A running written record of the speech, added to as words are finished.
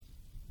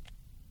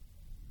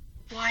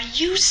Why,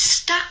 you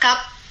stuck-up,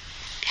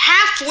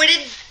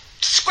 half-witted,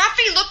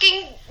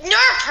 scruffy-looking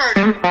nerve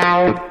herder.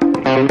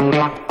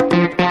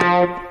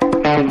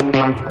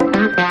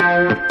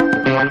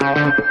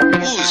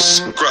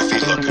 Who's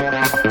scruffy-looking?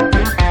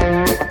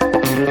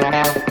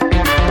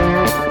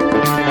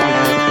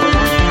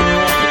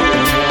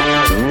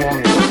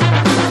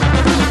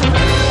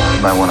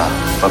 You might want to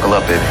buckle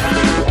up, baby.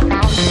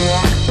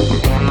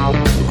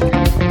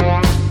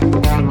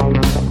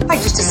 I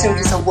just assumed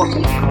it's a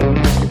Wookiee.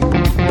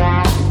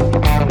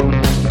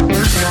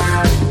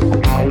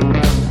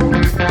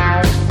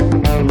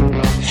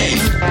 Hey,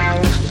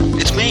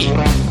 it's me.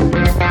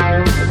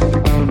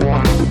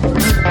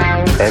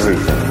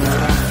 Everything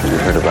you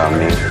heard about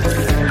me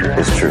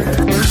is true.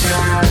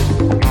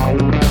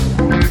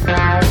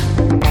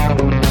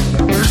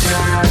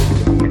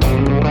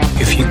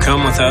 If you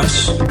come with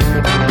us,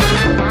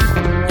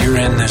 you're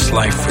in this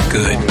life for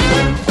good.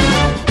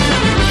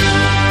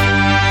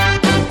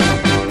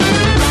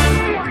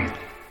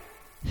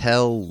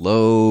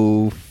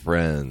 Hello,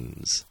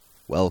 friends.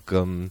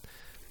 Welcome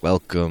to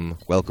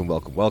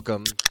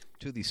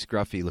the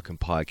Scruffy Looking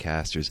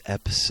Podcasters,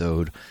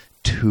 episode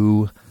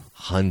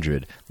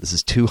 200. This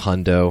is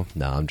 200.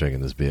 No, I'm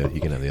drinking this beer.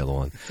 You can have the other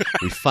one.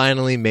 We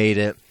finally made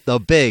it. The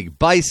big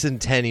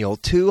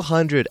bicentennial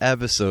 200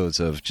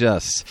 episodes of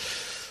just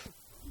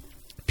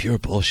pure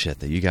bullshit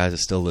that you guys are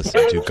still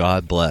listening to.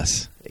 God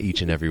bless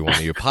each and every one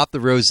of you. Pop the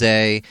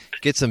rosé,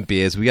 get some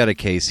beers. We got a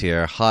case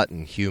here, hot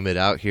and humid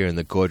out here in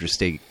the gorgeous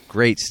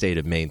great state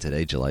of Maine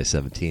today, July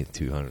 17th,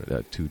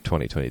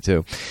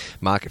 2022.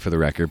 Mark it for the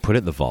record. Put it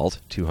in the vault.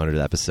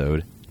 200th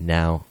episode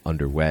now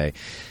underway.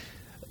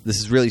 This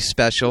is really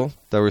special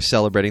that we're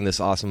celebrating this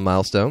awesome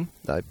milestone.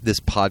 This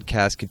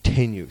podcast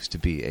continues to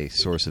be a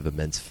source of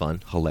immense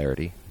fun,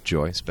 hilarity,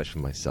 joy,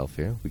 especially myself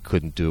here. We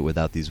couldn't do it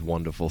without these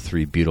wonderful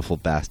three beautiful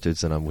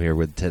bastards that I'm here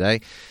with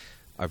today.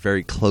 Our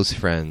very close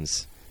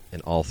friends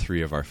and all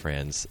three of our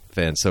fans.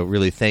 So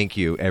really thank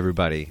you,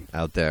 everybody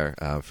out there,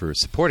 for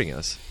supporting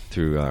us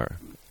through our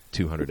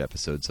 200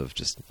 episodes of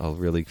just a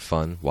really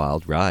fun,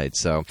 wild ride.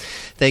 So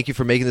thank you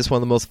for making this one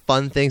of the most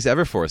fun things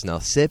ever for us. Now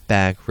sit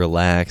back,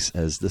 relax,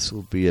 as this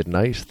will be a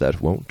night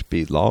that won't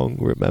be long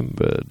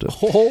remembered.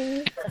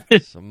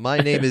 So my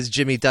name is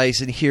Jimmy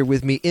Dyson, here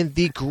with me in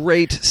the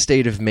great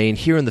state of Maine,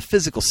 here in the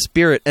physical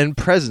spirit and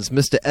presence,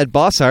 Mr. Ed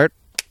Bossart.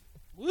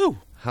 Woo!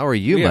 How are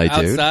you, we my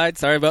are dude? Outside.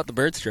 Sorry about the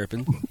birds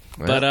chirping.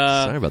 Well, but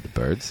sorry about the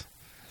birds.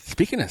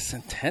 Speaking of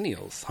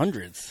centennials,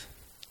 hundreds,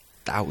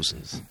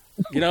 thousands.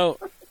 You know,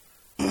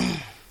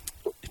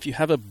 if you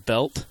have a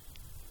belt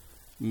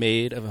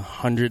made of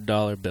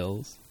 $100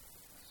 bills,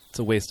 it's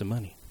a waste of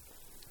money.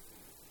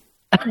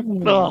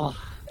 Oh.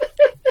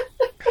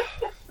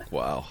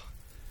 Wow.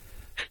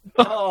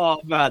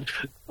 Oh, man.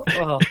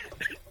 Oh.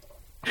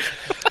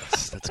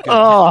 That's good.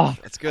 Oh.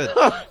 That's good.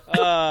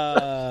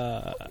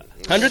 $100.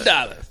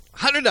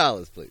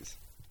 $100, please.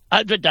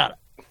 $100.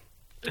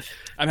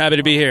 I'm happy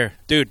to be here.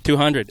 Dude,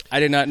 200. I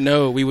did not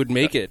know we would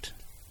make it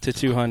to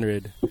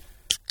 200.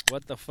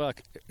 What the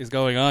fuck is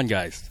going on,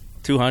 guys?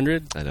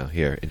 200? I know.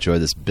 Here, enjoy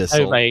this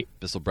Bissell,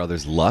 Bissell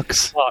Brothers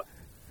Lux.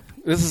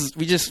 We're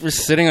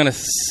sitting on a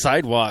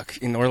sidewalk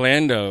in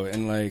Orlando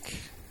and like,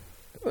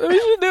 we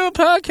should do a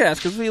podcast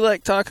because we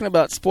like talking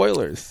about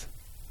spoilers.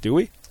 Do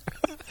we?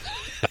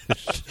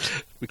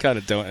 We kind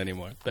of don't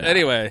anymore. But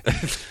anyway.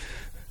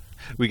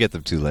 We get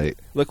them too late.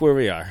 Look where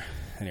we are.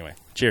 Anyway,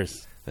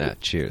 cheers. Yeah,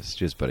 cheers.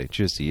 Cheers, buddy.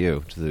 Cheers to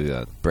you, to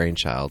the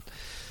brainchild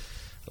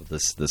of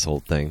this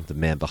whole thing, the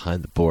man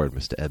behind the board,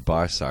 Mr. Ed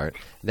Bossart.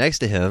 Next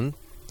to him,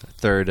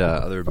 third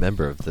other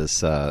member of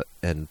this,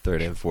 and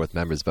third and fourth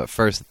members, but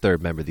first the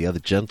third member, the other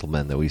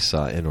gentleman that we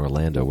saw in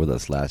Orlando with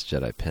us last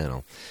Jedi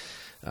panel.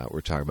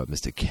 We're talking about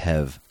Mr.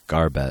 Kev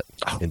Garbett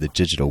in the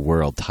digital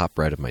world, top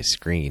right of my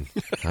screen.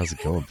 How's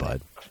it going,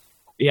 bud?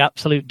 The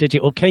absolute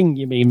digital king,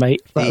 you mean,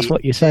 mate? That's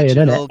what you're saying,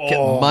 isn't it?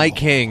 My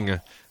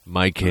king.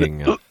 My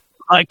king.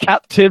 My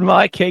captain,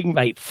 my king,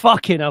 mate.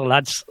 Fucking hell,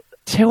 lads.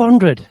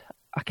 200.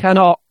 I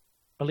cannot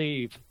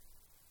believe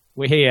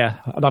we're here.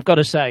 And I've got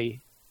to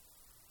say,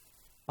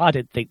 I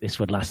didn't think this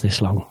would last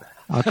this long.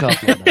 I can't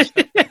be honest.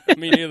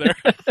 Me neither.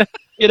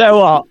 You know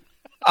what?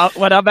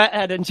 When I met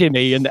Ed and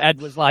Jimmy, and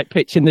Ed was like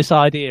pitching this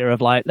idea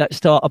of like, let's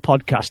start a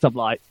podcast, I'm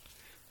like,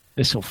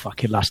 this will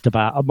fucking last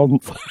about a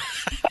month.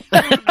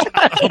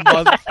 A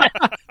month.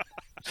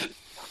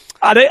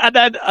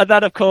 and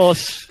then, of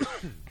course,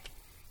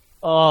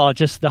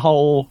 just the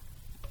whole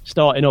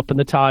starting up and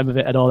the time of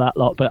it and all that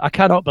lot. But I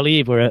cannot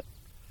believe we're at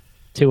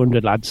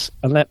 200, lads.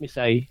 And let me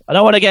say, I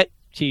don't want to get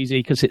cheesy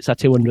because it's our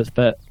 200th,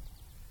 but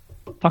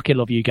fucking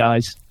love you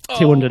guys.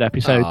 200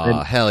 episodes. Oh,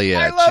 hell yeah.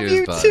 I love Cheers,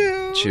 you bud.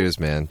 too. Cheers,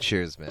 man.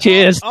 Cheers, man.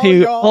 Cheers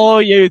to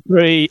all you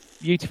three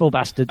beautiful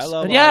bastards. I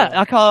love and yeah,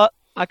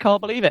 I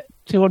can't believe it.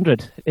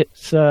 200.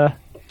 It's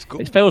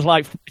cool. It feels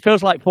like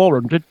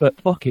 400,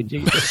 but fucking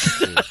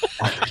Jesus.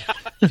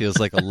 Feels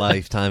like a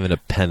lifetime in a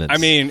penance. I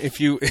mean, if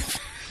you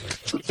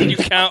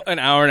count an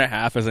hour and a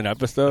half as an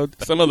episode,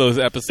 some of those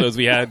episodes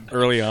we had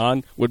early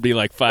on would be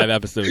like 5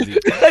 episodes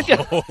each.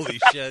 Holy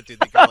shit, dude.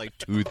 They got like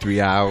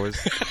 2-3 hours.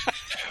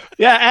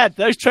 Yeah, Ed,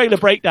 those trailer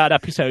breakdown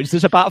episodes,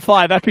 there's about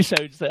 5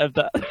 episodes that have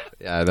that.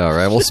 Yeah, I know,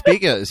 right? Well,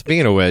 speaking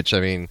of which, I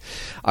mean,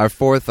 our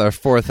fourth,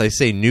 I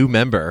say new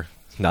member,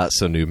 not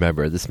so new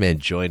member. This man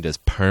joined us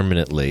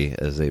permanently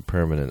as a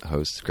permanent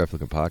host of Scruffy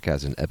Looking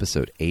Podcast in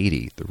episode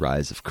 80, The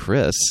Rise of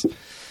Chris.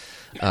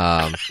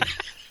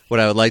 What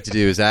I would like to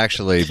do is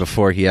actually,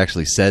 before he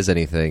actually says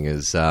anything,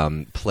 is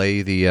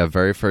play the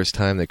very first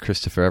time that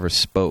Christopher ever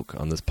spoke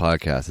on this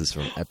podcast. This is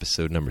from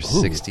episode number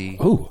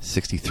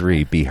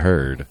 63, Be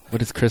Heard.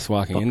 What is Chris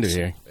walking into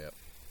here?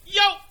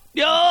 Yo!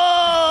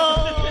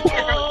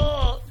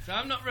 So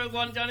I'm not Rogue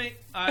One, Johnny.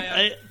 I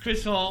am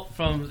Chris Hall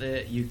from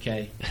the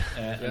UK,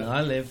 and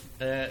I live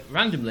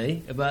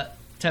randomly about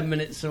 10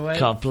 minutes away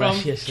God bless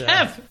from you, sir.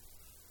 Kev.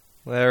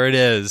 There it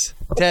is.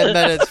 10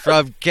 minutes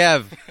from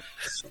Kev.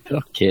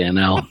 Fucking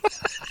hell.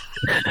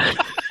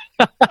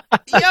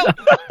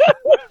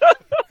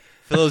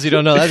 For those who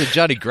don't know, that's a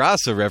Johnny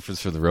Grasso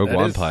reference from the Rogue That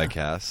One is.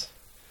 podcast.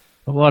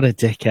 What a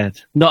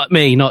dickhead. Not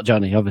me, not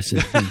Johnny, obviously.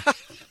 How's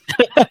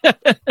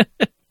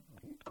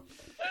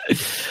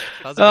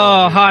it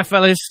going, dude? Hi,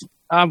 fellas.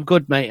 I'm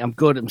good, mate. I'm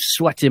good. I'm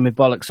sweating my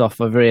bollocks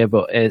off over here,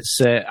 but it's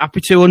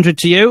happy 200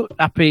 to you,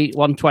 happy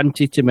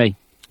 120 to me.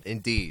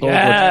 Indeed.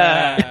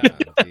 Yeah.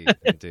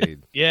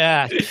 Indeed.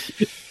 Yeah.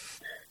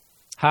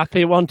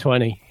 Happy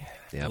 120.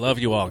 Yeah. I love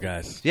you all,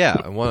 guys. Yeah,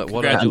 and what a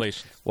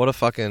Congratulations. what a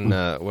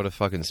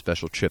fucking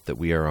special trip that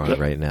we are on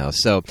right now.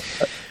 So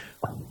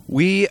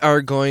we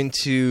are going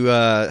to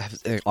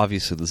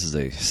obviously this is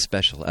a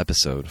special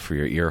episode for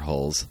your ear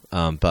holes,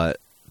 but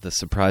the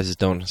surprises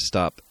don't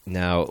stop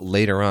now.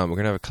 Later on, we're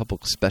gonna have a couple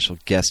special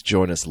guests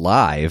join us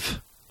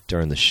live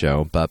during the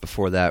show, but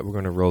before that, we're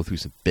gonna roll through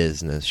some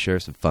business, share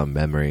some fun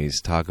memories,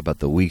 talk about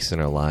the weeks in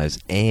our lives,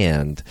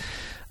 and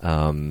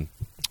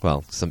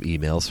well, some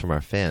emails from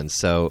our fans.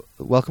 So,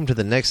 welcome to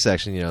the next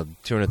section.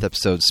 200th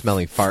episode,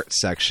 smelling fart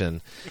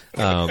section.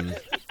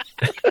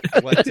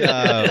 What?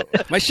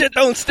 My shit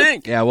don't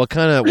stink. Yeah. What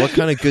kind of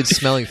good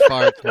smelling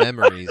fart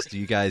memories do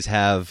you guys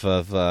have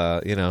of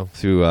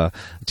through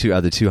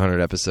either 200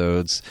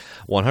 episodes,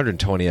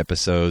 120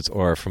 episodes,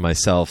 or for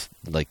myself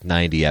like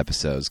 90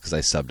 episodes because I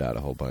subbed out a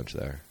whole bunch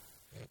there.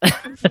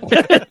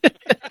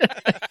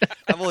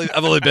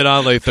 I've only been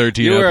on like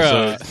 13 You were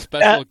episodes. a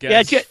special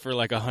guest Ji- for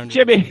like 100.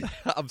 Jimmy,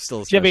 I'm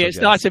still a Jimmy, special it's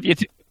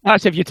guest.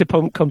 nice of you to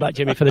come back,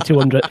 Jimmy, for the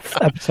 200th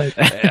episode.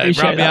 It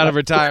Appreciate brought me that. out of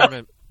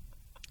retirement.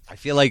 I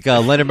feel like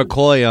Leonard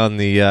McCoy on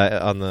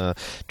the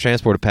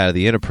transporter pad of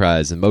the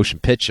Enterprise in Motion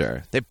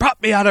Picture. They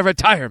brought me out of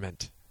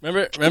retirement.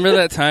 Remember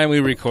that time we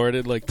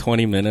recorded like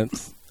 20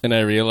 minutes and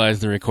I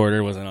realized the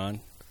recorder wasn't on?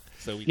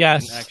 So we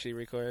Yes. didn't actually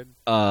record?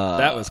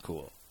 That was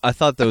cool. I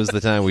thought that was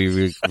the time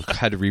we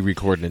had to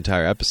re-record an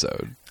entire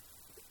episode.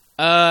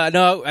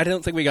 No, I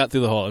don't think we got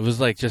through the whole. It was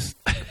like just,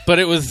 but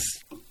it was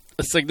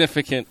a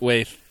significant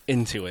way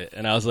into it,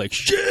 and I was like,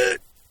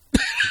 shit.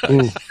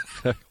 And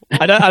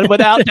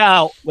without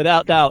doubt,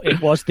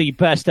 it was the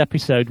best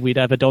episode we'd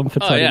ever done for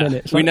 20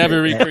 minutes. We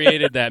never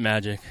recreated that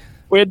magic.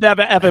 We'd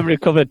never ever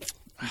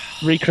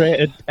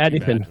recreated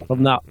anything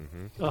from that.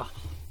 Oh,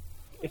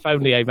 if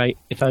only, mate.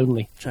 If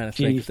only. Trying to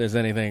think if there's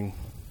anything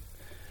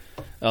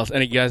else.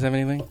 Any you guys have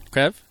anything?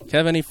 Kev,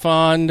 any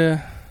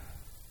fond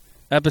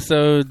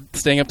episode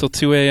staying up till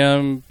 2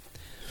 a.m.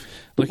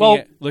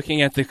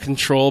 Looking at the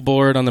control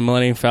board on the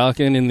Millennium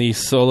Falcon in the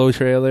Solo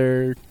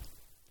trailer.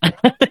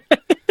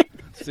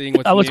 Seeing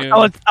what's new.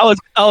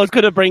 I was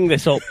going to bring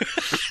this up,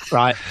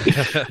 right?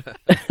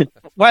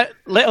 Well,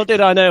 little did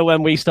I know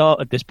when we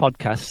started this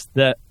podcast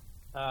that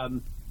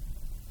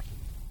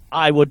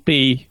I would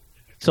be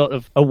sort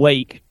of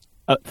awake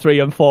at 3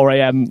 and 4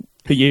 a.m.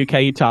 the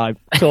UK time,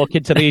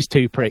 talking to these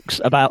two pricks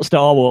about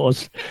Star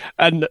Wars,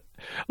 and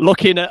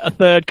looking at a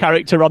third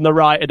character on the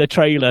right in a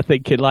trailer,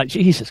 thinking like,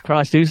 Jesus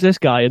Christ, who's this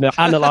guy? And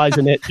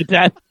analysing it to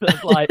death,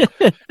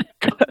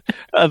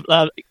 of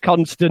like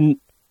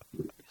constant.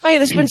 Hey,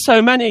 there's been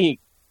so many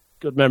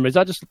good memories.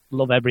 I just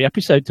love every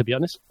episode, to be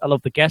honest. I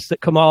love the guests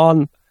that come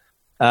on.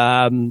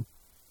 I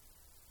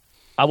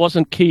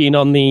wasn't keen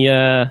on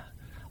the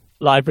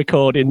live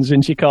recordings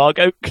in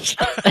Chicago.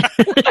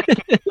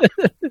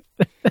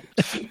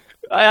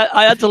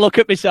 I had to look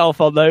at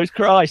myself on those.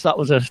 Christ, that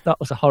was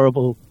a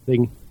horrible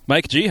thing.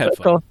 Mike G had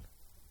fun.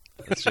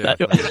 That's true. I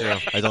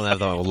don't have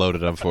that one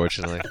loaded,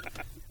 unfortunately.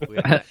 We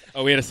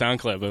had a sound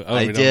clip.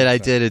 I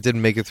did. It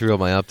didn't make it through on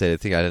my update. I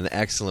think I had an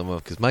excellent one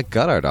because Mike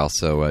Goddard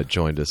also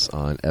joined us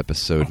on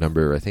episode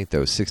number, I think that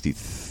was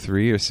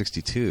 63 or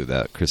 62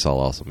 that Chris Hall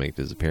also made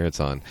his appearance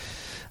on.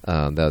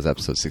 That was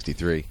episode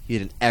 63. He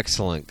had an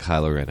excellent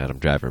Kylo Ren Adam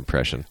Driver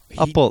impression.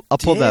 I'll pull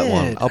that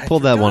one. I'll pull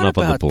that one up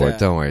on the board. That.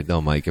 Don't worry,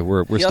 no, Mike.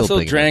 We're he still also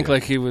thinking drank about it.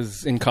 like he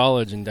was in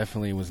college and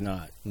definitely was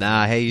not.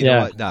 Nah, hey, you know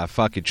what? Nah,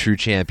 fucking true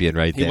champion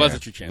right there. He was a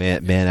true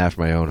champion. Man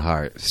after my own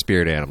heart.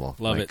 Spirit animal.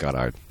 Love Mike it.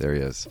 Goddard. There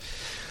he is.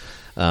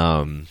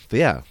 But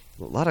yeah,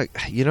 a lot of,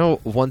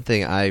 one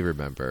thing I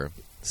remember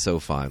so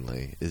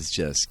fondly is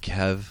just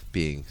Kev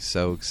being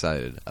so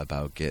excited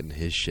about getting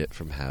his shit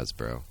from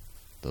Hasbro.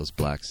 Those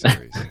Black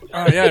Series.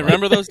 Oh yeah,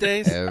 remember those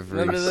days? Every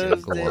Remember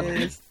those single one of them.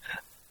 days?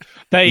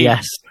 They,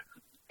 Yes.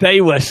 They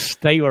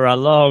were a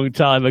long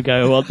time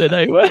ago, weren't they?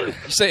 They were You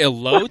say a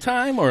low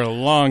time or a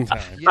long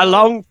time? a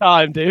long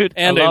time, dude,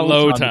 And a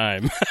low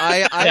time.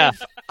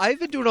 I've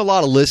been doing a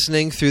lot of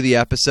listening through the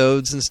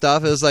episodes and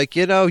stuff. It was like,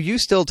 you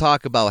still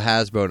talk about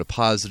Hasbro in a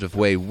positive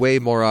way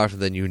more often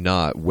than you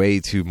not, way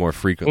too more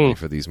frequently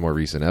for these more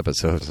recent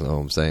episodes, you know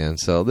what I'm saying?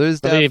 So there's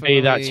Believe definitely...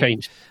 me, that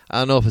changed. I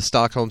don't know if it's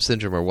Stockholm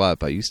Syndrome or what,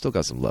 but you still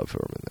got some love for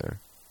him in there.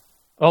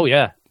 Oh,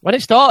 yeah. When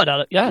it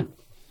started, yeah.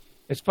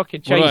 It's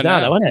fucking changed now,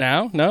 though, isn't it?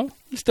 Now? No?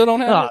 You still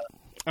don't have it?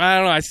 I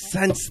don't know. I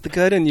sense the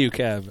good in you,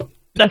 Kev.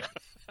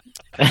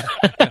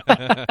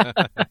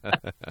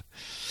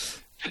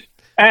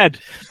 Ed,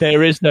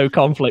 there is no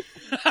conflict.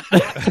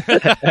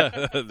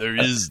 There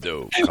is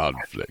no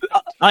conflict.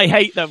 I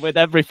hate them with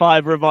every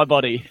fibre of my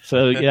body.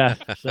 So, yeah.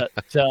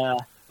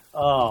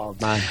 Oh,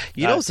 man.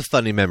 You know what's a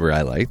funny memory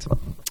I liked?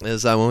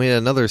 Is when we had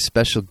another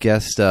special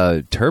guest,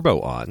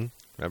 Turbo, on.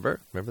 Remember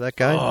that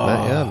guy?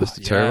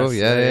 Mr. Turbo.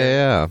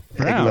 Yeah.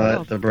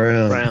 Ignite the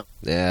brown.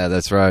 Yeah,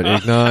 that's right.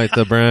 Ignite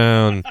the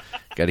brown.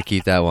 Got to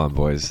keep that one,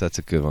 boys. That's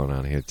a good one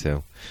on here,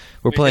 too.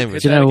 We're playing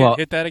with... You know what?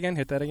 Hit that again.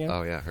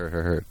 Oh, yeah.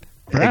 Heard.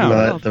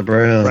 Ignite the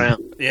brown.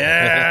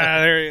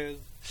 Yeah, there he is.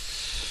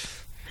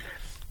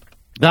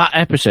 That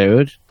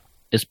episode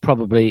is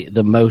probably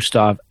the most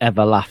I've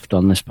ever laughed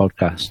on this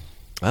podcast.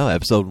 Oh,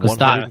 episode 'Cause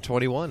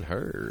 121.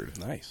 Heard.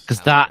 Nice.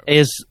 Because that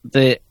is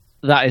the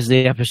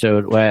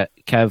episode where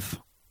Kev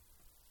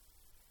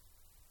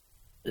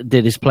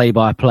did his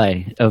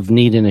play-by-play of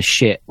needing a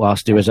shit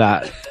whilst he was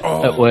out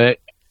at work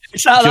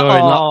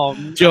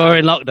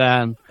during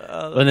lockdown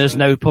when there's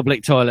no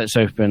public toilets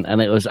open,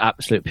 and it was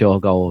absolute pure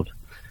gold.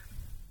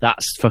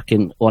 That's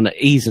fucking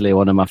easily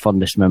one of my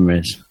fondest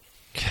memories.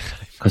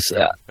 Because,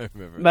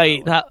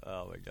 mate, that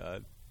oh my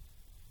god,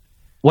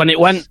 when it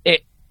went,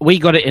 we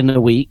got it in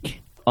a week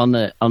on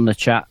the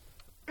chat,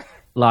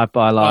 live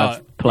by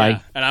live play,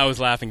 and I was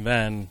laughing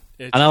then,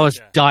 and I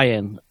was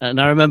dying. And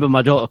I remember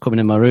my daughter coming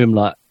in my room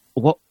like,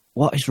 "What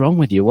is wrong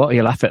with you? What are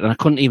you laughing at?" And I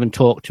couldn't even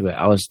talk to it.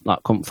 I was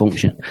like, couldn't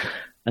function.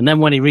 And then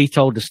when he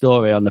retold the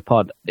story on the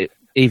pod,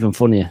 even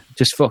funnier,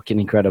 just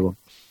fucking incredible.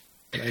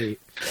 Yeah,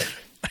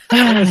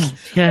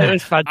 it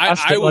was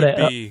fantastic. I would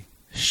be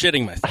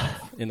shitting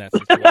myself in that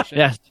situation.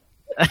 Yes.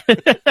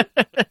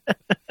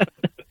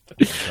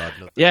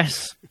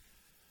 Yes.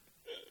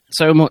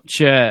 So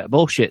much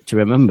bullshit to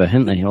remember,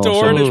 isn't there?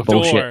 Door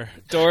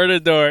to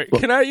door.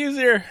 Can I use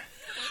your...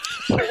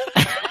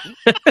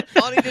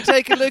 I need to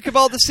take a look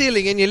about the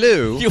ceiling in your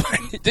loo.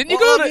 Didn't you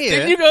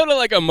go to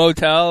like a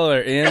motel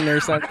or inn or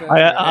something?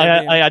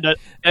 I don't.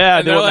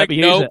 Yeah, they're like,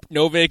 nope,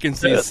 no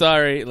vacancies.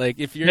 Sorry, like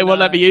if you're. They won't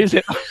let me use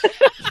it.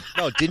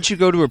 No, didn't you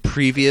go to a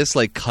previous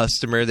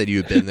customer that you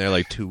had been there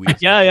like 2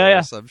 weeks? Yeah.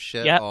 Or some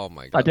shit. Yeah, oh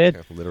my god, I did.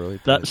 Literally,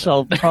 that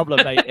solved the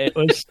problem, mate. It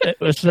was.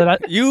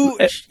 You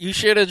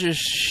should have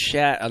just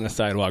shat on the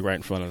sidewalk right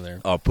in front of there.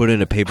 Oh, put it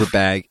in a paper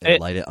bag and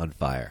light it on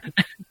fire.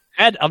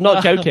 Ed, I'm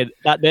not joking.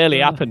 That nearly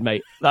happened,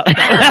 mate. Hey,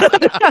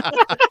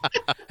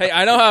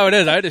 I know how it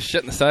is. I had to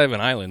shit on the side of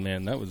an island,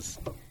 man. That was...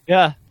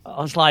 Yeah.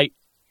 I was like,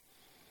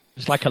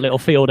 it's like a little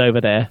field over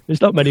there.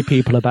 There's not many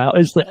people about,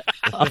 is there?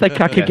 I think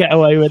I could get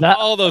away with that.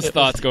 All those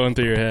thoughts going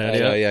through your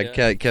head. Yeah.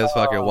 Kev's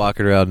fucking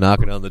walking around,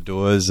 knocking on the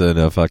doors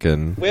and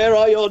fucking... Where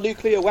are your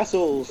nuclear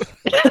vessels?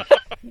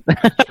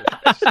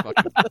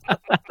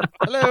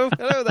 Hello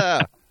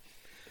there.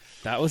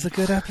 That was a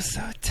good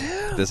episode,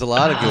 too. There's a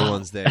lot of good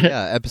ones there.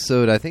 Yeah, I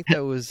think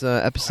that was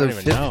episode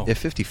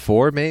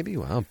 54, maybe?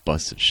 Wow, I'm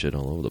busted shit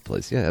all over the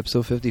place. Yeah,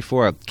 episode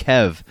 54.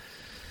 Kev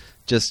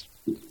just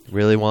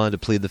really wanted to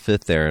plead the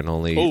fifth there and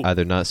only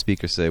either not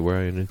speak or say, where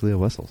are your nuclear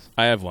vessels?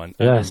 I have one.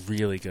 Yeah. A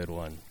really good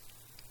one.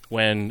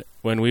 When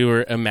we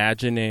were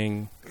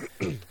imagining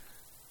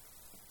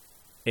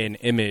an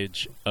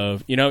image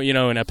of... You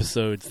know in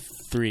episode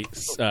 3,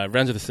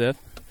 Revenge of the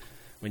Sith,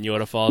 when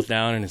Yoda falls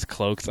down and his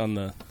cloak's on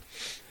the...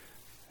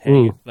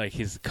 like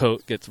his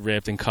coat gets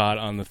ripped and caught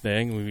on the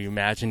thing. We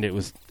imagined it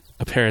was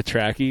a pair of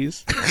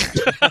trackies.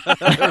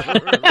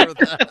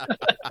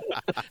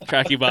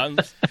 Tracky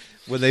bottoms.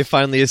 When they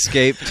finally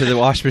escape to the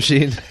wash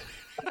machine.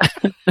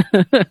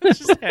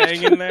 Just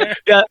hanging there.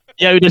 Yeah,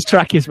 Yoda's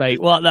trackies, mate.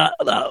 What that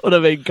would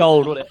have been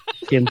gold, wouldn't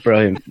it?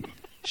 Brilliant.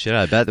 Shit,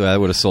 I bet that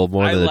would have sold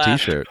more than a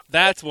t-shirt.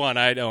 That's one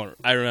I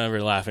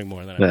remember laughing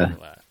more than I ever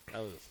laughed.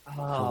 That was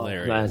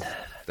hilarious. Man.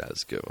 That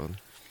was a good one.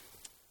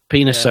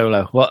 Penis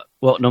Solo. What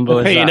number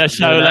was that? Penis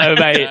Solo,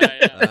 mate.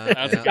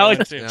 I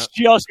was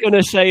just going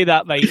to say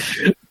that, mate.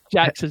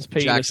 Jackson's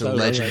Penis Solo.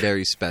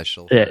 Legendary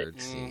special. Yeah.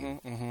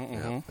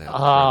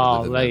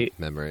 Oh, mate.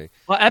 Memory.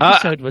 What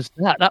episode was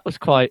that? That was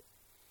quite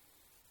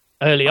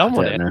early on,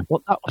 wasn't it?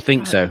 I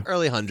think so.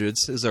 Early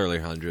hundreds. It was early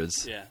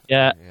hundreds. Yeah.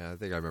 Yeah. I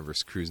think I remember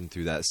cruising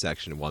through that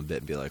section in one bit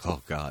and be like,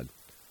 oh, God.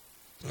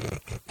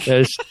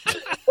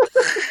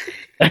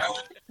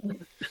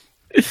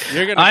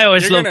 You're gonna have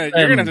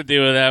to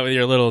deal with that with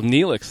your little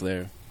Neelix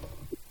there.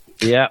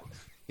 Yeah.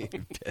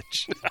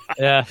 Bitch.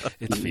 Yeah.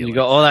 It's you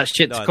got all that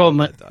shit to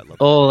come.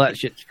 All that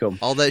shit to come.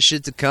 All that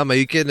shit to come. Are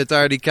you kidding? It's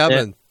already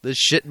coming. This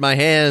shit in my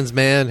hands,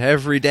 man.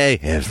 Every day.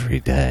 Every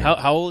day. How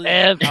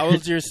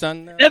old's your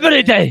son now?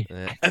 Every day.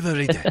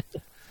 Every day.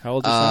 How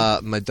old is your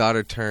son? My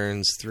daughter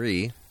turns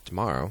 3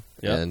 tomorrow,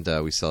 Yep.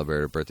 and we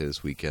celebrated her birthday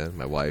this weekend.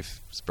 My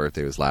wife's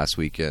birthday was last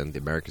weekend. The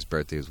America's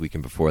birthday was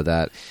weekend before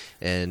that,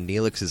 and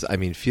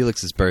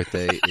Felix's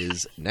birthday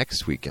is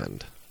next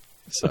weekend.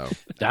 So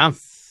Damn.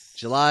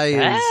 July is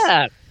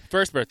Yeah.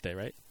 First birthday,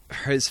 right?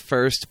 his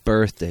first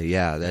birthday.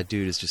 Yeah, that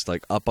dude is just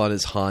like up on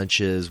his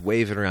haunches,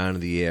 waving around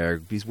in the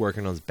air. He's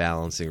working on his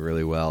balancing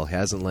really well. He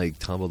hasn't like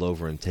tumbled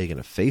over and taken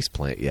a face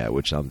plant yet,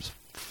 which I'm just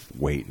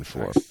waiting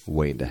for,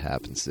 waiting to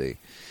happen. See.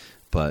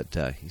 But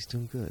he's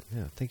doing good.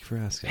 Yeah, thank you for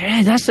asking.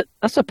 Yeah,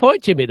 that's a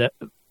point, Jimmy. That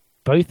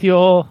both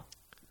your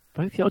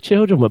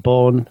children were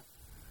born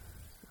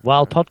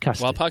while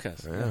podcasting. While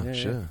podcast. Yeah,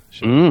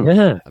 sure.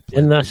 Yeah,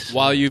 and that's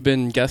While you've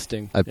been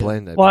guesting. I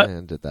planned What?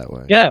 it that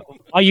way. yeah.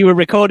 While you were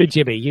recording,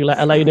 Jimmy, you let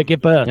Elena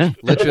give birth. Yeah.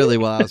 Literally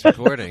while I was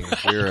recording,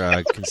 we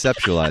were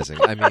conceptualizing.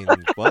 I mean,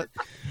 what?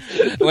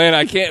 Lane,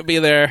 I can't be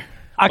there.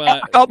 I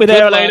but can't be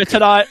there, good Elena, luck.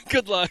 tonight.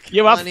 Good luck.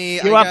 You have Honey,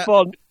 you I have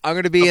got- fun. I'm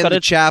going to be in got the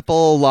it.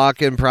 chapel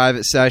lock-in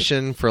private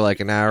session for like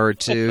an hour or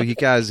two. You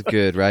guys are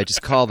good, right?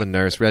 Just call the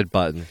nurse. Red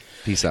button.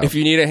 Peace out. If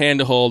you need a hand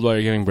to hold while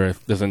you're giving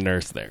birth, there's a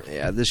nurse there.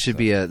 Yeah, this should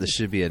be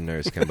a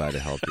nurse come by to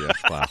help you.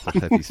 Wow,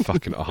 that'd be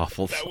fucking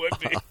awful. That would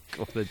be.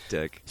 What a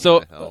dick. So,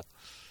 What the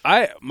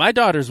hell? my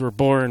daughters were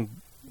born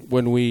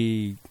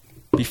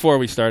before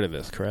we started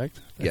this, correct?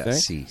 I Yeah,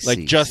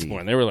 think? Just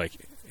born. They were like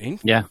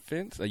Yeah.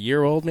 infants, a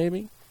year old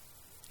maybe.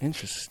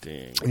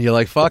 Interesting. And you're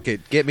like, fuck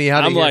it, get me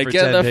out of I'm here like, for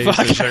get 10 the days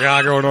fuck to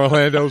Chicago and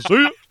Orlando.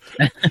 See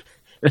ya.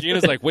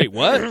 Gina's like, wait,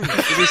 what?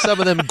 Give me some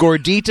of them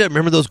gordita.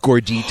 Remember those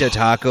gordita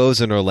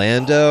tacos in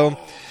Orlando?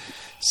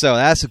 So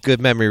that's a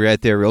good memory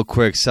right there. Real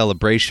quick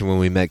celebration when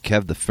we met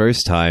Kev the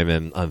first time,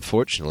 and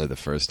unfortunately the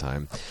first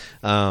time.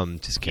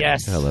 Just kidding.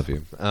 Yes. I love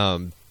you.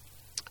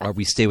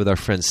 We stay with our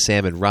friends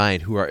Sam and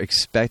Ryan, who are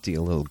expecting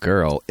a little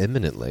girl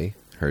imminently.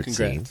 Heard,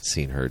 Congrats.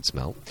 seen, heard,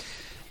 smelt.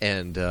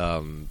 And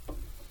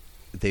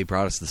they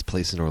brought us to this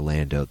place in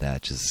Orlando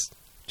that just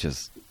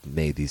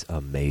made these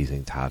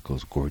amazing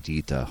tacos,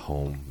 gordita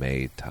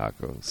homemade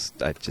tacos.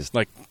 I just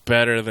Like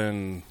better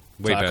than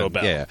Taco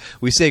Bell. yeah,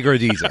 we say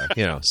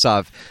gordita,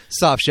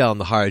 soft shell and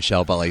the hard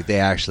shell, but like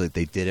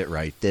they did it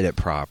right, did it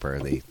proper.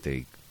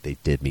 They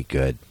did me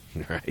good,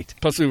 right?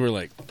 Plus, we were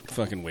like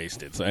fucking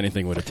wasted, so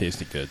anything would have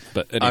tasted good.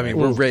 But anyway, I mean,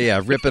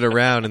 we're ripping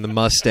around in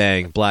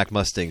the black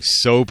Mustang,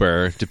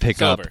 sober to pick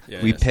Sober, up.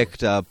 yeah, We yeah,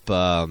 picked up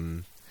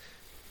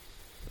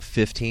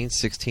 15,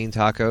 16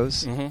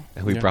 tacos,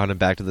 and we brought them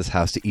back to this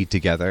house to eat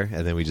together,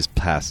 and then we just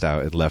passed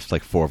out and left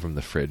like 4 from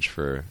the fridge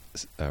for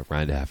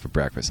Ryan to have for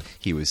breakfast.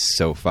 He was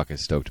so fucking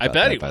stoked about I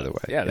bet that, he by was. the way.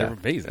 Yeah, they were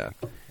amazing.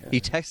 Yeah. He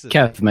texted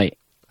Kev, mate.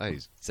 Oh,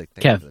 he's like,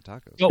 thank you Kev. for the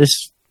tacos.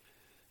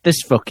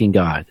 This fucking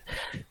guy.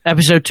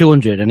 Episode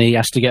 200, and he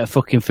has to get a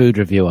fucking food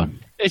review on.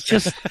 It's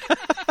just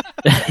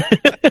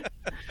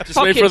Just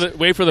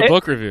wait for the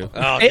book review.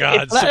 Oh, It-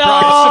 God. it-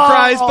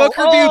 Surprise book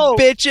review, oh.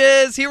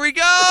 bitches. Here we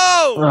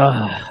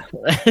go.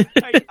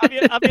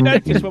 have you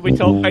noticed when we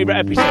talk favourite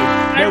episode?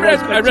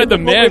 I read the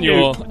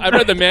manual. I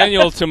read the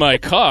manual to my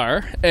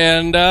car,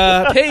 and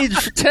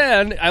page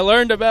 10, I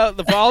learned about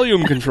the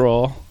volume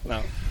control.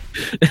 No.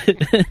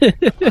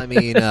 I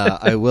mean,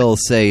 I will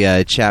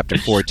say Chapter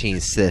 14,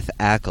 Sith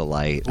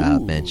Acolyte,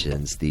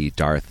 mentions the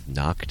Darth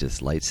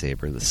Noctis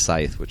lightsaber, the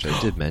Scythe, which I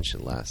did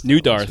mention last New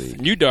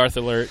week. Darth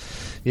alert.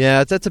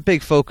 Yeah, that's a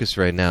big focus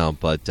right now,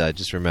 but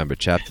just remember,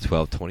 Chapter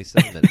 12,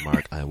 27-minute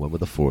mark, I went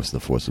with the Force,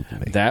 and the Force was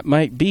with me. That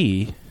might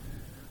be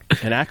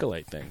an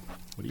Acolyte thing.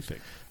 What do you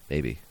think?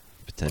 Maybe.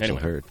 Potential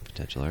Anyway.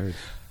 herd.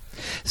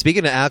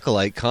 Speaking of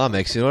Acolyte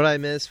comics, you know what I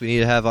miss? We need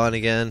to have on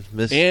again?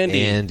 Miss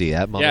Andy.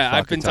 That motherfucker Yeah,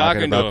 I've been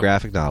talking to about him.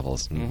 graphic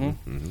novels.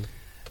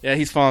 Yeah,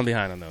 he's falling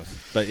behind on those.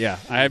 But yeah,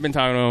 I have been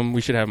talking to him.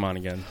 We should have him on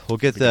again. We'll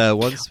get the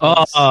once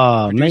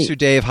Oh, producer mate.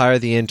 Dave hire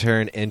the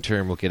intern.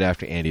 Intern will get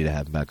after Andy to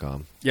have him back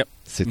on. Yep.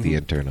 Sit the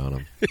intern on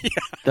him.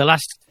 The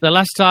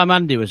last time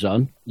Andy was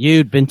on,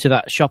 you'd been to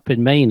that shop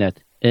in Maine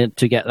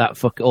to get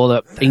that all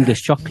that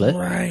English chocolate.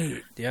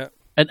 Right. Yeah.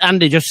 And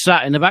Andy just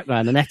sat in the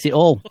background and ate it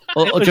all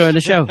during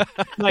the show.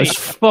 It was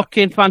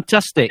fucking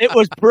fantastic. It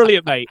was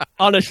brilliant, mate.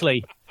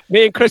 Honestly,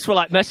 me and Chris were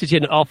like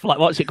messaging off, like,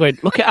 "What's it going?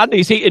 Look at Andy,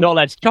 he's eating all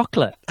that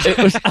chocolate." It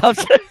was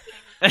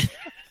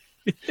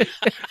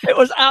it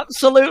was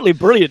absolutely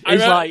brilliant. He's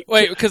like,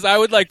 wait, because I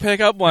would like pick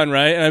up one,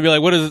 right? And I'd be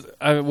like,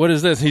 what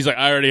is this? He's like,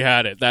 I already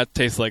had it. That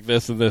tastes like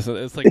this and this. And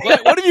it's like,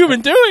 what have you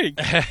been doing?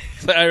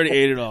 It's like, I already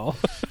ate it all.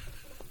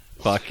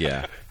 Fuck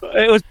yeah.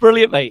 it was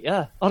brilliant, mate.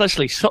 Yeah,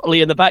 honestly,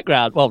 subtly in the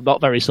background. Well,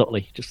 not very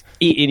subtly, just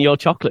eating your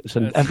chocolates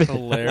and That's everything.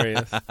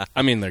 hilarious.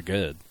 I mean, they're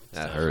good.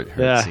 That hurt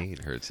Yeah. scene.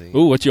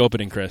 Ooh, what you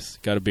opening, Chris?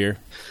 Got a beer?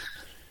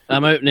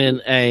 I'm opening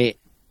a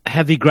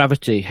Heavy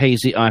Gravity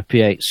Hazy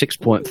IPA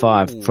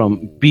 6.5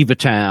 from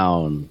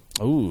Beavertown.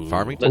 Ooh.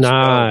 Farmington?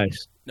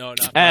 Nice. No,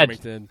 not Ed.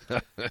 Farmington.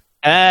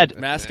 Ed,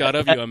 Mascot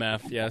of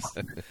UMF, yes.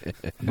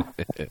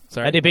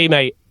 Sorry. Eddie B,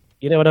 mate.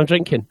 You know what I'm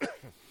drinking?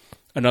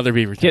 Another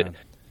Beavertown.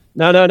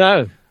 No,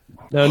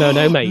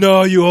 mate.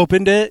 No, you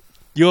opened it?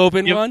 You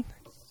opened one?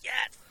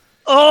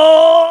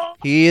 Oh,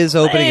 He is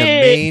opening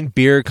a Maine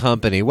beer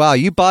company. Wow,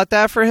 you bought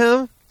that for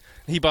him?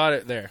 He bought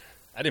it there.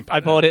 I didn't. Buy I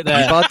bought it You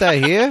there. bought that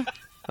here?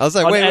 I was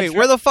like, On wait, Extra.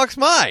 where the fuck's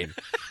mine?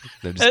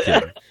 No, just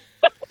kidding.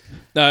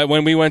 No,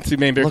 when we went to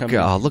Maine Beer Company.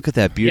 Look at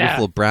that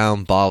beautiful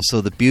brown bottle. So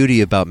the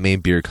beauty about Maine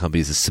beer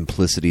companies is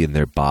simplicity in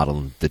their bottle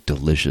and the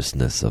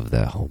deliciousness of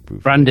their homebrew.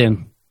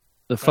 Branding.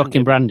 The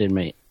fucking branding,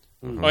 mate.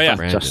 Oh yeah.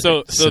 Brandon.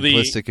 So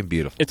Simplistic and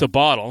beautiful. it's a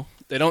bottle.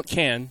 They don't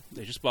can.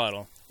 They just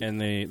bottle.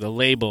 And the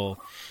label.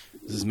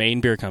 This is Maine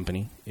Beer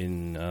Company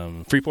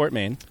in Freeport,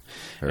 Maine,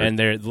 and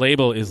their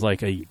label is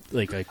like a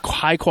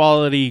high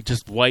quality,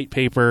 just white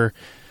paper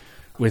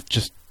with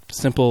just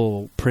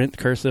simple print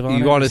cursive on it.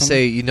 You want or to something.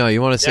 say,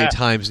 you want to say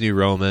Times New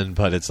Roman,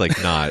 but it's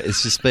like not.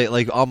 It's just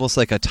like almost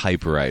like a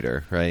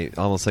typewriter, right?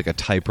 Almost like a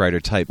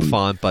typewriter type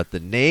font, but the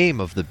name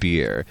of the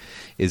beer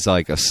is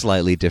like a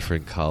slightly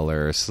different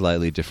color, a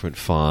slightly different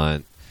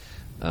font.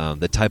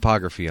 The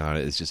typography on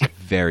it is just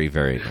very,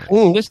 very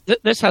nice.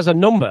 This has a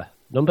number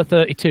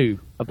 32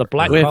 of the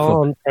Black We're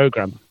Barn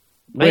program.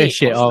 We're Mate,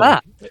 shit what's on.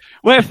 that?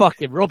 We're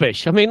fucking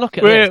rubbish. I mean, look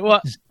at this.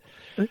 What?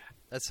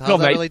 That's Go how on,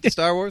 that mate. relate to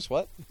Star Wars.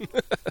 What?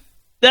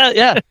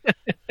 Yeah.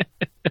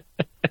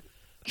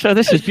 So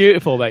this is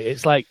beautiful, mate.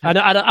 It's like, and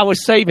I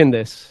was saving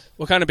this.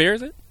 What kind of beer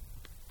is it?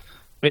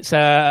 It's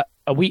a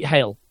wheat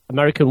ale,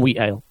 American wheat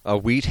ale. A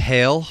wheat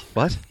hail?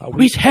 What? A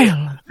Wheat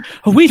hail.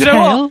 A wheat Do you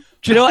know hail. what?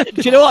 Do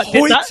you know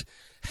what?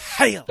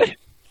 Hail.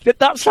 Did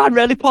that sound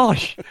really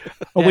posh?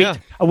 A wheat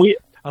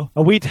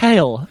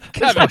ale.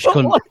 Posh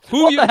cunt. What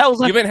the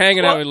hell's You've been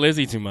hanging out what? with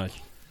Lizzie too much.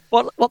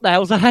 What the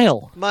hell's a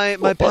hail? My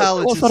What-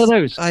 palate. what's one of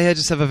those? I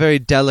just have a very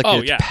delicate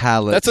Oh yeah,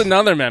 palate. that's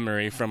another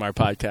memory from our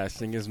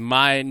podcasting. Is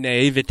my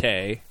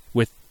naivete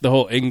with the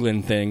whole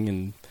England thing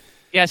and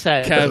Yes,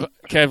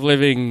 Kev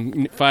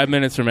living 5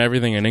 minutes from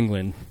everything in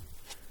England.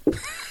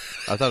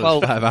 I thought it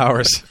was 5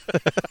 hours.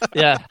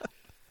 yeah.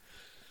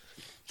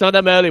 Some of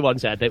them early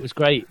ones, Ed. It was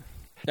great.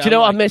 Do you know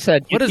what I miss,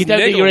 Ed? What does you don't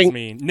think you're niggles in-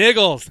 mean?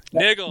 Niggles.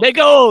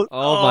 Niggle.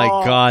 Oh my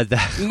god,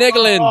 that.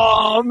 Niggling.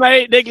 Oh,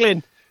 mate,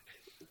 niggling.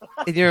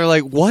 And you're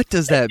like, what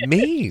does that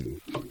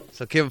mean?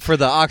 So, Kev, for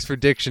the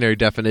Oxford Dictionary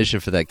definition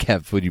for that,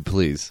 Kev, would you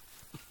please?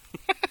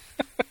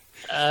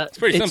 It's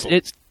pretty simple.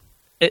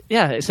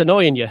 It's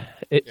annoying you.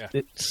 Yeah.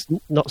 It's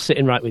not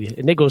sitting right with you.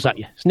 It niggles at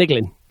you. It's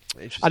niggling.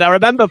 And I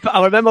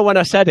remember when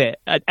I said it,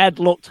 and Ed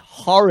looked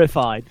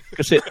horrified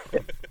because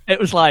it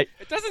was like,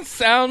 It doesn't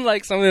sound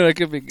like something that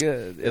could be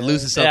good. It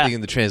loses something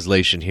in the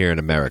translation here in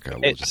America.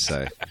 We'll just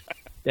say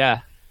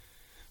yeah.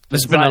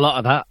 There's been a lot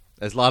of that.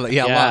 there's a lot of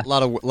Yeah.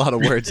 lot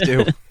of words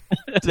do.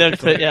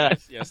 Yeah.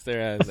 Yes,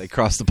 there has. They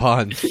cross the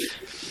pond.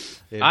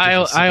 They have I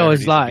different always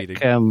severities of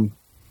like meaning.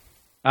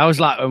 I always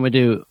like when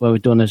we're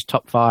doing those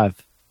top 5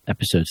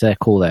 episodes. They're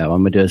cool there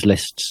when we do those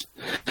lists.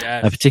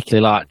 Yes. I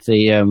particularly liked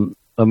the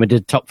when we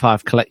did top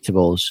 5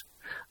 collectibles,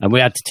 and we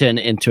had to turn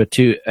it into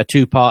a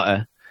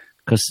two-parter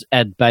because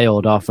Ed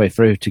bailed halfway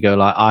through to go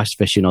like ice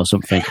fishing or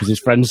something because his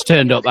friends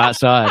turned up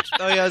outside.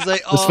 Oh yeah, I was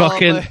like, It's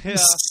fucking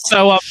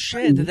so up.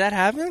 Shit, did that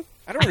happen?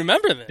 I don't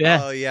remember that. Yeah.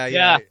 Oh yeah.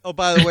 Yeah. Oh,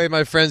 by the way,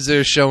 my friends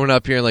are showing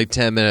up here in like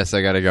 10 minutes.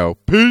 I gotta go.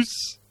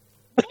 Peace.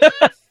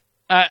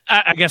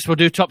 I guess we'll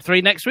do top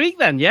 3 next week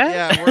then. Yeah.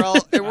 Yeah, we're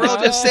all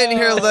just sitting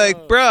here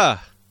like, bruh.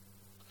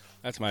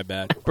 That's my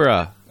bad.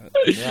 Bruh.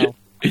 Well,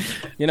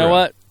 you know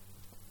what?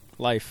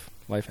 Life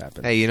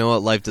happens. Hey, you know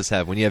what life does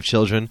have? When you have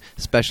children,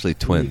 especially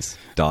twins,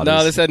 daughters.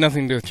 No, this had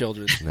nothing to do with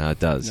children. No, it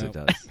does. No. It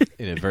does.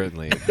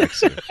 Inadvertently, it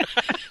affects you.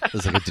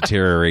 There's like a It had to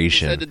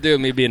deterioration, do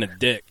with me being a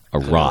dick. a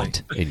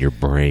rot in your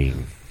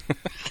brain.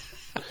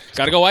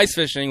 Gotta go ice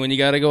fishing when you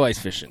gotta go ice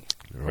fishing.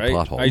 Right?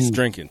 Plot hole. Ice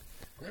drinking.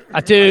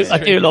 I do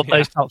love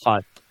those top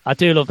 5. I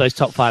do love those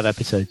top 5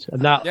 episodes,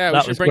 and that Yeah, we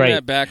that should was bring great.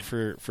 that back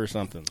for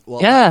something.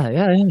 Well,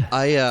 Yeah.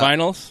 I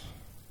Vinyls?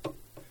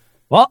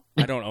 What?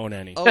 I don't own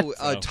any.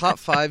 top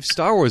 5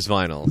 Star Wars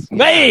vinyls.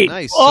 Mate!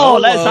 Nice. Oh, Solo.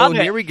 let's have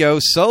it. Here we go.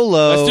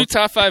 Solo. Let's do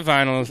top 5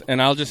 vinyls, and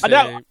I'll just I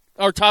know. say...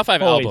 Or top 5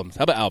 Boys. albums.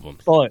 How about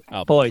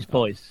albums?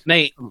 Boys.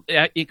 Nate,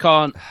 you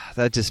can't.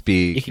 That'd just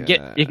be. You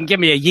can give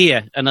me a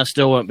year, and I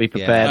still won't be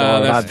prepared. Yeah.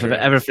 Or That's I've true.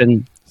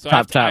 everything So I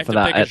have tapped to, I out have for to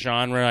that. pick a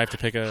genre. I have to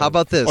pick a... How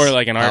about this? Or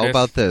like an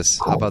artist.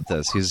 How about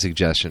this? Here's a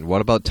suggestion. What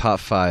about top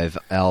 5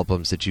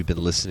 albums that you've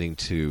been listening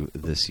to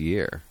this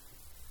year?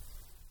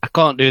 I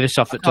can't do this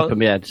off the top of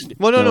my head.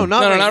 Well, no,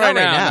 not right not right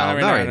now. now.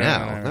 Not right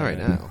now. Not right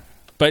now.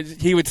 But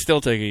he would still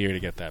take a year to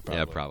get that, probably.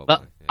 Yeah, probably.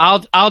 But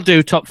I'll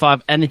do top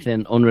 5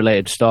 anything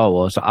unrelated to Star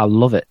Wars. I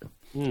love it.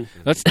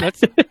 Let's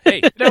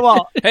hey, You know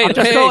what? hey, I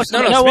just hey, thought-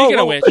 no, no, speaking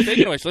whoa, of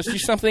whoa. which, let's do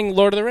something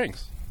Lord of the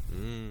Rings.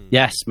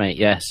 Yes, mate.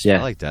 Yes, I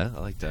yeah. like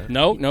that.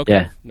 No,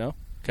 Yeah. no.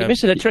 You're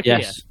missing a trick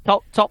Yes. here.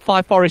 Top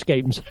 5 Forest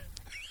games.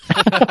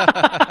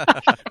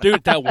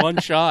 Dude, that one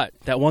shot,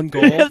 that one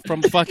goal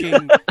from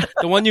fucking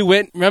the one you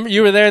went. Remember,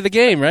 you were there at the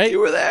game, right? You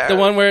were there. The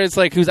one where it's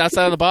like who's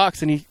outside of the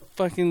box and he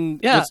fucking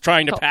Yeah. was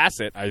trying to pass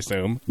it. I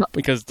assume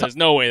because there's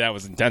no way that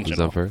was Who's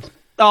intentional. on first?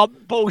 Oh,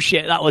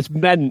 bullshit. That was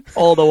meant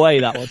all the way,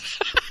 that was.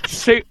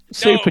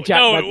 Super Jack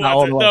no, meant it that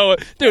all the wasn't.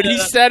 way. No, dude, he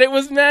said it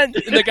was meant.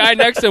 And the guy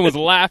next to him was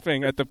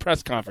laughing at the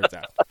press conference.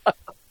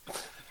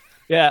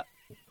 Yeah.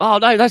 Oh,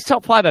 no, those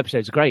top 5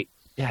 episodes are great.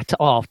 Yeah,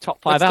 top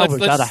 5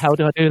 albums. How the hell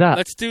do I do that?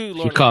 Let's do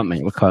Lord You can't,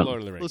 mate. We can't. Lord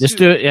of the Rings. Just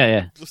do it.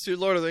 Yeah. Let's do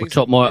Lord of the Rings.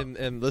 We'll talk more.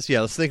 And let's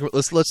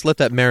let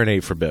that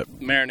marinate for a bit.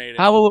 Marinate it.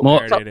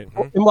 Marinate it.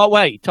 In what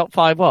way? Top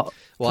 5 what?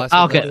 Well, that's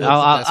Okay,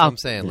 what I'm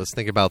saying. Let's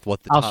think about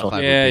what the I'll top sort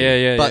 5 it. would be.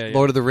 Yeah. But yeah.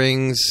 Lord of the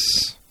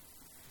Rings,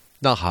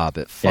 not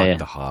Hobbit. Fuck Yeah.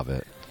 the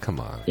Hobbit. Come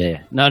on.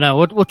 Yeah. No.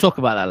 We'll talk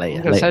about that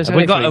later. That sounds Have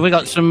we got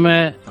anything. some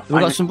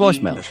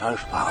voicemail?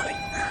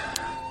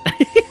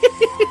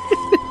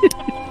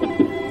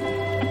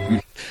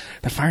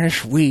 The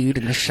finest weed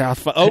in the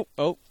South.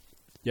 Oh.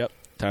 Yep.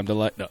 Time to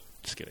light. No,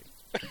 just kidding.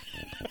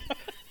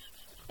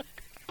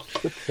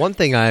 One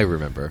thing I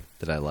remember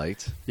that I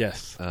liked.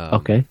 Yes.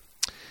 Okay.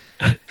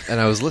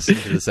 And I was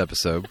listening to this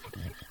episode.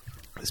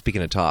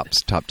 Speaking of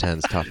tops, top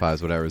 10s, top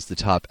 5s, whatever, it's the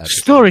top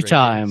episode Story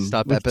rankings.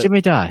 time with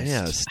Jimmy Dice.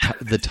 Yeah, it's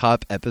the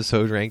top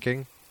episode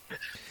ranking.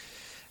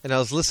 And I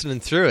was listening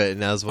through it,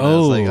 and I was like,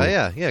 oh,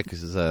 yeah,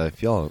 because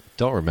if y'all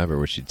don't remember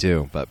what you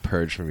do, but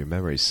purge from your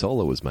memory,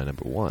 Solo was my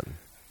number 1.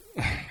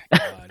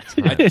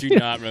 I do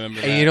not remember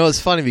that. And you know, it's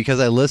funny,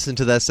 because I listened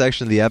to that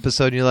section of the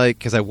episode, and you're like,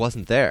 because I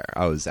wasn't there.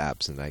 I was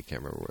absent. I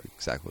can't remember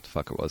exactly what the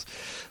fuck it was.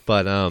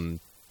 But,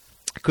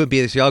 could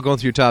be this. Y'all going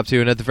through your top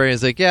 2, and at the very end,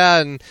 it's like, yeah,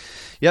 and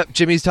yep,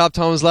 Jimmy's top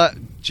 10 was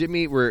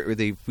Jimmy,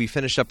 we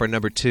finished up our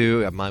number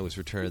 2. Mine was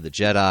Return of the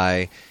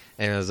Jedi.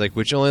 And I was like,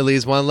 which only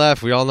leaves one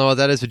left. We all know what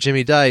that is with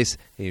Jimmy Dice.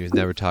 And he was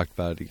never talked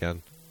about it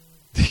again.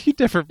 He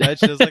never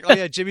mentioned it. I was like, oh,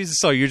 yeah, Jimmy's a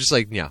Solo. You're just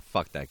like, yeah,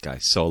 fuck that guy.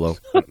 Solo.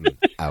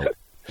 Out.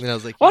 And I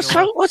was like, What's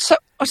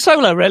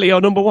Solo really your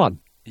number 1?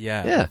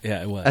 Yeah,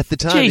 it was. At the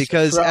time, Jesus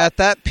because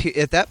Christ.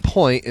 at that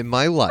point in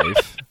my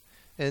life,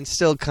 and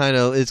still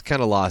it's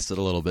kind of lost it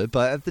a little bit,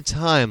 but at the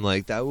time,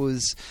 like, that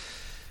was...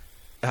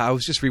 I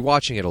was just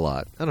rewatching it a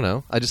lot. I don't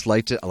know. I just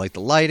liked it. I like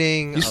the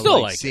lighting. You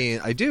still like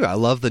seeing. I do. I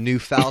love the new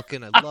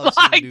Falcon. I love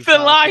like seeing the new the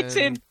Falcon.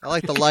 lighting. I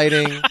like the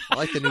lighting. I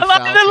like the new I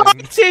like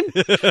Falcon.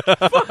 the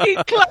lighting. Fucking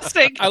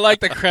classic. I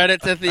like the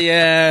credits at the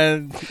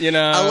end. You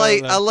know,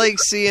 I like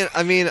seeing.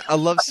 I mean, I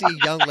love seeing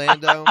young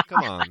Lando.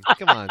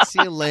 Come on,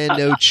 seeing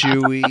Lando,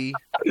 Chewie,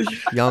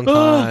 young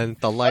Han.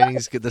 The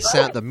lighting's good. The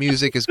sound, the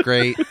music is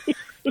great.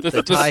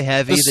 The tie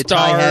heavy. The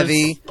tie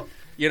heavy.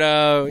 You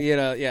know,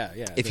 yeah.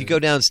 If you go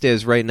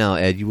downstairs right now,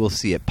 Ed, you will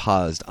see it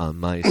paused on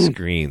my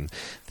screen.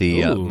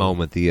 The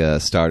moment the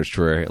Star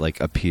Destroyer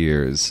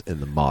appears in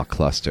the Maw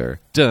cluster.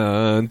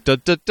 Dun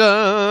dun dun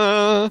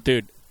dun.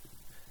 Dude,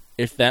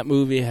 if that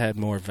movie had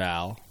more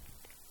Val,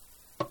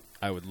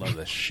 I would love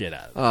the shit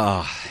out of it.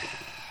 Oh,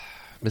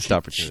 missed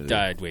opportunity. She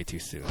died way too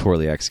soon.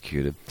 Poorly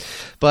executed.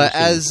 But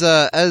as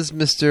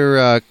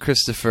Mr.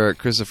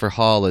 Christopher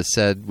Hall has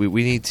said,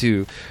 we need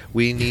to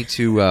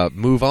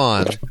move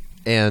on.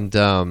 And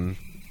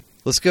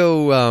let's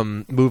go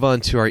move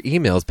on to our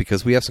emails,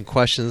 because we have some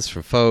questions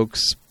from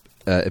folks.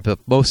 But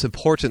most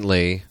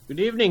importantly... Good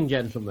evening,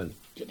 gentlemen.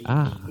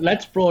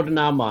 Let's broaden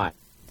our mind.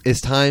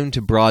 It's time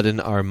to broaden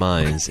our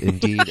minds,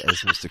 indeed, as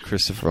Mr.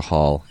 Christopher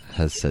Hall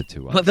has said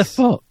to us. What the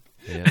fuck?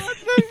 Yeah. What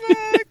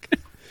the fuck?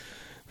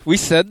 We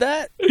said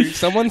that?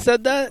 Someone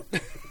said that?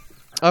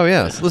 Oh,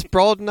 yeah. So let's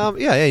broaden our...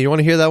 Yeah. You want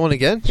to hear that one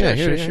again? Sure,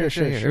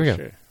 Here we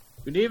go.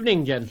 Good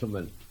evening,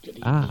 gentlemen.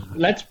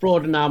 Let's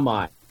broaden our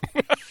mind.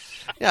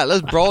 Yeah,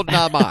 let's broaden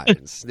our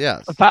minds.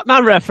 Yes. A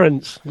Batman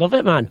reference. Love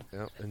it, man.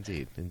 Yeah,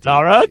 indeed.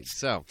 All right.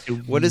 So,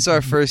 what is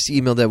our first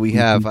email that we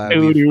have?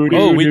 We doing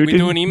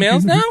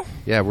emails now?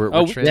 Yeah, we're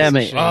yeah,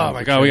 mate. Oh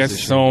my god, we got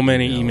so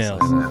many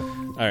emails.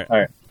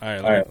 All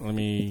right. Let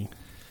me.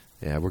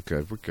 Yeah, we're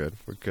good.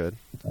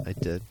 I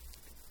did.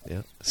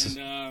 Yeah.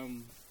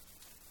 And,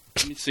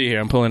 let me see here.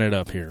 I'm pulling it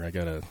up here. I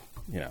gotta,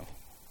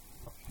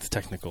 it's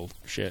technical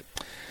shit.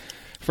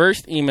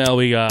 First email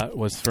we got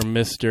was from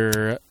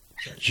Mr.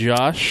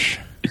 Josh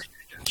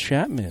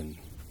Chapman.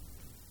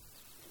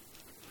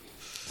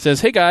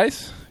 Says, hey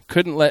guys,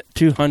 couldn't let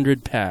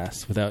 200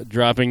 pass without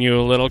dropping you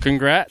a little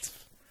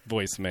congrats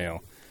voicemail.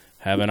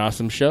 Have an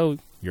awesome show.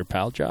 Your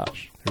pal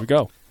Josh. Here we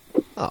go.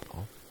 Oh.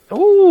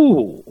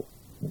 Ooh.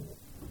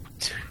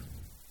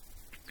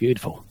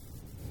 Beautiful.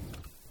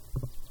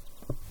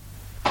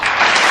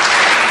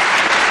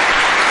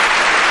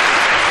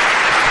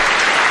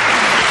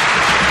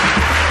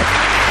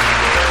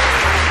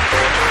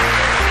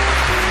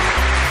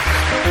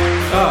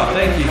 Oh,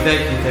 thank you.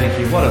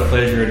 What a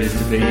pleasure it is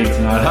to be here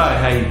tonight. Hi,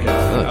 how you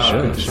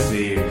going? Good to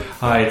see you.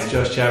 Hi, it's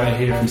Josh Chapman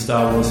here from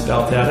Star Wars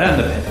Spelt Out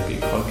and the Panther Big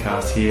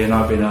podcast here, and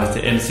I've been asked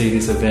to MC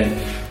this event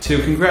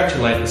to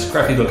congratulate the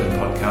scrappy-looking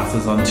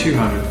podcasters on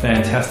 200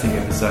 fantastic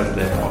episodes of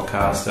their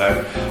podcast.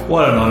 So,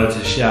 what an honour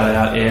to shout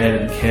out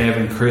Ed and Kev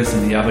and Chris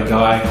and the other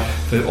guy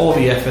for all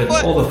the effort,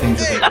 all the things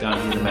that they've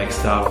done here to make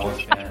Star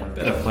Wars a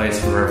better place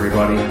for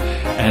everybody.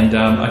 And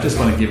I just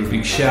want to give a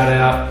big shout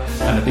out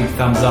and a big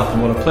thumbs up,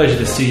 and what a pleasure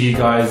to see you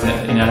guys in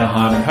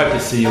Anaheim, and hope to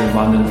see you in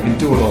London. We can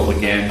do it all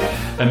again,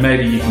 and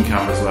maybe you can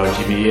come as well,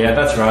 Jimmy. Yeah,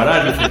 that's right.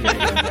 I don't think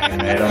you're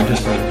mate.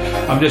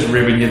 I'm just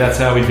ribbing you. That's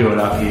how we do it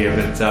up here.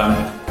 But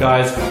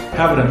guys,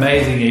 have an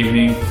amazing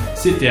evening.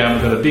 Sit down.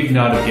 We've got a big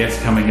night of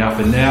guests coming up,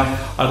 and now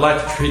I'd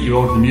like to treat you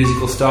all to the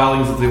musical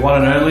stylings of the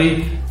one and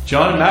only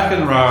John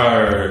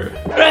McEnroe.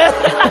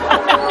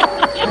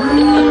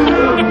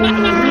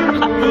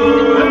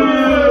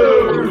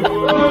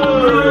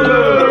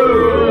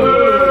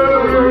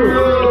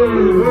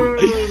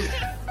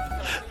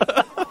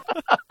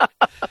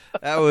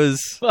 That was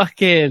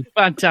fucking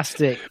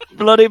fantastic.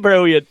 Bloody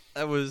brilliant.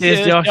 That was.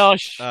 Cheers,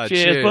 Josh.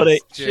 Cheers, buddy.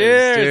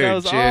 Cheers. Dude, That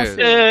was awesome.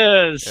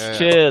 Cheers. Yeah.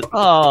 Cheers.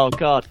 Oh,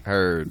 God.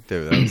 Heard,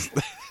 dude. That was.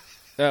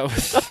 That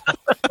was.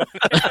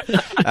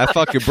 That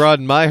fucking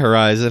broadened my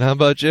horizon. How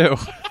about you?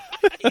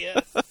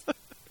 Yes.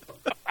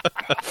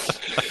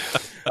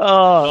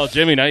 Oh, Well,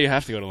 Jimmy, now you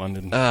have to go to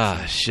London.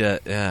 Ah,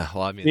 shit. Yeah.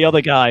 Well, I mean, the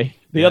other guy.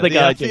 The other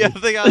guy. The Jimmy.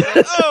 other guy.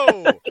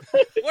 Oh,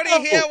 what do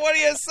you hear? What do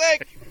you say?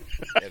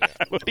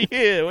 What do you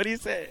hear? What do you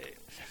say?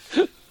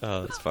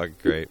 Oh, that's fucking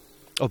great.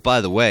 Oh,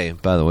 by the way,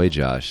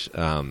 Josh,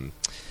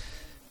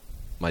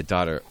 my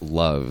daughter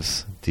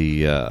loves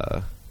the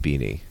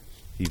beanie.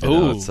 Even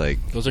though it's like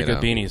those are good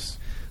beanies.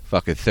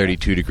 Fucking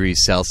 32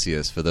 degrees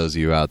Celsius for those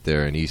of you out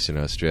there in Eastern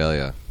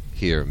Australia.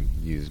 Here,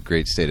 you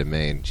great state of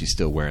Maine. She's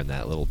still wearing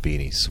that little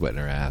beanie, sweating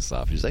her ass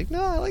off. She's like,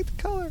 "No, I like the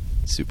color."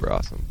 Super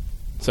awesome.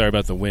 Sorry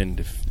about the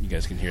wind. If you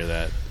guys can hear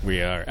that,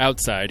 we are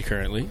outside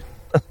currently.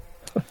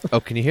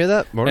 Oh, can you hear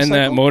that motorcycle?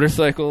 And that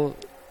motorcycle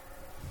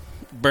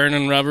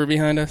burning rubber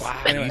behind us.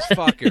 Wow, he's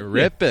fucking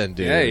ripping,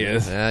 dude. Yeah, he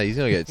is. Yeah, he's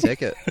gonna get a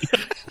ticket.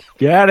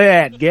 Get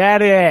it.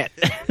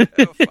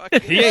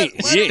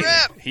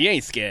 He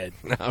ain't scared.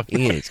 No,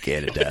 he ain't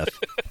scared of death.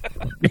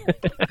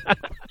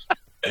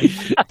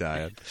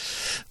 Dying.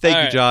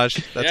 Thank you, Josh.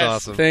 That's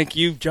awesome. Thank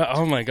you, Josh.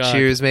 Oh my God.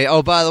 Cheers, mate.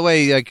 Oh, by the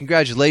way,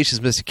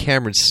 congratulations, Mr.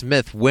 Cameron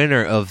Smith,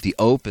 winner of the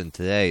Open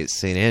today at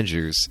St.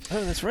 Andrews.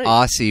 Oh, that's right.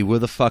 Aussie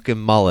with a fucking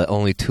mullet.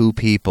 Only 2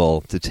 people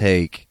to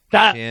take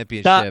the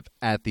championship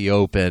at the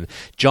Open.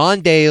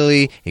 John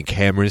Daly and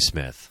Cameron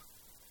Smith.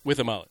 With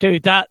a mullet.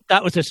 Dude, that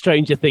was a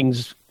Stranger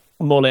Things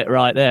mullet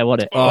right there,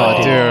 wasn't it? Oh,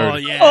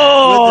 dude. Yeah.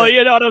 Oh,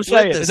 you know what I'm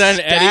saying? Is that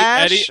an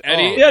Eddie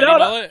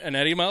mullet? An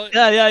Eddie mullet?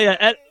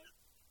 Yeah.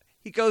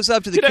 He goes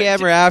up to the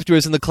camera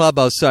afterwards in the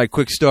clubhouse. Sorry,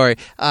 quick story.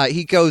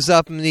 He goes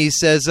up and he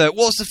says,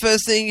 "What's the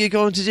first thing you're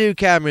going to do?"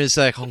 Cameron is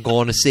like, "I'm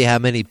going to see how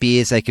many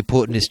beers I can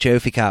put in this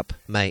trophy cup,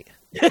 mate."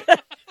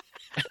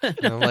 And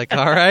I'm like,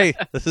 all right,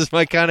 this is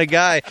my kind of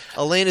guy.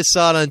 Elena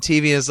saw it on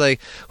TV and was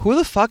like, "Who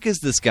the fuck is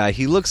this guy?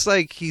 He looks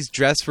like he's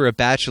dressed for a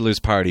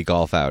bachelor's party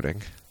golf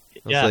outing."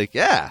 I was like,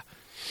 yeah,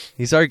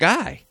 he's our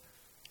guy.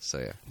 So,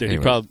 yeah. Dude,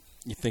 anyway.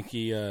 you think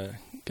he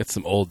gets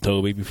some Old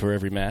Toby before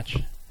every match?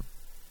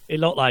 It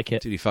looked like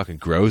it. Dude, he fucking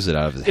grows it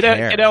out of his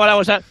hair. You know what I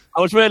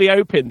was really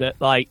hoping that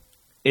like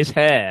his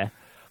hair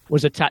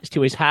was attached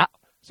to his hat,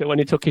 so when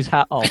he took his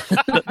hat off,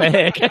 that the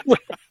hair came with.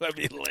 That'd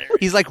be hilarious.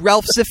 He's like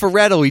Ralph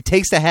Cifaretto. He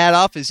takes the hat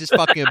off, it's just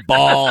fucking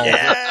bald.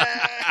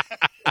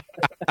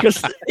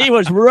 Because he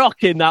was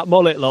rocking that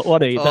mullet look,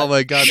 wasn't he? Oh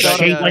my God! She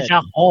was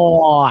a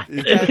whore.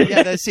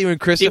 Yeah, that scene when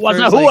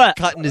Christopher's like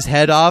cutting his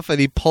head off and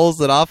he pulls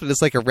it off and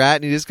it's like a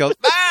rat and he just goes,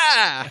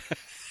 "Ah!"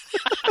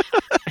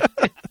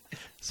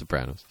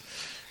 Sopranos.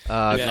 Cool.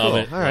 Love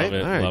it. All right.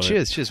 Love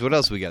Cheers. it. Cheers. What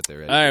else we got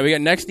there? Eddie? All right, we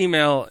got next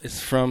email is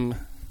from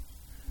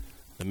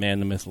the man,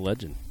 the myth, the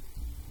legend,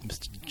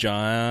 Mr.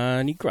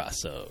 Johnny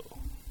Grasso.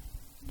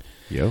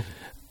 Yo.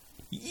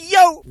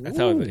 That's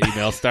how the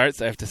email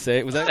starts. I have to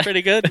say, was that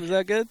pretty good? Was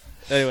that good?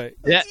 Anyway,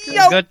 Yeah,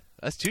 good.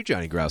 That's 2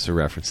 Johnny Grasso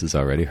references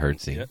already.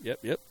 Heard, seen.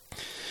 Yep.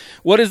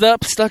 What is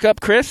up, stuck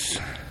up Chris,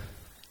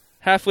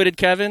 half-witted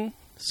Kevin,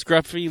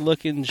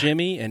 scruffy-looking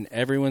Jimmy, and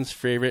everyone's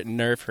favorite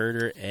nerf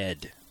herder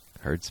Ed.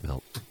 Heard,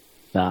 smelt.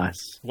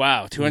 Nice.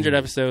 Wow, 200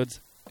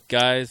 episodes.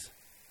 Guys,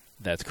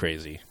 that's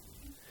crazy.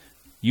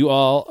 You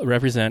all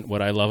represent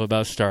what I love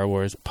about Star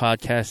Wars,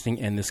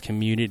 podcasting, and this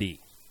community.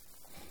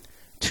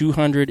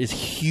 200 is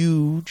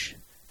huge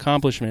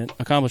accomplishment,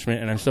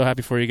 and I'm so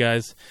happy for you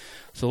guys.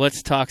 So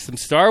let's talk some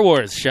Star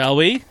Wars, shall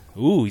we?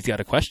 Ooh, he's got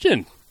a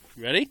question.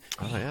 You ready?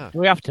 Oh, yeah.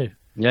 We have to.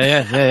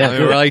 Yeah. I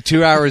mean, we're like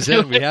 2 hours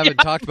in. We haven't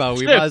talked about it.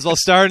 We might as well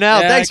start now.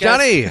 Yeah, Thanks,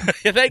 Johnny.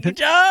 Thank you,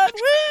 John.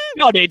 Woo!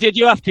 No, did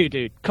you have to,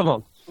 dude? Come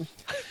on.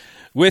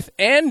 With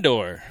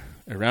Andor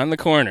around the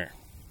corner,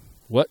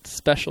 what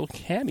special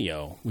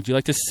cameo would you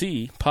like to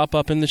see pop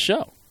up in the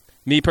show?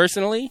 Me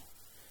personally,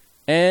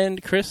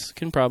 and Chris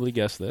can probably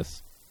guess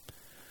this,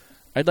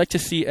 I'd like to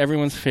see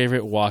everyone's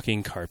favorite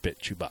walking carpet,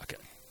 Chewbacca.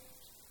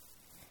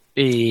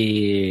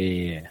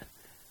 Yeah.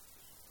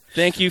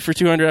 Thank you for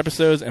 200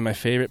 episodes and my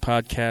favorite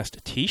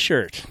podcast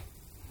T-shirt.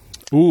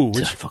 Ooh,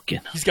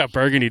 he's got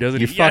burgundy, doesn't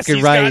he? You're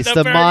fucking right. It's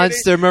the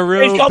Monster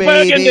Maroon, He's got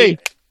baby. burgundy.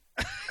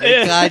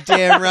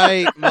 Goddamn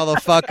right,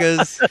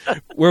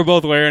 motherfuckers. We're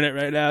both wearing it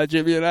right now,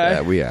 Jimmy and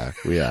I. Yeah,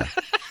 we are.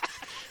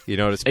 You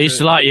notice? I used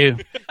to like you.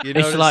 I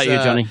used to like you,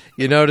 Johnny.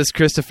 You notice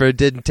Christopher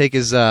didn't take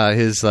his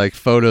like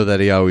photo that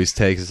he always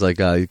takes. It's like,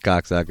 you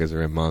cocksuckers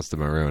are in Monster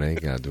Maroon. I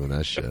ain't not doing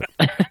that shit.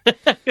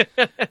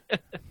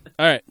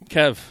 All right,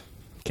 Kev,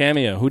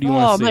 cameo. Who do you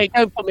want to see? Oh, mate,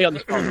 don't put me on the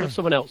spot. Put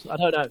someone else. I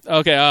don't know.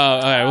 Okay,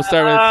 all right. We'll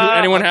start with.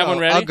 Anyone have one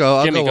ready? I'll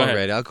go Jimmy, one ahead.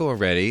 ready. I'll go one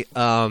ready.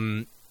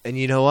 And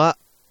you know what?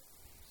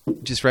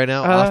 just right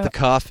now, off the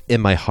cuff,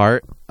 in my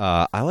heart,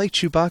 I like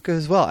Chewbacca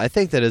as well. I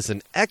think that is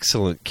an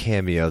excellent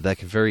cameo that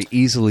can very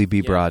easily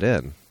be brought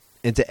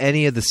into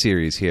any of the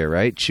series here,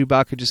 right?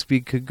 Chewbacca just be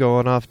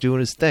going off doing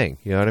his thing.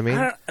 You know what I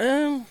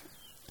mean?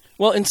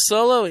 Well, in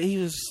Solo, he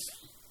was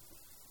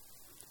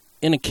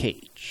in a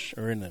cage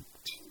or in a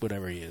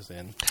whatever he is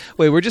in.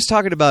 Wait, we're just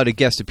talking about a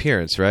guest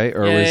appearance, right?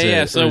 Or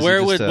yeah. So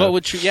what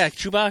would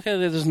Chewbacca?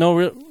 There's no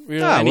real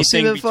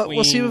anything between.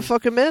 We'll see him in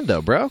fucking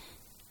Mando, bro.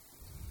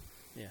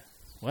 Yeah.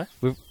 What?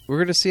 We're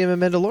gonna see him in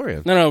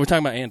Mandalorian. No, we're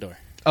talking about Andor.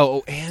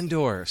 Oh,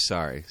 Andor.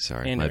 Sorry.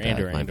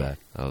 Andor, my bad.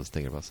 I was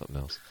thinking about something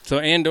else. So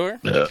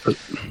Andor? Does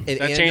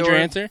that change your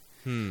answer?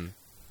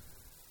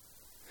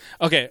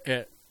 Okay.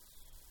 Yeah.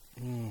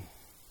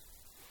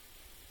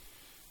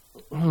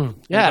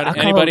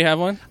 Anybody have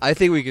one? I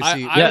think we could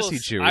see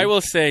Chewie. I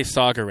will say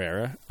Saw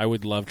Gerrera. I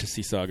would love to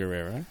see Saw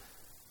Gerrera.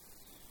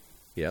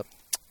 Yep.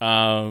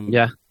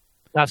 Yeah.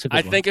 That's a good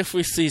I one. think if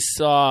we see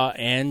Saw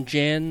and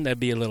Jin, that'd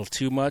be a little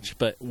too much,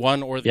 but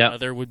one or the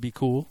other would be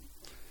cool.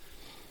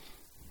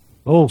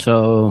 Oh,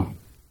 so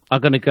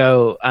I'm going to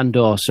go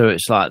Andor. So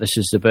it's like this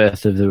is the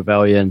birth of the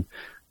rebellion.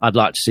 I'd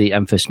like to see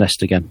Enfys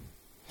Nest again.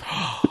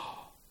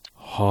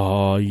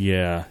 Oh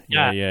yeah.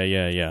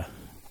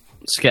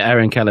 Let's get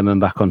Erin Kellerman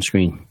back on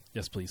screen.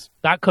 Yes, please.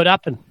 That could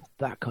happen.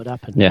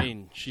 Yeah. I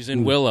mean, she's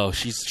in Willow.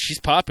 She's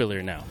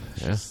popular now.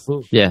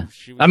 Yeah.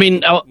 She was I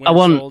mean, I Winter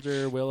want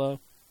Soldier, Willow,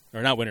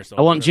 or not Winter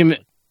Soldier.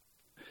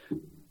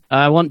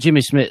 I want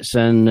Jimmy Smits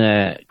and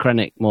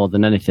Krennic more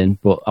than anything,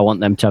 but I want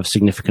them to have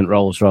significant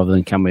roles rather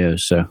than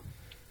cameos. So,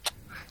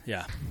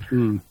 yeah,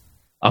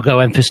 I'll go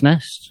Enfys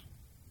Nest.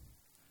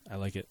 I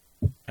like it.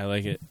 I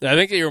think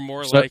that you're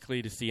more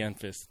likely to see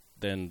Enfys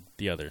than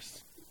the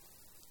others.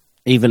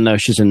 Even though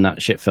she's in that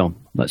shit film,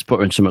 let's put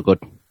her in something good.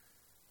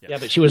 Yeah,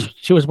 but she was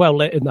well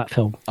lit in that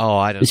film. Oh,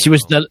 I don't. She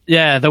was the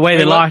way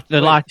the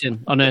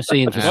lighting on her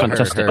scenes was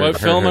fantastic. What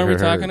film are we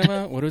talking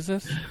about? What is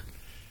this?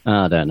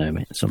 I don't know,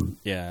 mate.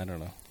 Yeah, I don't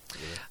know.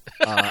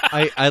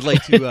 I'd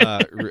like to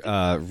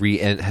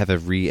have a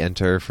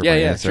re-enter for my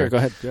answer. Sure, go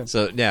ahead. Yeah.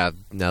 So now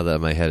that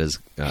my head is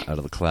out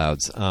of the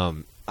clouds,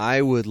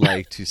 I would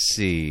like to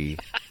see.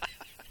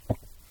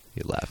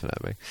 You're laughing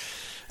at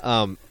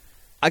me.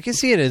 I can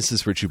see an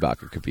instance where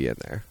Chewbacca could be in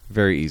there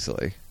very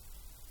easily.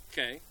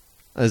 Okay.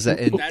 That's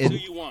who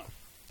you want.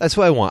 That's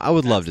what I want. I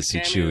would love to see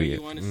cameo Chewie.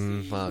 You want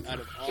to see out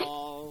of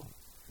all.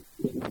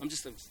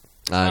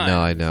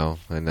 I know.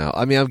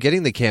 I mean, I'm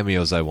getting the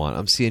cameos I want.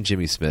 I'm seeing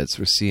Jimmy Smits.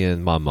 We're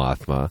seeing Mon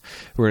Mothma.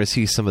 We're going to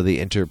see some of the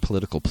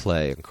interpolitical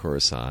play in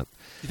Coruscant.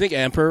 You think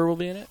Emperor will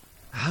be in it?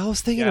 I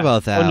was thinking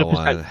about that 100%.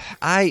 One.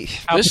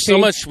 There's so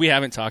much we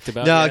haven't talked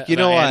about. No, you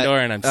know what? Andor,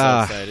 and I'm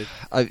so excited.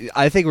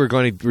 I think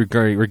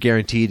we're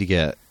guaranteed to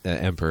get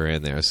Emperor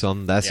in there. So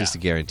that's just a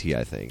guarantee.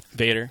 I think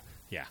Vader.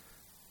 Yeah.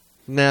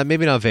 Nah,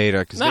 maybe not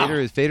Vader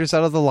because Vader's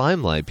out of the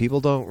limelight.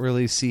 People don't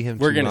really see him.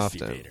 We're too gonna often.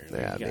 see Vader.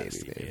 Yeah, maybe.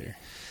 Vader.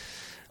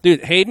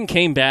 Dude, Hayden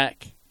came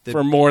back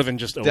for more than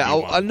just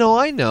Obi-Wan. No,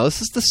 I know. This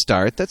is the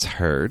start. That's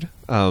heard.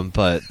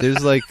 But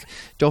there's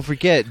don't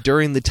forget,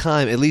 during the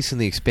time, at least in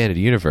the expanded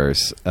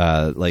universe,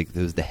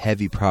 there's the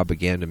heavy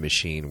propaganda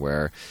machine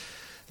where,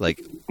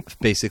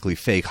 basically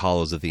fake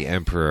hollows of the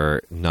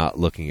Emperor not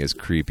looking as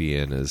creepy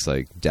and as,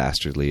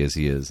 dastardly as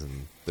he is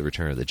in The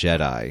Return of the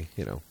Jedi,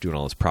 doing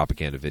all his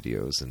propaganda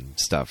videos and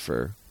stuff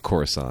for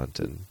Coruscant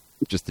and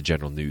just the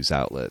general news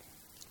outlet.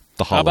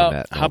 The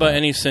HoloNet. How about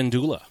any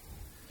Syndulla?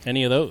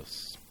 Any of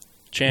those?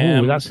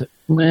 Cham. Ooh, that's it.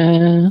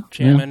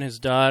 Cham and his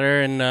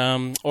daughter,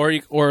 and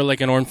or like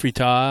an Orn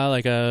Frita,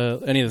 like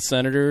any of the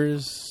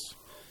senators.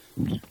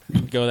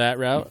 Go that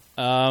route.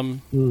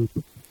 I'm a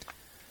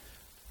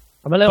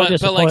little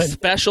disappointed. But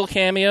special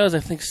cameos, I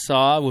think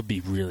Saw would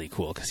be really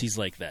cool because he's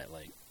like that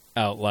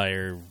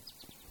outlier,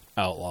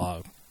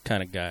 outlaw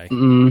kind of guy.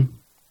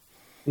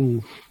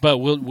 But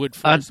would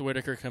Forrest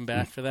Whitaker come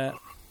back for that?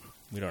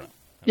 We don't know.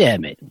 Yeah,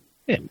 mate.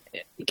 Yeah,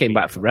 he came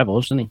back for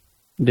Rebels, didn't he?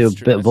 Do a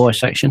bit of voice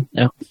section.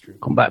 Yeah,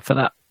 come back for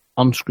that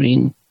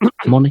on-screen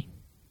money.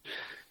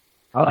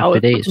 I was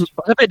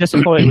a bit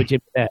disappointed with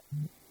Jim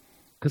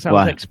because I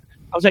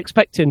was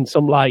expecting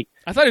some I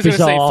thought he was going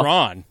to say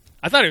Thrawn.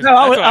 I thought it was.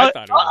 I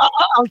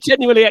was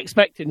genuinely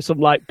expecting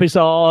some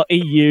bizarre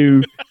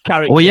EU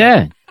character. Oh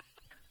yeah,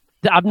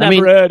 that I've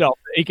never heard of.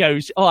 He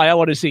goes, "Oh, I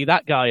want to see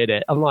that guy in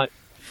it." I'm like,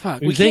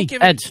 "Fuck, we can't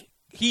give him."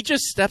 He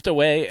just stepped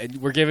away, and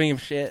we're giving him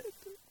shit.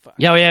 Fuck.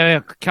 Yeah.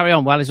 Carry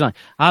on while he's on.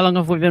 How long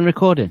have we been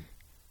recording?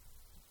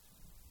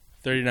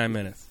 39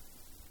 minutes.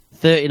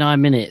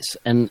 39 minutes,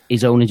 and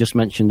he's only just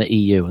mentioned the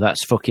EU.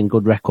 That's fucking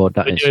good record.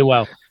 That We're is doing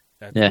well.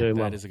 That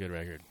is a good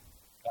record.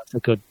 That's a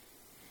good.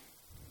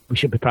 We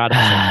should be proud of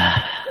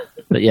it.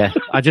 But yeah,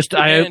 I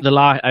hope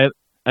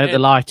the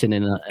lighting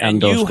in Andor's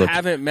and you good.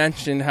 haven't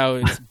mentioned how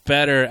it's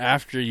better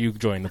after you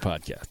join the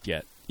podcast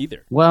yet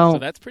either. Well, so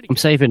that's pretty good. I'm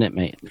saving it,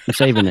 mate. I'm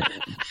saving it.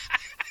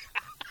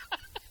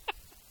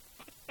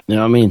 You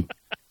know what I mean?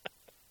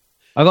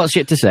 I got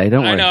shit to say.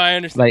 Don't worry. I know. I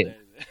understand.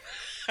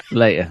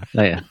 Later.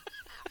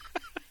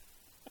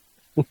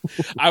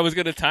 I was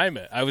gonna time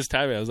it. I was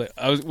like,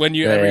 when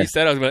you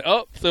said, I was like,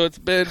 oh, so it's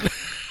been.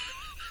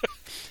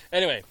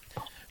 Anyway,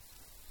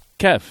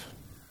 Kev,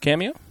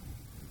 cameo.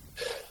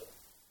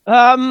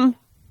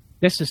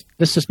 This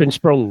has been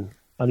sprung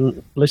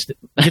and listed.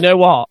 You know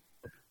what?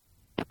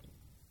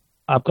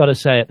 I've got to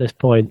say at this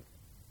point,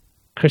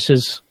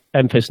 Chris's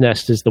Memphis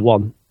Nest is the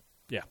one.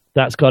 Yeah,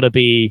 that's got to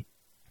be.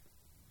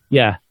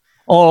 Yeah,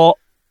 or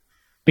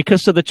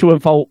because of the true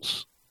and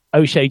false,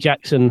 O'Shea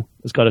Jackson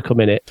has got to come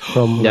in it.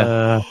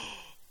 I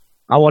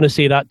want to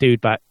see that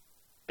dude back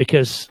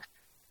because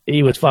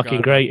he was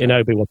fucking great in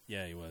Obi-Wan.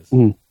 Yeah, he was.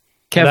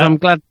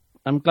 Kev,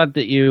 I'm glad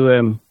that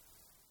you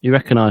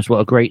recognise what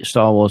a great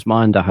Star Wars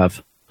mind I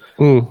have,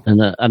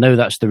 and I know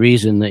that's the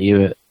reason that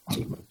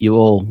you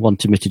all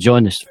wanted me to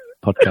join this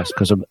podcast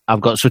because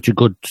I've got such a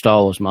good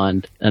Star Wars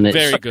mind, and it's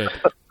very good.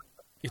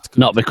 It's good.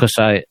 Not because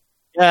I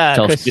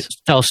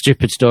tell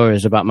stupid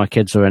stories about my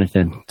kids or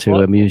anything to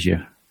amuse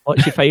you.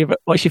 What's your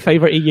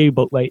favourite EU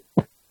book, mate?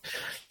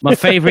 My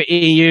favourite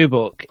EU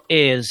book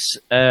is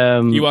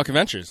Ewok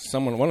Adventures.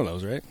 One of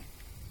those, right?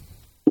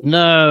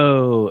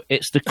 No,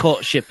 it's The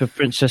Courtship of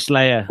Princess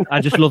Leia.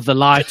 I just love the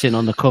lighting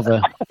on the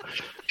cover.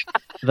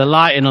 The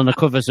lighting on the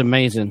cover is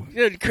amazing.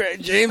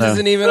 James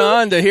isn't even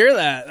on to hear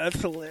that. That's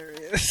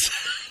hilarious.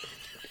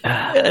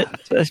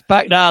 It's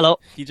back now,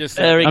 look. He just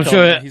I'm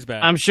sure he's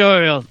back. I'm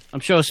sure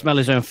he'll smell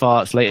his own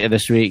farts later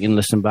this week and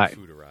listen back.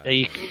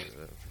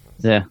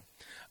 Yeah.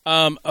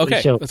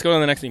 Okay, let's go to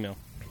the next email.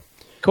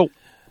 Cool.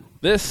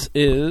 This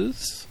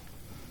is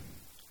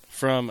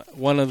from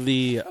one of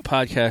the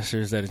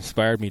podcasters that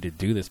inspired me to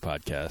do this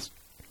podcast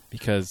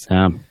because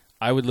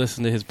I would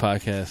listen to his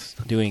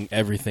podcast doing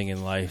everything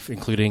in life,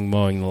 including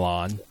mowing the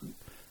lawn.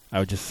 I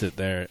would just sit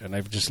there and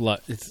I just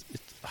love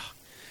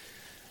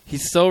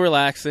he's so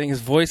relaxing.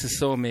 His voice is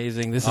so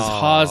amazing. This is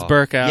Haas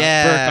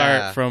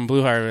Burkhardt from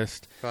Blue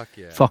Harvest. Fuck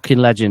yeah. Fucking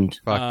legend.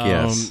 Fuck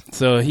yes.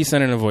 So he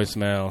sent in a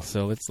voicemail.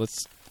 So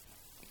let's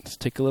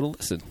take a little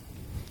listen.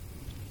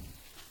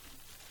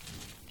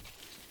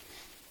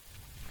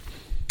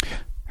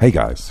 Hey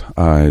guys,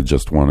 I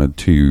just wanted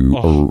to,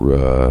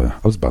 I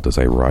was about to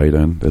say write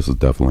in. This is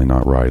definitely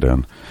not write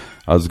in.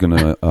 I was going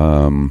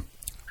to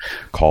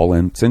call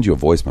in, send you a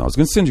voicemail. I was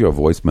going to send you a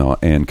voicemail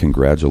and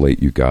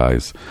congratulate you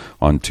guys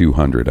on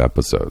 200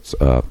 episodes.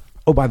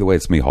 By the way,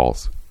 it's me,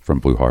 Halls, from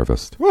Blue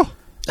Harvest. We're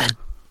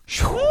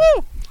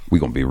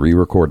going to be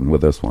re-recording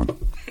with this one.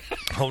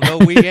 Oh, no,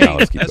 we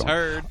ain't. That's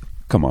heard.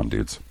 Come on,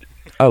 dudes.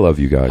 I love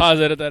you guys.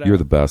 You're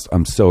the best.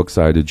 I'm so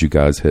excited you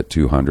guys hit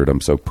 200.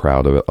 I'm so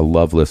proud of it. I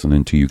love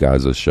listening to you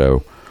guys'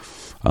 show.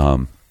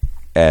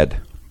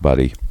 Ed,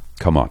 buddy,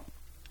 come on.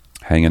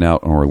 Hanging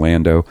out in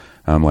Orlando.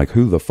 I'm like,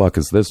 who the fuck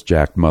is this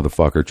jacked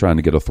motherfucker trying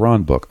to get a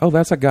Thrawn book? Oh,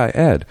 that's a guy,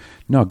 Ed.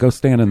 No, go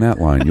stand in that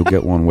line. You'll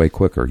get one way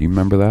quicker. You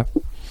remember that?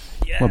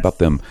 Yes. What about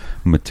them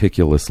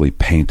meticulously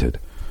painted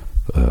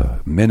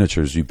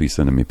miniatures you'd be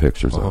sending me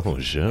pictures of? Oh,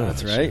 sure.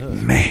 That's right. Sure.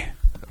 Man,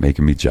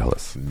 making me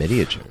jealous.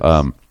 Miniatures.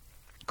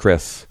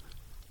 Chris,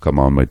 come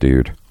on, my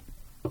dude.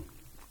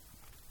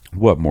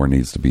 What more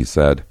needs to be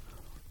said?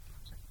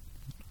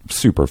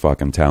 Super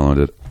fucking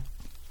talented.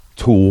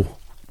 Tool.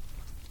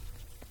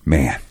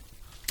 Man,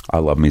 I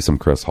love me some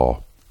Chris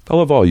Hall. I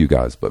love all you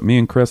guys, but me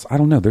and Chris, I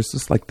don't know. There's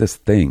just like this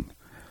thing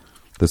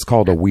that's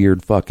called a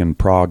weird fucking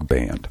prog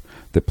band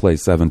that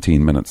plays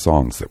 17-minute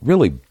songs that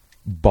really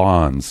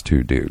bonds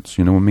two dudes.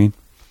 You know what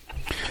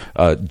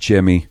I mean?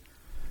 Jimmy,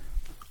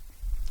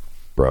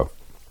 bro,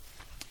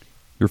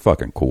 you're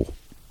fucking cool.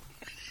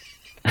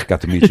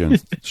 Got to meet you in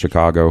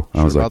Chicago.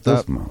 I was like,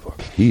 this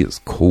motherfucker, he is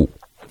cool.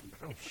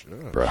 Oh, sure,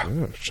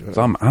 bro. Sure.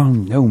 I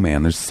don't know,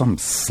 man. There's some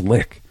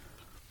slick.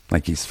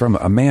 Like he's from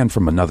a man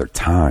from another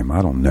time.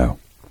 I don't know.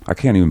 I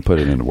can't even put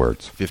it into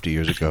words. 50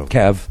 years ago.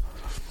 Kev,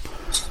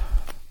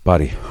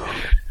 buddy,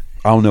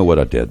 I don't know what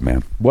I did,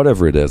 man.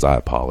 Whatever it is, I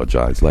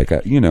apologize. Like,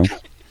 Ed,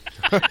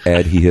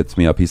 he hits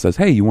me up. He says,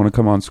 hey, you want to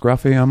come on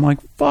Scruffy? I'm like,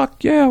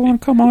 fuck yeah, I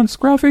want to come on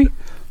Scruffy.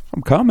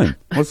 I'm coming.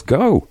 Let's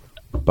go.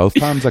 Both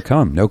times I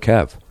come. No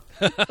Kev.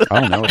 I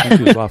don't know. I think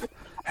he was off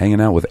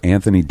hanging out with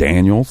Anthony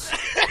Daniels.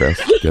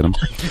 Chris, get him.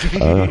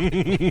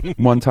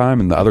 One time,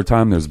 and the other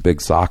time there's a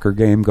big soccer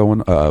game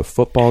going,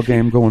 football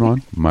game going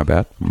on. My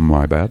bad.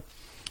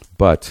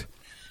 But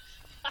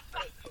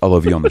I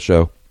love you on the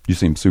show. You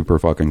seem super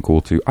fucking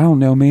cool too. I don't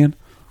know, man.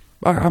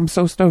 I'm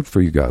so stoked for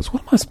you guys.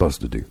 What am I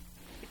supposed to do?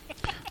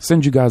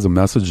 Send you guys a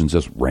message and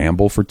just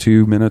ramble for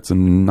 2 minutes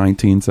and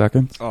 19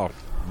 seconds? Oh,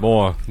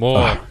 more.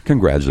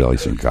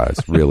 Congratulations, guys.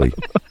 Really.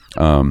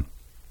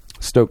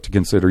 Stoked to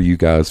consider you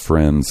guys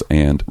friends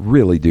and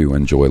really do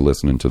enjoy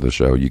listening to the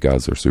show. You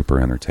guys are super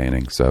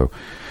entertaining. So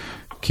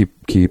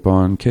keep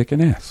on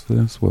kicking ass.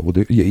 That's what we'll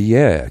do.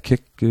 Yeah,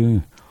 kick.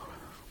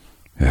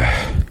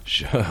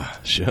 Sure.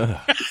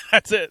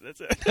 That's it.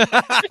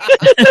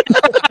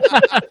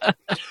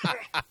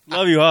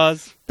 Love you,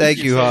 Haas.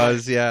 Thank you,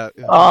 Haas. Yeah.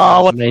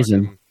 Oh,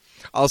 amazing.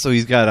 Also,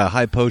 he's got a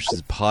High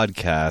Potions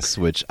podcast,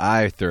 which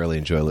I thoroughly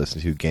enjoy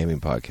listening to, gaming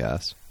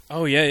podcast.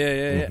 Oh,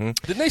 yeah. Mm-hmm.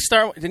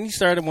 Didn't he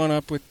start one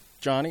up with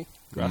Johnny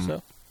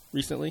Grasso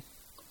recently?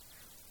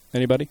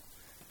 Anybody?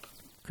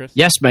 Chris?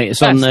 Yes, mate.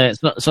 It's on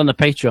the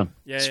Patreon.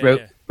 Yeah, it's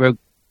yeah,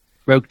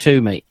 Rogue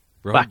 2, mate.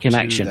 Rogue Back in 2,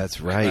 action.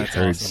 That's right. That's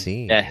Third awesome.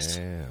 scene. Yes.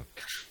 Yeah.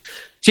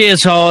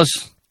 Cheers,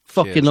 Hawes.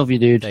 Fucking Cheers. love you,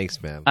 dude.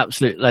 Thanks, man.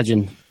 Absolute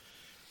legend.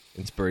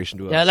 Inspiration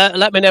to us. Yeah,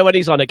 let me know when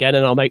he's on again,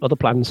 and I'll make other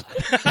plans.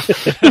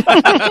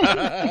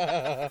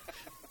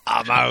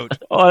 I'm out.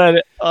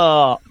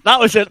 Oh, that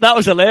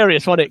was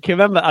hilarious, wasn't it? Can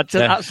you remember?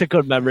 That's a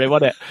good memory,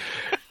 wasn't it?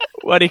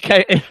 When he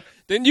came,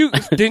 Didn't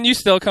you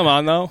still come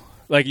on though?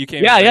 Like you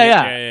came.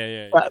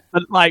 Yeah. But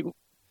like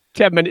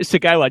 10 minutes to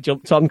go, I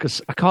jumped on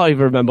because I can't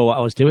even remember what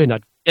I was doing.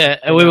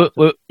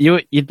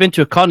 You'd been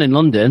to a con in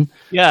London.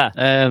 Yeah.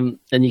 And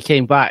you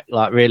came back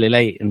like really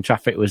late, and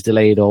traffic was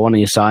delayed, or one of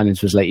your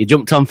signings was late. You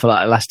jumped on for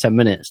like the last 10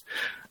 minutes,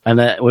 and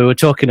we were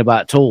talking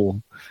about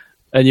Tool.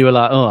 And you were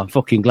like, "Oh, I'm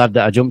fucking glad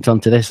that I jumped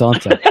onto this,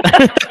 aren't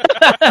I?"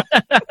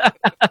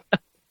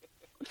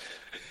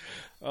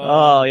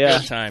 Oh yeah,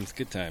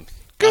 good times.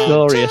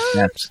 Glorious.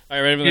 Yes. All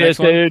right, ready for the Cheers, next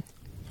one?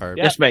 dude.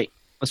 Yes, mate.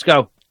 Let's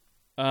go.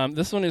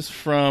 This one is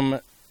from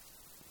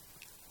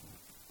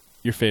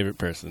your favorite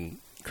person,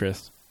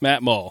 Chris.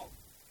 Matt Mull.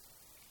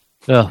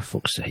 Oh,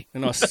 fuck's sake.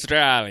 An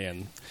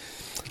Australian.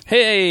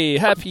 Hey,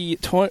 happy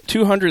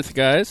 200th,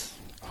 guys.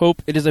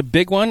 Hope it is a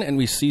big one and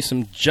we see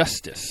some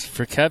justice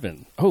for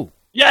Kevin. Oh.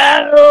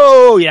 Yeah!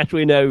 Oh, yes,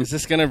 we know. Is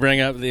this going to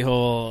bring up the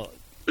whole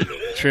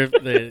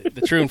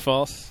the true and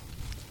false?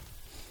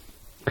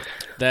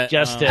 That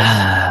Justice.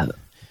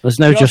 There's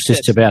no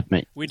justice to be had,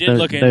 mate. We did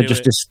look into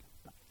justice.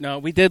 it. No,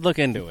 we did look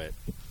into it.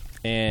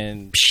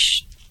 And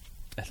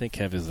I think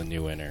Kev is the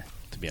new winner,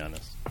 to be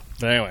honest.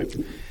 But anyway.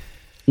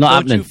 Not Don't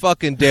happening. you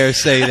fucking dare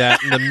say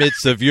that in the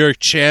midst of your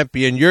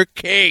champion, your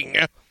king.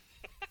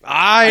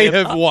 I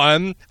have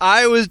won.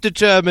 I was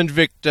determined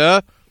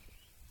victor.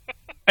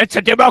 It's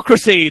a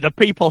democracy. The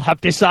people have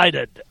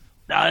decided.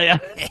 All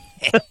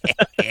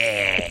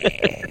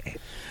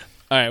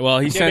right. Well,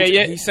 he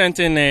sent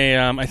in a.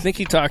 I think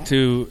he talked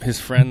to his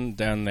friend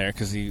down there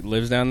because he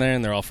lives down there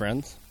and they're all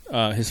friends.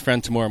 His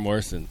friend Tamora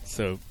Morrison.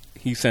 So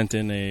he sent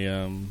in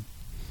a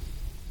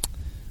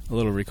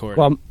little recording.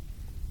 Well,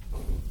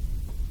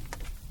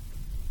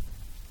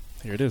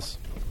 here it is.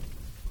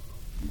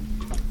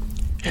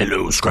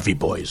 Hello, Scruffy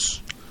boys.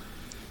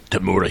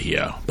 Tamura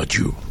here, but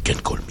you can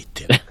call me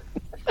Tim.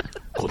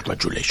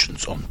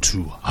 Congratulations on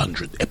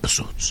 200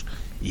 episodes,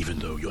 even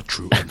though your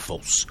true and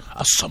false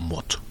are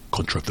somewhat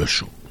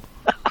controversial.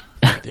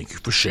 Thank you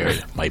for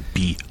sharing my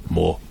Be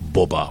More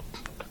Boba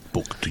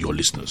book to your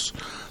listeners.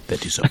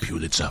 That is a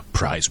Pulitzer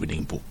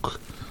Prize-winning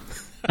book.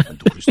 And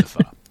to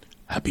Christopher,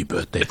 happy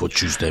birthday for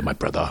Tuesday, my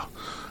brother.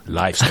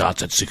 Life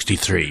starts at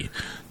 63.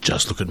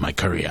 Just look at my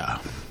career.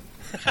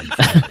 And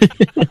finally,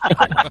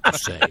 I want to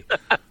say,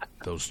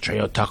 those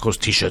Trio Tacos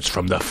t-shirts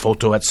from the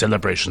photo at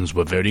Celebrations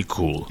were very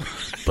cool,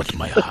 but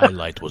my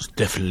highlight was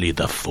definitely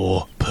the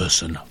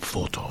 4-person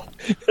photo.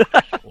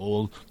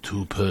 All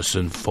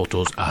 2-person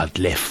photos are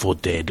Left 4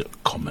 Dead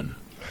common,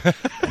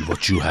 and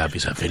what you have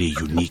is a very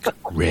unique,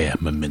 rare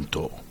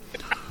memento.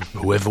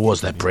 Whoever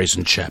was that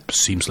brazen chap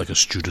seems like a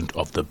student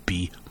of the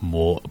Be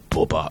More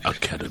Boba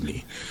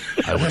Academy.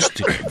 I will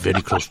stick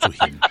very close to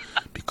him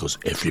because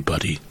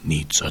everybody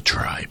needs a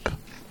tribe.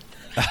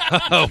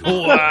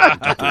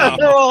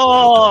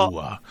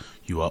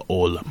 You are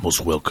all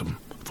most welcome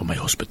for my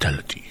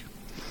hospitality.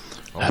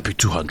 Happy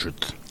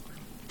 200th.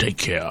 Take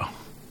care.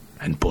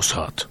 And Boss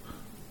Hart,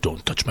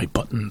 don't touch my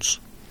buttons.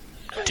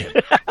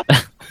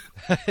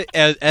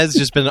 Ed's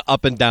just been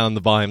up and down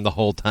the volume the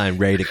whole time,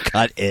 ready to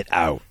cut it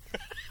out.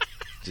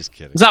 Just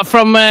kidding. Is that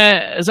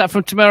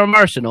from Tamara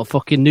Morrison or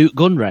fucking Newt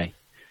Gunray?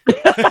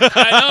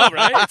 I know,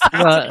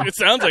 right? It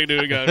sounds like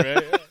Newt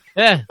Gunray.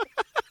 Yeah.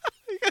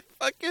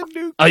 Fucking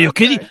Newt. Are you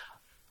kidding?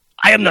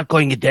 I am not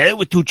going in there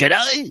with 2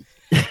 Jedi.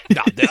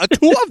 No, there are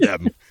 2 of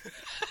them.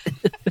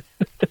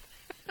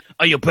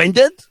 Are you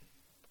branded?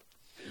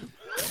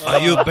 Are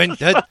you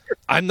bended?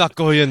 I'm not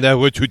going in there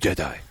with 2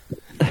 Jedi.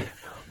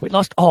 we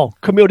lost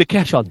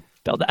communication.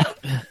 Tell that.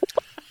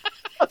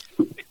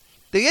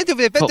 The end of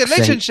the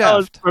ventilation That shaft.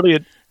 was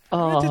brilliant.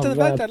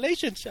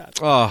 Ventilation shaft.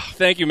 Oh,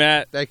 thank you,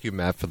 Matt. Thank you,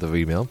 Matt, for the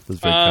email. It was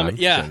very kind,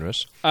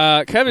 generous.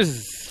 Kev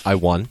is I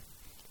won.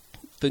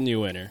 the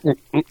new winner.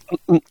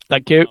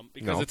 Thank you.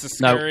 Because it's a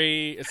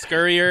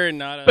scurrier and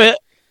not a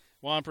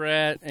womp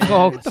rat. And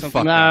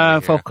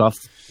something fuck off.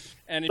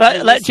 And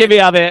let Jimmy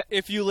have it.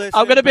 If you listen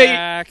I'm gonna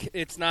back,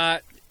 it's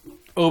not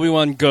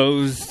Obi-Wan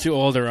goes to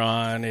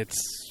Alderaan. It's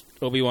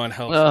Obi-Wan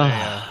helps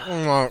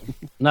Leia.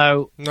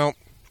 No. Nope.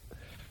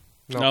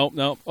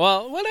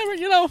 Well,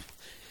 whatever,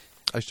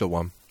 I still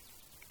won.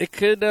 It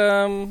could,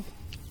 All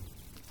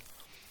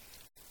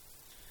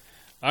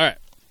right.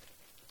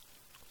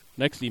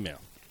 Next email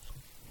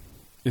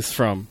is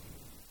from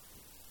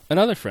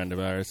another friend of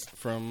ours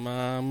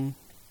from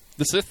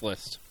the Sith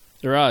List,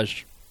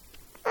 Iraj.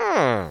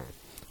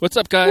 What's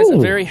up, guys? Ooh.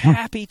 A very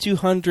happy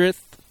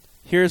 200th.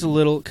 Here's a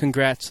little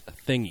congrats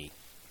thingy.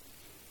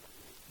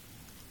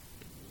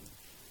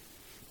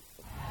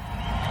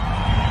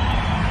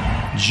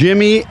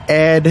 Jimmy,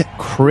 Ed,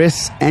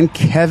 Chris, and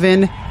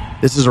Kevin.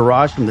 This is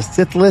Iraj from the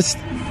Sith List.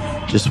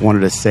 just wanted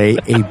to say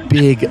a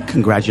big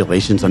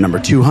congratulations on number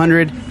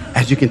 200.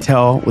 As you can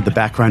tell with the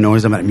background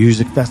noise, I'm at a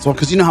music festival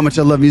because you know how much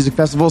I love music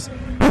festivals.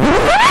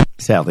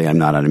 Sadly, I'm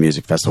not at a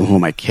music festival. Who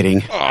am I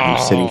kidding? I'm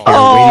sitting here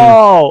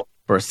waiting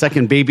for a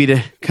second baby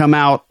to come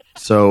out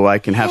so I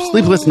can have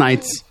sleepless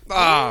nights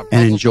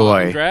and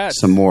enjoy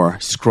some more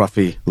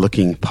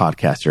scruffy-looking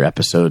podcaster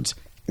episodes.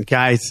 And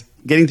guys,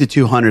 getting to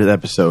 200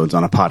 episodes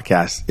on a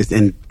podcast is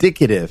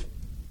indicative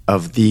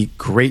of the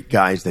great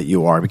guys that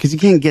you are, because you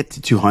can't get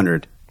to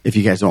 200 if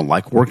you guys don't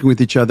like working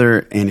with each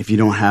other and if you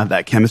don't have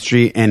that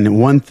chemistry. And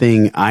one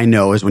thing I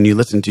know is when you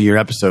listen to your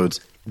episodes,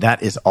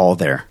 that is all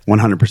there,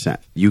 100%.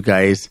 You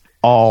guys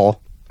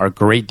all are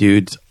great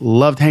dudes.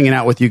 Loved hanging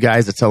out with you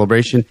guys at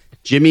Celebration.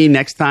 Jimmy,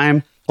 next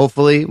time,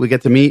 hopefully we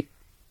get to meet.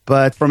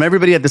 But from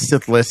everybody at the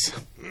Sith List,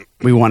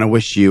 we want to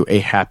wish you a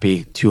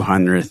happy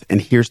 200th.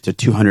 And here's to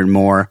 200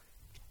 more.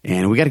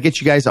 And we got to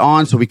get you guys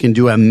on so we can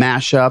do a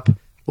mashup.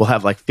 We'll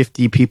have like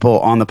 50 people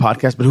on the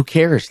podcast, but who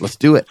cares? Let's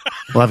do it.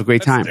 We'll have a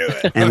great time.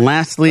 And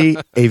lastly,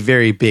 a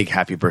very big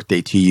happy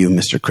birthday to you,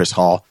 Mr. Chris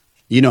Hall.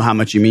 You know how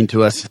much you mean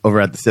to us over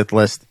at the Sith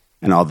List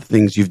and all the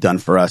things you've done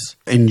for us.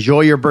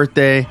 Enjoy your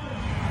birthday.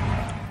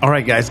 All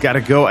right, guys, got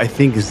to go. I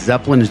think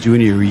Zeppelin is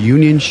doing a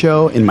reunion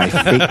show in my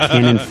Fake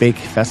Canon Fake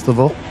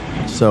Festival.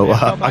 So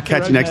I'll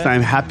catch you next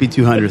time. Happy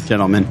 200th,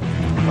 gentlemen.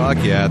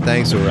 Fuck yeah.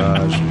 Thanks,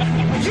 Raj.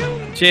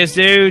 Cheers,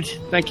 dude.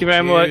 Thank you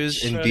very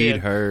much. Indeed,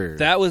 heard.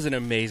 That was an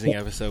amazing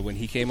episode when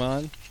he came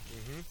on.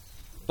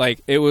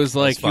 Like, it was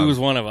like he was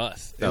one of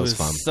us. That was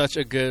fun. Such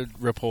a good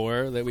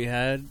rapport that we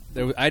had.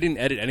 I didn't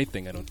edit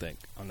anything, I don't think,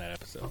 on that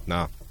episode.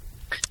 No.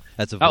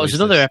 That was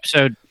another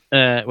episode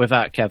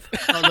without Kev.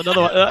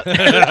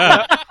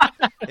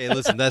 Hey,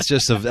 listen, that's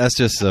just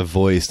a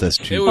voice. That's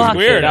too. It was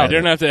weird. I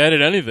didn't have to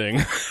edit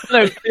anything.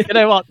 No, you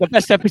know what? The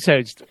best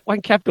episodes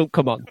when Kev don't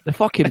come on. They're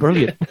fucking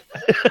brilliant.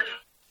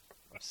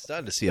 I'm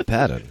starting to see a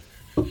pattern.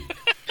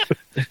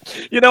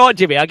 You know what,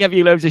 Jimmy? I gave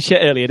you loads of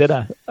shit earlier,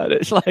 didn't I? And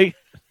it's like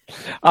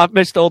I've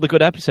missed all the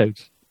good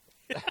episodes.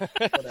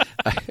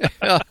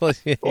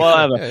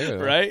 Whatever.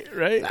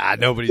 Right. Nah,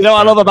 nobody. You know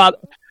what I love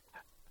about?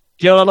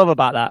 Do you know what I love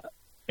about that?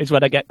 Is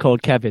when I get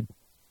called Kevin.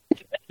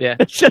 Yeah.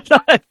 It's just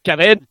like,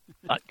 Kevin.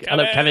 Like,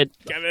 hello, Kevin.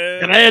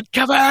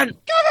 Kevin.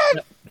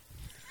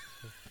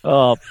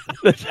 Oh.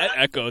 That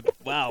echoed.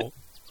 Wow.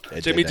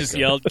 Jimmy just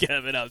yelled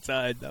Kevin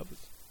outside. That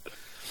was...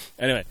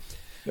 Anyway.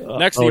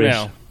 Next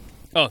email.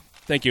 Oh,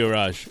 thank you,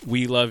 Raj.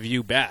 We love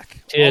you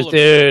back. Cheers,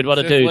 dude. What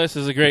a Sith dude. List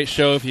is a great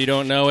show. If you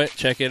don't know it,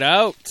 check it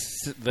out.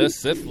 The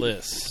Sith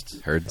List.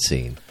 Heard and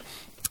seen.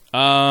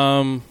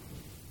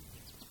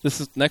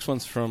 Next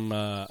one's from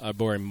our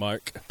boy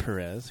Mark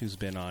Perez, who's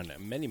been on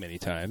many, many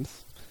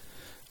times,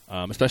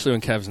 especially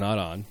when Kev's not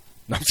on.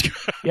 No, I'm just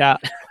kidding. Yeah.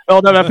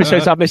 All the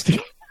episodes I missed.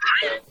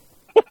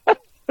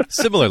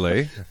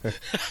 Similarly.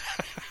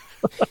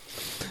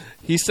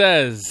 He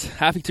says,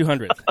 happy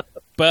 200th,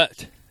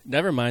 but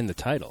never mind the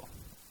title.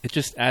 It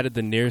just added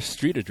the nearest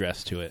street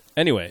address to it.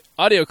 Anyway,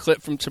 audio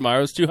clip from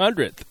tomorrow's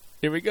 200th.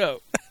 Here we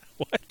go.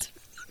 What?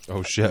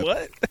 Oh, shit.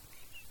 What?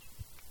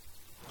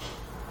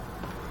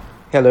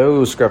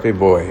 Hello, Scruffy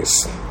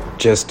Boys.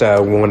 Just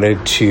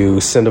wanted to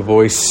send a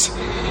voice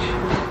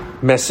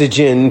message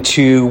in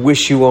to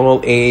wish you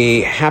all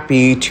a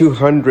happy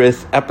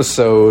 200th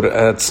episode.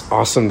 It's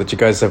awesome that you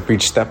guys have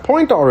reached that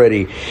point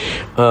already.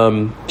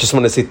 Just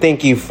want to say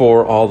thank you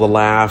for all the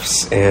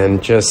laughs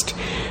and just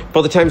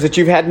for the times that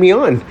you've had me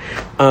on.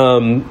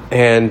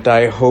 And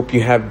I hope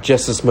you have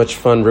just as much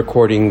fun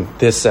recording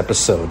this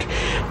episode.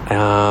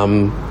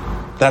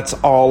 That's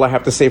all I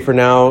have to say for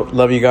now.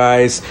 Love you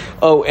guys.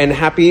 Oh, and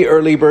happy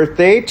early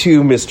birthday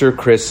to Mr.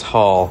 Chris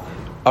Hall.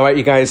 All right,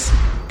 you guys.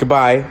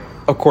 Goodbye.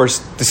 Of course,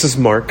 this is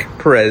Mark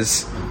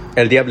Perez,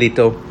 El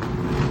Diablito,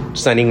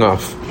 signing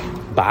off.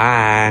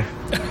 Bye.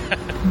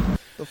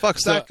 The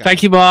fuck's that guy?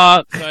 Thank you,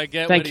 Mark. So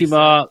Thank you,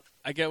 Mark.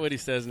 I get what he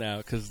says now,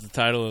 because the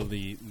title of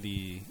the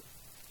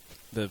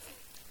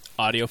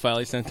audio file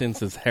he sent in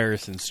says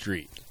Harrison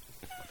Street.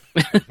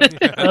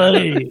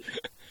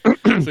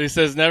 So he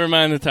says, never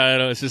mind the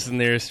title. It's just the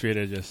nearest street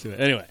address to it.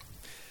 Anyway,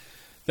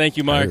 thank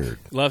you, Mark.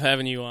 Love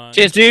having you on.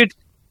 Cheers, dude.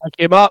 Thank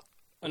you, Mark.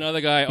 Another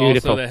guy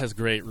Beautiful. also that has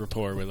great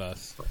rapport with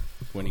us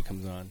when he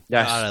comes on.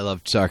 Yes. God, I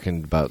love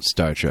talking about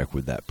Star Trek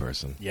with that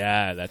person.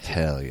 Yeah, that's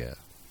hell yeah.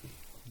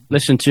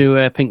 Listen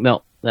to Pink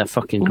Milk. They're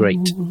fucking great.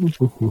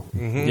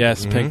 Mm-hmm.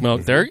 Yes, Pink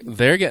Milk. They're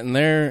getting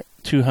their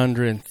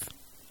 200th.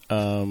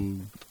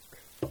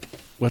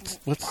 What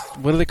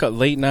do they call it?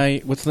 Late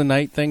night? What's the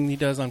night thing he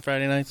does on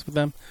Friday nights with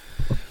them?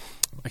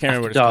 I can't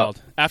remember what it's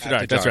called. After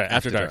Dark. That's right.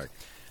 After Dark.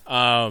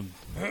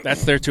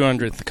 That's their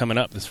 200th coming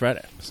up this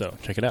Friday. So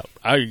check it out.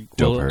 I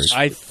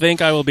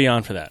think I will be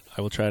on for that.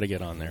 I will try to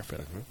get on there for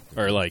that.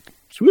 Or like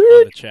on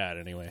the chat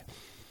anyway.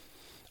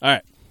 All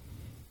right.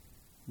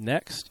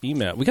 Next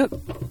email.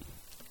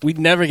 We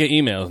never get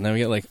emails. Now we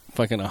get like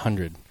fucking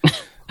 100.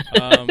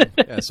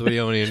 Yeah, so we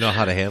don't even know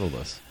how to handle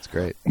this. It's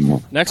great.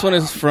 Next one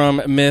is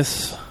from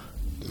Miss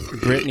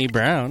Brittany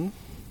Brown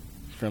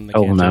from the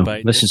Canto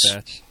Bite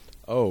Dispatch.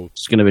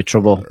 It's going to be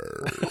trouble.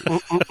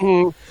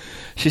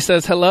 She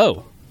says,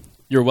 hello.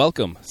 You're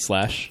welcome.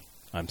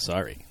 / I'm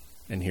sorry.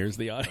 And here's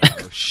the audio.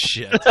 Oh,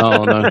 shit.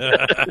 Oh, no.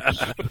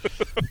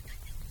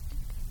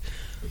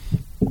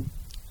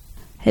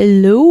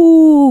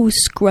 Hello,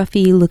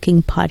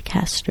 scruffy-looking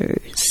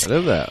podcasters.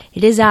 Hello there.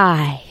 It is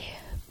I,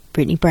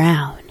 Brittany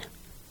Brown,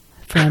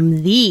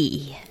 from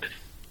the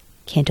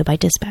Canto Bight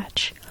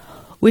Dispatch,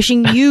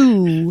 wishing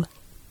you,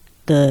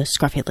 the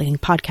scruffy-looking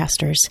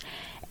podcasters,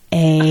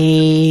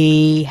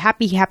 a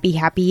happy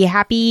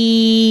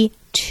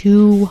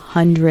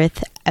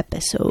 200th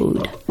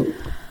episode.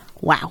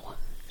 Wow.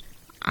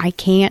 I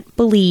can't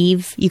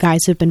believe you guys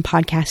have been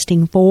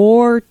podcasting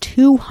for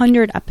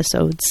 200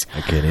 episodes.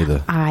 I can't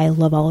either. I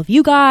love all of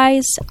you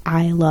guys.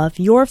 I love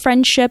your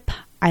friendship.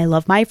 I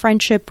love my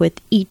friendship with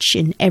each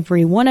and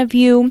every one of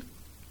you.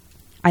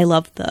 I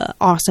love the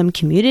awesome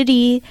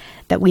community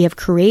that we have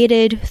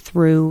created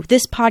through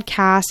this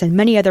podcast and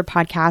many other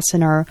podcasts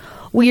in our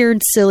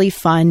weird, silly,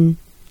 fun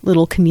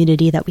little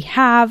community that we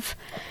have.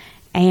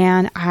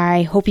 And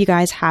I hope you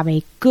guys have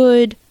a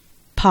good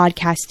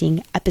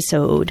podcasting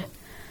episode.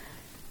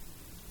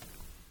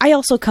 I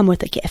also come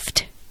with a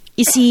gift.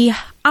 You see,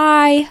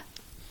 I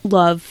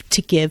love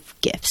to give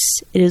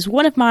gifts. It is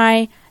one of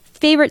my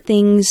favorite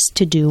things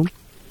to do.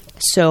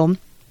 So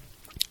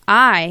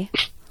I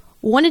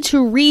wanted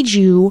to read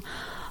you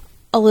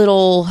a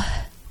little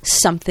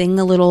something,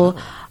 a little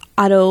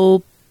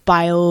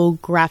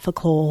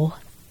autobiographical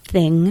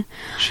thing.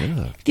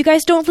 Sure. If you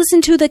guys don't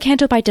listen to the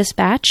Canto Bight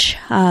Dispatch,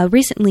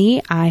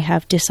 recently I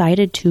have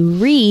decided to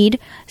read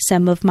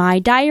some of my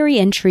diary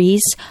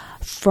entries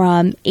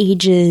from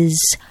ages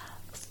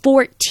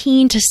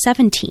 14 to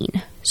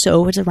 17.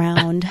 So it's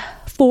around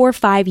 4 or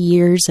 5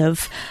 years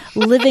of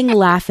living,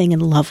 laughing,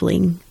 and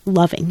loving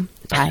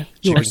by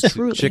yours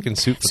truly. Chicken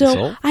soup for so the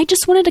soul? I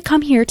just wanted to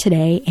come here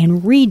today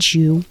and read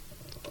you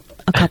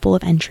a couple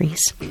of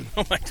entries.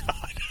 Oh my God.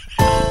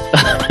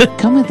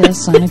 Come with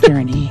us on a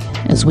journey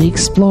as we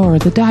explore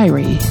the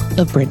diary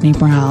of Brittany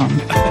Brown.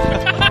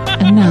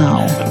 And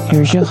now,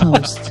 here's your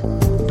host,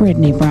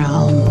 Brittany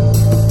Brown.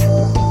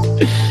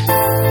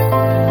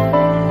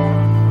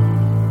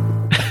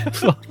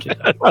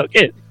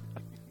 Okay.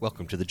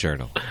 Welcome to the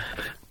journal.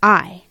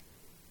 I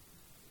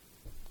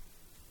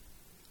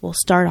will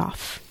start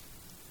off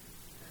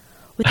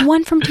with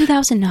one from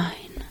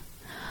 2009.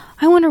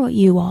 I wonder what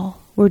you all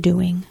were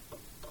doing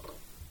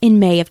in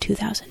May of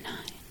 2009.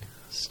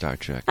 Star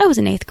Trek. I was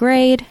in 8th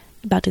grade,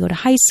 about to go to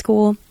high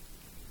school,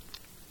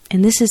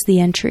 and this is the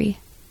entry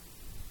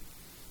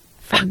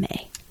from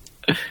May.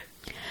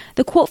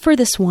 The quote for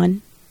this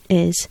one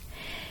is,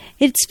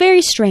 "It's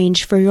very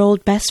strange for your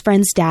old best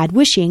friend's dad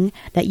wishing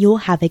that you'll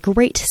have a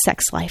great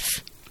sex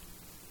life."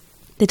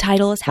 The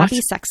title is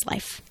Happy Sex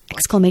Life! !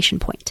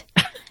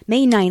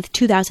 May 9th,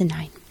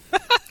 2009.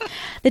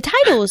 The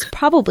title is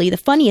probably the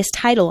funniest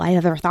title I've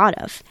ever thought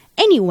of.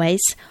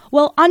 Anyways,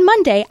 well, on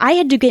Monday, I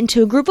had to get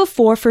into a group of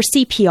 4 for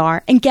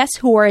CPR, and guess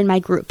who are in my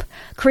group?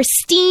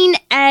 Christine,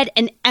 Ed,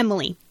 and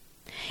Emily.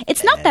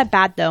 It's not that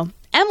bad, though.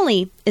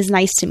 Emily is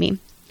nice to me.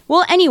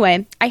 Well,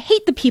 anyway, I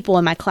hate the people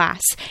in my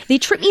class. They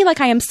treat me like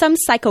I am some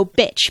psycho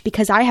bitch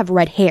because I have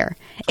red hair.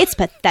 It's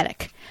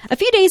pathetic. A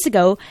few days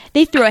ago,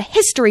 they threw a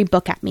history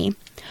book at me.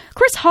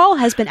 Chris Hall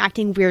has been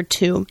acting weird,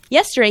 too.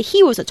 Yesterday,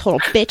 he was a total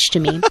bitch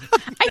to me.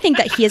 I think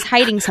that he is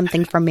hiding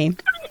something from me.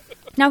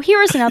 Now,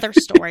 here is another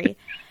story.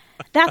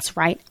 That's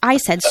right, I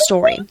said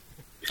story.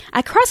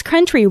 At cross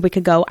country a week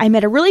ago, I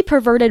met a really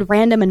perverted,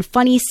 random, and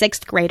funny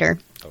 6th grader,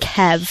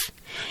 Kev.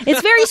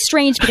 It's very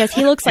strange because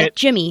he looks like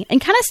Jimmy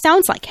and kind of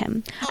sounds like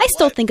him. I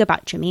still think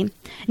about Jimmy.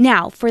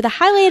 Now, for the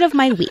highlight of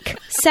my week,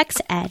 sex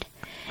ed.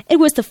 It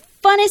was the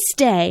funnest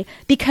day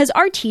because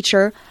our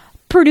teacher,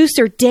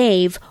 producer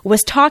Dave,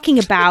 was talking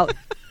about ...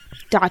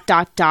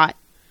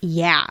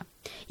 Yeah.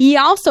 He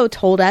also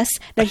told us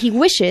that he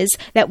wishes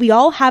that we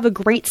all have a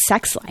great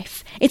sex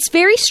life. It's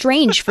very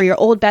strange for your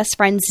old best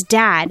friend's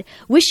dad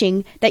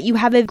wishing that you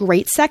have a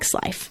great sex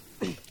life.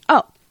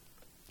 Oh,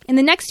 and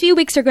the next few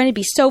weeks are going to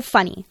be so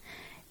funny.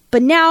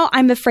 But now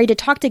I'm afraid to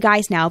talk to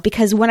guys now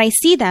because when I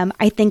see them,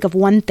 I think of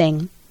one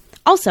thing.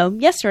 Also,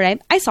 yesterday,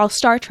 I saw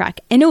Star Trek,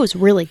 and it was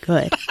really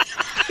good.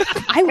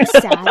 I was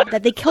sad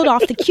that they killed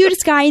off the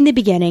cutest guy in the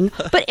beginning,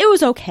 but it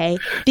was okay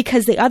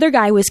because the other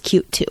guy was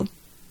cute too.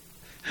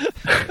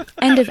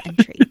 End of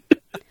entry.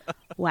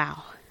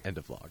 Wow. End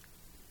of log.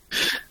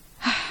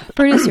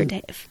 Producer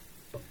Dave.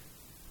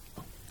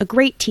 A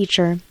great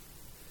teacher.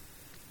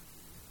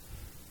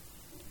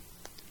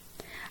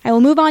 I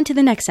will move on to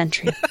the next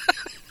entry.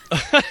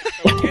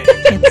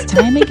 It's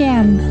time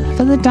again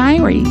for the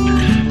diary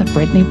of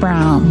Brittany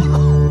Brown.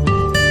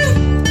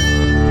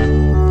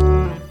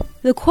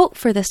 The quote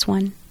for this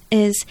one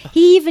is,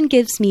 "He even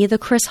gives me the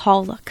Chris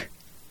Hall look."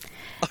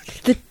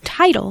 The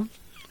title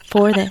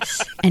for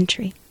this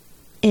entry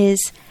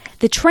is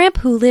 "The Tramp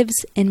Who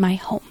Lives in My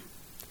Home."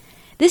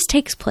 This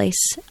takes place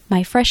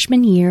my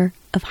freshman year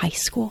of high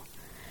school,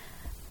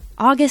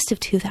 August of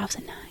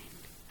 2009.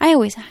 I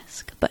always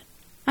ask, but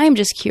I am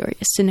just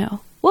curious to know,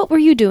 what were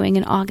you doing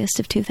in August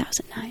of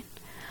 2009?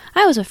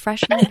 I was a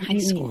freshman in high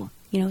school,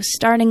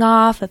 starting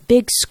off a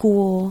big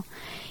school,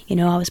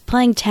 I was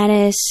playing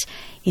tennis,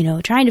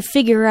 trying to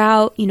figure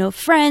out,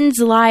 friends,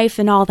 life,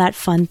 and all that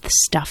fun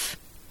stuff.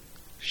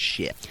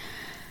 Shit.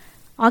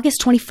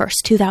 August 21st,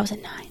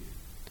 2009.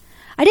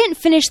 I didn't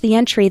finish the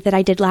entry that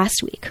I did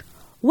last week.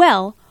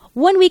 Well,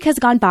 1 week has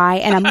gone by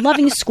and I'm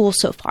loving school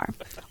so far.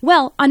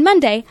 Well, on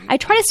Monday, I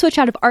tried to switch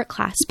out of art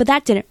class, but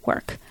that didn't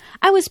work.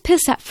 I was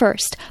pissed at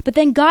first, but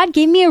then God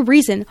gave me a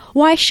reason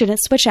why I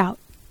shouldn't switch out.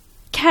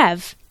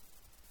 Kev.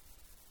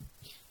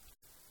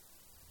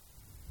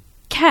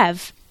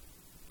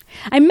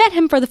 I met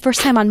him for the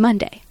first time on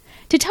Monday.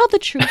 To tell the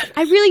truth,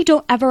 I really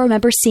don't ever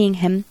remember seeing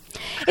him.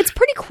 It's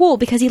pretty cool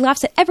because he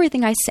laughs at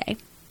everything I say.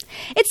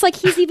 It's like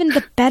he's even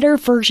the better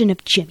version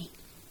of Jimmy.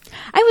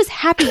 I was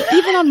happy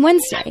even on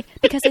Wednesday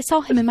because I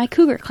saw him in my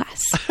cougar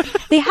class.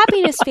 The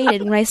happiness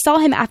faded when I saw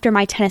him after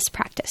my tennis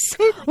practice.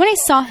 When I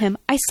saw him,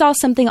 I saw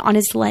something on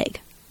his leg.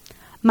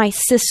 My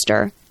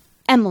sister,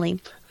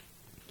 Emily.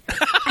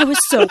 I was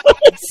so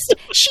pissed.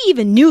 She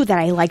even knew that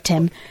I liked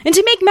him. And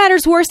to make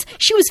matters worse,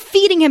 she was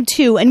feeding him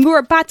too, and we were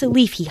about to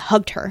leave. He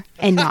hugged her,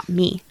 and not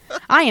me.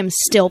 I am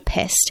still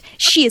pissed.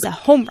 She is a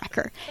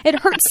homewrecker. It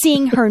hurts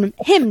seeing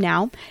him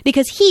now,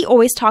 because he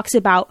always talks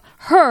about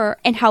her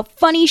and how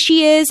funny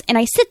she is, and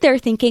I sit there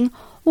thinking,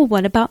 well,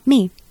 what about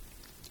me?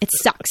 It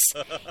sucks.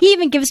 He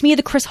even gives me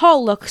the Chris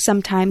Hall look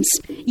sometimes.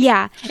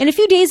 Yeah, and a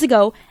few days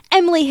ago,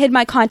 Emily hid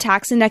my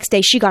contacts. The next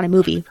day, she got a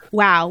movie.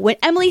 Wow. When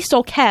Emily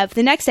stole Kev,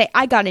 the next day,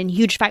 I got in a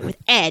huge fight with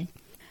Ed.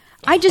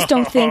 I just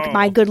don't think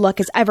my good luck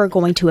is ever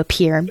going to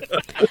appear.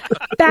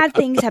 Bad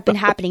things have been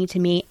happening to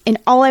me, and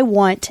all I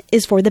want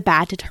is for the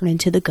bad to turn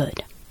into the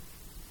good.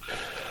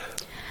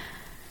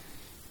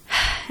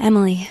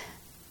 Emily,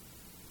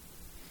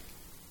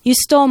 you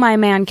stole my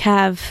man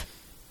Kev,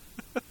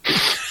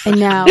 and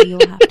now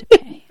you'll have to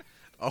pay.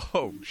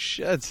 Oh,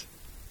 shit.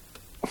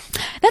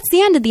 That's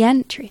the end of the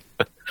entry.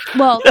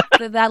 Well,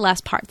 that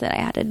last part that I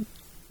added.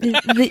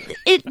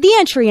 The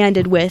entry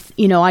ended with,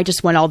 I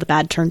just want all the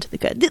bad turn to the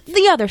good.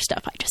 The other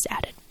stuff I just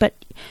added. But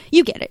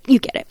you get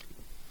it.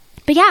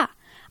 But yeah,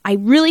 I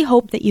really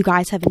hope that you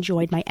guys have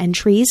enjoyed my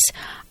entries.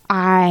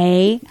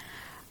 I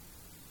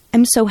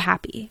am so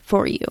happy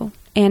for you.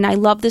 And I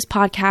love this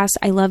podcast.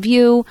 I love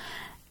you.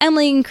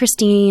 Emily and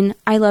Christine,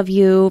 I love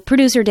you.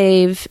 Producer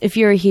Dave, if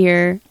you're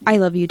here, I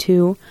love you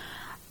too.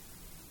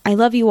 I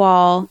love you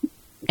all.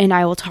 And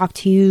I will talk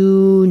to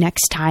you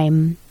next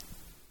time.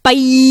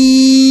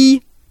 Bye.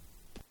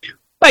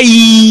 Bye.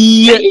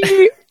 Yeah,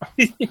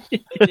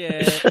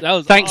 that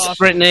was Thanks, awesome.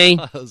 Brittany.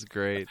 That was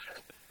great.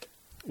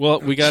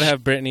 Well, we got to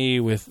have Brittany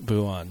with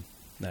Boo on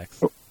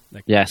next.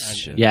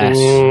 Yes.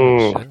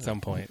 At some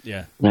point,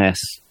 yeah. Yes.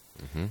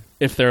 Mm-hmm.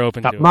 If they're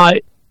open That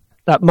to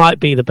that might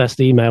be the best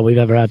email we've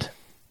ever had.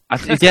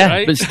 Yeah,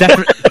 right? but it's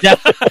definitely.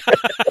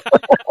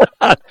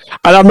 And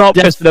I'm not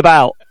pissing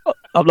about.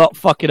 I'm not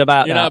fucking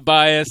about. You're that. not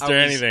biased or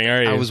anything,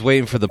 are you? I was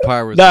waiting for the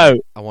part where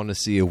No. I want to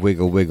see a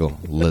wiggle wiggle.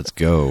 Let's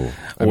go.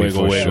 Wiggle,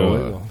 for wiggle, sure.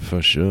 wiggle.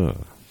 For sure.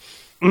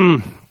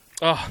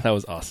 Oh, that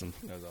was awesome.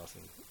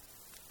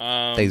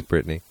 Thanks,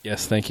 Brittany.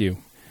 Yes, thank you.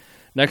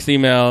 Next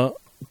email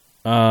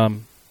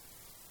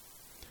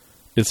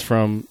is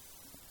from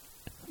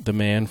the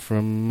man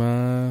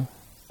from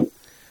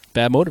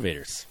Bad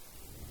Motivators.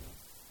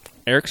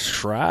 Eric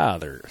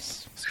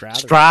Strathers.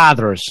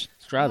 Strathers.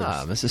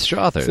 Ah, Mrs.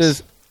 Strathers.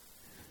 Says,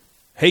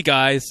 hey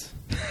guys.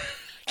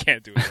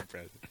 Can't do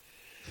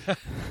it.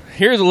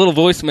 Here's a little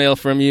voicemail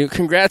from you.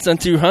 Congrats on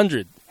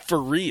 200. For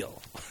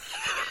real.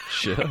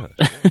 Sure.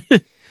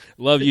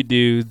 Love you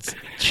dudes.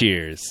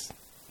 Cheers.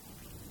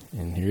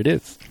 And here it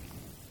is.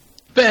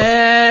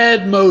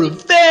 Bad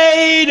Motivators.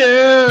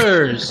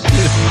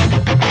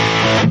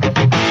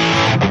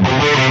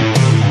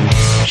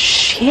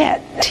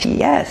 Shit,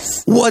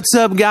 yes. What's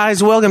up,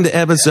 guys? Welcome to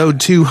episode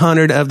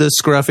 200 of the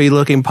Scruffy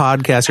Looking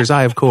Podcasters.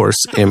 I, of course,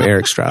 am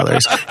Eric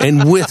Strathers.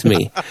 And with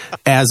me,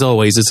 as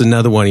always, is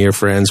another one of your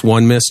friends,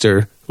 one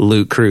Mr.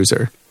 Luke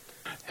Cruiser.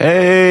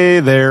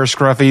 Hey there,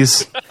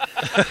 Scruffies.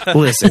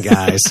 Listen,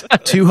 guys,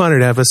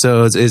 200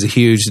 episodes is a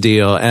huge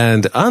deal.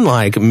 And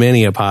unlike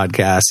many a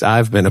podcast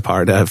I've been a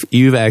part of,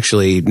 you've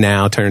actually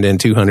now turned in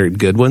 200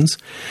 good ones.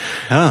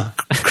 Huh.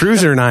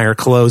 Cruiser and I are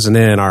closing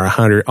in our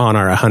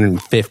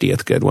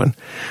 150th good one.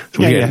 So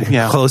we're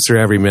getting closer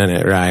every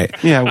minute, right?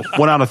 Yeah,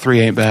 1 out of 3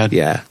 ain't bad.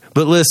 Yeah.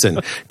 But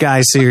listen,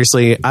 guys,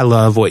 seriously, I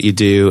love what you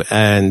do.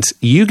 And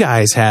you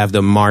guys have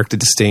the marked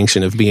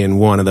distinction of being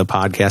one of the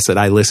podcasts that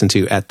I listen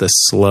to at the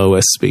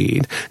slowest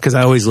speed. Because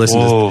I always listen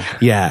to...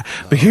 Yeah.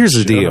 But here's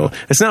the deal.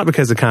 It's not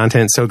because the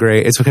content's so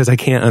great. It's because I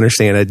can't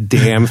understand a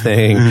damn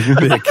thing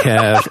that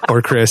Kev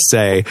or Chris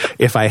say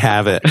if I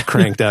have it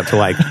cranked up to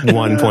like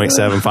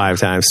 1.75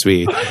 times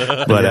speed.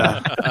 But,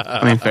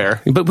 I mean,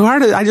 fair. But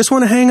part of, I just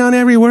want to hang on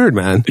every word,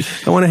 man.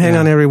 I want to hang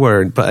on every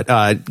word. But,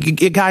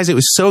 guys, it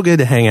was so good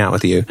to hang out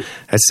with you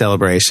at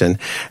Celebration.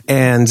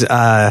 And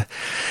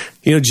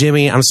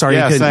Jimmy, I'm sorry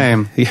you couldn't.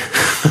 Same.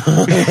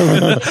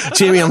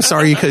 Jimmy, I'm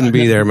sorry you couldn't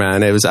be there,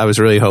 man. I was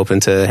really hoping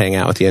to hang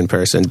out with you in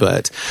person,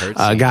 but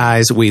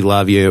guys, we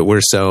love you.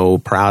 We're so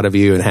proud of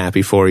you and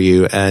happy for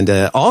you. And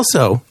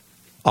also,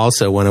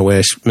 also want to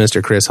wish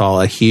Mr. Chris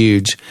Hall a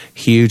huge,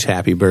 huge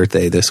happy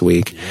birthday this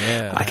week.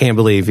 Yeah. I can't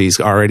believe he's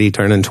already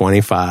turning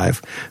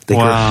 25.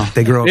 Wow.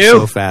 They grow up Ew.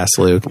 so fast,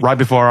 Luke. Right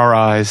before our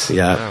eyes.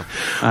 Yeah.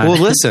 Well,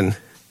 listen,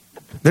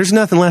 there's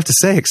nothing left to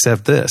say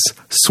except this.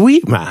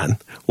 Sweet man.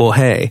 Well,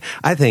 hey,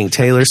 I think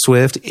Taylor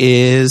Swift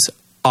is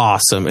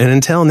awesome. And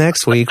until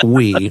next week,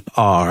 we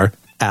are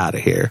out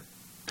of here.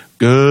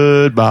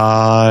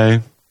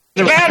 Goodbye.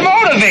 Bad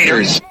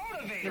motivators.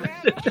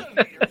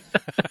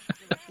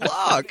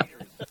 Log.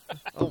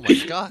 Oh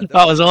my god,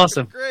 That was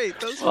awesome. great.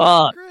 That was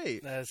Fuck.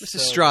 great. That's Mr. so-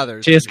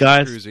 Struthers. Cheers,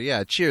 guys. Cruiser.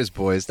 Yeah, cheers,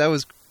 boys. That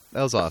was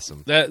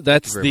awesome. That's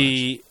Thank you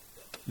very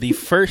the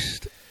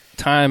first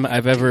time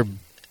I've ever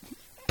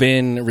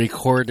been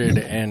recorded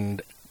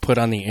and put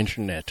on the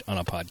internet on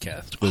a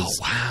podcast.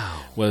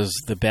 Was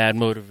the Bad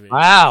Motivation.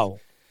 Wow.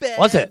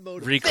 Was it?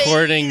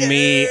 Recording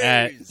me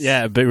at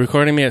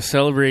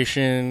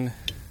Celebration.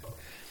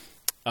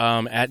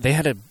 They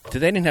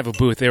didn't have a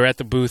booth. They were at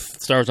the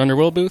booth, Star Wars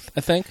Underworld booth,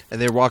 I think. And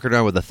they were walking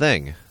around with a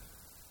thing.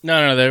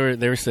 No,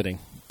 they were sitting.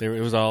 It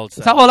was all. Is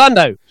that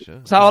Orlando? Sure.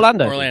 Is that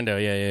Orlando? Orlando,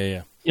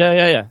 yeah.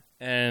 Yeah.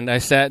 And I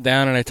sat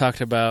down and I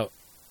talked about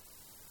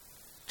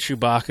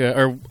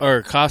Chewbacca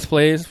or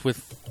cosplays with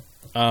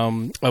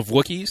of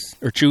Wookiees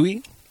or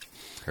Chewie.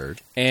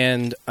 Heard.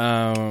 And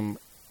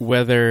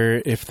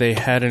whether if they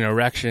had an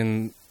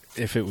erection,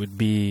 if it would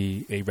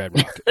be a red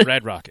rocket.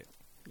 Red rocket.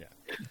 Yeah,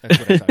 that's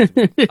what I talked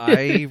about.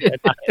 I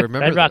remember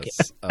Red Rocket.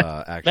 this,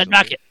 actually. Red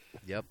Rocket.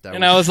 Yep.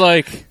 And I was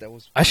like,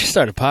 I should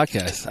start a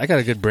podcast. I got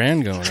a good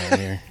brand going on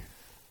here.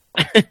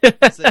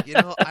 It's like,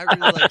 I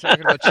really like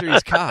talking about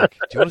Chewie's cock.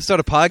 Do you want to start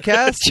a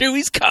podcast?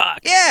 Chewie's cock.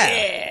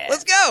 Yeah.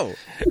 Let's go.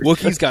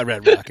 Wookiees got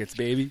red rockets,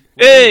 baby.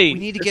 Hey. We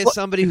need to get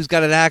somebody who's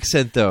got an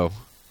accent, though,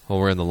 while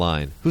we're in the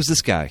line. Who's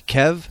this guy?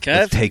 Kev?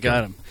 Let's take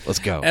got him. Let's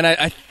go. And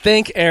I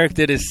think Eric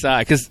did his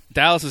side because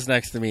Dallas was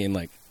next to me and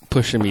like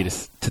pushing me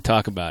to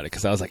talk about it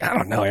because I was like, I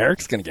don't know,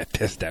 Eric's gonna get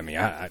pissed at me.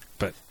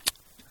 But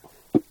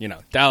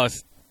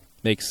Dallas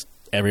makes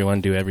everyone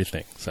do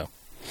everything, so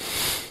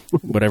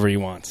whatever he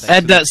wants.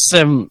 Ed, that's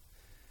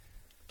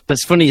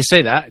funny you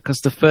say that because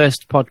the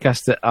first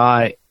podcast that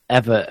I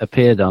ever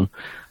appeared on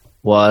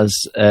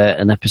was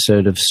an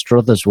episode of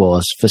Struthers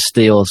Wars for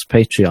Steele's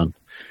Patreon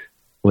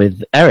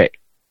with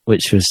Eric,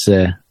 which was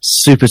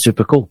super,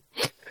 super cool.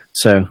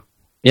 So,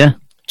 yeah.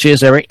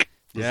 Cheers, Eric.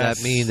 Does that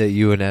mean that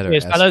you and Ed are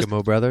Yes, fellas.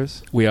 Eskimo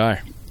brothers? We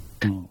are.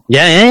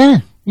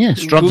 Yeah.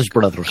 Struthers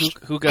Brothers.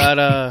 Who got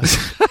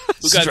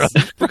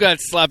who got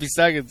sloppy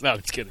seconds? No,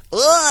 just kidding.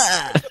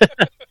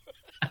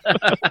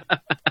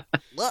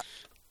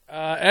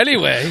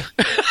 Anyway,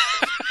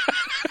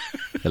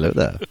 Hello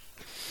there.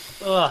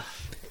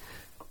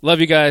 love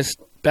you guys.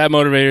 Bad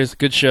Motivators,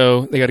 good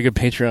show. They got a good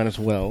Patreon as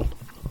well.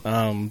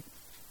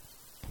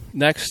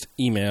 Next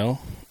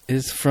email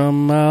is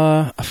from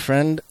a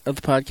friend of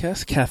the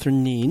podcast,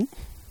 Catherine Neen.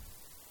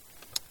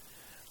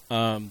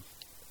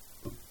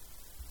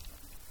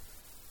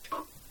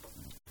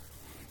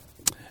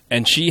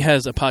 And she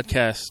has a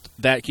podcast,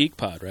 That Geek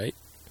Pod, right?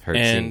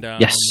 And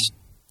yes.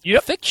 I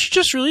think she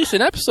just released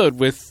an episode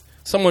with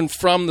someone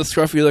from the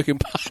Scruffy Looking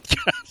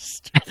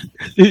Podcast.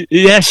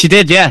 Yeah, she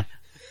did, yeah.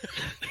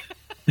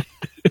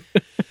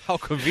 How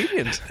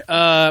convenient.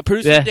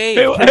 Producer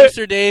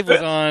Dave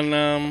was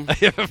on...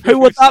 Who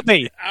would that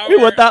be?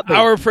 Who would that be?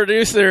 Our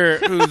producer,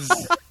 who's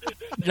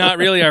not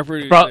really our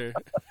producer.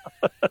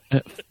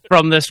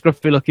 From the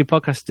Scruffy Lucky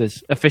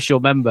Podcasters, official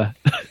member.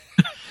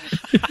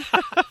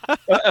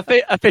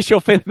 Official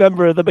fifth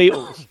member of the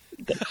Beatles.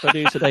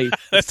 Producer Dave.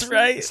 That's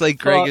right. It's like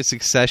Greg in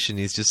Succession.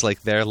 He's just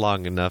like there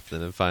long enough,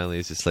 and then finally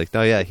he's just like,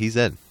 oh yeah, he's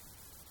in.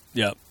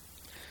 Yep.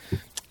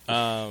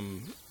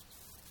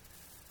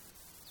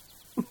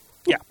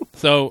 Yeah.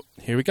 So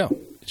here we go.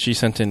 She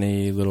sent in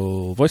a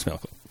little voicemail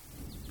clip.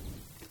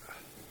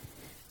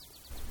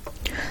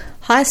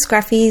 Hi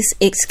Scruffies,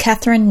 it's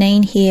Catherine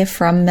Neen here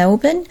from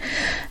Melbourne.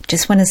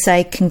 Just want to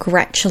say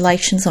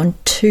congratulations on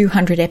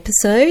 200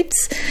 episodes.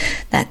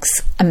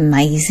 That's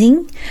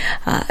amazing.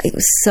 It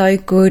was so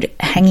good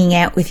hanging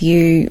out with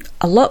you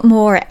a lot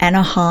more at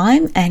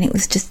Anaheim, and it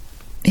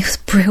was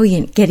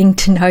brilliant getting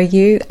to know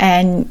you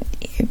and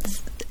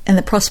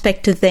the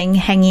prospect of then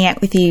hanging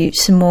out with you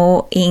some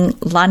more in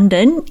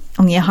London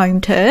on your home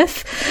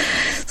turf.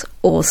 It's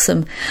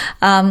awesome.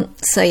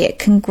 So yeah,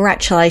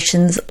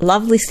 congratulations.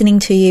 Love listening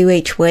to you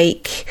each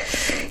week.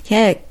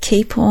 Yeah,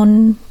 keep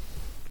on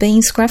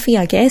being scruffy,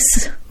 I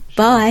guess.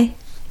 Bye.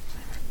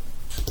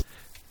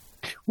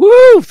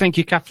 Woo! Thank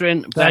you,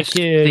 Catherine. Thank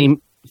you.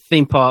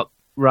 Theme park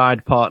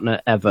ride partner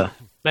ever.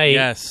 Mate,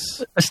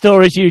 Yes. the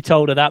stories you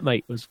told of that,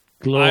 mate, was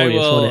I glorious,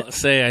 will wasn't it?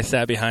 say I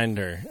sat behind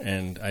her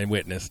and I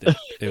witnessed it.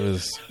 It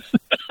was...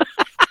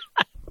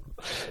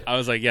 I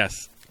was like,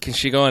 yes. Can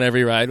she go on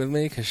every ride with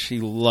me? Because she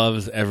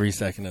loves every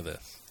second of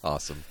this.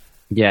 Awesome.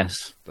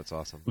 Yes. That's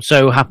awesome. I'm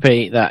so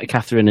happy that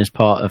Catherine is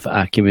part of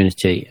our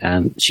community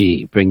and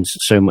she brings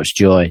so much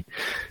joy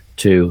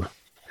to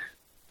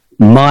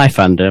my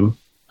fandom.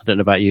 I don't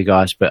know about you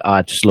guys, but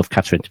I just love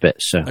Catherine to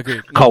bits. So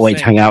Agreed. can't wait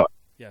to hang out.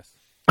 Yes.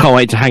 Can't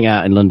wait to hang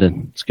out in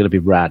London. It's going to be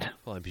rad.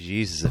 Well,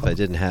 Jesus, if I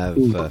didn't have,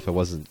 if I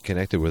wasn't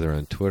connected with her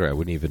on Twitter, I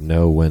wouldn't even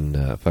know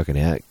when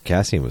fucking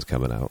Cassian was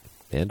coming out.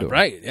 Andor.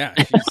 Right, yeah.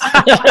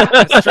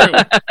 That's true.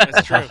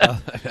 That's true.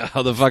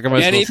 How the fuck am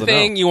I supposed to know?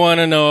 Anything you want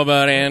to know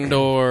about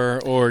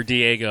Andor or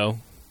Diego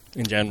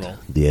in general?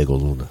 Diego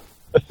Luna.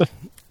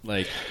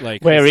 Like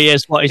where he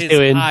is, what he's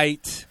doing. His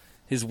height,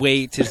 his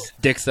weight, his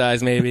dick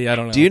size, maybe. I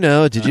don't know.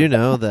 Did you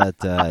know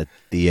that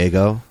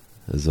Diego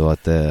is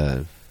what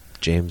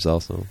James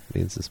also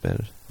means in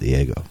Spanish?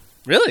 Diego.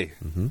 Really?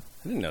 Mm-hmm.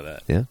 I didn't know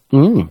that. Yeah.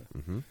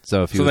 Mm-hmm.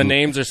 So the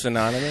names are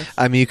synonymous?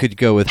 I mean, you could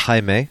go with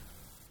Jaime.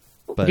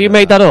 But, you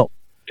made that up?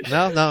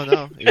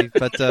 No.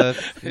 But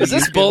is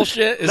this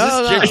bullshit? Is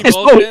No, this no. Jimmy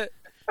bullshit?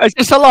 Is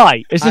this a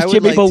lie? Is this I would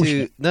Jimmy like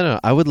bullshit? No.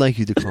 I would like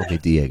you to call me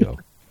Diego.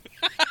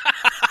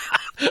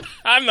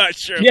 I'm not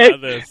sure Yeah.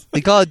 about this. They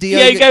call it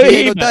Diego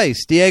Diego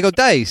Dice. Diego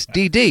Dice.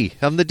 DD.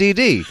 I'm the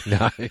DD.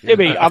 No.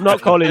 Jimmy, I'm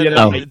not calling you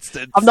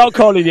that. I'm not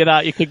calling you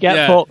that. You could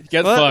get fucked.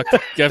 Get What?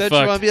 fucked. Get Don't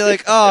fucked. you want to be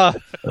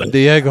like,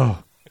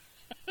 Diego?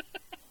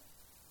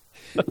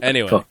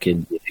 Anyway.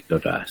 Fucking Diego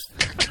Dice.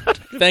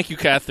 Thank you,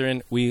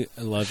 Catherine. We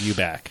love you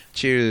back.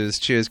 Cheers,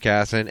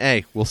 Catherine.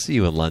 Hey, we'll see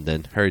you in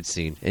London, Heard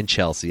Scene, in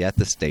Chelsea, at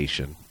the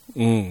station.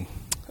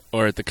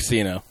 Or at the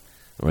casino.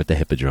 Or at the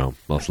Hippodrome,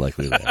 most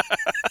likely there.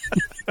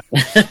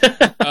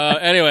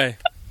 Anyway.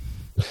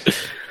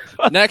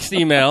 Next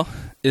email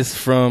is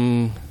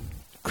from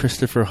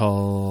Christopher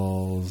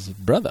Hall's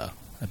brother,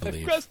 I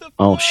believe.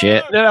 Oh,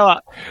 shit. No,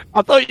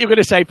 I thought you were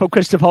going to say from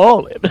Christopher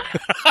Hall.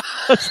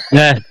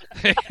 Yeah.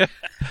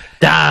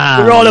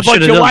 Damn. You're all a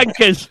bunch of done.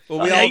 wankers.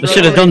 Well, we all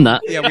should have done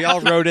that. Yeah, we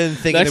all wrote in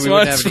thinking Next that we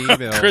wouldn't one's have any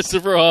from emails.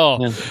 Christopher Hall.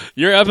 Yeah.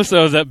 Your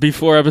episodes that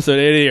before episode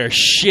 80 are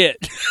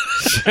shit.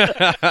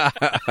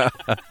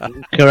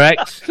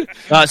 Correct.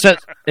 Right, so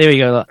here we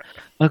go.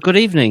 Good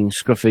evening,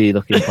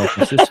 scruffy-looking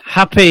podcasters.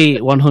 Happy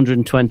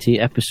 120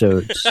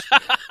 episodes.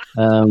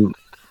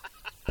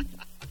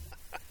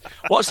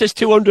 What's this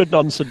 200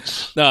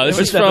 nonsense? No, this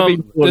is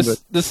from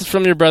this is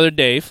from your brother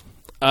Dave.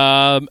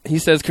 He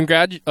says,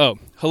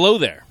 hello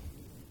there.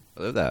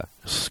 Hello there.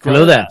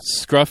 Hello there.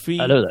 Scruffy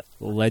Hello there.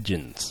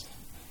 Legends.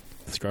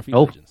 Scruffy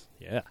Oh. Legends.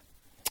 Yeah.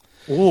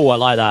 Oh, I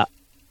like that.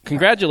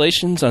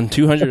 Congratulations on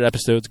 200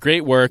 episodes.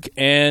 Great work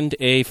and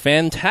a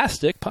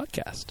fantastic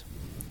podcast.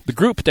 The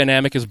group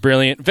dynamic is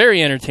brilliant,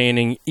 very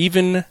entertaining,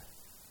 even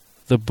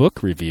the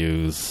book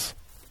reviews.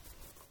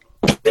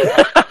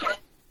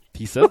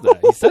 He says that.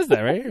 He says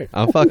that right here.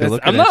 I'm fucking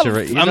looking I'm at not, you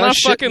right. I'm not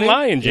fucking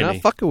lying, Jimmy. You're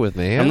not fucking with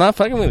me. I'm not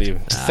fucking with you.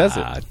 He says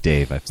it.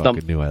 Dave, I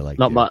fucking knew I liked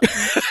Not you. my,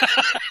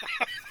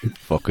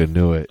 Fucking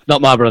knew it.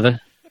 not my brother.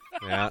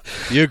 Yeah.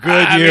 You're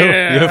good,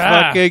 You're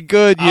fucking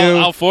good,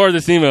 I'll forward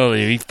this email to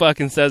you. He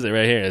fucking says it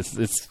right here.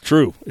 It's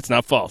true. It's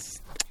not false.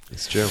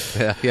 It's true.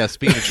 Yeah,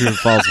 speaking of true and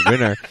false,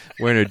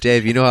 winner,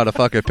 Dave, you know how to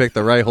fucking pick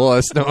the right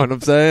horse. Know what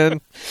I'm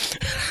saying?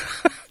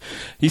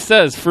 He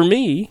says, for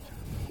me,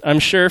 I'm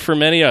sure for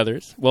many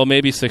others, well,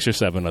 maybe 6 or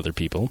 7 other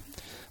people,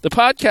 the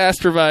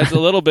podcast provides a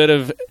little bit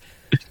of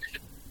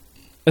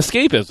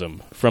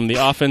escapism from the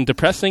often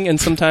depressing and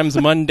sometimes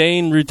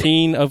mundane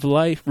routine of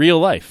real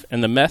life,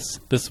 and the mess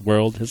this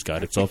world has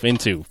got itself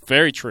into.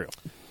 Very true.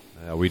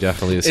 We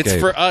definitely escape. It's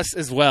for us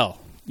as well.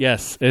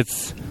 Yes,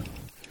 it's...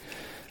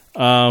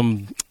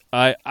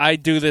 I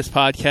do this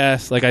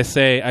podcast, like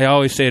I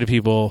always say to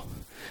people,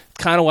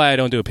 it's kind of why I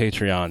don't do a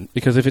Patreon,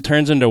 because if it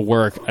turns into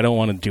work, I don't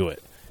want to do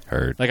it.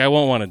 Heard. Like, I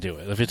won't want to do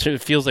it. If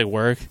it feels like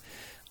work,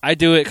 I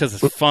do it because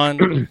it's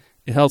fun.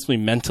 It helps me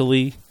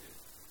mentally.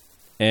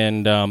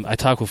 And I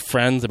talk with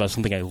friends about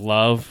something I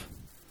love.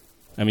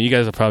 I mean, you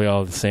guys are probably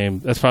all the same.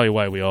 That's probably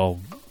why we all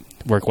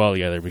work well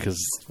together, because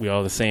we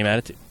all have the same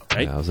attitude,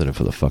 right? Yeah, I was in it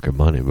for the fucking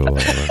money, but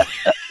whatever.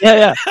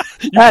 Yeah.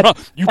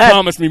 You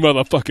promised me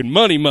motherfucking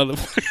money,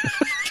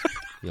 motherfucker.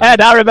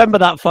 Ed, I remember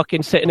that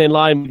fucking sitting in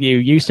line with you.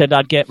 You said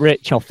I'd get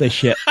rich off this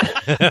shit.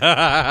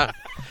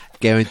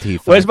 Guarantee.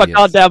 Where's my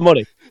goddamn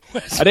money?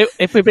 And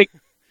if we big...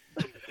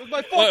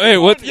 Hey,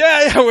 what?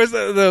 Yeah. Where's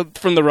the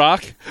from The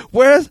Rock?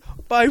 Where's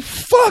my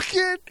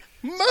fucking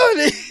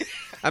money?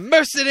 And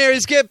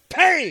mercenaries get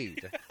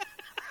paid.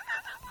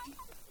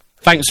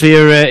 Thanks for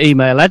your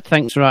email, Ed.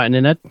 Thanks for writing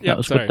in, Ed. Yeah, That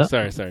was sorry.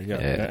 good. Yeah.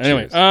 Yeah,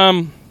 Anyway,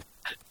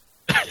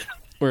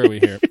 where are we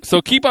here?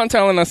 So keep on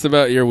telling us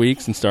about your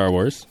weeks in Star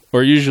Wars,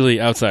 or usually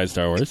outside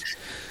Star Wars.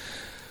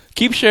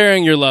 Keep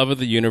sharing your love of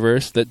the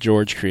universe that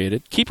George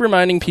created. Keep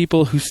reminding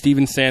people who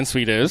Steven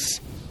Sansweet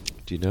is.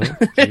 Do you know?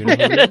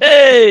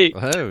 Hey!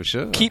 Oh,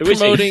 sure. Keep Who is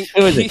he? promoting.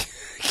 Who is he?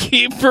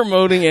 Keep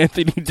promoting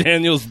Anthony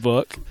Daniels'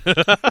 book.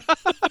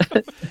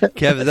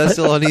 Kev, is that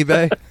still on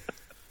eBay?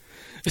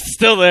 It's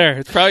still there.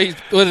 It's probably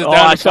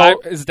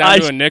it's down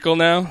to a nickel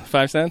now.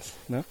 5 cents.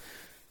 No.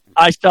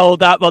 I sold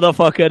that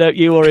motherfucker. Don't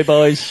you worry,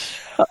 boys.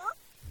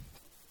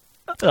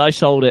 I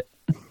sold it.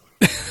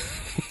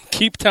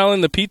 Keep telling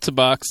the pizza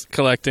box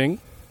collecting,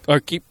 or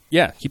keep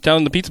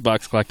telling the pizza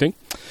box collecting.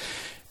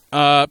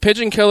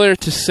 Pigeon killer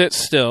to sit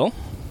still.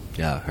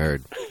 Yeah,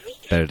 heard.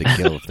 Better to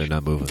kill if they're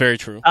not moving. Very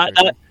true.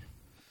 That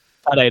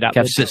ain't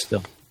happening. Kev, sit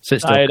still.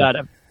 Sit still. That ain't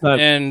happening. No,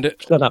 And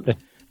it's not happening.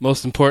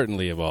 most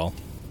importantly of all,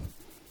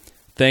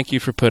 Thank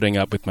you for putting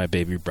up with my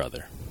baby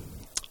brother.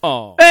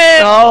 Oh.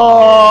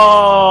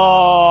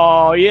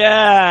 Oh,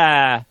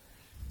 yeah.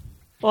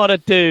 What a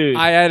dude.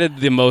 I added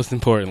the most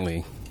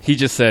importantly. He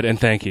just said, and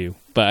thank you.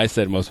 But I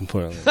said most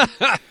importantly.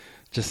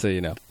 Just so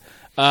you know.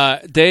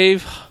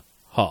 Dave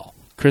Hall.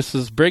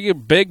 Chris's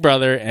big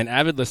brother and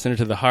avid listener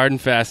to the hard and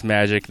fast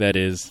magic that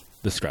is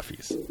the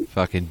Scruffies.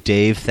 Fucking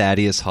Dave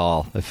Thaddeus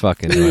Hall. I love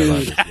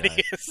this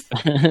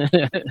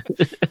guy.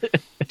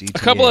 A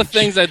couple of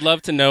things I'd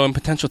love to know and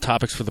potential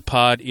topics for the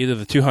pod, either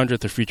the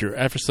 200th or future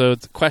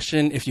episodes.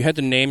 Question, if you had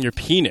to name your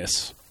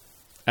penis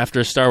after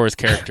a Star Wars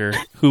character,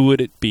 who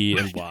would it be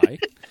and why?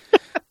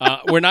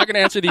 We're not going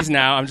to answer these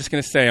now. I'm just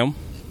going to say them.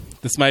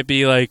 This might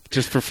be like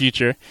just for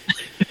future.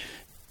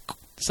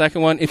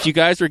 Second one, if you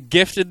guys were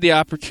gifted the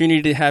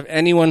opportunity to have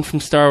anyone from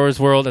Star Wars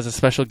World as a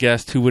special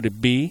guest, who would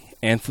it be?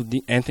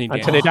 Anthony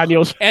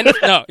Daniels.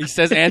 No, he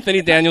says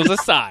Anthony Daniels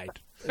aside.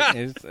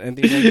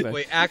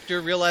 Wait, actor,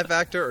 real life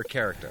actor, or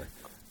character?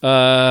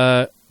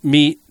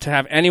 Me to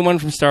have anyone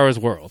from Star Wars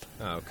World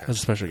okay. as a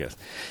special guest.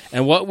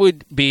 And what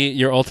would be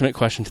your ultimate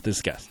question to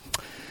this guest?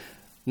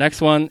 Next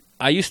one,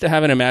 I used to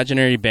have an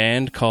imaginary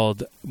band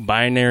called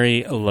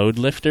Binary Load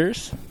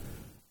Lifters.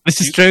 This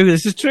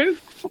is true.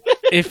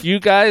 If you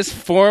guys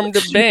formed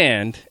a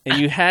band and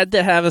you had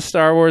to have a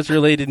Star Wars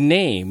related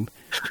name,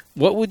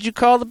 what would you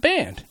call the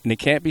band? And it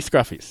can't be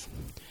Scruffies.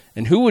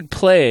 And who would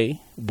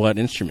play what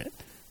instrument?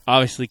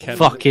 Obviously, Kev.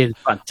 Fucking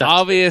fantastic.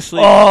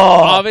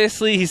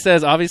 Obviously, he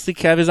says, obviously,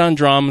 Kev is on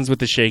drums with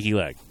the shaky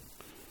leg.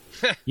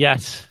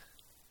 Yes.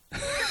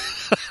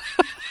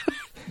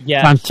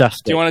 Yeah.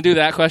 Fantastic. Do you want to do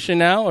that question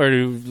now, or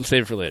do we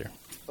save it for later?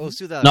 Oh, let's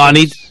do that. No, I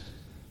need...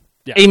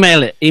 Yeah.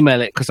 Email it,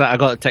 because I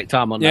got to take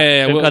time on that.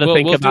 Yeah. We've got to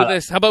think we'll about do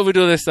this. How about we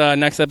do this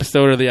next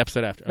episode or the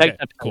episode after? Okay,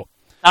 cool.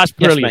 That's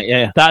brilliant.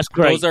 Yes, mate, That's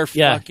great. Those are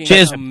fucking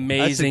Cheers.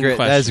 amazing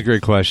questions. That's a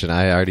great question.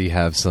 I already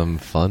have some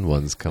fun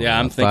ones coming up. Yeah,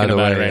 I'm thinking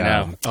about it right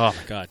now. Oh,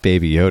 my God.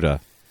 Baby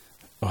Yoda.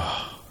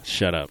 Oh,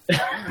 shut up.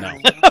 No.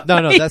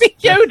 No, that's...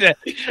 Yoda.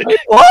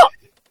 What?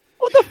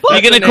 What the fuck?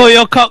 You're going to call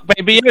your cock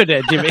Baby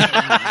Yoda, Jimmy?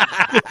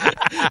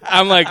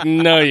 I'm like,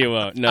 no, you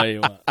won't.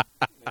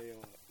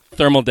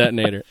 Thermal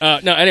detonator.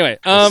 No, anyway.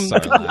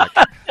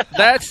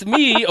 That's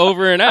me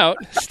over and out.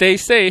 Stay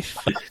safe.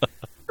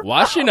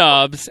 Wash your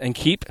knobs and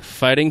keep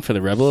fighting for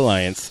the Rebel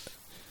Alliance.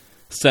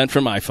 Sent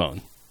from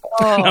iPhone.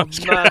 Oh, man.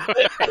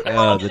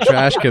 The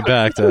trash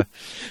compactor.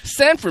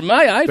 Sent from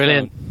my iPhone.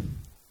 Brilliant.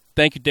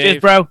 Thank you, Dave.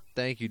 Cheers, bro.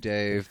 Thank you,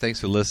 Dave.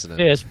 Thanks for listening.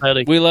 Cheers,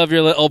 buddy. We love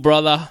your little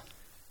brother.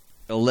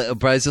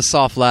 He's a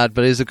soft lad,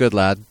 but he's a good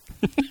lad.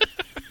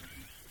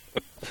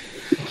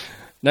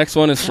 Next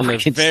one is from a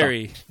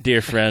very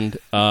dear friend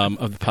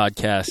of the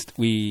podcast.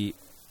 We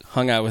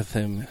hung out with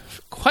him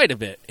quite a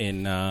bit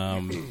in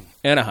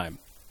Anaheim.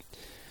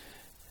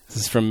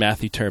 This is from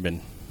Matthew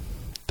Turbin.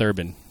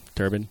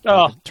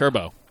 Oh.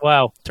 Turbo.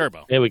 Wow.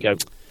 Turbo. Here we go.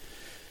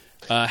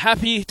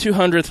 Happy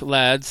 200th,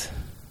 lads.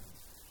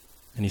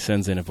 And he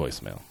sends in a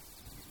voicemail.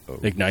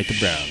 Ignite the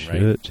Brown,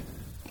 right?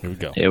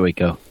 Here we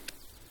go.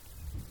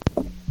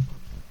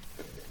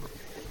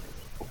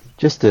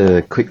 Just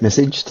a quick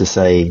message to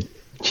say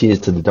cheers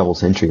to the double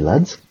century,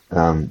 lads.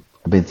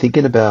 I've been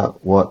thinking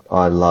about what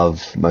I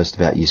love most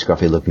about you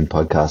scruffy-looking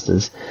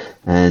podcasters,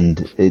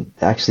 and it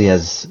actually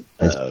has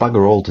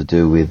bugger all to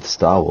do with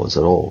Star Wars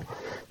at all.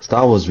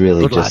 Star Wars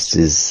really just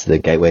is the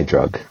gateway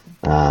drug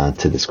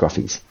to the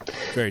scruffies.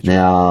 Very true.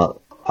 Now,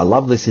 I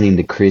love listening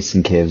to Chris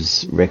and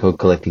Kev's record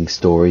collecting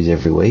stories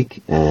every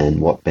week and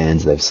what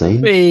bands they've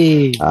seen.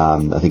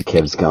 I think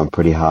Kev's going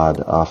pretty hard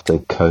after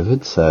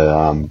COVID,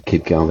 so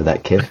keep going with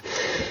that, Kev.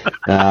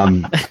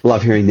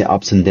 Love hearing the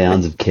ups and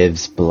downs of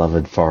Kev's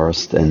beloved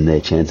Forest and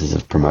their chances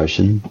of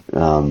promotion.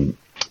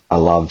 I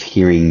love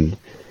hearing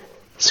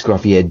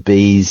Scruffy Ed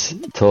B's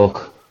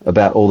talk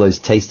about all those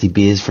tasty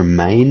beers from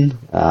Maine.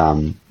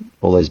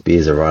 All those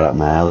beers are right up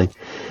my alley.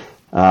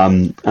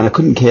 And I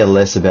couldn't care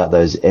less about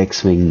those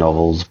X-Wing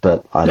novels,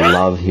 but I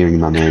love hearing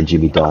my man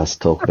Jimmy Dice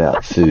talk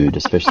about food,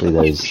 especially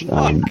those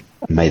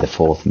May the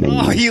 4th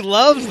menus. Oh, he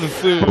loves the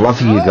food. The love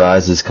for you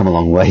guys has come a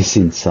long way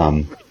since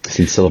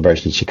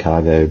Celebration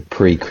Chicago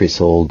pre-Chris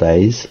Hall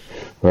days,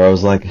 where I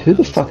was like, who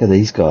the fuck are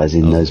these guys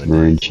in those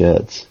maroon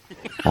shirts?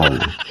 I don't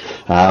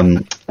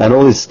know. And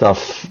all this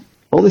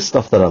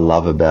stuff that I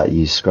love about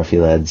you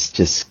scruffy lads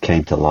just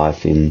came to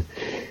life in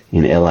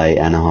LA,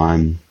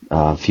 Anaheim,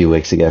 a few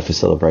weeks ago for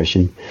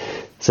Celebration.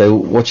 So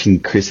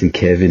watching Chris and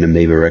Kev in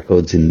Amoeba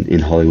Records in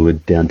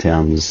Hollywood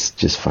downtown was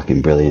just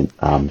fucking brilliant.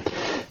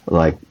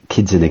 Like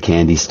kids in a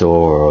candy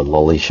store or a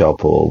lolly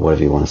shop or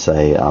whatever you want to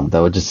say. They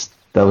were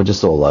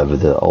just all over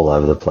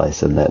the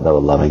place, and they were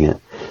loving it.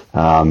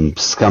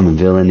 Scum and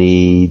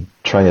Villainy,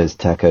 Trejo's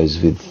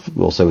Tacos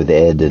with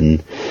Ed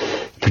and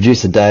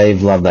producer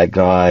Dave, love that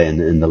guy,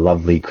 and the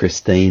lovely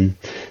Christine.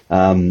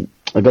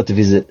 I got to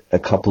visit a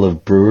couple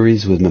of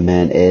breweries with my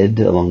man Ed,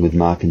 along with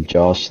Mark and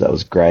Josh. That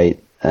was great.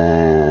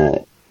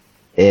 Ed,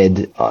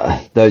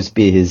 those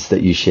beers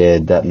that you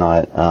shared that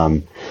night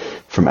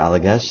from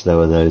Allagash, they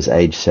were those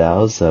aged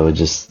sours. They were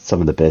just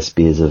some of the best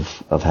beers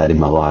I've had in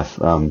my life.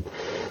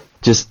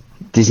 Just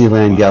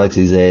Disneyland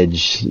Galaxy's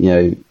Edge,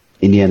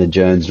 Indiana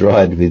Jones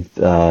ride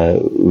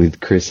with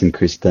Chris and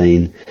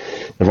Christine,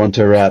 the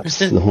Ronto Raps,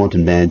 the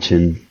Haunted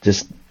Mansion,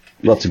 just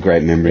lots of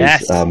great memories.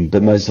 Yes.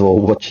 But most of all,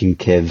 watching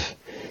Kev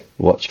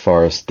watch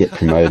Forrest get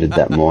promoted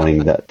that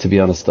morning. That, to be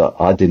honest,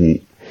 I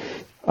didn't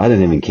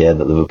even care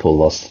that Liverpool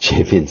lost the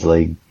Champions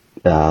League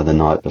the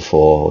night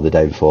before or the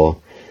day before.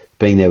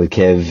 Being there with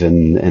Kev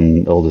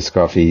and all the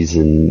scruffies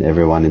and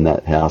everyone in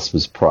that house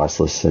was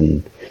priceless,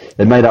 and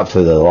it made up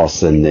for the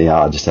loss, and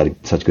I just had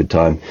such a good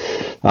time.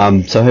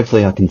 So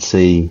hopefully I can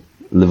see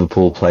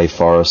Liverpool play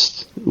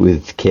Forest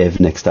with Kev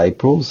next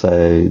April.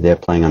 So they're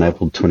playing on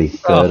April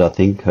 23rd, I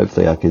think.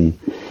 Hopefully I can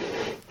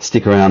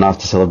stick around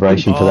after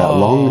celebration for that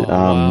long.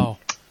 Wow.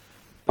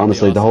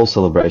 Honestly, the whole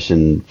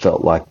celebration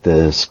felt like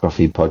the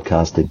Scruffy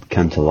podcast had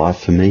come to life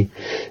for me.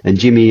 And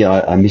Jimmy,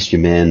 I missed you,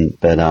 man,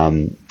 but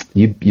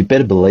you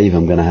better believe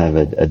I'm going to have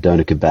a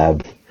doner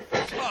kebab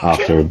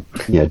after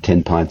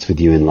 10 pints with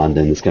you in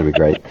London. It's going to be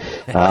great.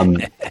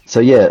 So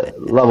yeah,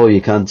 love all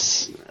you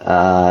cunts.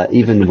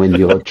 Even when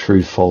your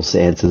true false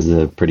answers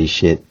are pretty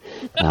shit.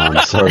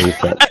 Sorry if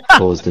that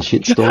caused a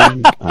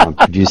shitstorm.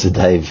 Producer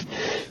Dave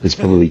is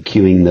probably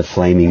queuing the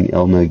flaming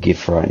Elmo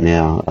gif right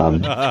now.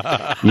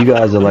 You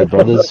guys are like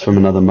brothers from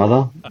another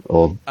mother,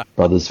 or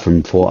brothers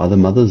from 4 other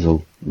mothers,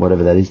 or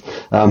whatever that is.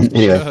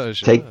 Anyway,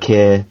 take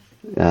care.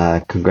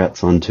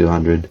 Congrats on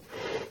 200.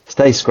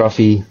 Stay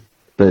scruffy,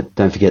 but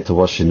don't forget to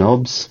wash your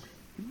knobs.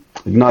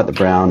 Ignite the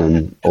brown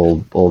and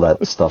all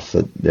that stuff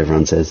that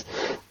everyone says.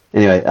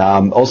 Anyway,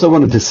 also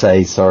wanted to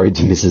say sorry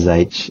to Mrs.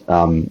 H.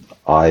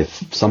 I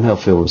somehow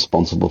feel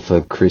responsible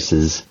for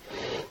Chris's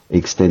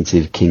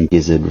extensive King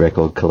Gizzard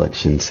record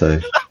collection. So,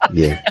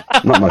 yeah,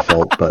 not my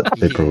fault,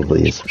 but it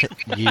probably is.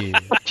 Yeah.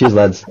 Cheers,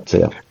 lads. See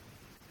ya.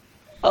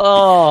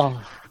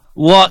 Oh,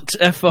 what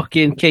a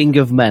fucking king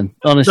of men,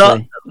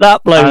 honestly.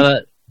 That bloke. I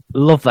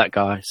love that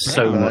guy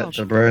so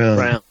much.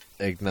 Brown.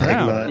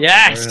 Ignite.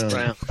 Yes!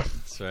 Brown.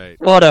 That's right.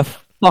 What a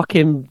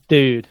fucking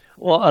dude.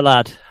 What a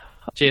lad.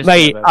 Cheers,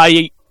 mate,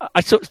 man.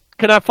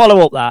 Can I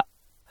follow up that?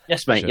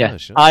 Yes, mate, Sure, yeah.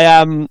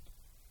 sure.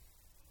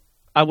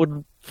 I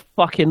would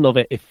fucking love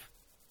it if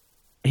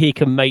he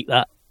can make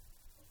that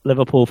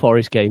Liverpool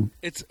Forest game.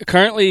 It's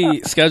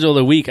currently scheduled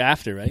a week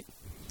after, right?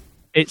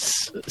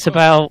 It's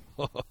about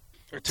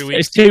Or 2 weeks.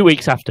 It's 2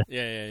 weeks after.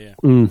 Yeah.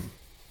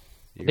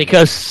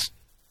 Because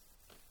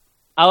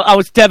I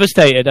was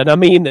devastated, and I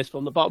mean this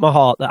from the bottom of my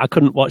heart, that I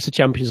couldn't watch the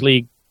Champions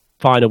League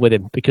final with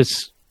him,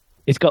 because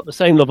he's got the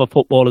same love of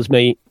football as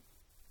me,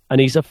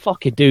 and he's a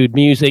fucking dude,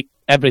 music,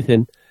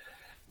 everything.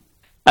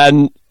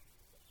 And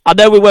I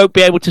know we won't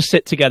be able to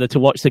sit together to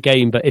watch the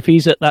game, but if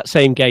he's at that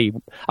same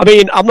game, I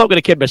mean, I'm not going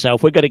to kid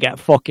myself. We're going to get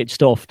fucking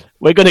stuffed.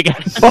 We're going to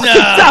get fucking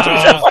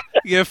stuffed.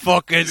 You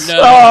fucking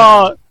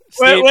Oh,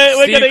 Steve,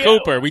 we're Steve gonna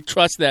Cooper, we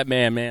trust that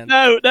man.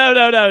 No.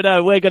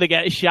 We're going to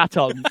get shat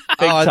on. Big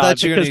I time,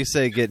 thought you were going to because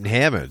say getting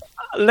hammered.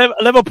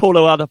 Liverpool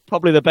are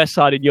probably the best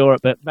side in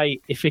Europe, but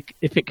mate, if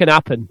it can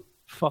happen,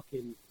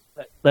 fucking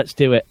let's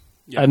do it.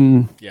 Yeah.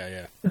 And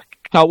Yeah.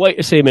 can't wait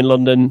to see him in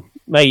London,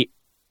 mate.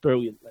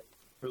 Brilliant.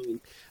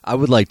 I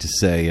would like to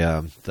say,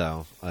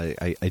 though,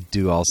 I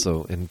do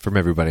also, and from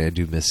everybody, I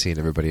do miss seeing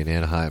everybody in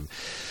Anaheim.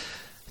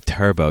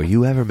 Turbo,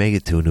 you ever make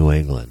it to New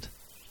England?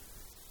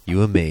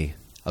 You and me,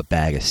 a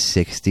bag of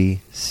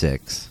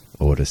 66,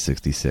 order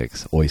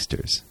 66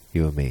 oysters.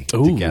 You and me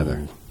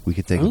together. We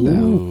could take them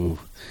down.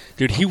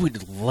 Dude, he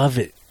would love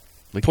it.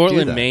 We could do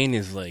Portland, that. Maine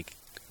is like,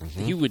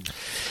 he would.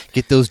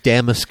 Get those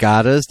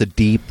Damascatas, the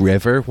deep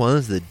river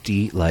ones, the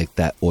deep, like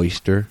that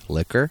oyster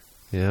liquor.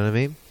 You know what I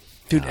mean?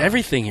 Dude,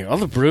 everything here, all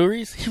the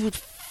breweries, he would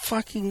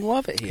fucking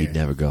love it here. He'd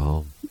never go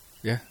home.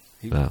 Yeah.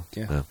 No.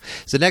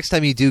 So next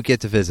time you do get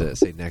to visit,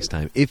 say next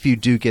time, if you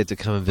do get to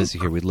come and visit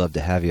here, we'd love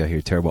to have you out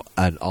here, Terrible,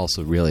 and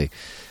also really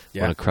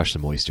want to crush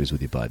some oysters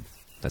with you, bud.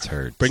 That's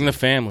heard. Bring the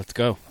fam, let's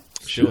go.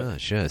 Sure.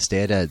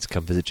 Stay at Ed's,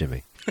 come visit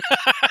Jimmy.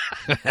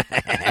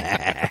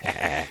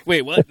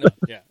 Wait, what? No,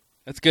 yeah,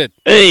 that's good.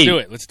 Hey.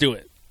 Let's do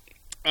it.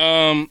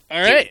 All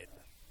right.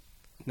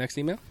 Next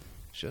email?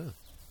 Sure.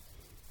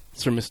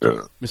 It's from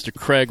Mr.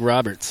 Craig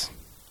Roberts.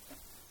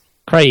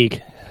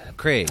 Craig.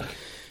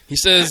 He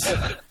says,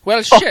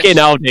 well, shit. Fucking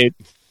hell, dude.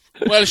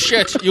 Well,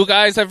 shit. You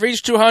guys have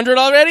reached 200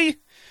 already?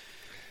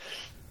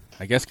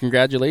 I guess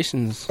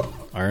congratulations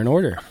are in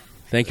order.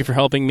 Thank you for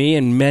helping me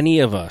and many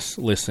of us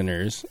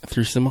listeners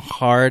through some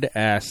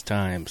hard-ass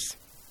times.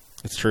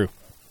 It's true.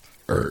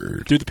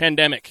 Through the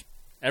pandemic.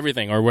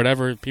 Everything, or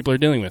whatever people are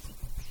dealing with.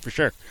 For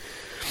sure.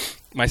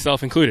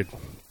 Myself included.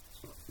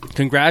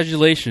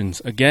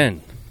 Congratulations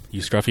again,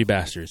 you scruffy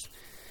bastards.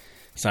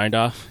 Signed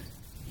off,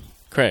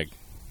 Craig.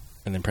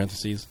 And then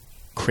parentheses,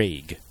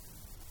 Craig.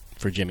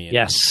 For Jimmy and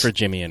Yes. Ed. For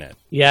Jimmy and Ed.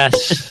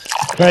 Yes.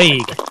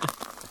 Craig.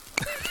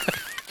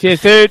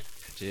 Cheers, dude.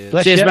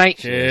 Bless Cheers, you. mate.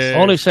 Cheers.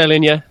 All who's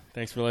sailing you.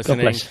 Thanks for God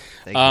listening.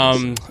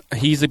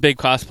 bless. He's a big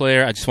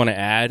cosplayer. I just want to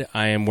add,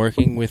 I am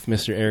working with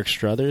Mr. Eric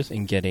Struthers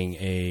in getting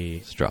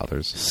a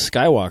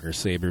Skywalker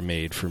saber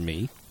made for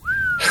me,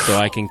 so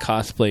I can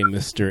cosplay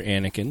Mr.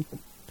 Anakin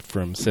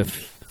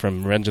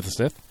from Revenge of the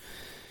Sith.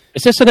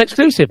 Is this an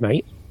exclusive,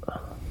 mate?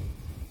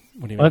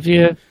 What do you mean? Have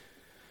you?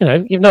 You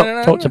know, you've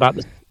not talked about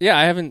this. Yeah,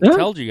 I haven't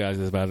told you guys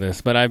about this,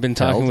 but I've been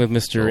talking with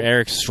Mr.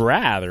 Eric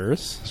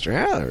Strathers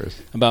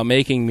about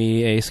making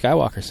me a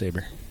Skywalker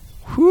saber.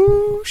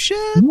 Whoo,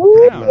 shit.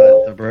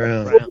 The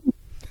Brown.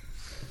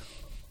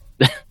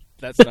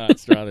 That's not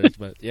Strathers,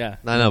 but yeah.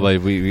 No,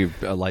 but we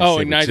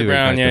Ignite the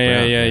Brown.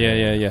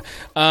 Yeah.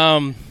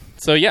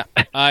 So yeah,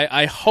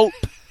 I hope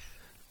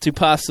to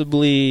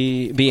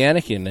possibly be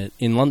Anakin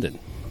in London.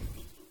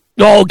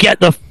 Oh, get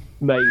the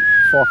mate.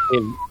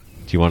 Fucking.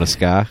 Do you want a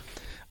sky?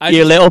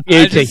 Little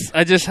beauty.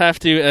 I just have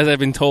to, as I've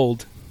been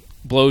told,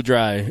 blow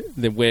dry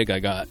the wig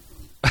I got.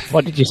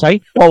 What did you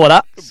say? What was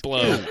that?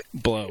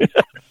 Blow.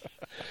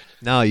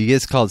 No,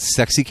 it's called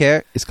sexy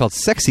hair. It's called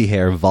sexy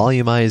hair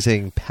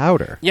volumizing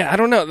powder. Yeah, I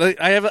don't know.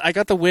 I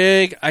got the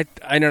wig. I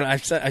don't know.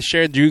 I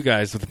shared you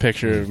guys with a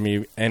picture of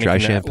me Dry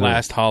shampoo.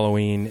 last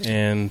Halloween,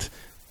 and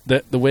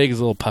the wig is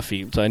a little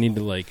puffy, so I need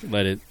to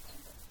let it.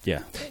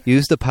 Yeah.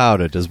 Use the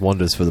powder. Does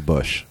wonders for the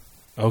bush.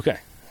 Okay,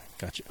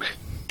 gotcha.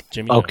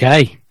 Jimmy.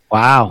 Okay.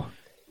 Wow.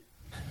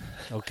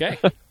 Okay.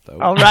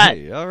 All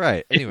right. All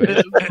right.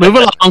 Anyway, Move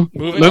along.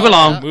 Moving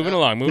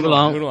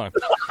along.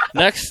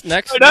 Next. No,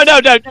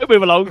 don't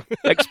move along.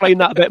 Explain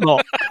that a bit more.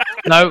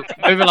 No,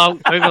 move along.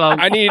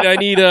 I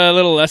need a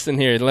little lesson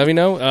here. Let me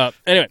know.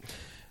 Anyway,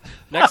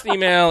 next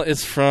email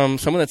is from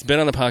someone that's been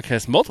on the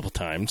podcast multiple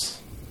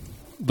times.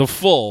 The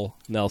full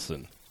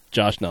Nelson,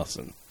 Josh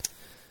Nelson.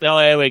 Oh,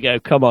 here we go.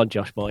 Come on,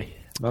 Josh boy,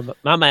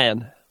 my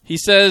man. He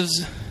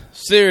says,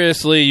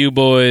 "Seriously, you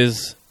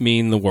boys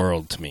mean the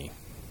world to me.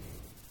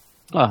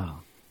 Oh.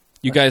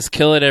 You guys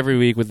kill it every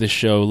week with this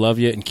show. Love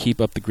you and keep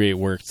up the great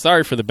work.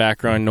 Sorry for the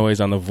background noise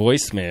on the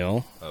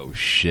voicemail. Oh,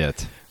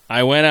 shit.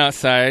 I went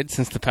outside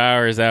since the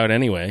power is out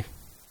anyway.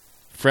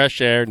 Fresh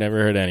air,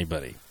 never hurt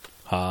anybody.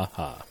 Ha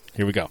ha.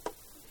 Here we go.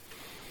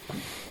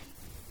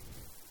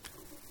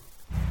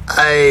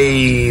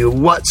 Hey,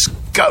 what's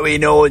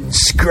going on,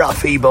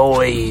 Scruffy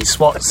boys?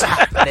 What's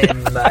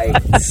happening,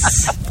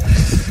 mates?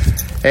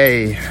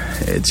 Hey,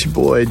 it's your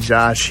boy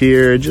Josh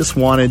here. Just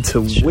wanted to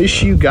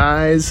wish you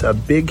guys a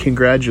big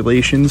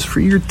congratulations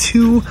for your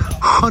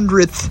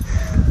 200th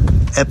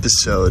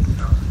episode.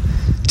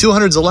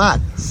 200's a lot.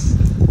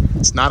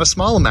 It's not a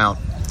small amount.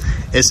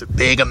 It's a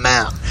big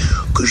amount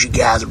because you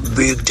guys are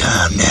big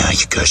time now.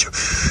 You guys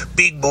are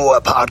big boy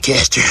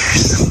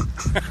podcasters.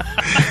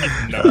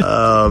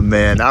 Oh,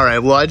 man. All right.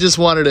 Well, I just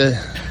wanted to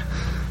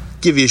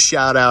give you a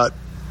shout out.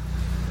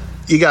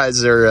 You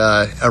guys are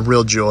a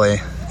real joy.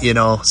 You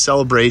know,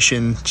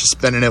 celebration, just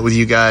spending it with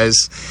you guys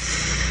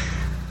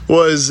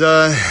was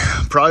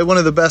probably one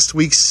of the best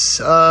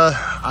weeks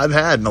I've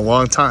had in a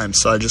long time.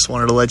 So I just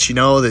wanted to let you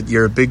know that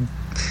you're a big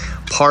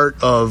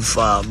part of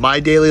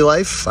my daily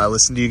life. I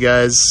listen to you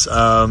guys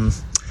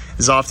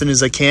as often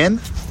as I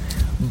can,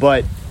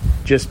 but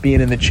just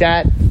being in the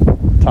chat,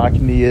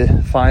 talking to you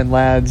fine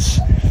lads,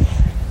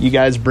 you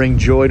guys bring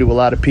joy to a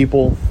lot of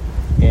people,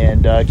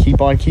 and keep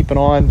on keeping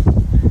on,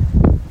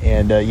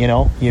 and you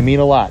know, you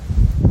mean a lot.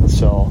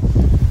 So,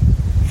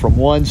 from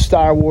one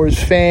Star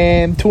Wars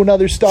fam to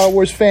another Star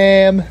Wars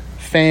fam,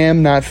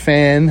 not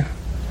fan,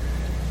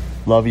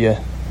 love you,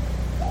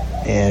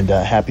 and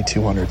happy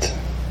 200th.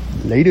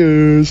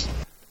 Laters.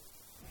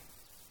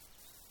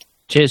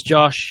 Cheers,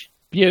 Josh.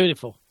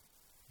 Beautiful.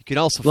 You can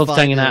also Love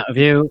hanging out with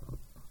you.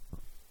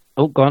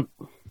 Oh, go on.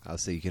 I'll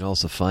say you can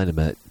also find him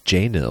at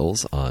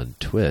JNils on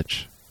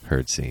Twitch.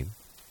 Heard seen.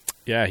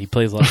 Yeah, he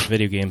plays lots of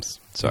video games.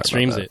 Sorry,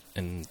 streams about it,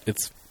 and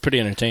it's pretty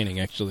entertaining,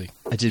 actually.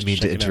 I didn't mean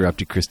to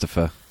interrupt you,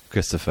 Christopher.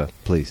 Christopher,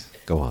 please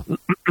go on.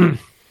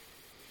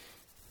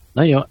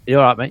 No, you're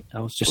all right, mate. I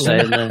was just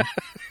saying.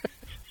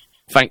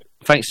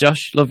 Thanks,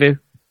 Josh. Love you.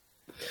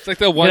 It's like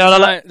the one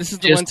time. This is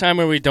the one time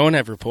where we don't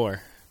have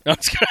rapport. No,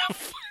 it's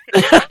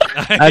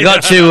I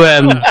got to.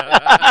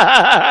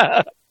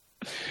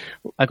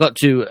 I got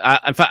to.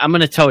 In fact, I'm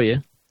going to tell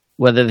you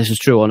whether this is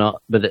true or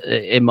not. But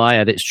in my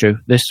head, it's true.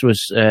 This was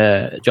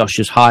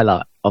Josh's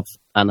highlight of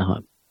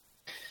Anaheim.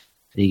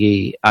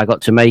 I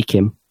got to make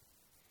him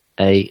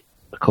a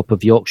cup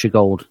of Yorkshire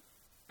Gold.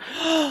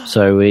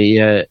 So he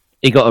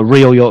got a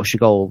real Yorkshire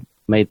Gold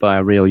made by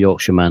a real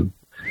Yorkshire man,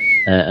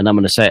 and I'm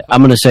going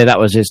to say that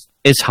was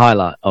his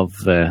highlight of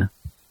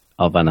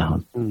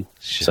Anaheim.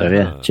 So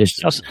yeah,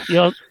 just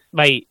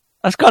mate.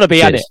 That's got to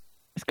be at it.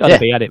 It's got to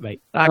be at it,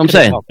 mate. I'm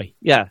saying,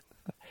 yeah.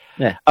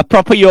 A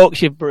proper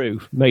Yorkshire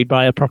brew made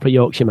by a proper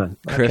Yorkshire man.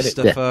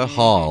 Christopher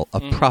Hall, a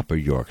proper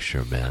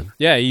Yorkshire man.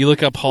 Yeah, you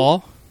look up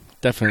Hall,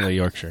 definitely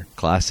Yorkshire.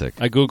 Classic.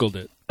 I googled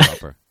it.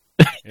 Proper.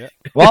 Yeah.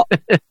 What?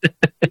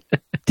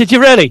 Did you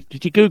really?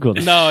 Did you Google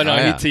it? No,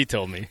 he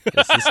told me.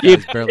 Yes, this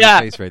guy's barely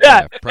face right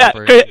there.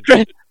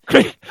 Proper.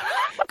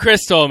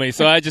 Chris told me,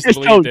 so I just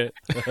believed it.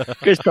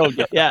 Chris told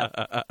you. Yeah.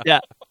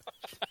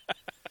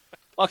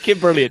 Fucking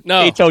brilliant.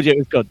 No, he told you it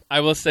was good. I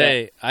will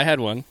say, I had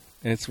one,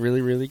 and it's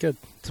really, really good.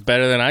 It's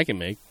better than I can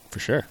make, for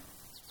sure.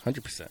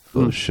 100%.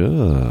 Oh,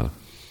 sure.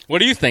 What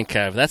do you think,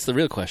 Kev? That's the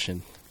real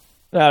question.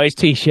 No, it's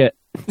T-shirt.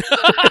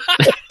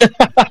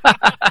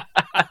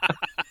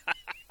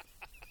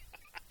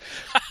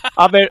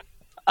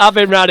 I've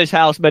been round his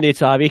house many a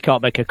time. He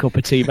can't make a cup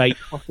of tea, mate.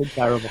 Fucking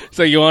terrible.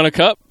 So you want a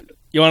cup?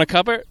 You want a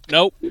cupper?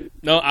 Nope.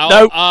 No.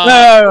 Nope.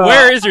 No.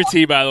 Where is your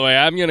tea, by the way?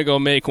 I'm gonna go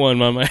make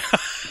one on my.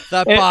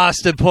 That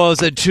bastard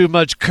pours in too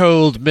much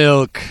cold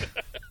milk.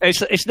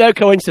 It's no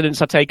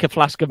coincidence I take a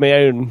flask of my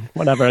own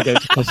whenever I go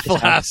to Custer's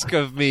Flask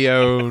of me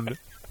own.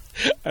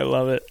 I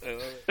love it.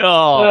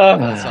 Oh,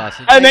 that's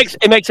awesome.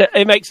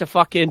 It makes a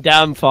fucking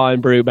damn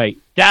fine brew,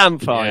 mate. Damn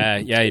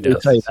fine. Yeah, he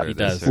does. He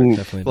does.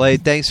 Definitely.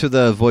 Blade, thanks for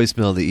the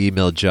voicemail, the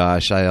email,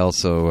 Josh. I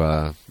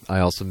also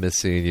miss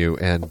seeing you,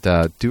 and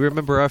do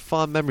remember our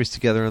fond memories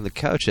together on the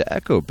couch at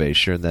Echo Bay,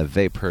 sharing that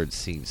vape herd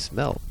scene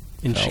smell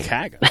in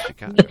Chicago.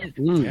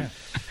 Yeah.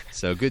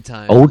 So good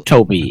time. Old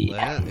Toby.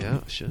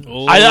 Yeah, sure.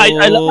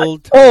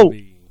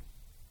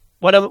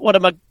 One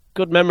of my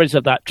good memories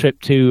of that trip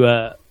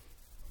to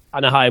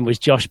Anaheim was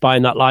Josh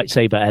buying that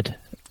lightsaber, Ed.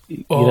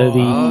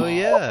 Oh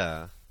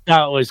yeah,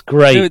 that was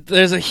great. Dude,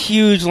 there's a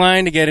huge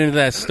line to get into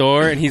that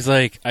store, and he's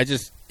like,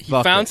 he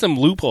found some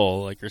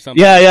loophole, like, or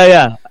something.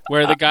 Yeah.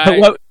 Where the guy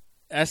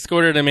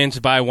escorted him in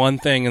to buy one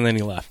thing, and then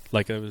he left.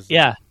 Like, it was.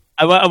 Yeah,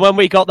 and when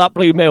we got that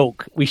blue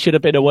milk, we should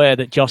have been aware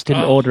that Josh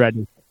didn't order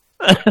any.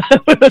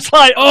 It was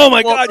like, oh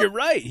my god, you're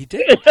right, he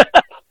did.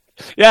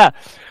 Yeah,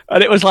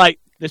 and it was like,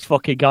 this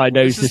fucking guy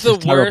knows this is the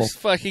terrible. worst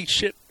fucking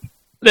shit.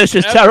 This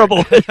is ever.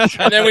 terrible.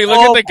 And then we look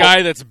at the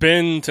guy that's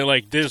been to,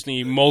 like,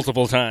 Disney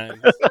multiple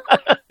times,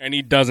 and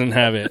he doesn't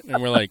have it,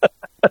 and we're like,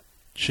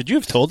 should you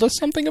have told us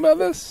something about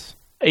this?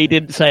 He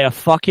didn't say a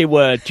fucking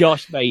word,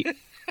 Josh, mate.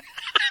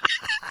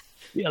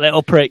 You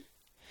little prick.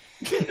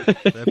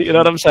 You know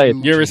what I'm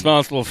saying? You're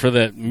responsible for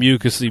that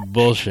mucusy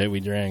bullshit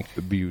we drank.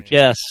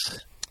 Yes.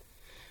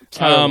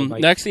 Terrible,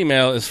 mate. Next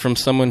email is from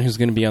someone who's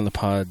going to be on the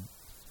pod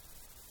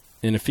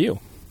in a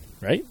few,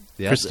 right?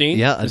 Yeah, Christine?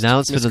 Yeah,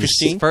 announcement of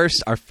Christine?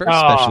 our first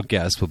special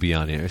guest will be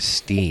on here,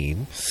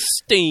 Steen.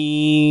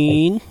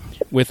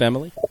 With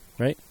Emily,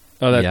 right?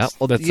 Oh, that's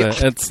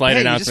that's slight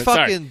announcement.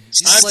 Sorry. I'm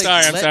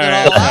sorry.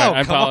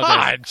 I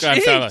apologize.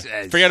 I'm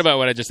sorry. Forget about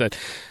what I just said.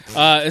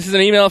 This is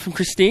an email from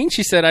Christine.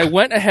 She said, I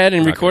went ahead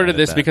and recorded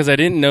this because I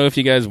didn't know if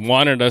you guys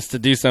wanted us to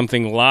do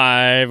something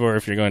live or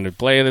if you're going to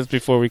play this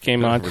before we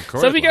came on.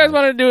 So if you guys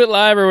want to do it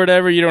live or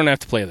whatever, you don't have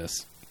to play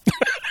this.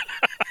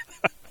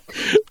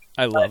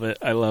 I love it.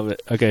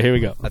 Okay, here we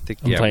go. I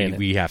think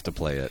we have to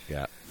play it.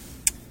 Yeah.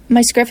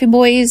 My Scruffy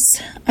boys,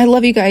 I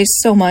love you guys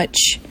so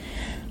much.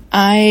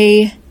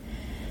 I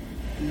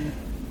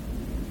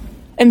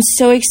am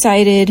so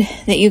excited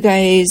that you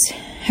guys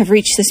have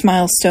reached this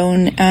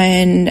milestone,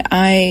 and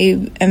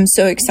I am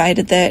so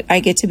excited that I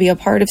get to be a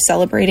part of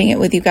celebrating it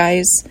with you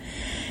guys.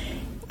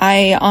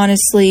 I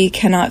honestly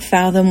cannot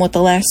fathom what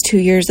the last 2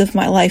 years of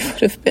my life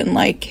would have been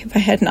like if I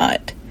had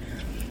not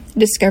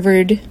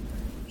discovered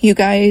you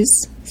guys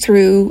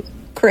through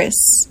Chris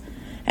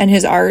and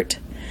his art.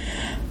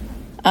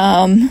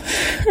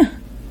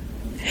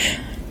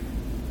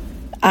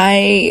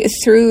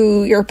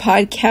 Through your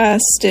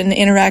podcast and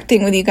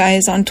interacting with you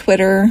guys on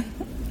Twitter,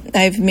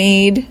 I've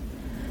made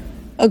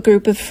a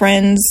group of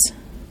friends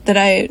that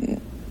I've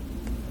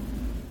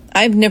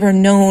never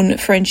known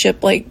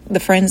friendship like the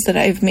friends that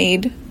I've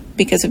made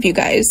because of you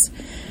guys.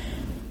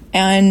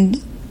 And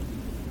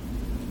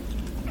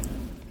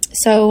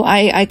so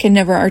I can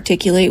never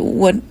articulate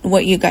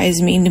what you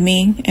guys mean to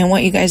me and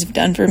what you guys have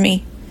done for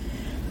me.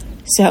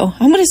 So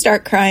I'm going to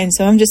start crying,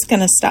 so I'm just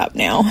going to stop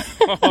now.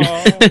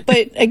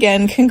 But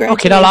again,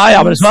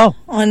 congratulations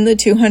on the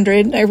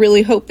 200. I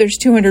really hope there's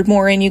 200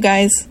 more in you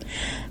guys.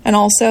 And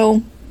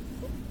also,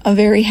 a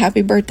very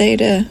happy birthday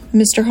to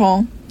Mr.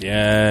 Hall.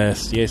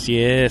 Yes.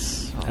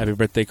 Happy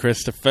birthday,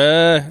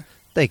 Christopher.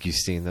 Thank you,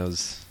 Steen. That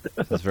was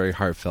very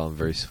heartfelt and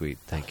very sweet.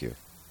 Thank you.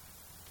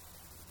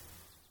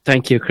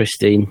 Thank you,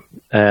 Christine.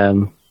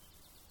 I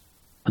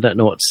don't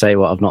know what to say,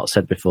 what I've not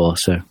said before,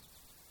 so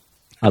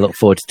I look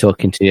forward to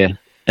talking to you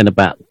in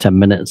about 10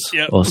 minutes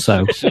or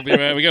so. She'll be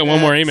right. We got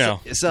one more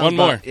email. One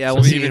more. Yeah,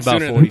 we'll see you in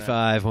about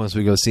 45 once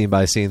we go scene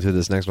by scene through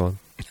this next one.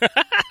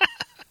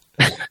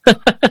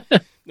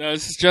 No,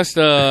 this is just,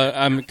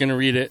 I'm going to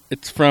read it.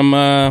 It's from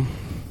an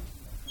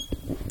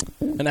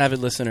avid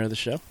listener of the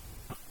show.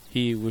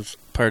 He was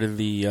part of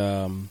the...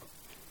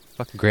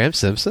 Fucking Graham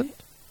Simpson?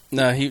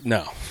 No, he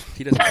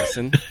doesn't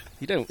listen.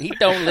 He don't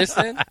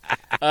listen.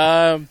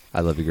 I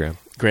love you, Graham.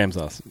 Graham's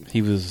awesome.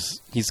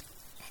 He's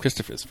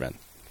Christopher's friend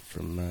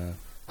from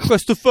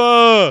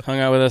Christopher hung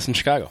out with us in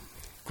Chicago.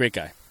 Great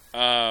guy.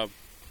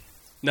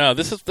 No,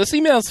 this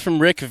email is from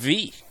Rick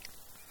V.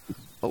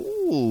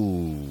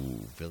 Oh,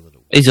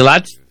 easy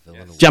lad.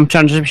 Jam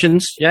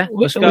Transmissions, yeah.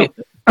 Let's go.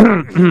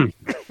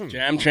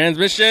 Jam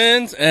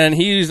Transmissions, and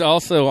he's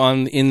also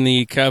in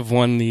the Kev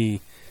won the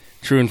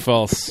True and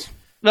False.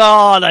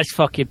 No, that's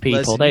fucking people.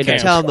 Listen, they you can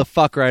tell him the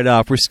fuck right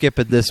off. We're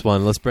skipping this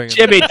one. Let's bring him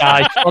Jimmy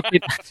Dice.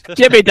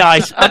 Jimmy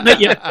Dice. Admit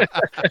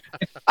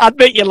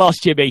you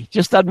lost, Jimmy.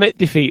 Just admit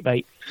defeat,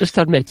 mate. Just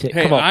admit it.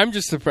 Hey, Come on. I'm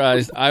just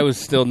surprised. I was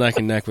still neck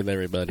and neck with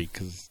everybody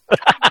because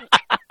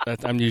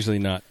I'm usually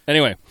not.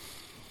 Anyway,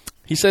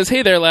 he says,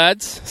 "Hey there,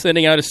 lads.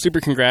 Sending out a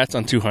super congrats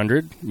on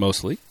 200,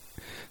 mostly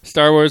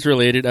Star Wars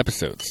related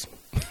episodes.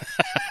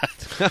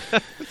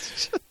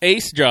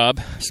 Ace job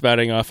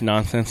spouting off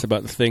nonsense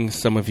about the things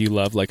some of you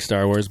love, like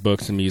Star Wars,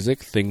 books, and music.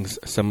 Things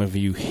some of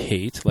you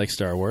hate, like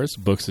Star Wars,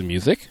 books, and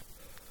music.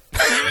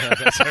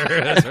 That's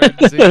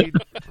heard scene.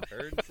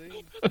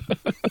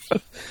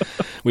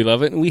 We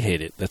love it and we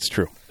hate it. That's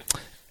true.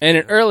 And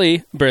an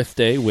early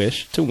birthday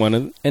wish to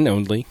one and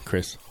only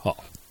Chris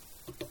Hall.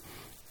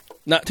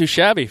 Not too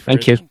shabby.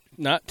 Thank you.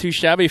 Not too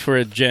shabby for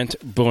a gent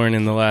born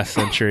in the last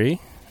century.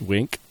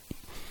 Wink.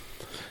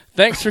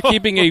 Thanks for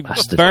keeping a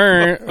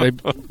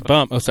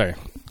bum. Oh, sorry.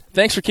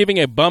 Thanks for keeping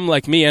a bum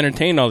like me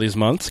entertained all these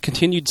months.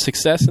 Continued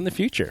success in the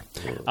future.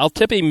 I'll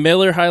tip a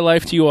Miller High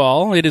Life to you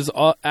all. It is,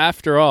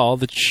 after all,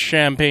 the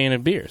champagne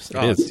of beers.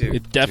 It is. Dude,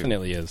 it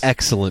definitely is.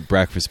 Excellent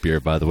breakfast beer,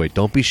 by the way.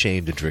 Don't be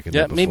ashamed of drinking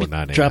that before maybe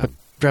 9 a.m.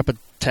 drop a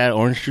tad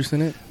orange juice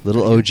in it.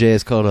 Little OJ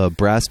is called a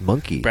Brass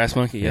Monkey. Brass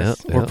Monkey,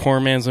 yes. Yep, Or yep. Poor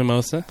Man's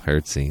Mimosa.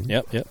 Heard scene.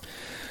 Yep.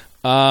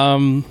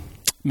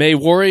 May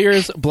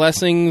Warriors,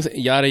 blessings,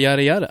 yada,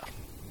 yada, yada.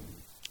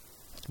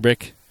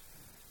 Rick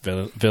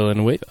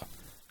Villanueva.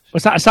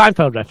 Was that a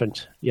Seinfeld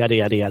reference? Yada,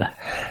 yada, yada.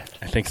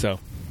 I think so.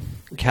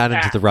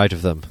 Cannon to the right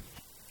of them.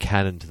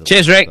 Cannon to the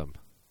Cheers, left Rick. of them.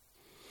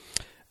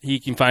 You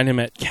can find him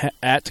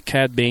at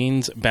Cad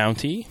Bane's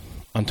Bounty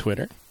on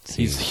Twitter.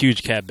 He's a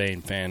huge Cad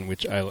Bane fan,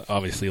 which I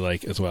obviously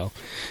like as well.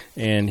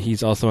 And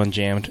he's also on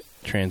Jammed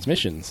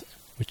Transmissions,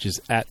 which is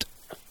at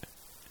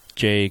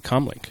J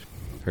Comlink.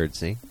 Heard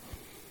scene.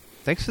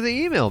 Thanks for the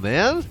email,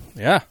 man.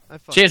 Yeah.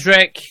 Cheers,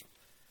 Rick.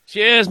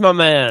 Cheers, my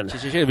man.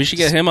 We should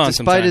get him on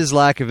Despite sometime. his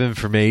lack of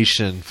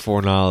information,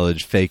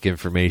 foreknowledge, fake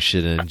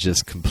information, and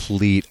just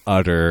complete,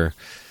 utter,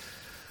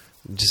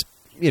 just,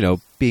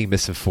 being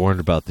misinformed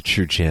about the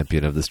true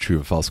champion of this true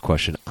and false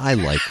question, I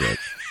like it.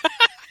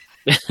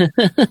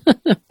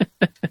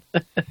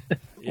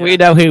 We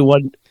know who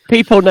won.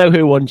 People know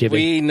who won, Jimmy.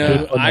 We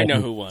know. I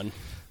know who won.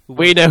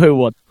 We know who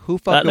won. Who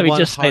fucking Let me won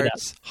just say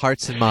that.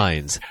 hearts and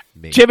minds?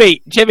 Me.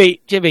 Jimmy,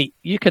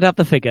 you can have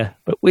the figure,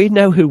 but we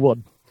know who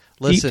won.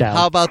 Listen, Deep down.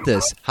 how about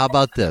this?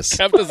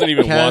 Kev doesn't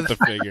even want the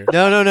figure.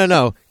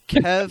 No.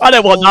 Kev, I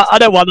don't want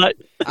that.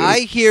 I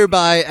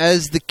hereby,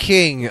 as the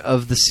king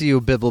of the Cu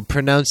Bibble,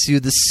 pronounce you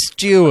the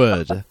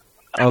steward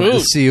of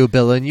the Cu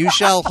Bill, and you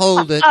shall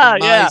hold it in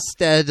my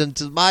stead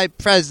until my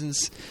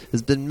presence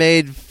has been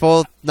made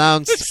full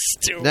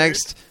announced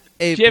next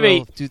April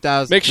Jimmy,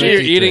 2000. Make sure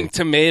you're eating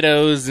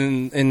tomatoes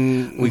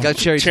and we got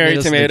cherry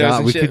tomatoes and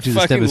and we could shit. do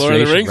this Fucking Lord of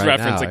the demonstration Rings right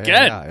reference now.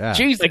 again. Yeah.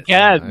 Jesus.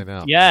 Again. I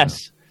know.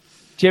 Yes.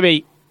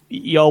 Jimmy,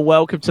 you're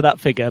welcome to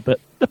that figure, but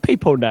the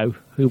people know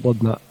who won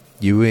that.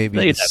 You maybe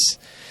They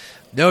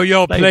know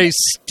your place,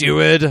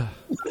 steward. All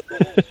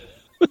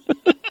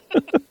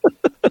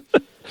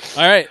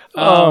right.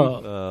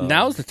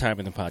 Now's the time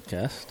in the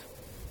podcast.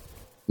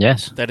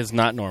 Yes. That is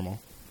not normal.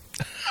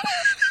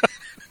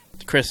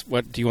 Chris,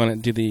 what do you want to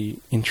do the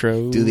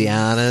intro? Do the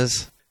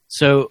honors.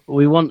 So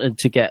we wanted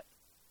to get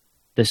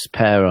this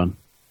pair on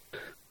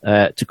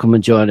to come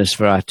and join us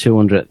for our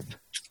 200th.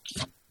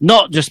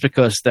 Not just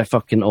because they're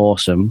fucking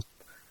awesome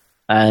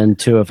and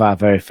two of our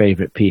very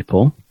favourite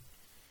people,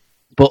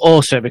 but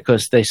also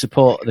because they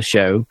support the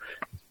show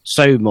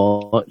so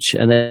much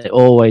and they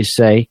always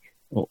say,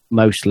 or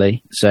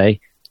mostly say,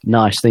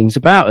 nice things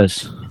about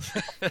us.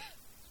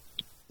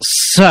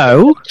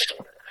 So,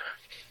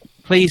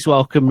 please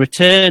welcome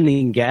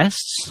returning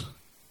guests,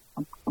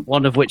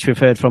 one of which we've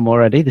heard from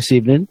already this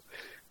evening.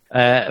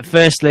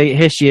 Firstly,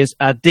 here she is,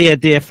 our dear,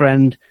 dear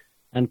friend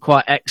and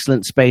quite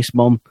excellent space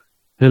mum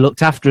who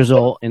looked after us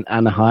all in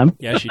Anaheim.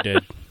 Yeah, she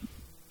did.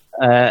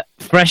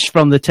 Fresh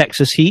from the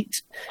Texas heat,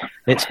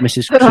 it's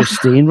Mrs.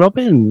 Christine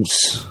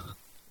Robbins.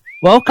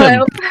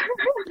 Welcome.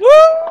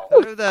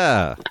 Hello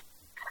there.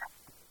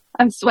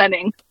 I'm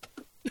sweating.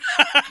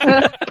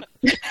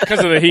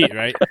 Because of the heat,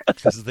 right?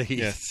 Because of the heat.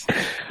 Yes.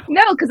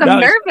 No, because I'm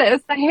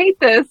nervous. I hate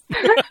this.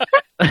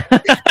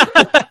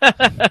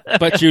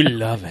 But you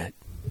love it.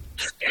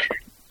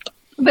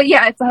 But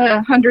yeah, it's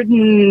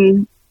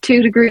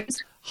 102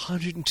 degrees.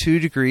 102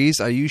 degrees?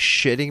 Are you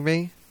shitting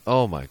me?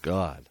 Oh my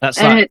god. That's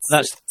And it's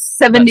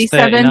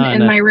 77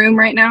 in my room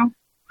right now.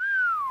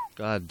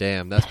 God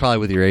damn. That's probably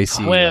with your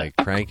AC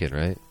cranking,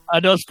 right?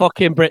 And us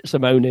fucking Brits are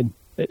moaning.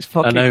 It's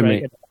fucking I know,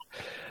 great. mate.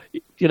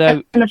 You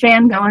know. And the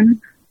fan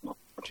going.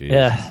 Jeez.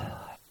 Yeah.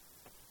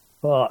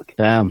 Fuck.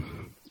 Damn.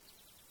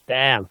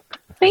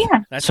 But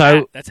yeah. That's So-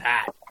 hot. That's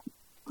hot.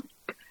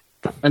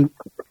 And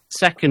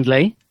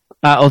secondly,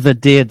 our other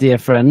dear, dear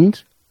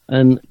friend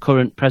and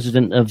current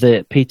president of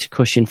the Peter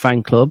Cushing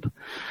fan club,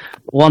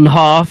 one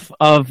half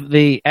of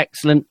the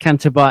excellent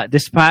Canterbury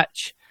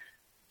Dispatch,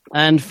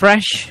 and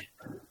fresh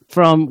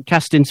from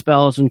casting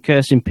spells and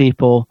cursing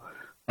people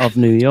of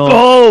New York.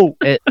 Oh!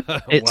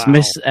 It's Wow.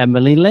 Miss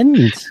Emily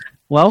Lind.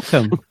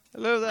 Welcome.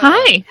 Hello there.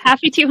 Hi.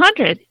 Happy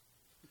 200.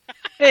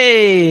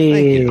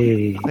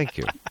 Hey. Thank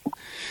you.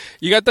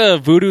 You got the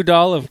voodoo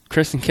doll of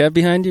Chris and Kev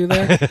behind you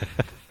there?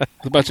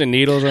 With a bunch of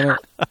needles on it.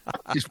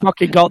 She's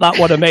fucking got that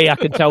one of me, I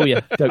can tell you.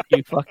 Don't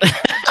you fucking...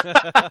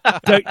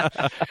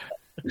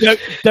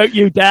 don't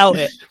you doubt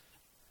it.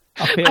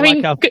 I feel I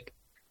mean, like I'm...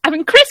 I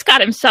mean, Chris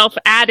got himself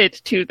added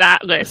to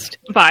that list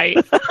by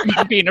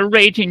being a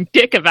raging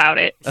dick about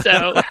it.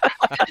 So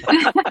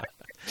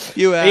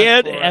he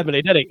earned it,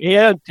 Emily, didn't he? He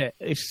earned it.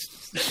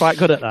 He's quite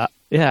good at that.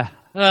 Yeah.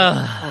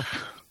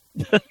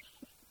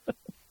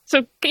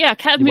 So yeah,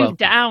 Kev moved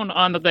down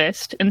on the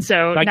list, and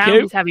so Thank now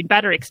you. he's having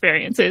better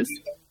experiences.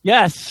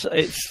 Yes,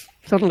 it's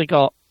suddenly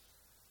got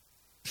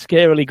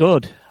scarily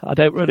good. I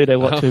don't really know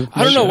what to.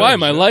 I don't know why.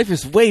 My life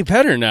is way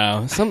better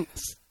now.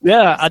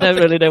 Yeah, I don't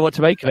really know what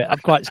to make of it. I'm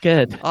quite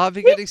scared. I've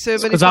been getting so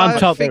many Because I'm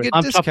top of the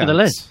discounts.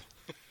 list.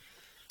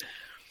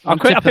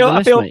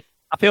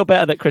 I feel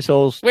better that Chris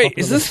Hall's. Wait,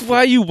 is this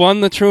why you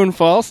won the true and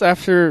false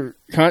after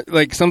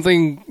like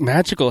something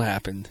magical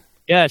happened?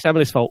 Yeah, it's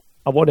Emily's fault.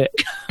 I won it.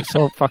 It's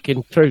all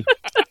fucking true.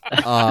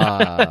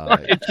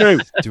 It's true.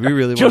 Do we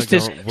really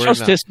justice? want to go?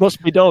 Justice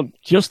must be done.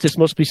 Justice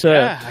must be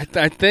served.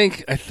 Yeah, I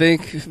think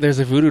there's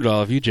a voodoo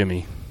doll of you,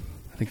 Jimmy.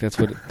 I think that's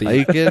what. Are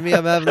you kidding me?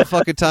 I'm having the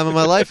fucking time of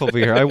my life over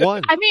here. I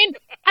won. I mean,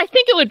 I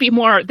think it would be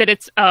more that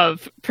it's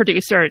of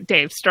producer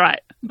Dave Strutt,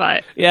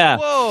 but yeah.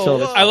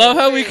 I love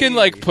how we can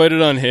like put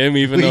it on him,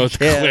 even though it's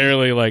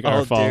clearly like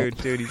our fault.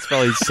 Dude, he's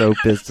probably so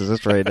pissed at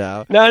us right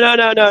now. No. Why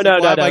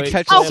am I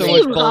catching oh, so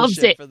he much loves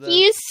bullshit it. for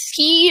this?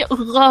 He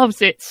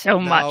loves it so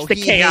much. The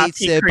he chaos hates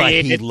he it, but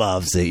he created.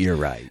 loves it. You're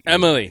right.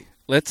 Emily,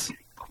 let's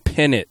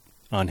pin it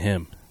on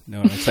him.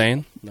 Know what I'm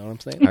saying? Know what I'm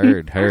saying?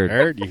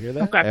 Heard. You hear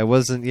that? It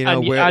wasn't,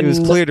 And- it was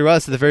and- clear to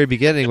us at the very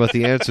beginning what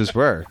the answers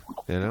were.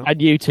 You know,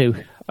 And you two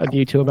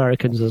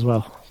Americans as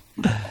well.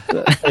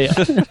 Yeah.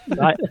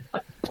 Right.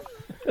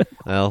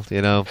 well,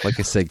 like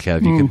I said,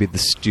 Kev, you could be the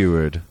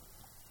steward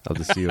of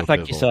the seal.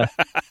 Thank you, sir.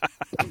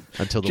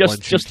 Until the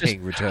Justice-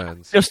 king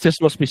returns. Justice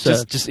must be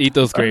served. Just eat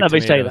those grape Let me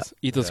say tomatoes. that.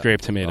 Eat those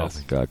grape tomatoes. Oh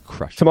my god,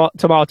 crush.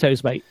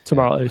 Tomatoes, mate.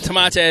 Tomatoes.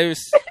 Tomatoes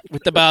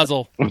with the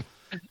basil.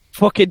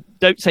 Fucking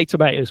don't say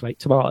tomatoes, mate.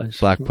 Tomatoes.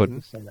 Black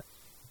pudding.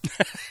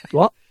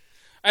 What?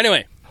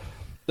 Anyway,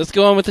 let's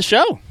go on with the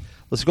show.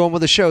 Let's go on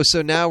with the show.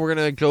 So now we're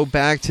going to go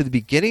back to the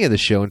beginning of the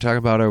show and talk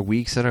about our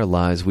weeks in our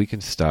lives, week in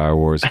Star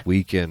Wars,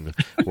 week in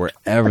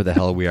wherever the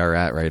hell we are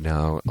at right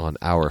now on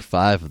hour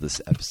 5 of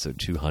this episode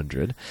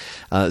 200.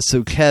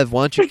 So Kev,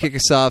 why don't you kick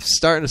us off,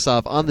 starting us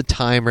off on the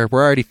timer.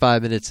 We're already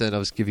 5 minutes in.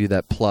 I'll just give you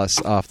that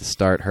plus off the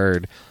start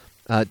herd.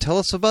 Tell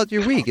us about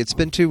your week. It's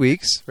been 2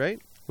 weeks, right?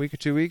 Week or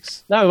 2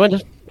 weeks? No,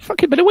 it's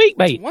fucking been a week,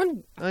 mate. Oh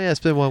yeah, it's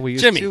been 1 week.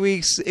 Jimmy. 2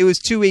 weeks. It was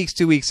 2 weeks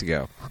 2 weeks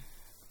ago.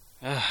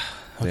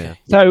 Okay.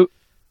 So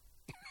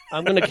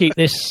I'm going to keep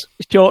this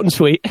short and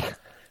sweet.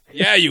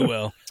 Yeah, you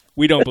will.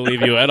 We don't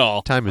believe you at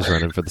all. Time is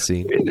running for the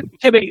scene.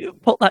 Jimmy,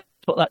 put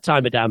that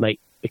timer down, mate,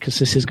 because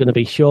this is going to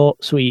be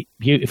short, sweet,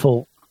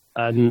 beautiful,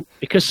 and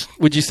because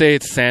Would you say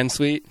it's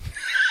Sansweet?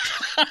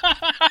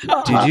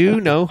 Did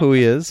you know who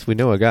he is? We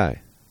know a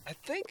guy.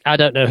 I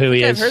don't know who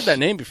he I've is. heard that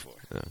name before.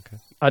 Okay.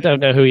 I don't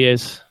know who he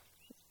is.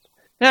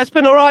 Yeah, it's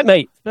been all right,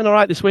 mate. It's been all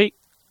right this week.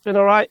 It's been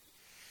all right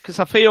because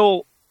I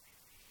feel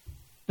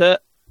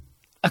that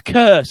a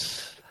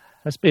curse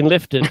has been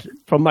lifted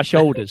from my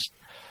shoulders,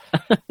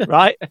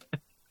 right?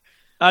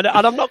 And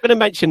I'm not going to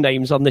mention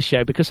names on this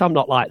show because I'm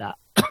not like that.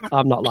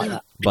 I'm not like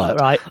that. But-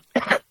 right?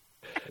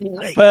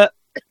 But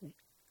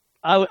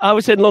I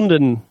was in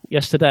London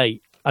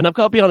yesterday, and I've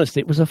got to be honest,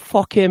 it was a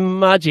fucking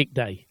magic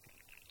day.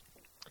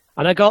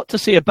 And I got to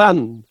see a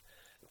band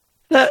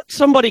that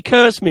somebody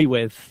cursed me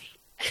with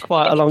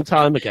quite a long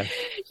time ago.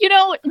 You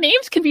know,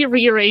 names can be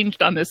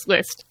rearranged on this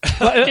list. Just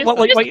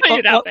put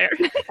it out there.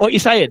 What are you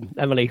saying,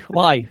 Emily?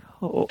 Why?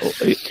 Who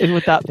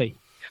would that be?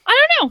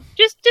 I don't know.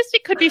 Just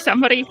it could be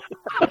somebody.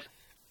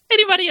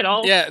 Anybody at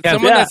all. Yeah,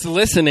 someone that's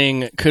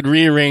listening could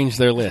rearrange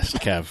their list,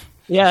 Kev.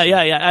 Yeah.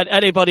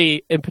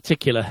 Anybody in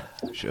particular?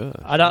 Sure.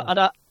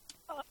 It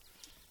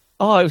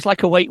was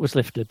like a weight was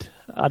lifted.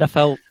 And I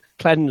felt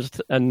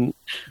cleansed and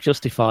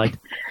justified.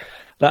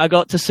 That I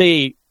got to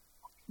see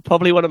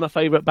probably one of my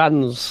favourite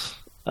bands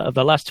of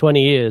the last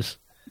 20 years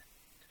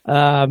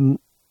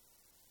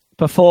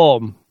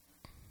perform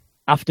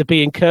after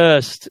being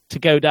cursed to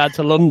go down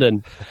to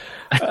London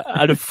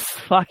and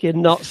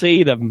fucking not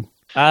see them.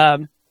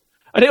 And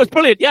it was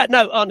brilliant. Yeah,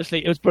 no,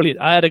 honestly, it was brilliant.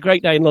 I had a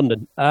great day in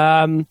London.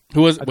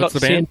 What's the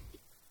band?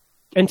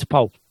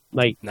 Interpol,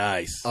 mate.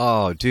 Nice.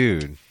 Oh,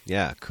 dude.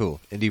 Yeah,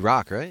 cool. Indie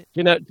rock, right? Do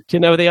you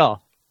know who they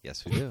are?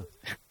 Yes, we do.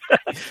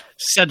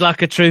 Said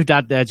like a true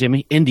dad there,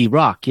 Jimmy. Indie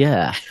rock,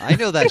 yeah. I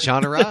know that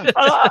genre.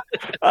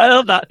 I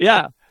love that.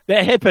 Yeah,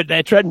 they're hip and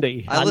they're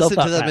trendy. I love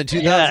listened to that them in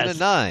band.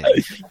 2009.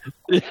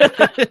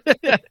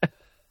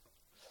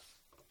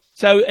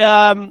 So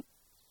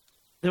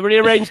the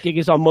rearranged gig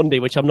is on Monday,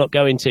 which I'm not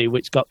going to,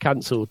 which got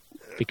cancelled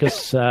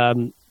because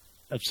of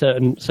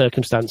certain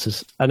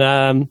circumstances.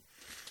 And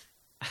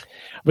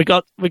we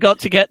got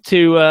to get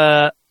to,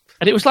 and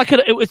it was like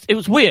it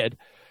was weird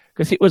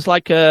because it was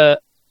like it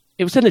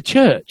was in a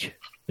church,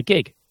 the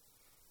gig.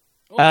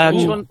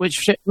 Which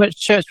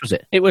church was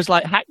it? It was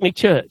like Hackney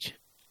Church.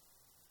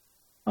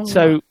 Oh,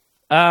 so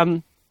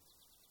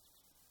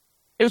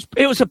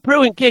it was a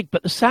brilliant gig,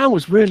 but the sound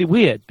was really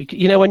weird because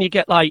when you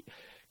get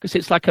because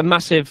it's like a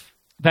massive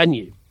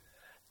venue,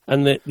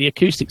 and the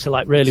acoustics are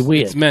like really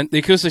weird. The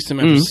acoustics are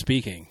meant for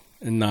speaking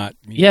and not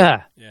music.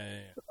 Yeah.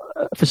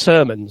 For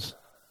sermons,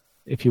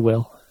 if you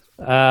will.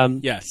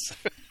 Yes.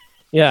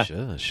 Yeah.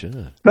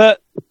 Sure.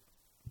 But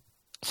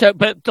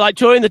like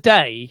during the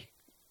day,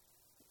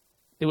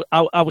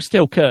 I was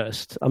still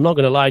cursed. I'm not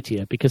going to lie to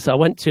you, because I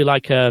went to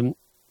like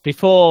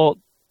before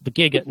the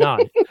gig at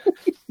night.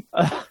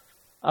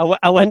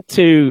 I went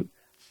to,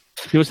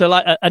 there was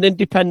an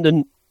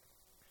independent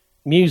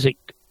music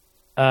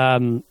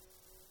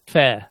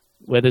fair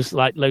where there's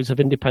like loads of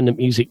independent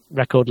music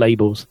record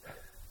labels.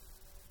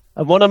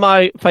 And one of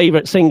my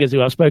favourite singers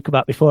who I spoke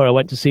about before I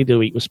went to see the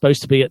week was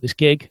supposed to be at this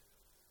gig.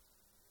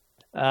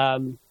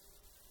 And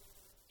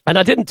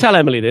I didn't tell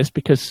Emily this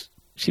because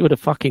she would have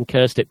fucking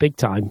cursed it big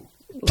time,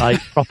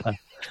 like proper.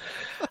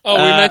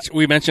 Oh,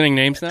 we mentioning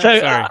names now? So,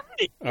 Sorry.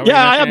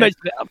 I am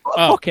mentioning it.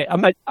 Fuck it.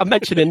 I'm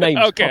mentioning names.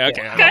 Okay.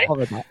 I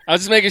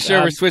was just making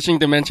sure we're switching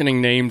to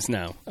mentioning names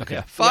now.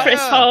 Okay. Chris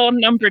Hall,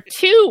 number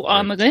 2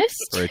 on the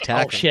list. We're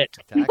attacking. Oh, shit.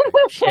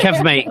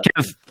 Kev, mate.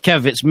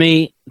 Kev, it's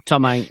me,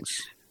 Tom Hanks.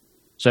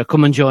 So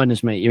come and join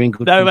us, mate. You're in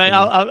good No, company. mate,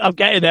 I'm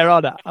getting there,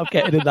 aren't I? I'm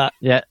getting in that.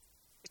 Yeah.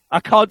 I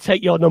can't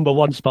take your number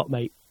 1 spot,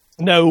 mate.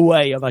 No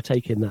way am I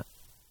taking that.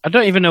 I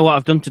don't even know what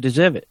I've done to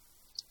deserve it.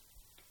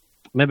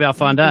 Maybe I'll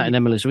find out in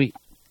Emily's week.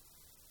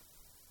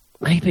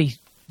 Maybe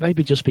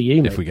just for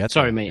you, mate. If we get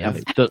Sorry, mate. Yeah.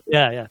 But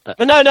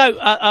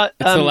no. It's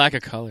the lack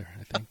of color,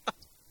 I think.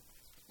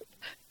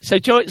 So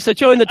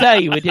during the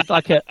day, we did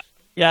like a...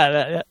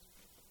 Yeah.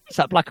 It's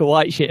that black and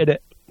white shit, isn't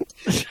it?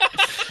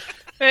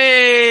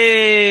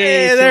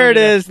 Hey, there it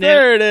is.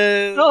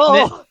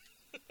 Oh.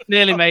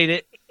 Nearly made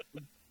it.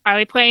 Are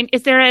we playing?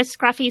 Is there a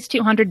Scruffy's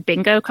 200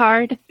 bingo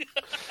card?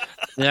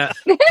 Yeah.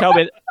 Tell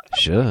me.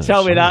 Sure.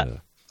 Tell me that.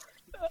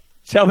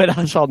 Tell me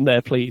that's on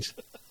there, please.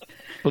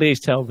 Please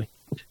tell me.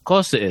 Of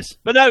course it is.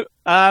 But no,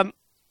 I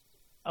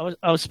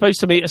was supposed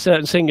to meet a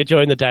certain singer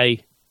during the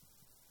day,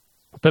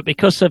 but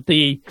because of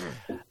the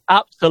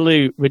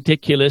absolute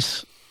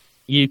ridiculous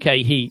UK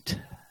heat,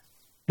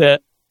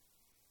 that,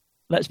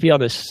 let's be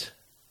honest,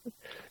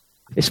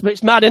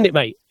 it's mad, isn't it,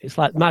 mate? It's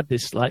like mad,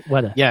 this like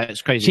weather. Yeah,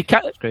 it's crazy.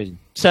 It's crazy.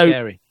 So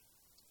scary.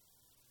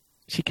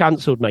 She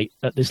cancelled, mate,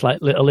 at this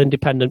like little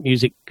independent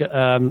music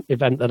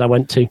event that I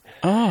went to.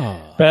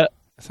 Oh, but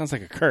that sounds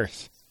like a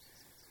curse.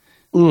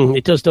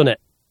 It does, doesn't it?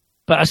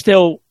 But I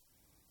still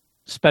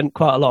spent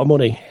quite a lot of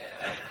money.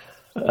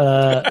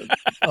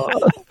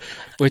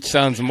 Which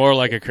sounds more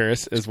like a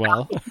curse as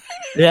well.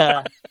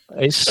 Yeah,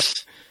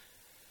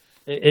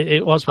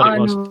 it was what it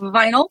was. On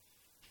vinyl?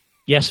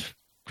 Yes,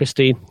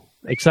 Christine,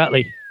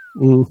 exactly.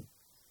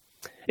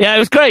 Yeah, it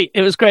was great.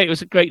 It was great. It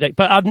was a great day.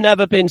 But I've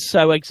never been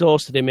so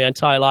exhausted in my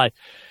entire life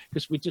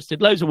because we just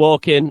did loads of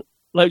walking,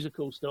 loads of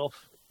cool stuff.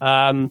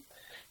 My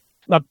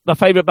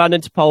favourite band,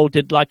 Interpol,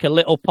 did like a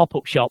little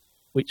pop-up shop,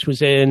 which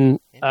was in,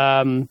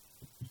 and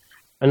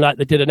like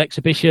they did an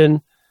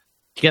exhibition.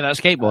 Did you get that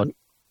skateboard?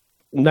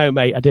 No,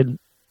 mate, I didn't.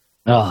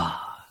 Oh.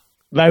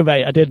 No,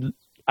 mate, I didn't.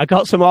 I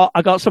got some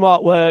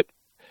artwork.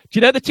 Do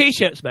you know the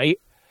T-shirts, mate?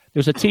 There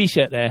was a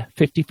T-shirt there,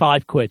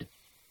 55 quid.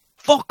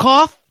 Fuck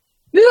off!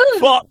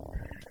 Fuck.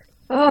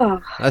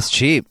 Oh. That's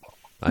cheap.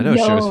 I know.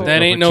 No. Shirts for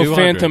That ain't over no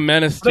 200. Phantom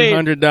Menace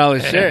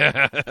 $200 shirt.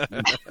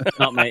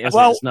 Not, mate.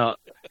 It's not.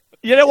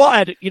 You know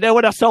what, Ed? You know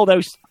when I sold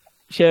those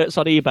shirts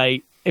on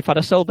eBay, if I'd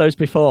have sold those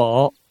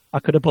before, I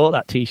could have bought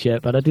that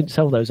T-shirt, but I didn't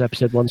sell those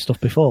episode 1 stuff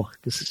before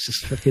because it's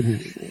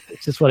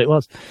just what it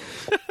was.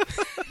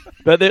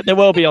 But they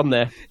will be on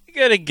there. You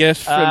get a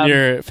gift from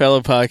your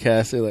fellow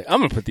podcaster. Like, I'm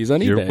gonna put these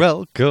on eBay. You're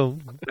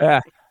welcome. Yeah.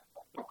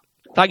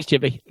 Thanks,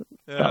 Jimmy.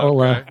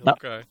 Yeah,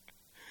 okay.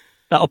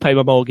 That'll pay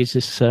my mortgage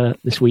this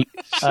week.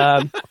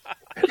 But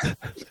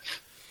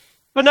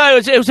no,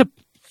 it was a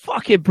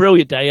fucking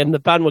brilliant day, and the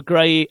band were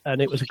great,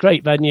 and it was a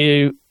great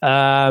venue.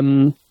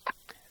 And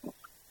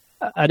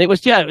it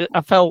was,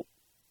 I felt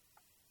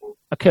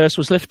a curse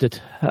was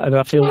lifted, and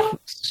I feel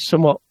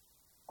somewhat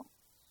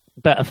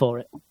better for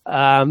it.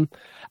 And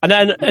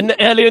then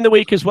earlier in the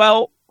week as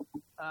well,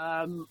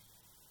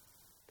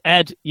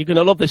 Ed, you're going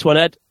to love this one,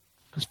 Ed,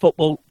 because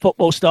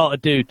football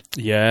started, dude.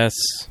 Yes.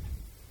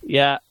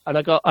 Yeah, and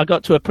I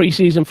got to a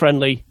pre-season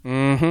friendly,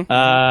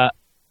 and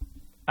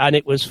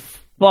it was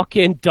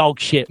fucking dog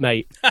shit,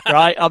 mate.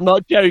 Right? I'm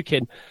not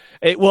joking.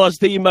 It was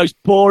the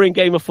most boring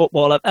game of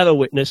football I've ever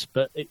witnessed,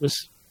 but it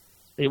was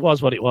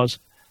what it was.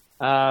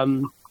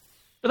 But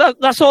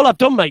that's all I've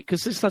done, mate,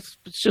 because it's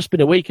just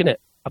been a week, innit?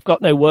 I've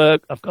got no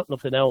work. I've got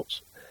nothing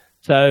else.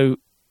 So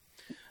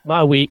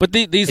my week. But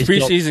these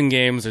preseason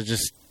games are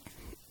just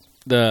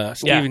the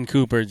Stephen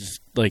Cooper,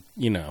 just like,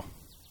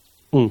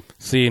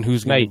 seeing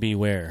who's going to be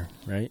where,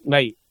 right?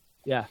 Mate,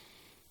 yeah.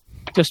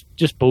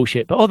 Just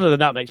bullshit. But other than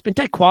that, mate, it's been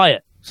dead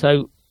quiet.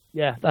 So,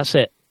 yeah, that's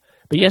it.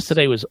 But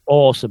yesterday was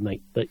awesome,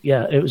 mate. But,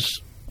 yeah, nice.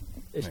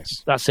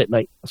 That's it,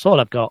 mate. That's all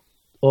I've got.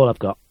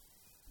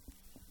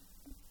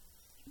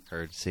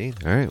 Heard, seen.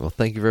 All right. Well,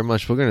 thank you very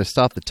much. We're going to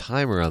stop the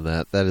timer on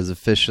that. That is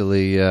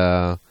officially...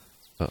 I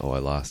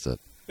lost it.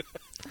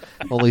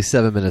 Only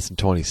 7 minutes and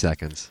 20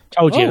 seconds.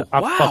 Told you.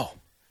 Wow.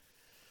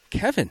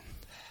 Kevin.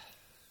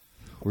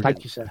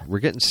 Thank you, sir. We're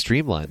getting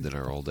streamlined in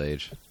our old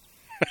age.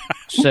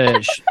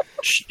 It's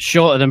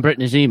shorter than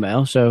Brittany's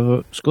email,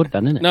 so it's good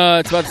then, isn't it? No,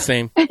 it's about the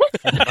same.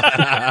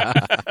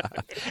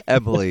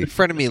 Emily,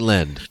 frenemy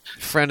Lind,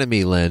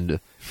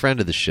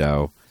 friend of the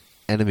show,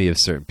 enemy of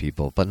certain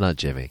people, but not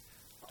Jimmy.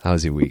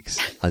 How's your weeks?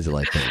 How's your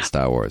life been in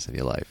Star Wars in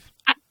your life?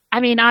 I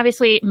mean,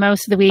 obviously,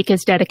 most of the week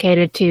is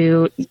dedicated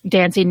to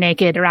dancing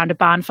naked around a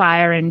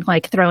bonfire and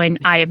like throwing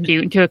Eye of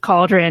Newt into a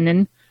cauldron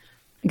and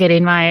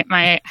getting my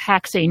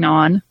hexing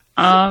on.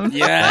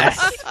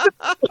 Yes.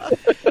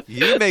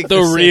 You make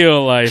the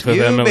real life of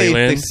you Emily make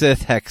Lynn. the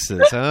Sith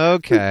hexes.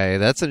 Okay,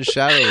 that's in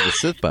Shadow of the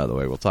Sith, by the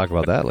way. We'll talk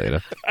about that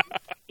later.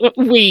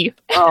 We.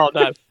 Oh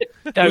no.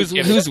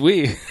 Who's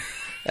we?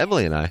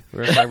 Emily and I.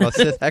 We're talking about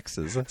Sith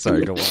hexes.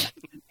 Sorry, go on.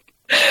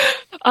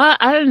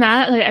 Other than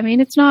that, I mean,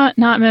 it's not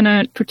been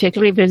a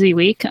particularly busy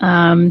week.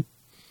 Been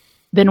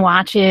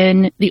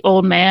watching The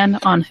Old Man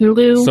on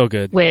Hulu. So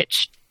good.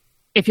 Which,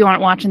 if you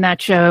aren't watching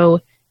that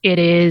show, it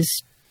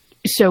is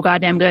so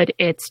goddamn good.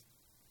 It's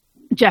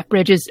Jeff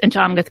Bridges and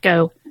Tom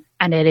Lithgow,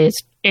 and it is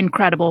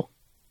incredible.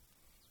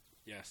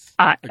 Yes.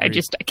 I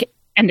can't,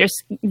 and there's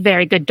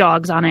very good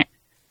dogs on it.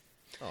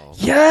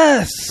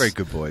 Yes. Very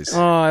good boys.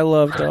 Oh, I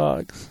love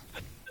dogs.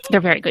 They're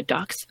very good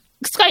dogs.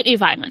 Slightly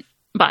violent,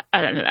 but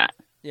other than that.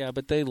 Yeah,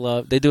 but they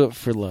do it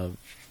for love.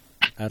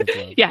 Out of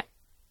love. Yeah.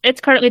 It's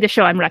currently the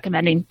show I'm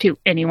recommending to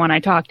anyone I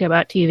talk to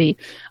about TV.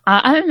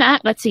 Other than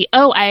that, let's see.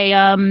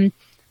 My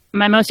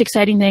most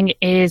exciting thing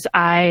is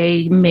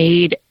I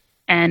made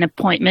an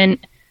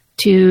appointment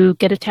to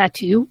get a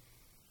tattoo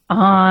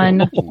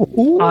on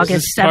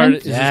August 7th.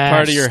 Is this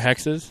part of your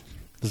hexes?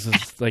 Does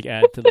this like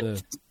add to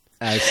the...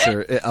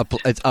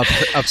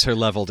 ups her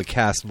level to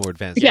cast more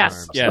advanced Yes.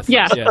 arms.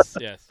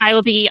 Yes. I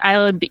will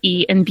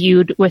be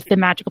imbued with the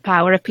magical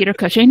power of Peter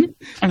Cushing.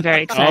 I'm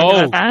very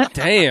excited about that.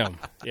 Damn.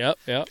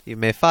 Yep. You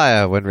may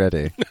fire when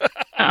ready.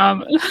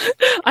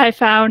 I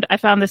found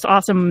this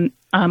awesome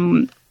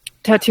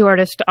tattoo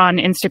artist on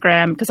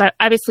Instagram because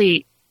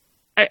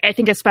I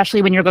think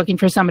especially when you're looking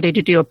for somebody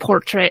to do a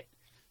portrait,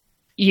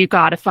 you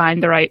got to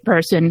find the right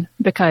person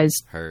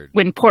because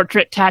when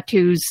portrait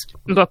tattoos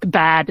look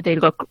bad, they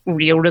look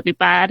really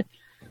bad.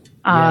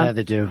 Yeah,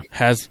 they do.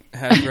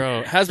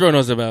 Hasbro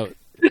knows about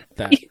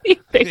that.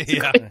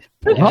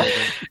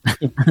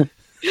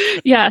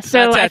 Yeah.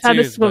 So Not I found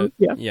tattoos, this woman.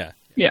 but-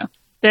 Yeah.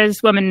 There's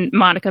this woman,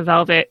 Monica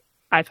Velvet,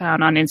 I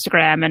found on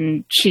Instagram,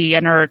 and she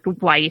and her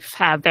wife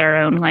have their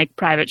own like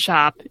private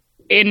shop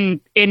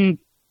in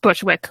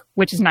Bushwick,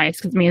 which is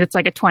nice because it's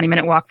like a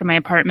 20-minute walk from my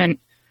apartment.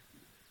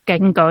 I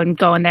can go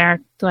in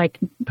there to like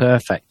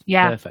Perfect.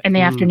 in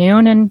the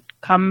afternoon and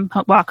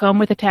walk home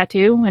with a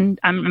tattoo, and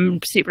I'm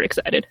super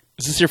excited.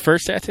 Is this your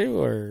first tattoo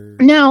or?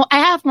 No, I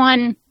have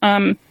one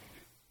on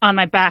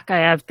my back. I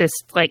have this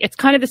it's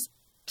kind of this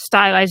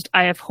stylized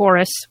Eye of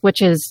Horus,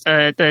 which is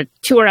the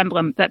tour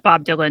emblem that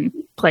Bob Dylan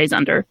plays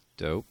under.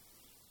 Dope.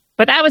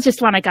 But that was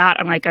just one I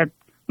got on like a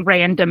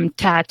random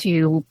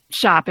tattoo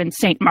shop in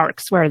St.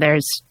 Mark's where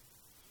there's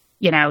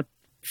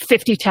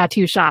 50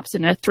 tattoo shops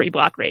in a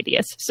 3-block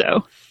radius.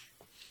 So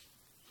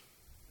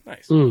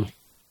nice.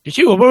 Because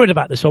you were worried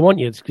about this one, weren't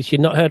you? Because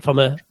you'd not heard from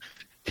her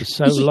for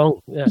so long.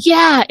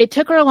 Yeah, it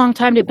took her a long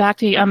time to get back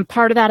to me.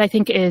 Part of that I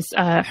think is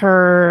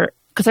her,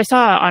 because I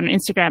saw on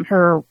Instagram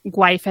her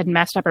wife had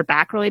messed up her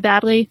back really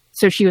badly,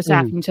 so she was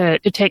having to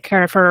take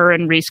care of her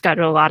and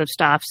reschedule a lot of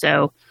stuff.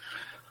 So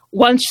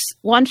once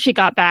she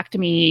got back to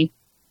me,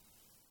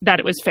 that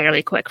it was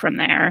fairly quick from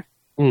there.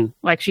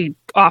 Like she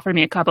offered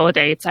me a couple of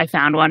dates. I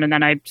found one, and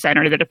then I sent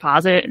her the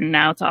deposit, and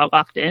now it's all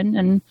locked in.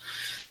 And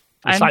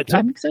I'm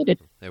excited.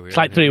 It's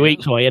like 3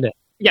 weeks away, isn't it?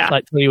 Yeah, it's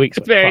like 3 weeks.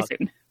 It's very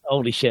soon.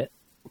 Holy shit!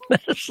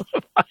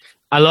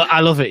 I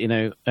love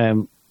it.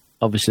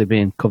 Obviously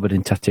being covered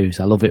in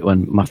tattoos, I love it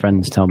when my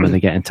friends tell me they're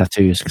getting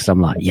tattoos because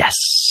I'm like, yes,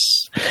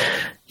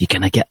 you're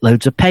gonna get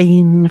loads of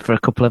pain for a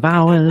couple of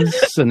hours,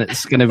 and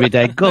it's gonna be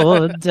dead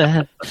good.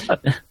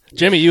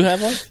 Jimmy, you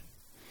have one?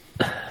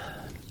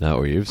 Not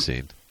what you've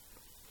seen.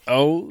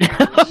 Oh,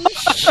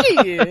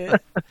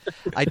 shit.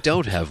 I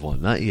don't have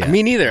one, not yet.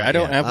 Me neither. I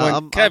don't have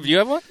one. Kev, you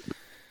have one?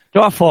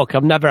 No, fuck.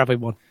 I'm never having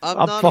one.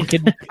 I've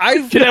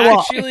Do you know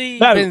what? actually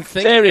No, been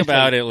thinking seriously.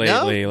 about it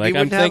lately. No, like you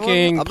I'm wouldn't have one?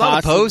 thinking, I'm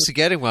not opposed to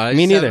getting one. I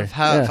Me just neither.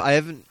 I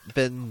haven't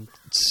been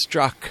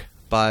struck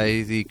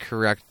by the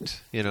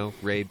correct,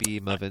 Ray B.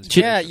 Muffins.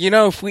 Yeah,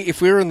 if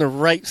we were in the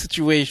right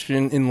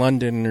situation in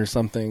London or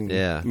something,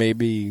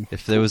 maybe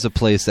if there was a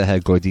place that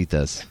had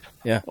gorditas,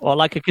 or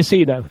like a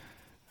casino.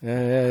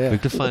 Yeah. we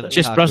could find a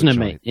Just taco Brosnan,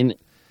 joint. mate.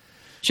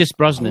 Just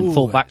Brosnan,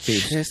 full back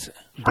piece. Just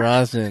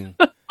Brosnan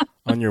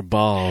on your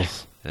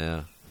balls.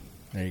 Yeah,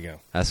 there you go.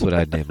 That's what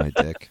I'd name my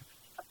dick.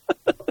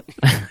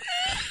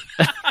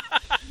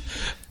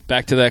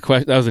 Back to that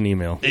question. That was an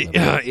email.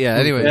 Yeah.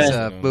 Anyways,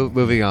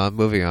 moving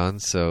on.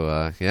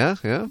 So, yeah.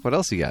 What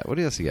else you got? What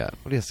else you got,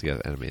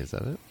 enemy? Is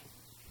that it?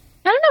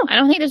 I don't know. I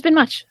don't think there's been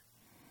much.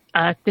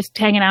 Just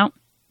hanging out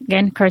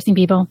again, cursing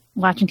people,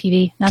 watching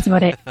TV. That's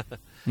about it.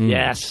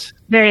 Yes.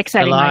 Very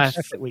exciting.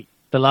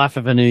 The life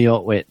of a New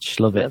York witch.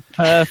 Love it.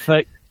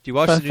 Perfect. Do you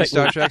watch the new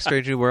Star Trek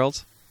Strange New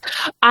Worlds?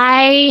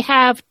 I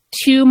have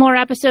 2 more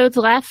episodes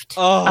left.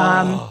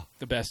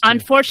 The best.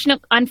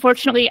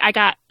 Unfortunately, I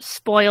got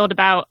spoiled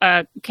about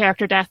a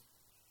character death.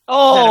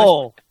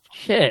 Oh,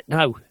 shit!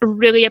 No,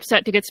 really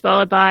upset to get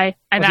spoiled by,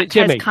 and Was that it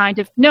Jimmy? has kind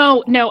of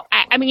no.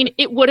 I mean,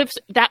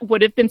 that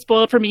would have been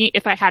spoiled for me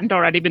if I hadn't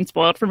already been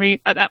spoiled for me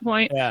at that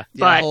point. Yeah.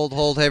 But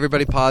Hold. Hey,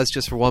 everybody, pause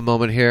just for one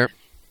moment here.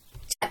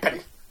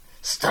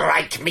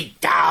 Strike me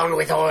down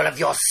with all of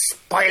your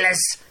spoilers,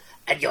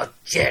 and your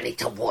journey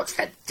towards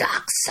the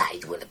dark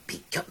side will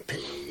be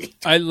complete.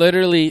 I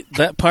literally,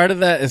 that part of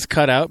that is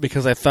cut out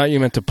because I thought you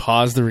meant to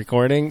pause the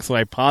recording, so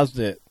I paused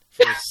it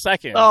for a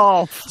second.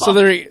 Oh, so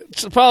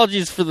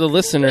apologies for the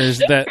listeners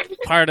that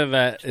part of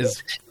that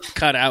is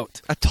cut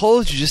out. I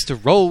told you just to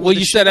roll. Well,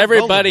 you said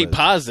everybody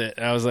pause it,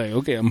 and I was like,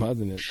 okay, I'm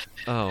pausing it.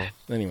 Oh,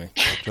 anyway,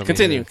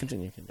 continue.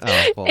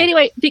 Oh, well,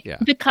 anyway,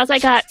 because I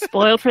got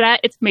spoiled for that,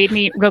 it's made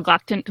me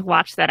reluctant to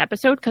watch that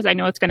episode because I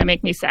know it's going to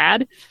make me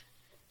sad.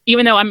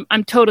 Even though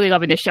I'm totally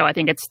loving this show, I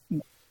think it's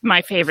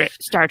my favorite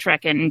Star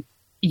Trek in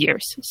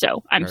years.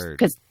 So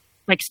because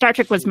like Star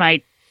Trek was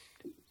my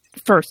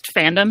first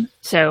fandom,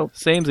 so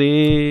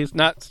Samesies,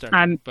 not Star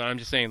Trek, but I'm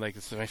just saying like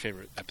it's my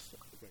favorite episode.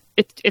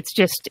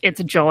 It's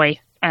a joy,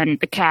 and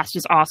the cast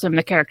is awesome.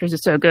 The characters are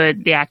so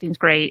good. The acting's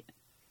great.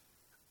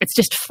 It's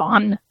just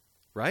fun,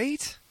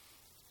 right?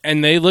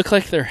 And they look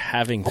like they're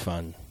having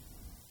fun,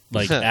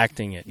 like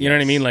acting it. You know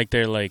what I mean? Like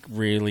they're like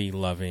really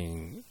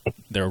loving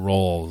their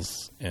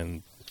roles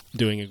and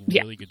doing a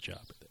really good job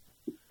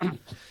with it.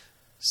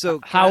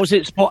 So how is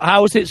it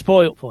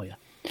spoiled for you?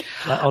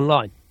 Like,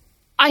 online?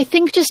 I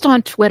think just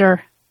on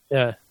Twitter.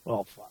 Yeah.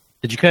 Well, fuck.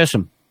 Did you curse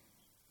them?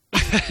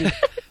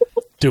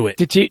 Do it.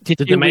 Did you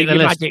they make read the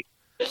your list? magic?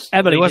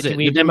 Emily, Who was did it? you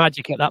read your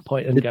magic at that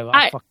point and go,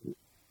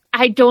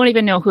 I don't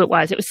even know who it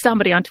was. It was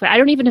somebody on Twitter. I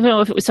don't even know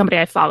if it was somebody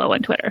I follow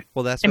on Twitter.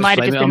 Well, that's it why might have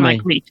blame just it been on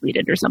like me.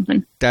 retweeted or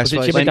something. That's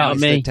why she blame it on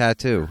needs me? the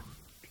tattoo,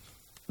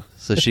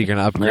 so she can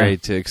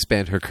upgrade to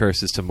expand her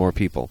curses to more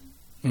people.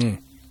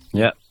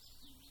 Yeah.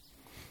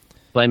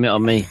 Blame it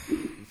on me.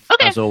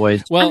 Okay. As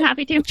always. Well, I'm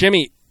happy to.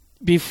 Jimmy,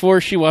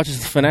 before she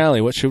watches the finale,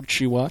 what should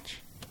she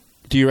watch?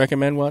 Do you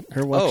recommend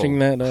her watching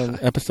that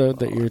episode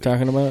that you were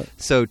talking about?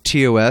 So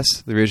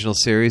TOS, the original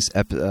series,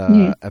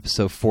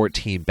 episode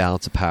 14,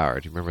 Balance of Power.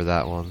 Do you remember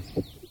that one?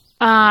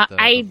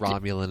 The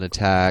Romulan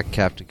attack,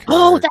 Captain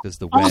Kirk, there's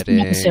the awesome wedding.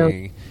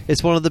 episode.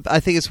 It's I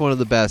think it's one of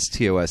the best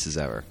TOSs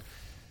ever.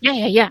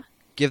 Yeah.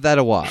 Give that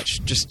a watch.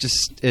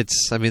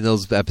 I mean,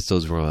 those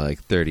episodes were only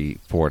like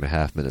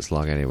 34.5 minutes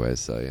long anyway,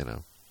 so, you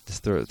know,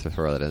 just throw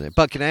that in there.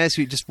 But can I ask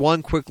you just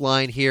one quick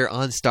line here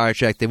on Star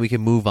Trek, then we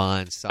can move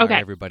on. Sorry,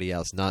 everybody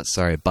else. Not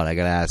sorry, but I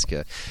got to ask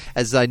you.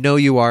 As I know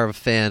you are a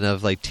fan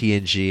of, like,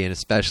 TNG and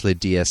especially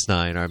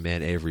DS9, our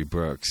man Avery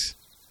Brooks,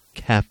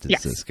 Captain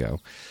Sisko.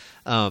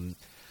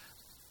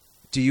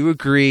 Do you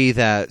agree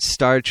that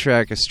Star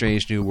Trek: A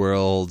Strange New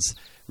Worlds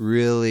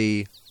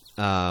really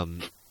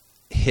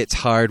hits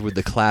hard with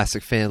the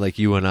classic fan like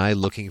you and I,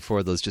 looking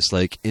for those just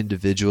like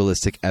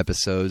individualistic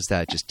episodes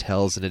that just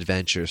tells an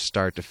adventure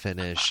start to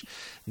finish,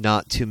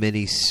 not too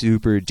many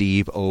super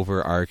deep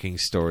overarching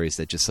stories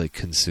that just like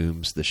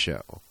consumes the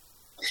show?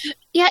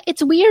 Yeah,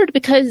 it's weird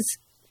because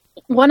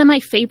one of my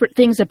favorite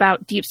things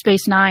about Deep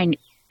Space Nine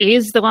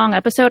is the long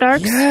episode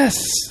arcs.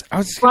 Yes, I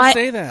was going to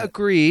say that.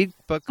 Agreed,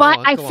 but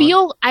I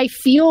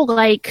feel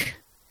like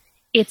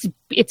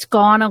it's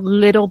gone a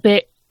little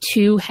bit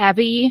too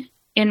heavy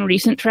in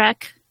recent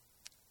Trek,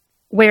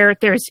 where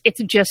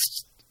it's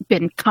just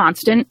been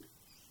constant,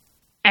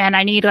 and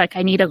I need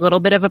a little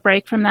bit of a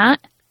break from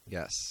that.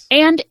 Yes,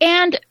 and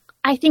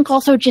I think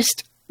also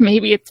just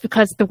maybe it's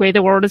because the way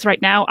the world is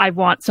right now, I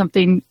want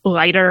something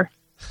lighter,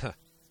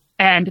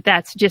 and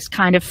that's just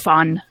kind of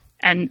fun.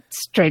 And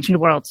Strange New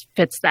Worlds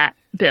fits that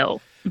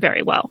bill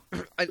very well.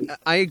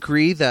 I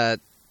agree that,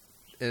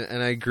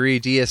 and I agree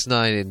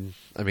DS9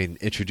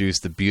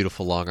 introduced the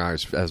beautiful long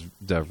arcs as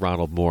the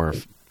Ronald Moore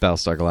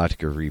Battlestar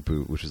Galactica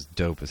reboot, which was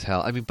dope as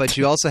hell. I mean, but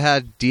you also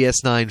had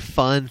DS9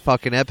 fun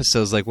fucking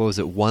episodes like, what was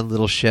it, One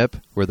Little Ship,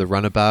 where the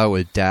runabout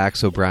with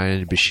Dax,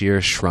 O'Brien, and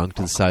Bashir shrunk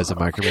to the size of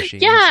Micro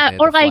Machines. Yeah,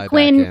 or like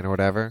or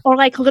whatever. Or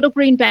like Little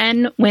Green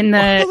Ben when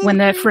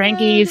the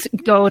Ferengis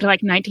go to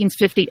like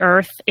 1950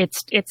 Earth.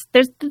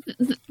 There's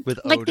with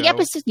like Odo. the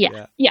episode.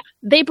 Yeah,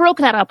 they broke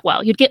that up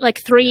well. You'd get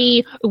like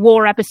 3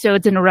 war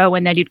episodes in a row,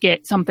 and then you'd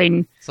get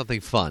something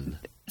fun,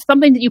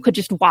 something that you could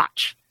just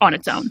watch on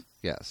its own.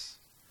 Yes.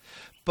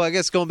 But I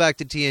guess going back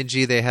to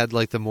TNG, they had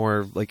like the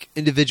more like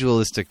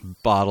individualistic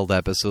bottled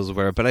episodes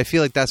where, but I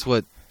feel like that's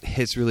what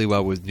hits really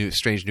well with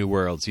Strange New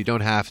Worlds. You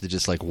don't have to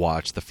just like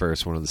watch the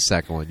first one or the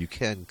second one. You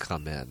can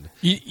come in.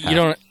 You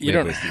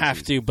don't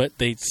have to, but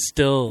they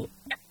still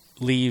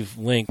leave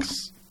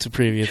links to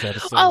previous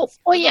episodes.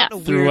 Oh yeah,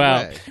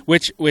 throughout,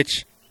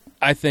 which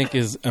I think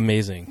is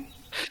amazing.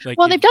 Like,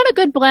 well, they've done a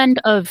good blend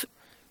of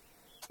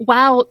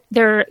while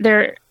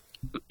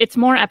it's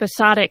more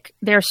episodic,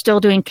 they're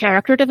still doing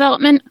character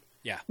development.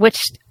 Yeah. Which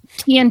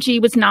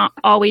TNG was not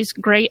always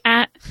great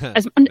at.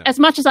 As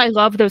much as I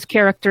love those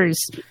characters,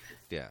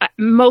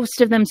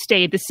 most of them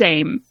stayed the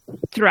same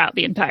throughout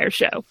the entire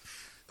show.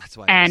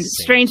 And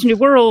Strange New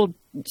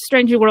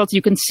Worlds,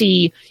 you can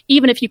see,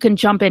 even if you can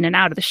jump in and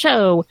out of the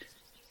show,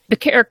 the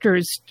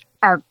characters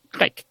are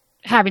like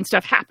having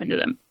stuff happen to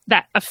them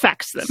that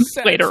affects them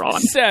later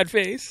on. Sad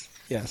face.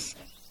 Yes.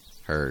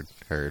 Heard.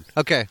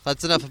 Okay,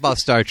 that's enough about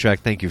Star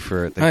Trek. Thank you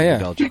for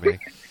indulging me.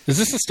 Is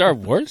this a Star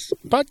Wars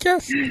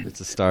podcast?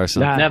 It's a Star.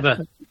 Nah. Never,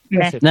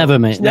 mate.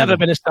 It's never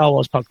been a Star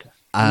Wars podcast.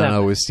 I don't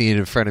know. With seeing it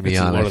in front of me It's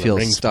a on, Lord I of the feel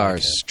Rings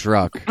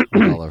star-struck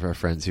with all of our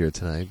friends here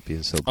tonight,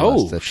 being so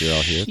blessed that you're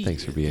all here.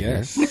 Thanks for being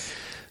here.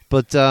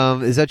 But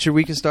is that your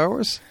week in Star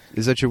Wars?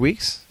 Is that your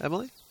weeks,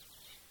 Emily?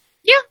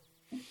 Yeah.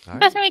 All right.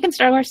 That's my week in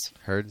Star Wars.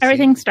 Heard.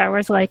 Everything Star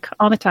Wars, like,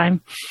 all the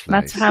time.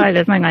 That's how I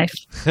live my life.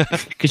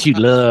 Because you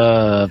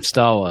love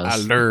Star Wars. I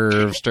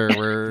love Star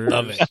Wars.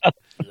 Love it.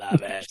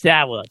 Love it.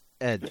 Star Wars.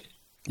 Ed.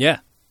 Yeah.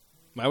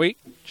 My week?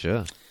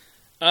 Sure.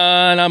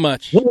 Not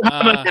much.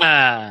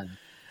 Warhammer.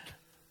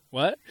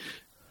 What?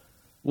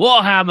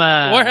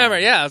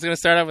 Warhammer. Yeah, I was going to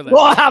start off with that.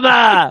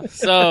 Warhammer!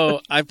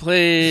 So, I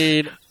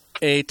played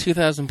a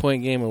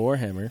 2,000-point game of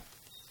Warhammer,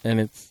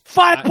 and it's...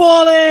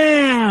 Fireball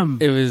him!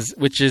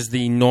 Which is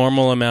the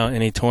normal amount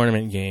in a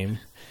tournament game.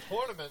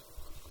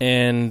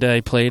 And I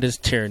played as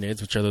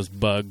Tyranids, which are those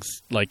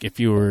bugs. Like, if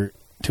you were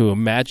to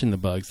imagine the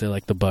bugs, they're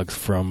like the bugs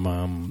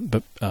from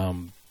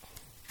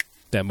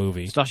that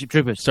movie. Starship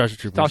Troopers. Starship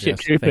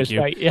Troopers,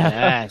 right?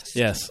 Yeah.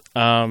 Yes.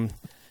 And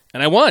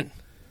I won.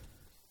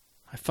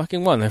 I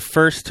fucking won. The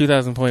first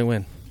 2,000-point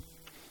win.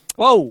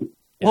 Whoa.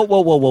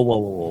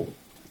 Whoa.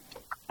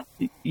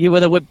 You were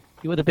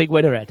the big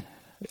winner, Ed.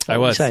 I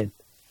was. I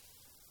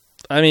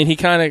mean, he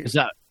kind of...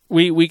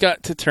 We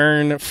got to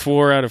turn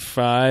 4 out of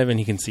 5, and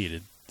he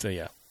conceded. So,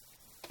 yeah.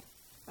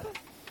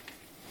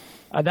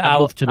 I'd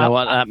love to know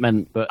what that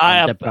meant, but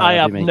I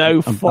have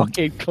no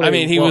fucking clue. I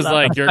mean, he was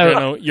like,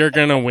 "You're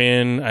gonna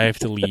win. I have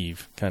to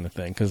leave," kind of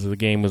thing, because the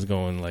game was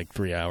going like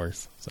 3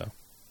 hours. So,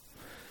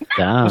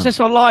 damn. Was this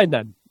online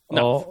then?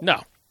 No,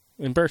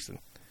 in person.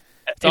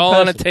 It's all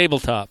on a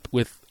tabletop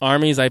with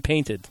armies I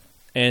painted,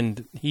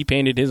 and he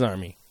painted his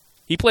army.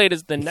 He played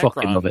as the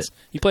Necrons.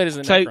 He played as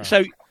the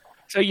Necrons.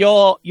 So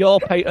your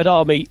painted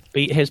army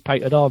beat his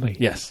painted army.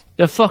 Yes,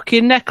 the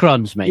fucking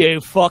Necrons, mate. You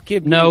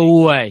fucking no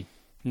way.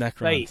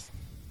 Necrons. Mate.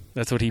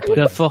 That's what he played.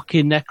 The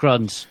fucking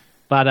Necrons.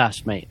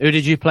 Badass, mate. Who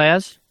did you play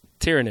as?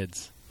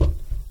 Tyranids.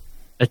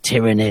 The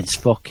Tyranids.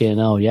 Fucking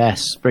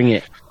yes. Bring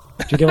it.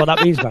 Do you know what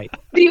that means, mate?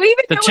 Do you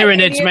even the know Tyranids,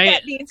 what any of mate.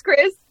 that means,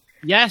 Chris?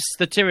 Yes,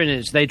 the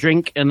Tyranids. They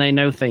drink and they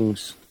know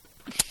things.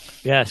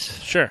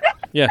 Yes. Sure.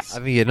 Yes. I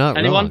mean, you're not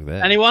wrong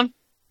there. Anyone?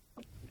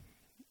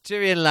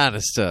 Tyrion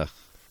Lannister.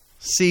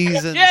 Season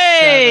 7.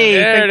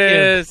 There it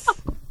is.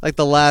 Like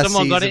the last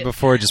Someone got season it.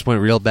 before it just went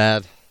real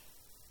bad.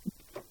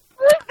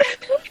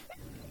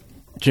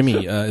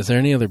 Jimmy, is there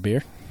any other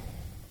beer?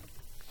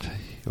 You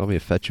want me to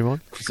fetch you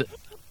one? Is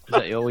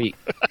that your week?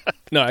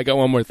 No, I got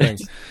one more thing.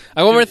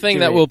 I got one more thing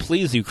that will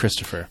please you,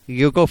 Christopher.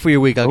 You go for your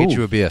week. I'll get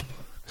you a beer.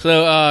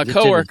 So, a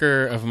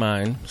coworker of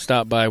mine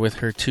stopped by with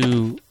her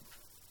 2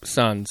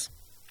 sons,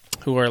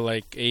 who are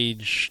like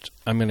aged.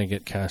 I'm going to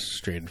get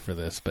castrated for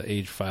this, but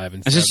age 5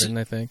 and 7,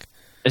 I think.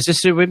 Is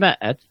this who we met,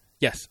 Ed?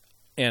 Yes,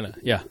 Anna.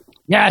 Yeah.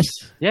 Yes.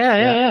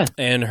 Yeah.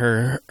 And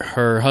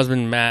her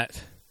husband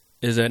Matt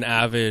is an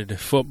avid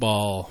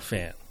football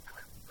fan.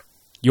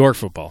 Your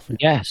football fan.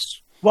 Yes.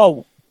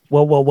 Whoa.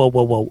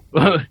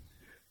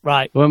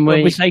 Right. When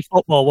we say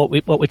football, what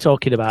we're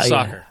talking about?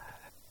 Soccer. Here.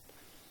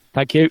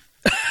 Thank you.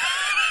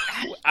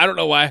 I don't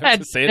know why I have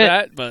to say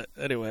that, but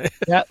anyway.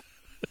 Yeah.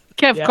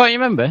 Kev, can't you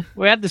remember?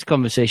 We had this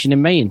conversation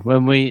in Maine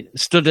when we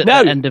stood at the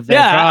end of their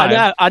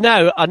drive. I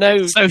know.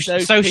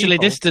 Socially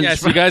distanced.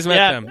 Yes, you guys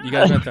met them. You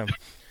guys met them.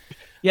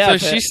 Yeah. So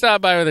she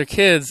stopped by with her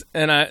kids,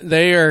 and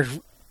they are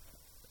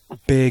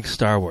big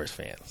Star Wars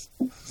fans.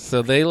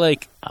 So they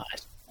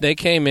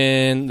came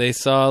in, they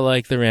saw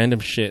like the random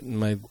shit in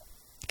my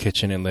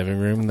kitchen and living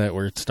room that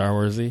were Star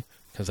Warsy,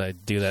 because I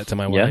do that to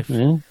my wife.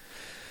 Yeah.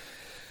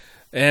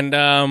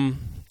 And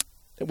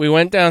we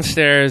went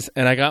downstairs,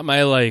 and I got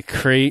my like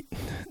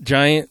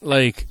giant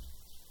like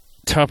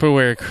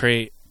Tupperware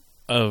crate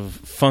of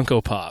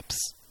Funko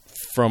Pops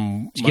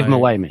from give them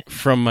away, mate.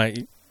 From my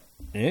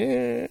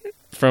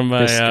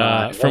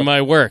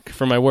work,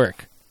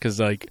 because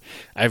like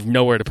I have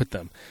nowhere to put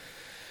them.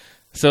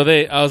 So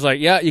I was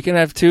like, yeah, you can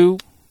have 2.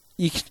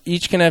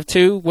 Each can have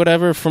 2,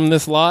 whatever, from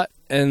this lot.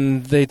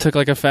 And they took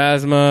like a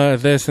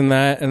Phasma, this and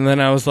that. And then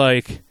I was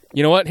like,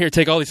 you know what? Here,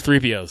 take all these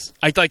 3POs.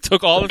 I like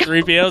took all the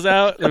 3POs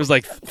out. There was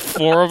like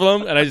 4 of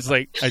them. And I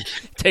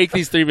take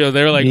these 3POs.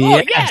 They were like,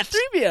 oh, yeah,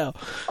 3PO.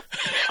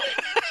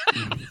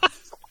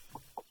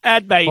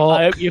 Ed, mate,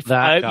 I hope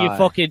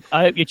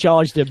you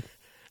charged him.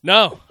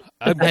 No,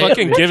 I'm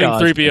fucking giving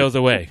 3POs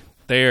away.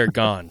 They are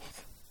gone.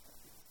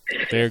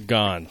 They're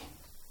gone.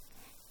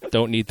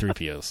 Don't need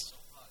 3POs.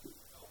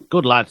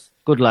 Good lads.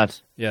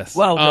 Yes.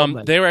 Well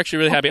done, they were actually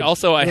really happy.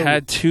 Also, I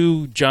had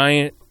 2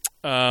 giant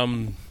they're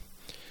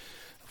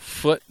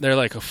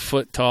like a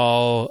foot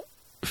tall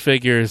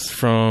figures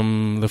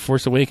from The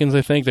Force Awakens,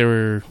 I think.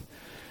 It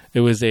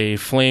was a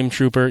flame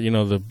trooper,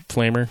 the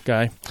flamer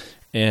guy,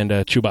 and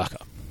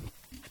Chewbacca.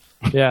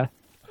 Yeah.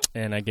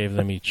 And I gave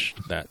them each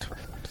that.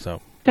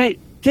 So,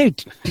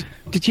 Dude,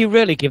 did you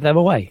really give them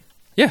away?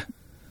 Yeah.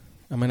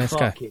 I'm a nice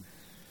guy.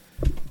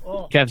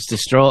 Kev's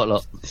distraught.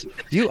 Look,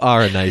 you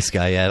are a nice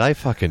guy, Ed. I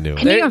fucking knew it.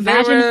 Can you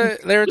imagine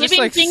they were just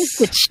giving like things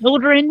to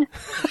children?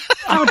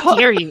 How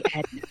dare you,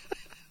 Ed?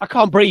 I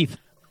can't breathe.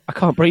 I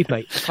can't breathe,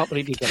 mate. I can't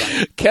believe you did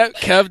that.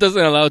 Kev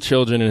doesn't allow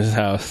children in his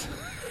house.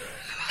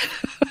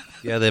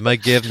 Yeah, they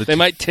might give them They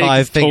might take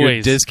 5-finger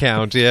toys.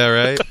 discount. Yeah,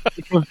 right.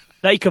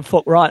 They can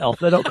fuck right off.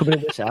 They're not coming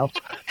in this house.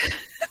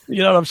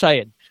 You know what I'm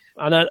saying?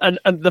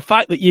 And the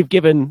fact that you've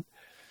given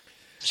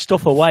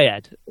stuff away,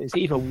 Ed, is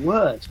even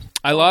worse.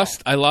 I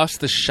lost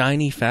the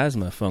shiny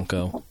Phasma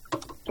Funko.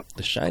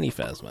 The shiny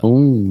Phasma.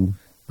 Ooh.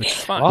 Which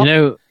is fine. You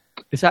know,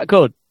 is that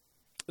good?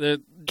 The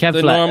Kev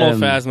normal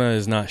Phasma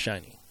is not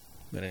shiny.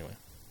 But anyway.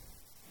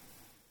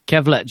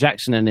 Kev let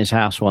Jackson in his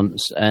house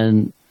once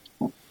and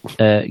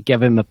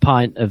gave him a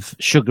pint of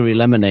sugary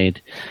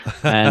lemonade,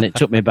 and it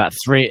took me about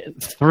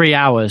three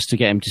hours to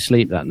get him to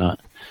sleep that night.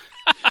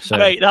 So,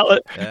 mate,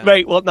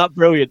 wasn't that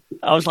brilliant?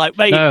 I was like,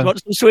 mate, No. do you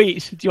want some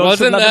sweets? Do you want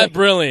Wasn't some that lemonade?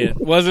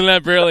 brilliant? Wasn't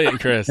that brilliant,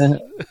 Chris?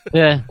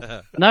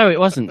 yeah. No, it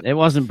wasn't. It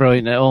wasn't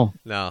brilliant at all.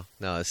 No,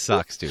 it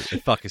sucks, dude.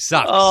 It fucking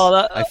sucks.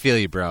 Oh, I feel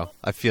you, bro.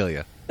 I feel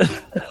you.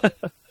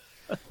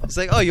 It's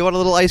like, oh, you want a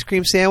little ice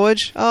cream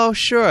sandwich? Oh,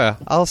 sure.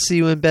 I'll see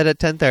you in bed at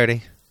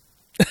 10:30.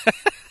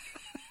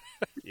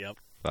 Yep.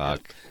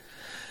 Fuck.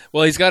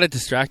 Well, he's got to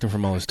distract him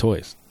from all his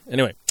toys.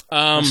 Anyway.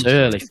 It's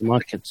early for my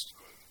kids.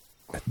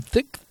 I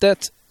think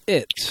that's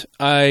it.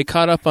 I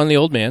caught up on The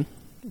Old Man,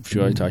 which you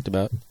already talked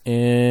about.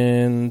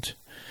 And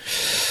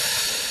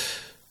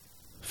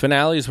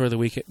finales were the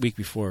week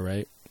before,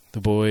 right?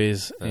 The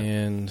Boys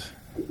and...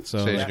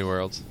 Strange New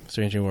Worlds.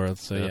 Strange New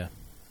Worlds. So, Yep. yeah.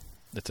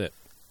 That's it.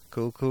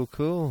 Cool.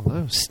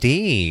 Oh,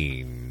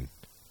 Steen.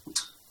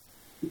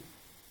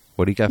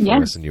 What do you got for Yeah.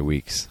 us in your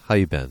weeks? How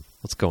you been?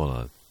 What's going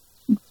on?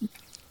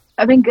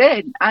 I've been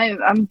good.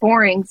 I'm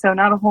boring, so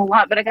not a whole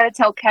lot, but I got to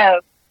tell Kev.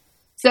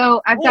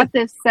 So I've got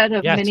this set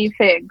of Yes.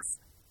 minifigs.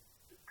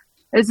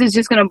 This is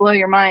just going to blow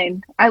your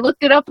mind. I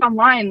looked it up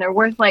online. They're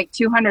worth like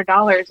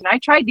 $200, and I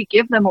tried to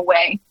give them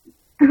away.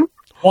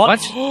 What?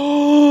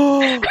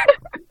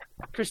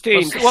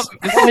 Christine, what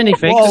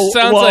minifig?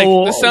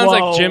 This sounds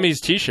like Jimmy's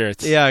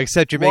T-shirts. Yeah,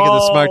 except you're making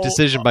the smart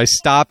decision by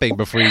stopping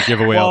before you give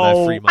away all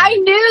that free money. I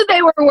knew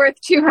they were worth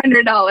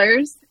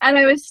 $200, and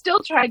I was still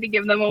trying to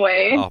give them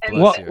away. Oh, and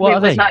bless they you. What are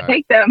would they? not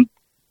take them.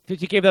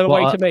 Did you give them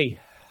away to me?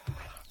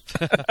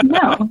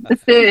 No,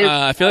 this is.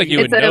 I feel like you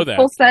would it's know a that.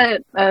 full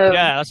set of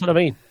Yeah, that's what I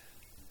mean.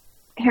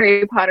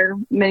 Harry Potter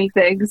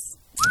minifigs,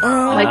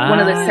 like one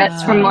of the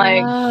sets from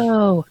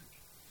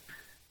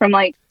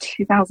like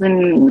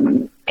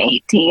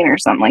 2018 or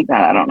something like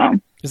that. I don't know.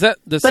 Is that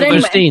But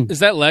anyway. Is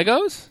that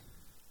Legos?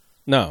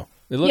 No.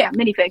 They look- Yeah,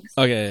 minifigs.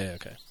 Okay, yeah,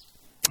 okay.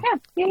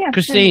 Yeah.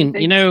 Christine,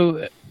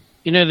 minifigs.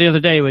 you know the other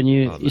day when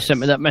you sent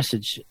me that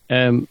message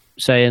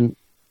saying,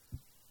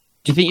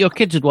 "Do you think your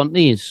kids would want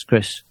these,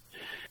 Chris?"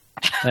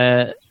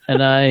 And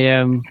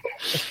I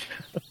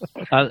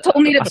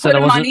told me to I put said I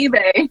them on wasn't-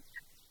 eBay.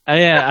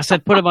 Yeah, I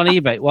said put them on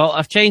eBay. Well,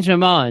 I've changed my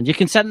mind. You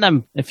can send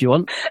them if you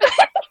want.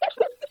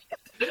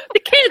 The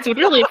kids would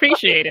really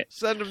appreciate it.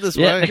 Send them this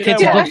Yeah, way. the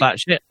kids would love that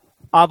shit.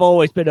 I've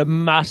always been a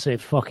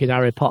massive fucking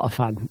Harry Potter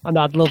fan, and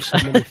I'd love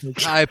some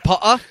minifigs. Harry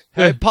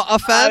Potter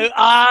fan?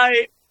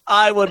 I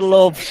would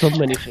love some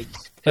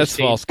minifigs. That's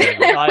false, Kev.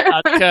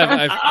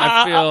 Kev,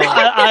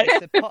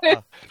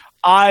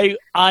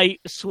 I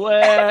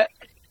swear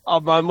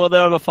on my mother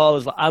and my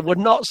father's life, I would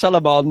not sell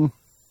them on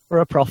for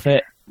a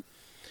profit.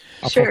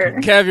 Sure.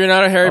 Kev, you're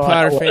not a Harry Oh,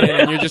 Potter I- fan,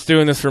 and you're just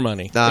doing this for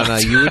money. No,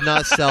 you would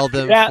not sell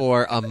them Yeah.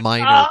 for a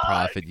minor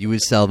profit. You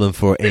would sell them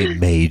for a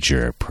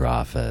major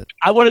profit.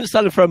 I wouldn't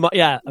sell them for a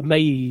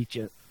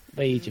major.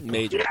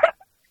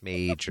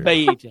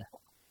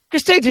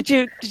 Christine, did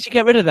you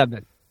get rid of them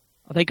then?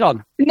 Are they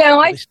gone?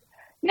 No, I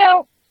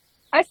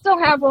still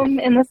have them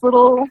in this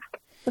little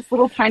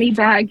tiny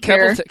bag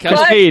here.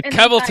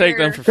 Kev will take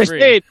them for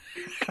free.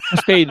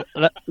 Christine,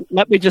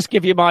 let me just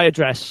give you my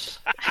address,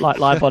 like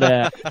live on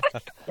air.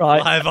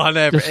 Right, Live on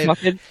air.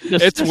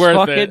 It's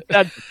worth it.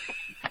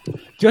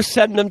 Just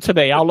send them to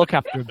me. I'll look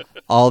after them.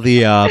 All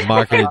the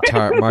market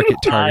targeting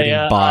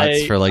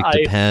bots I- for like I-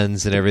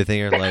 Depends and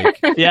everything are like,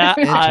 Yeah,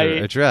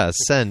 enter address,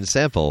 send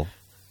sample.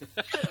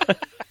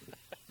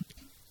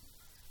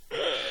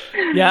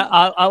 Yeah,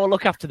 I will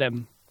look after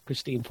them,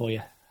 Christine, for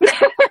you.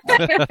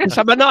 'Cause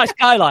I'm a nice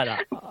guy like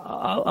that.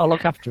 I'll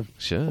look after them.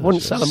 Sure. I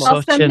wouldn't sell them I'll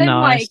on. send Such a them,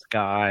 nice like-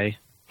 guy.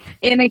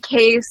 In a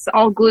case,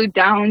 all glued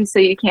down so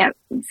you can't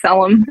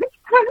sell them.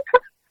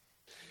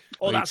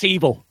 Oh, that's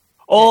evil.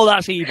 Oh,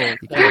 that's evil.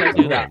 Don't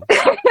do that.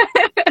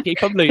 Keep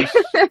them loose.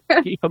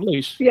 Keep them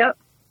loose. Yep.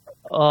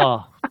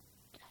 Oh,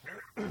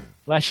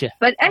 bless you.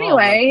 But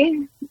anyway,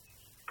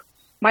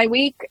 my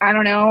week, I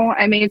don't know.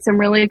 I made some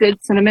really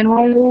good cinnamon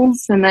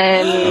rolls, and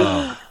then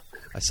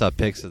I saw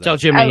pics of that. Tell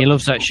Jimmy he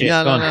loves that shit.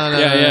 Yeah, Go no, on. no,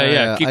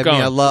 Yeah. Keep I going.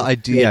 mean, I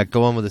do. Yeah,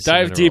 go on with the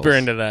Dive cinnamon deeper rolls.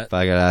 into that. But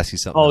I got to ask you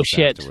something. Oh, else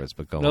shit. Afterwards,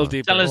 but go A little on.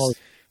 deeper. Tell us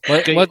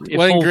What your full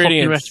fucking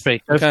ingredients?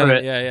 recipe. Go What kind for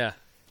of- it. Yeah.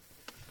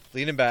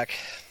 Leaning back.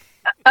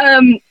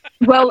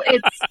 Well,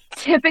 it's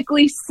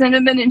typically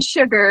cinnamon and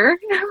sugar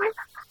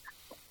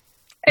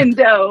and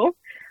dough.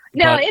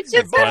 No, it's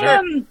just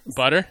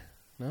butter.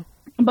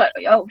 But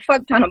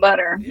fuck ton of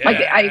butter.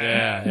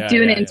 I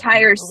do an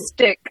entire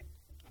stick.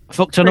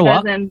 Fuck ton of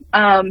what?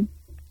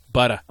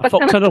 Butter.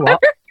 Fuck ton of what?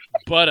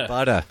 Butter.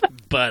 Butter.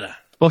 Butter.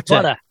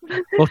 Butter.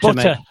 Butter.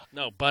 Mate.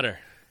 No, butter.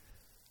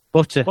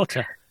 Butter.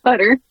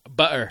 Butter.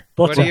 Butter.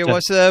 What's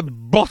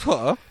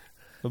butter?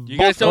 You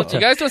guys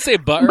don't say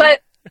butter.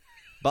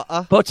 But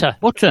butter,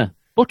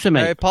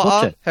 mate. Harry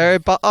Potter. Harry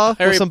Butter.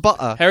 What's some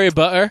butter? Harry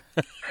Butter.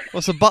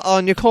 What's some butter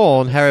on your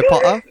corn, Harry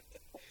Potter?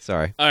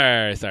 Sorry. All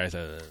right. Sorry.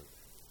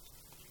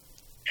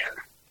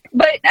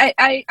 But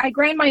I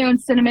grind my own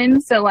cinnamon,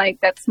 so like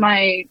that's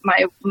my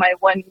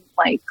one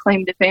like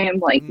claim to fame.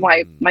 Like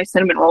why my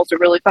cinnamon rolls are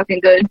really fucking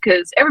good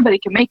because everybody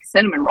can make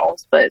cinnamon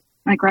rolls, but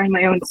I grind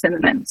my own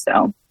cinnamon.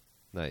 So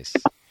nice.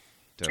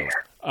 Dope.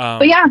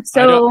 But yeah,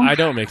 so I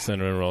don't make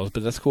cinnamon rolls,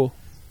 but that's cool.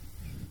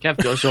 Kev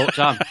does all the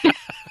time.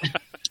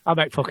 I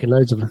make fucking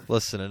loads of them.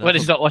 Listen, when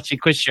he's not watching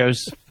quiz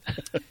shows.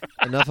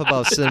 Enough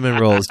about cinnamon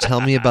rolls.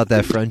 Tell me about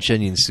that French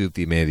onion soup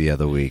you made the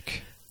other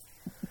week.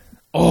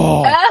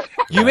 Oh,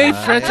 you made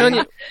French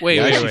onion. Wait.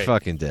 You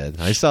fucking did.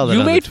 I saw that.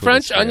 You on made the Twitter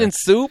French sphere. onion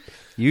soup.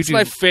 It's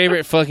my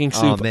favorite fucking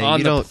soup. Oh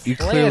man, on you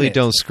clearly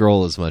don't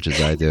scroll as much as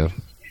I do.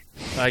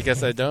 I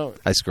guess I don't.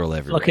 I scroll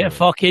everywhere. Look at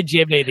fucking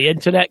Jimmy, the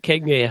internet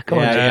king here. Come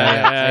on, Jimmy.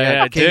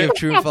 Yeah. King of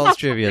true and false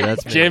trivia.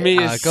 That's me. Jimmy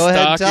is go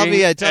ahead. Tell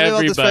me about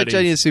everybody. this French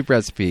onion soup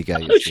recipe,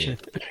 guys.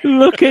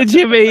 Look at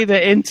Jimmy,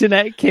 the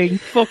internet king.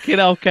 Fucking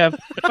hell, Kev.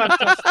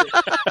 Fantastic.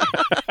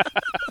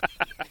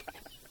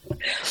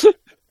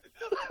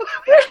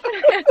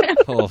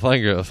 Oh,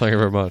 thank you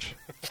very much.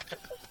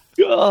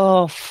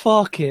 Oh,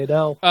 fucking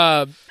hell.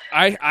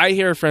 I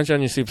hear French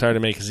onion soup's hard to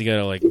make because you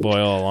gotta like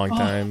boil a long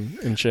time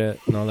and shit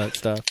and all that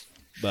stuff.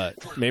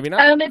 But maybe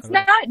not. It's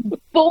not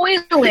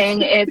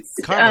boiling. It's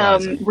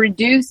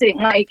reducing,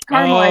 like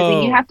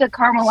caramelizing. Oh. You have to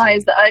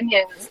caramelize the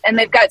onions, and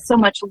they've got so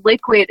much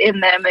liquid in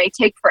them. They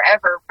take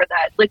forever for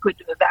that liquid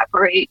to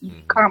evaporate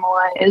and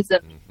caramelize.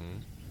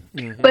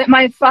 And But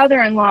my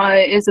father-in-law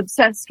is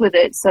obsessed with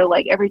it, so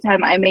like every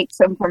time I make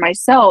some for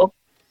myself,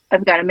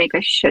 I've got to make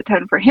a shit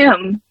ton for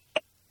him.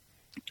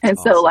 And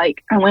so,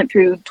 like, I went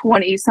through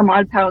 20 some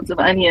odd pounds of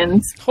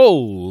onions.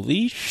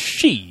 Holy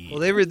shit! Well,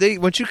 they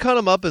once you cut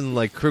them up and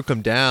like crook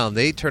them down,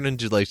 they turn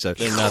into like such.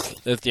 They're not.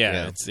 They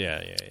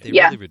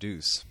really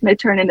reduce. They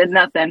turn into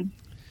nothing.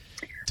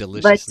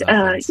 Delicious.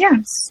 But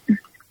yes.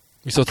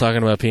 You still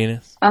talking about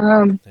penis? I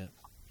don't know.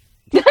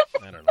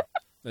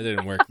 That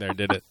didn't work there,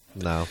 did it?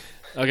 No.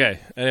 Okay.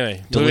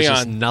 Anyway, Delicious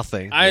moving on.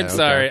 nothing. I'm Yeah,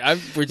 sorry.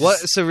 okay.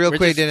 So real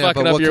quick, Daniel,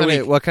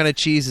 but what kind of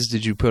cheeses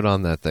did you put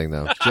on that thing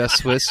though? Just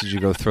Swiss? Did you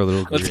go throw a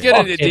little? Let's get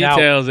into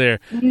details here.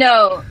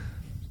 No,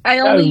 I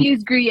only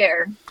use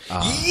Gruyere.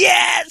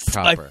 Yes,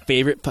 proper. my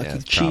favorite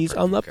fucking cheese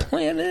on the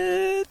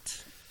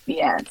planet.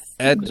 Yes,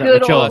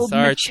 Good old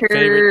our mature,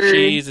 favorite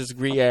cheese is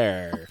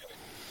Gruyere.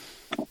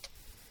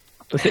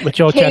 Was it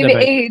mature cheddar? cave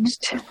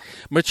aged.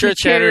 Mature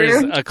cheddar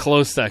is a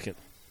close second.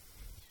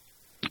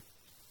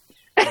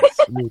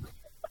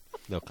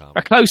 No comment.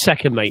 A close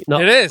second, mate.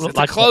 Not, It is. not It's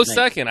like a close that,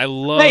 mate. second. I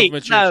love Mate,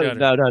 mature cheddar.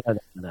 No.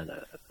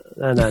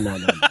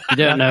 You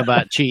don't know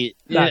about cheese.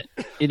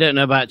 You don't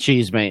know about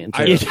cheese, mate.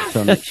 Until I it's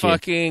on next year.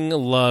 fucking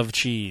love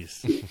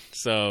cheese.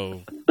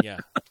 So yeah,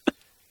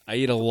 I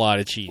eat a lot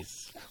of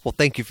cheese. Well,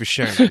 thank you for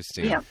sharing,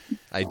 Christine. Yeah.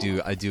 I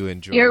do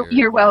enjoy.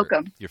 You're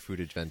welcome. Your food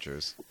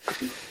adventures.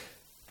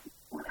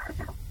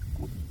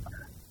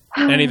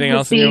 Anything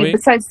Let's else in your see, week?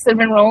 besides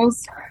cinnamon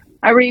rolls?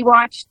 I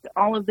rewatched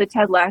all of the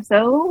Ted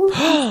Lasso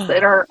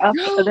that are up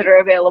that are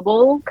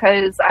available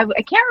because I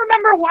can't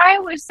remember why I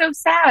was so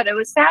sad. I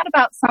was sad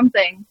about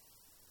something.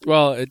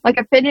 Well, Like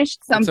I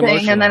finished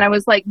something and then I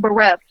was like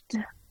bereft.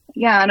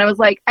 Yeah, and I was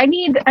like, I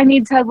need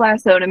Ted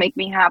Lasso to make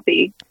me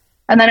happy.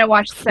 And then I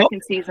watched the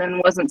second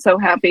season, wasn't so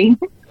happy.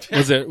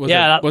 Was it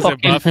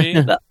Buffy?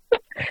 That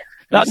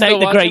still Nate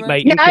the watching Great, that?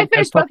 mate. Yeah, I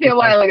finished Buffy a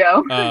while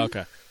ago. Oh,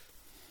 okay.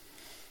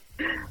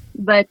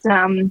 But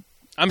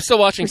I'm still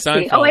watching Let's see.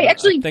 Seinfeld. Oh, I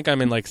think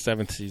I'm in like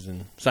 7th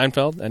season.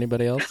 Seinfeld?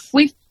 Anybody else?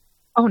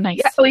 Oh, nice.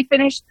 Yeah, we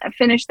finished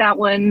that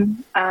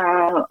one.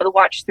 The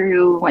watch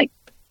through like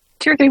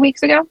 2 or 3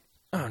 weeks ago.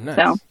 Oh, nice.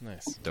 So.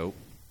 Nice. Dope.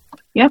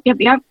 Yep.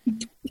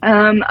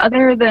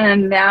 Other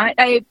than that,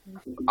 I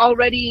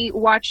already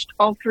watched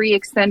all 3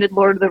 extended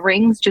Lord of the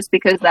Rings just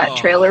because that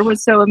trailer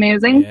was so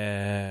amazing.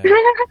 Yeah.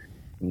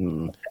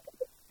 You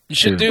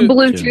should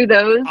blew through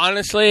those.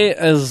 Honestly,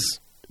 as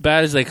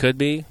bad as they could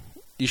be,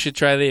 you should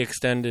try the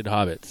extended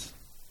Hobbits.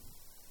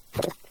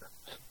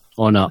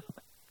 Or not.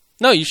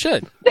 No, you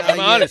should. I'm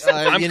honest.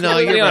 I'm you're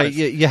completely right. honest.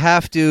 You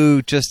have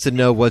to just to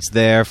know what's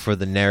there for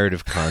the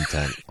narrative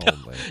content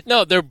only.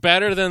 No, they're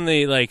better than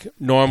the like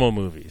normal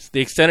movies.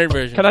 The extended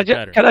version is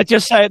better. Can I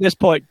just say at this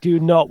point, do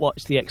not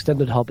watch the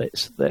extended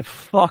Hobbits. They're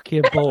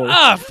fucking boring.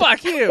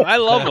 Fuck you. I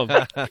love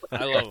them.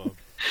 I love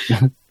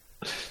them.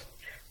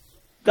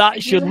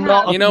 That should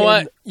not. You know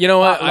what?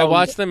 I long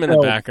watch them in the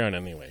film. background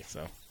anyway.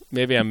 So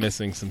Maybe I'm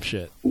missing some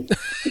shit.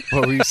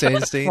 What were you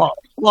saying, Steve?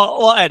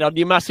 What, Ed, on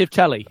your massive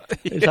telly?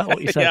 Is that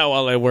what you said? Yeah,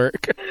 while I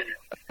work.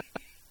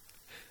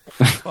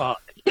 Well,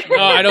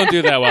 No, I don't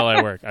do that while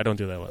I work.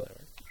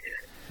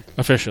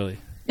 Officially.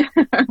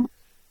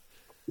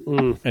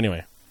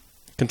 Anyway,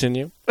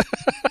 continue.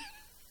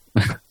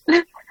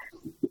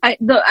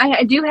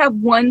 I do have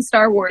one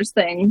Star Wars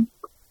thing.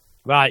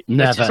 Right.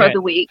 Never. For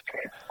the week.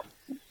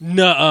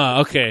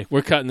 Nuh-uh. Okay,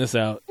 we're cutting this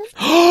out.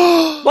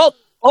 Well,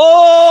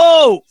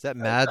 oh! Is that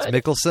Mads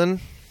Mikkelsen?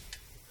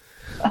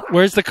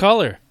 Where's the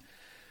color?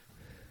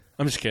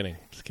 I'm just kidding.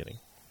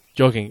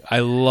 Joking. I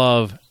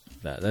love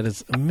that. That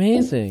is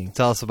amazing.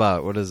 Tell us about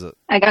it. What is it?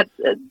 I got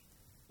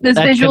this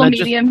Can visual I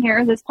just- medium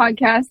here, this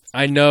podcast.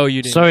 I know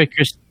you didn't.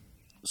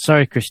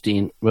 Sorry,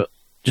 Christine. But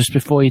just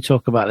before you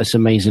talk about this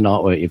amazing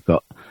artwork you've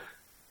got,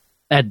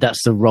 Ed,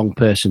 that's the wrong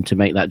person to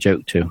make that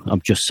joke to.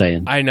 I'm just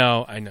saying. I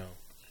know.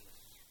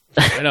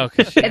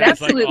 Because It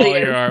absolutely all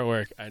your is.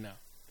 artwork. I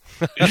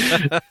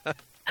know.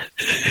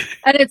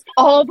 And it's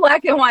all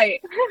black and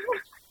white.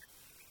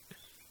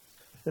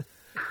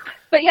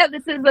 But yeah,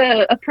 this is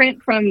a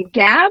print from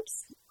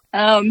Gabs.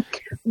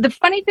 The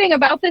funny thing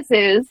about this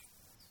is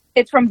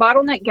it's from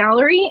Bottleneck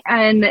Gallery,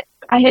 and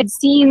I had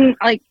seen,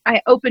 I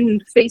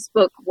opened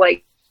Facebook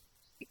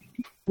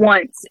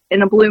once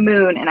in a blue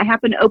moon, and I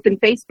happened to open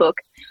Facebook,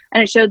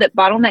 and it showed that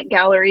Bottleneck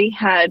Gallery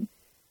had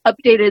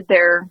updated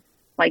their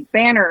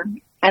banner,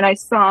 and I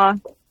saw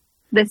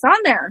this on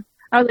there.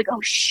 I was like, oh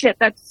shit,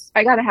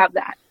 I gotta have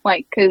that.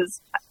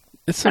 Cause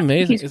It's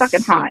amazing. he's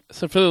fucking hot.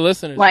 So for the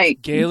listeners,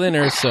 Like- Galen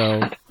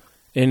Urso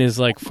in his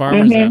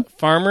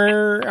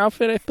farmer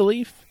outfit, I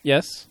believe.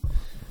 Yes.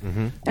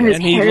 Mm-hmm. And his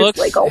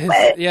hair's, all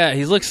wet. Yeah,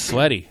 he looks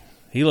sweaty.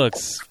 He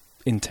looks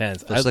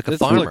intense. Looks like a this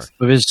farmer. looks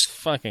With his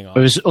fucking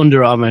awesome. with his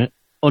Under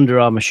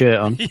Armour shirt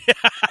on.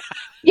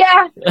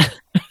 Yeah.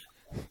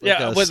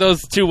 Yeah, with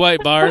those two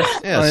white bars.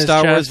 Yeah, on his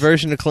Star Wars chest.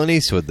 version of Clint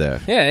Eastwood there.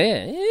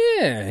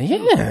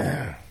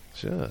 Yeah.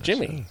 Sure.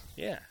 Jimmy.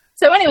 Yeah.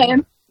 So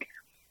anyway,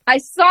 I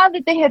saw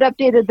that they had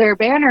updated their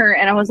banner,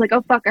 and I was like,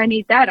 oh, fuck, I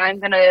need that. I'm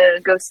going to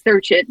go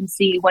search it and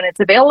see when it's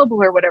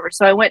available or whatever.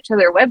 So I went to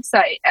their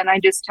website, and I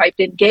just typed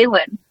in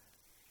Galen,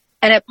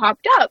 and it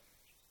popped up.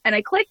 And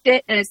I clicked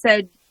it, and it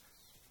said,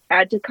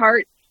 add to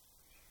cart.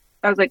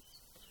 I was like,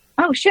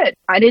 oh, shit,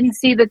 I didn't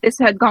see that this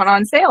had gone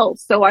on sale,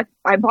 so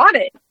I bought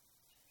it.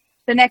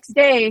 The next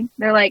day,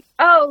 they're like,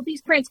 oh,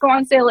 these prints go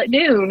on sale at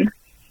noon.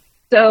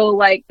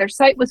 So, their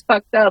site was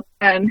fucked up,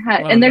 and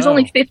there's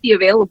only 50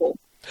 available.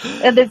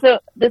 And there's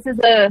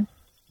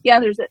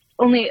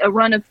only a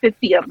run of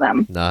 50 of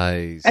them.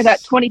 Nice. I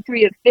got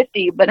 23 of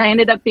 50, but I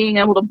ended up being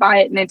able to buy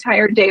it an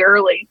entire day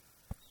early.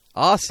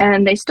 Awesome.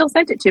 And they still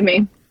sent it to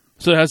me.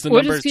 So it has the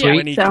What number is the-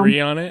 23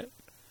 on it?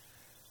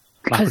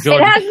 It has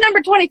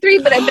number 23,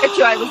 but I bet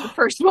you I was the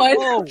first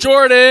one.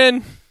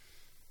 Jordan!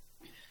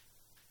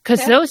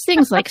 Because those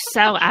things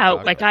sell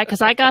out. I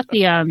got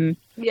the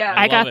Yeah.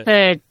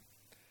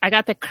 I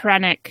got the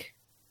Krennic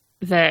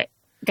that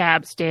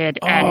Gabs did,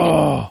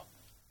 and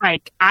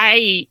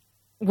I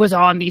was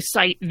on the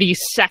site the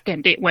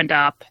second it went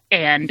up,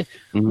 and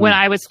when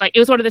I was it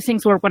was one of those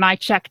things where when I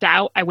checked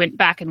out, I went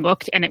back and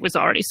looked, and it was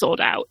already sold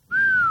out.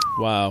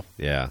 Wow.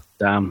 Yeah.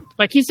 Damn.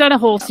 He's done a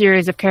whole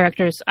series of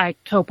characters. I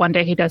hope one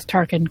day he does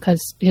Tarkin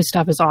because his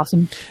stuff is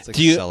awesome.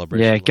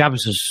 Yeah,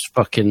 Gabs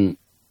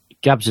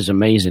is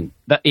amazing.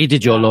 He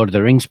did your Lord of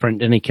the Rings print,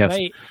 didn't he, Kev?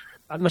 Mate,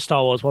 and my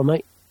Star Wars one,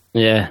 mate.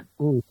 Yeah.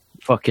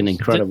 Fucking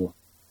incredible.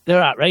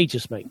 They're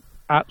outrageous, mate.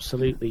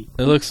 Absolutely.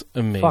 It looks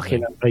amazing.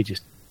 Fucking outrageous.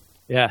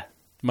 Yeah.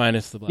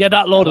 Minus the black. Yeah,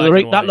 that Lord of the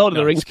black Rings. and That white. Lord of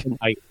the No, Rings. just kidding.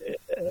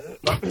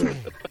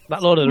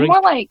 That Lord of the Rings.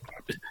 More like...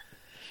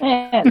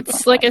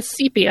 It's like a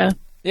sepia.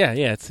 Yeah,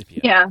 it's sepia.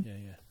 Yeah.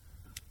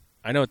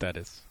 I know what that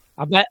is.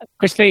 I've met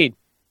Christine.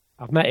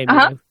 I've met him.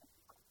 Uh-huh. You know.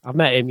 I've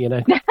met him. You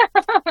know.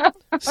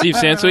 Steve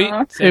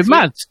Sansweet? Who,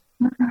 Mads?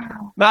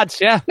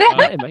 Mads, yeah.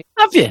 Met him, mate.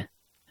 Have you?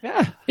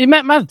 Yeah. You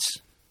met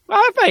Mads?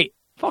 Right, mate.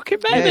 Fucking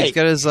met Yeah, me. he's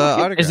got his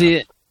autograph. Is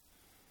he?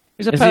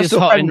 He's a Is he as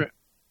personal hot friend.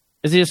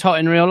 is he as hot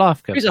in real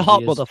life? Kev? He's a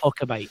hot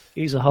motherfucker, mate.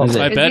 He's a hot. Is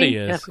he? I Is bet he? he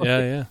is.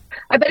 Yeah.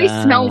 I bet he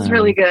smells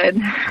really good.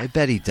 I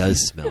bet he does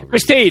smell really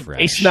Christine,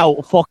 fresh. he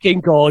smelled fucking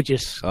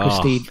gorgeous. Oh.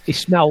 Christine, he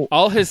smelled.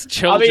 All his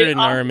children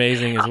are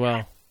amazing as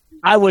well.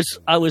 I was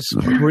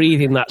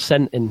breathing that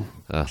scent in.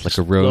 Like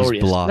a rose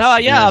Glorious. blossom. No,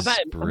 yeah, I in met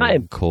him. I spring, met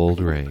him. Cold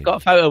rain. Got a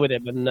photo with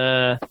him,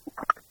 and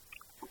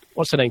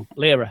what's her name?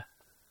 Lyra.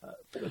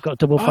 Got a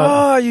double photo.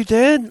 Oh, you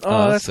did?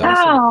 Oh, that's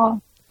awesome.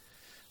 Wow.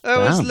 That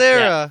was Wow. Lyra.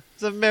 Yeah.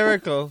 It's a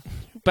miracle.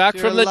 Back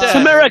You're from the alive. It's a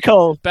dead.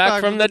 miracle. Back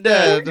from the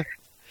dead.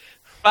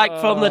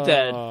 Back from the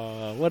dead.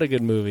 Oh, what a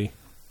good movie.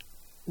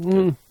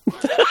 Mm.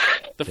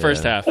 The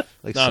first half.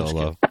 Like No, I'm just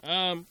Solo.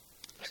 kidding.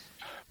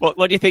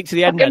 What do you think to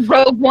the end? Fucking Ed?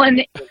 Rogue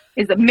One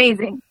is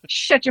amazing.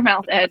 Shut your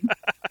mouth, Ed.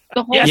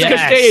 The whole Yes,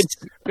 Yes.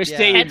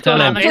 Christine. Ed's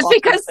going on Just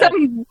because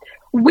some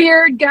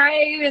weird guy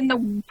and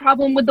the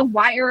problem with the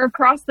wire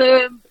across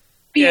the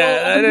field.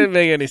 Yeah, that didn't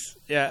make any.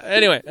 Yeah.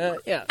 Anyway,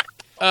 yeah.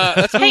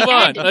 Let's move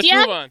on. Ed, Let's do you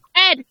move have- on.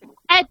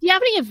 Ed, do you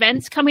have any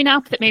events coming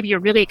up that maybe you're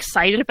really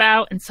excited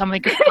about and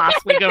something could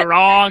possibly go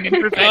wrong and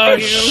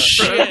prevent you?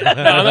 Shit. No,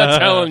 I'm not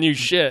telling you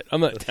shit.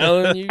 I'm not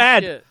telling you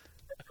shit.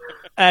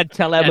 Ed,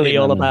 tell Emily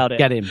all about it.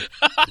 Get him.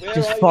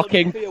 Just fuck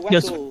him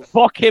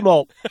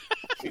up.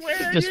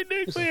 Where are your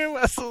nuclear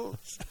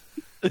vessels?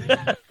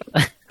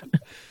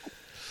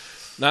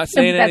 Not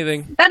saying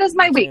anything. That is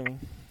my week.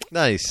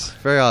 Nice.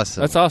 Very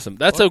awesome. That's awesome.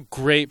 That's a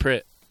great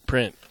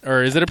print.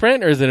 Or is it a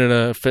print or is it in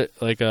a fit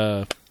like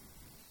a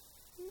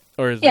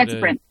or is it it's a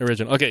print.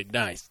 Original? Okay,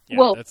 nice. Yeah,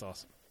 well, that's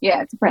awesome.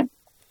 Yeah, it's a print.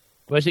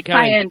 Where's it going?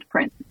 High-end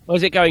print.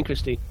 Where's it going,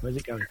 Christine? Where's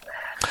it going?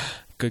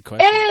 Good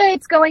question.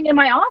 It's going in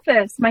my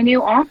office, my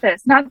new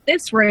office. Not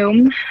this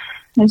room.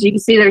 As you can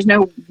see, there's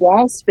no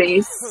wall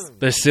space.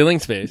 There's ceiling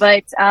space.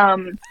 But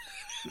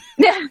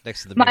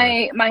next to the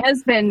my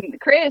husband,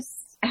 Chris,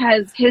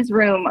 has his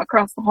room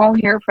across the hall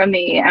here from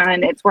me,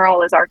 and it's where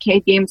all his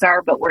arcade games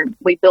are, but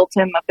we built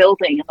him a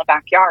building in the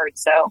backyard,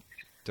 so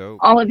dope.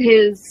 All of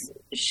his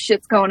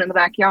shit's going in the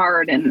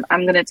backyard, and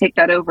I'm going to take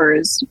that over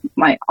as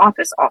my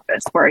office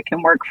where I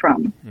can work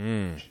from.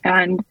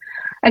 And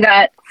I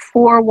got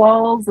 4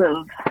 walls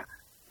of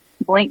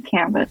blank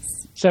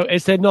canvas. So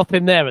is there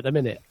nothing there at the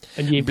minute?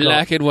 And you've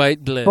Black got... and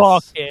white bliss.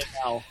 Fucking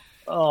hell.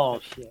 Oh,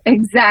 shit.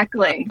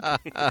 Exactly.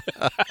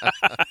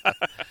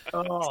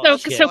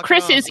 So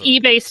Chris's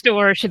eBay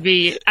store should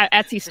be,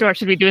 Etsy store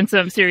should be doing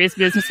some serious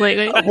business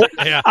lately.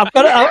 Yeah. I've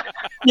got to,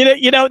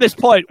 you know, at this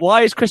point,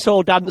 why is Chris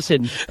all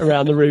dancing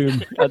around the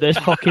room at this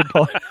fucking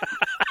point?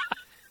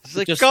 He's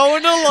like,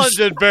 going to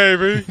London,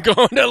 baby.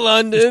 Going to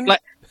London.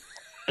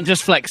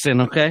 Just flexing,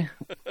 okay?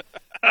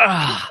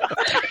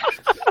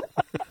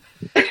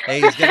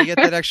 Hey, he's gonna get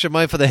that extra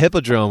money for the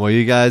Hippodrome. Where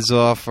you guys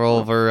off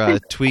over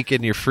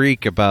tweaking your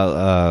freak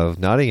about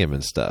Nottingham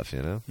and stuff?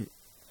 You know.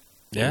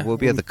 Yeah, we'll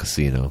be at the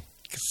casino.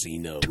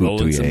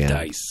 Rolling some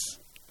dice.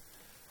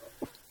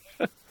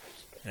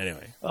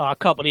 Anyway, I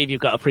can't believe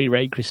you've got a free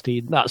reign,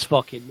 Christine. That's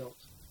fucking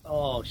nuts.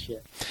 Oh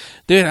shit,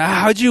 dude!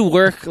 How'd you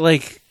work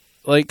like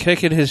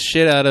kicking his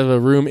shit out of a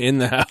room in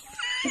the house?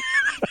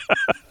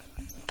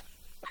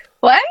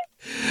 What?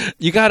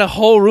 You got a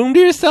whole room to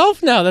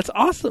yourself now? That's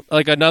awesome.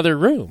 Like another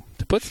room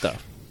to put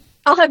stuff.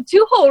 I'll have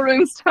 2 whole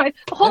rooms. The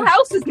whole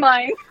house is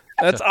mine.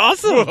 That's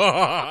awesome.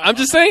 I'm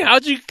just saying,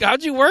 how'd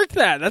you work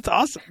that? That's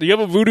awesome. Do you have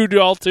a voodoo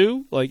doll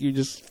too? Like you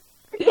just?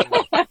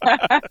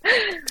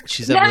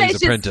 She's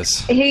Emily's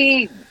apprentice.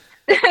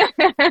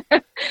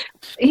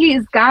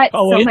 He's got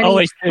so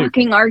many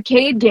fucking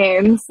arcade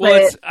games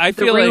that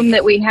the room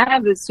that we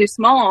have is too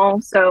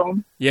small. So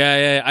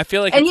yeah. I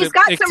feel like and he's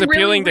got it's some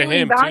appealing really, to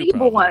him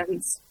valuable too,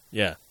 ones.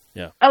 Yeah.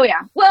 Oh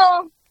yeah.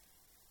 Well,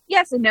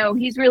 yes and no.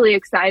 He's really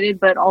excited,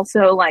 but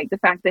also like the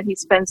fact that he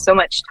spends so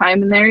much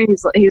time in there.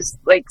 He's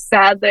like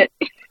sad that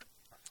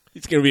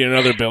it's gonna be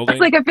another building.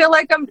 Like I feel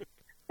like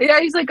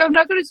he's like I'm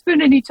not going to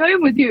spend any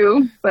time with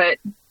you, but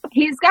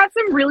he's got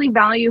some really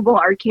valuable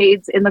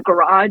arcades in the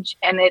garage,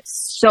 and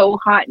it's so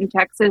hot in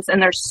Texas,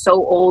 and they're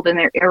so old and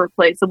they're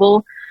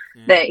irreplaceable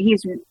that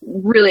he's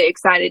really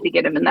excited to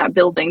get him in that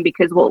building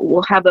because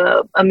we'll have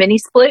a mini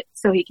split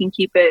so he can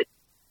keep it,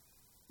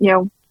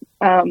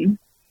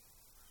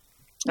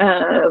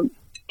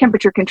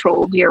 temperature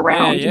controlled year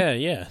round.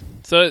 Yeah.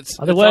 So it's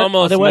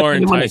almost more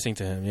enticing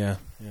to him. Yeah.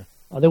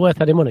 Are they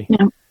worth any money?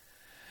 Yeah.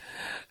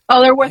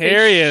 Oh, they're worth a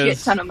shit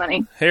ton of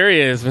money. Here he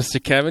is,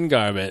 Mr. Kevin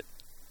Garbutt,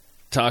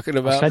 talking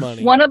about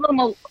money. One of them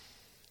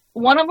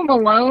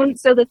alone.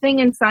 So the thing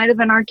inside of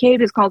an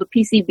arcade is called a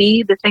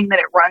PCB. The thing that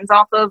it runs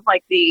off of,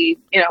 like the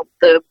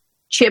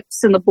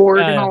chips and the board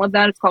and all of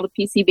that, it's called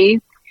a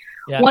PCB.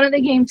 Yeah. One of the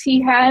games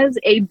he has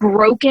a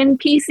broken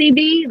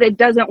PCB that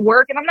doesn't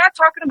work, and I'm not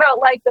talking about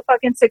like the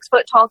fucking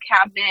 6-foot tall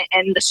cabinet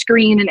and the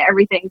screen and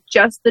everything.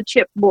 Just the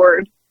chip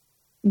board,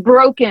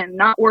 broken,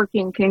 not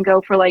working, can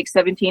go for like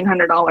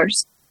 $1,700.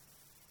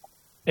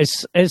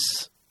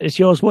 Is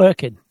yours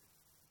working?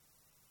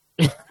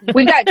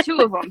 We got 2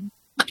 of them.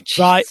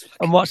 Right,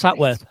 and what's that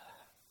worth?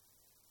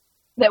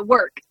 That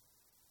work.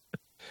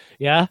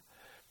 Yeah.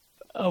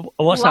 What's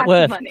Lots that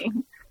worth? Of money.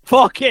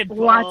 Fucking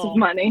lots of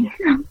money.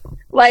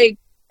 Like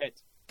 $4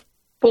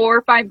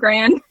 or $5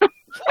 grand.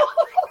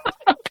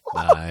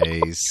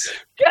 Nice.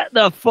 Get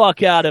the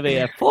fuck out of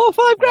here! $4 or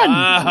 $5 grand.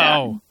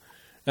 Wow,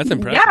 that's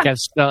impressive.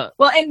 Yeah.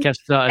 Kev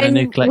started a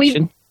new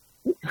collection.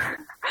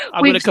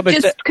 I'm going to come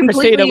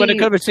Christine, I'm going to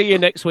come and see you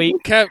next week.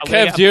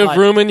 Kev, do you have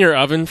room in your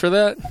oven for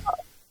that?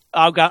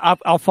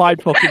 I'll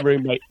find fucking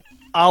room, mate.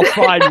 I'll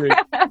find room.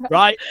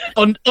 Right?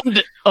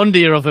 Under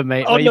your oven,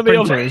 mate. Where your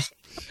printer is.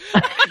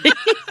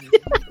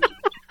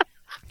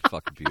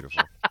 Fucking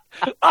beautiful.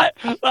 Like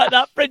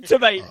that printer,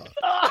 mate.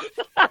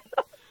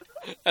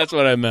 That's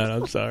what I meant.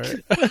 I'm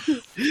sorry.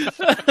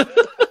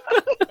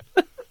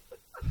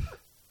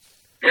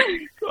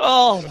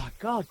 Oh my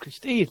God,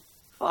 Christine.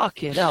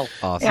 Fucking hell.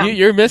 Awesome. Yeah.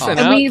 You're missing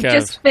out, we've Kev.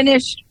 just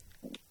finished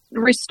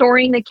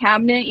restoring the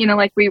cabinet.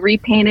 Like we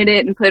repainted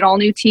it and put all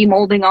new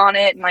T-molding on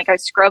it, and like I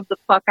scrubbed the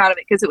fuck out of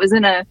it because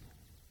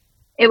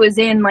it it was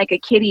in like a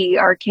kiddie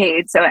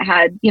arcade, so it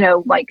had, you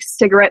know, like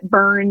cigarette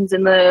burns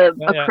in the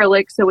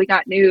acrylic, so we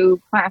got new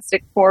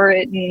plastic for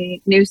it and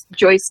new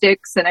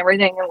joysticks and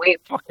everything, and we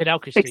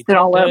fixed it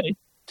all up.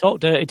 Talk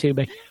dirty to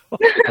me.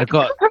 I've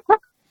got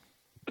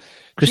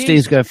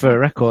Christine's going for a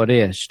record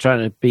here. She's trying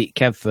to beat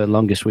Kev for the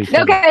longest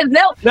weekend. Okay,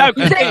 no,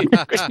 Christine.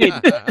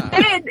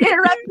 They didn't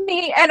interrupt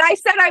me, and I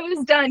said I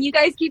was done. You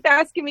guys keep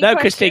asking me No,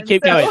 questions. Christine,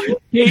 keep going.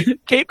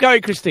 Keep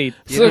going, Christine.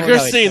 So,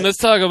 Christine, let's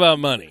talk about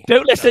money.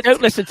 Don't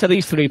listen to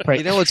these three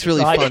pricks. You know what's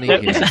really Right? funny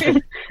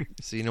here?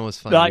 So you know what's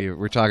funny? Right.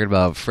 We're talking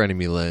about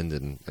Frenemy Lind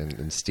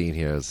and Steen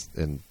here,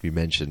 and you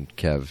mentioned,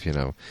 Kev, you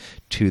know,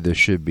 two there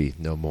should be,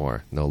 no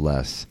more, no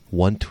less.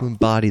 One to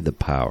embody the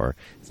power,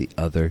 the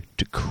other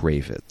to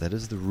crave it. That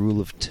is the rule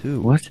of two.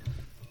 What?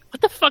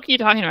 What the fuck are you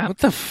talking about?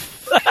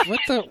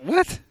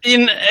 What?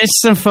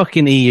 It's some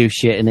fucking EU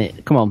shit in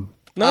it. Come on.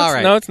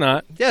 No, it's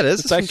not. Yeah, it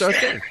is. It's actually,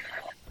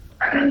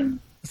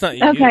 it's not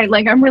you. Okay,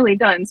 like I'm really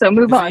done, so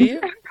move on.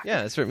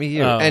 Yeah, it's for me.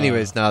 You. Oh.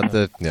 Anyways, not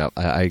the. You know,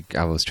 I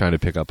was trying to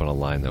pick up on a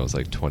line that was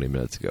like 20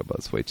 minutes ago, but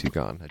it's way too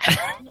gone.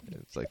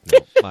 It's like no,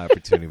 my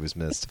opportunity was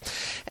missed.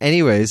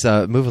 Anyways,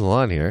 moving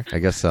along here. I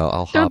guess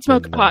I'll hop. Don't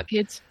smoke in, pot,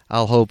 kids.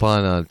 I'll hope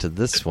on to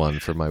this one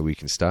for my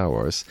week in Star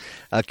Wars.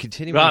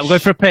 Continuing. Right, I'm going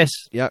for a piss.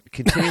 Yeah,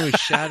 continuing with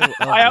Shadow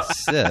of the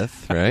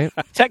Sith. Right.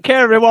 Take care,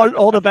 everyone.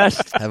 All the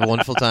best. Have a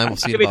wonderful time. We'll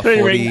see you in Give about me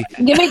 3 40.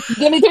 rings.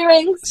 Give me 3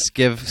 rings.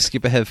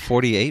 Skip ahead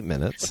 48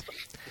 minutes.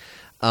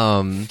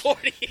 40.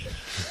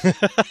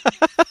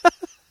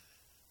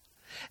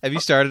 Have you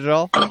started it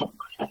all? No.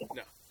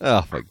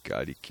 Oh my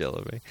god, you're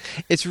killing me.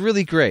 It's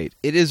really great.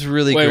 It is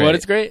really great. Wait, what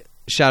is great?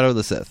 Shadow of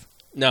the Sith.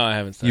 No, I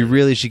haven't started. You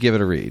really should give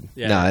it a read.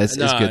 Yeah. No, it's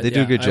good. They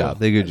do a good job.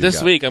 They do a good This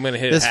job. week I'm going to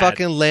hit There's ad.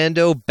 fucking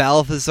Lando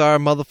Balthazar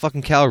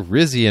motherfucking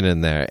Calrissian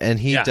in there, and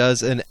he Yeah.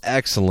 does an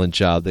excellent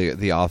job.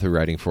 The author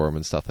writing for him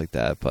and stuff like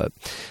that. But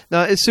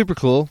no, it's super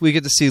cool. We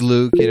get to see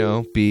Luke, you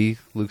know, be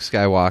Luke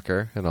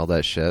Skywalker and all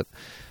that shit.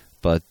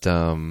 But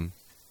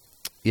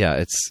yeah,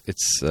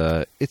 it's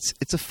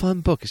a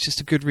fun book. It's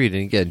just a good read,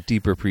 and again,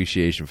 deeper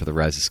appreciation for the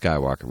Rise of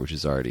Skywalker, which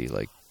is already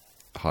like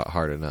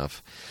hard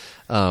enough.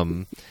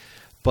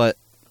 But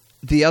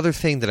the other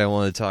thing that I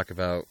wanted to talk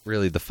about,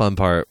 really the fun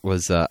part,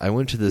 was I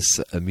went to this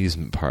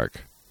amusement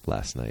park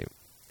last night.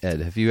 Ed,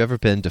 have you ever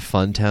been to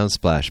Funtown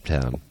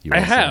Splashtown? I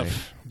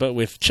have, but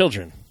with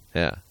children.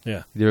 Yeah.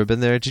 Yeah. You ever been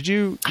there? Did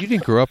you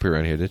didn't grow up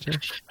around here, did you?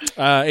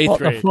 8th What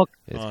the grade. fuck?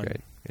 Eighth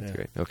grade. Yeah.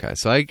 Grade. Okay,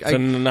 so I So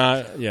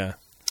not, yeah.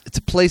 it's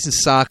a place in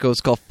Saco.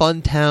 It's called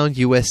Funtown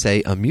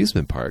USA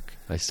Amusement Park.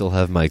 I still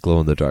have my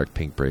glow-in-the-dark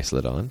pink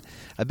bracelet on.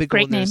 I've been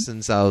Great going there name.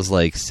 since I was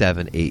like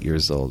 7, 8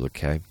 years old,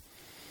 okay?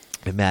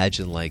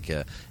 Imagine like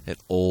an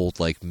old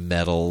like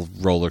metal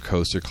roller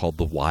coaster called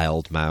the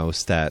Wild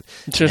Mouse that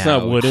It's just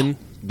not wooden.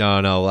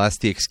 No, that's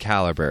the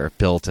Excalibur,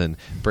 built in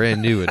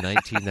brand new in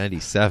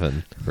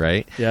 1997,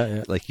 right?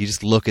 Yeah. Like you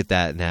just look at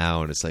that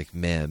now and it's like,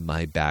 man,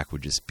 my back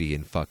would just be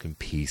in fucking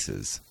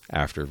pieces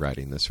after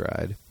riding this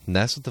ride. And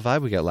that's what the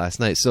vibe we got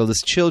last night. So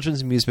this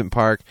children's amusement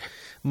park,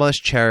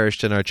 much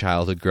cherished in our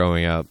childhood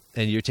growing up,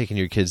 and you're taking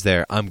your kids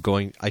there.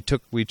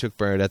 We took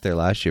Bernadette there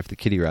last year for the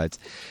kiddie rides.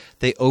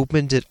 They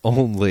opened it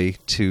only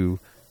to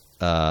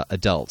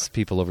adults,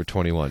 people over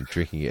 21,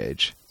 drinking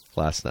age,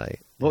 last night.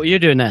 What were you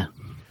doing there?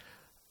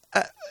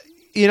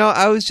 You know,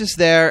 I was just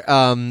there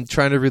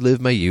trying to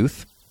relive my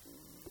youth.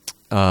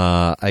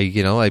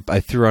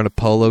 I threw on a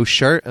polo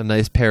shirt, a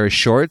nice pair of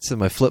shorts, and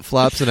my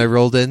flip-flops, and I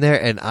rolled in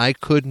there, and I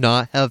could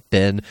not have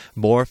been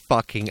more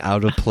fucking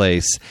out of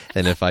place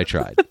than if I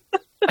tried.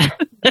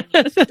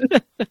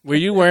 Were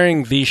you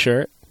wearing the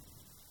shirt?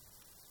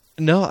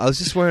 No, I was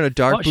just wearing a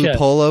dark What blue shirt?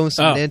 polo and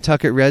some Oh.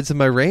 Nantucket Reds and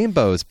my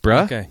rainbows,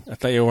 bruh. Okay, I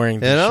thought you were wearing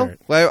the You know, shirt.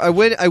 well, I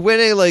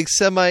went in like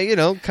semi,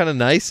 kind of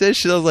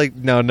nice-ish. And I was like,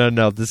 no,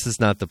 this is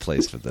not the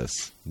place for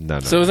this. No.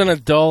 So it was an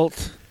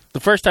adult. The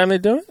first time they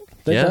do it?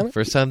 They've Yeah, done it?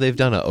 first time they've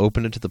done it.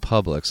 Open it to the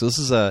public. So this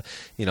is a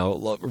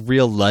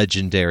real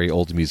legendary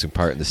old amusement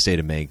park in the state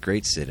of Maine.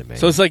 Great state of Maine.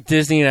 So it's like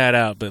Disney Night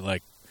Out, but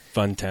like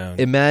Funtown.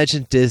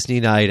 Imagine Disney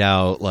Night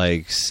Out,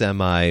 like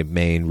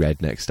semi-Maine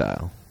redneck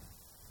style.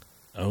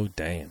 Oh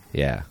damn!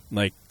 Yeah,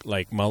 like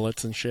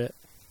mullets and shit.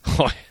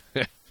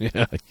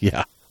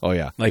 yeah. Oh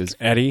yeah. Like It was-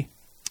 Eddie,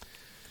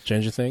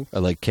 Stranger Things.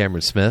 like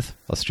Cameron Smith,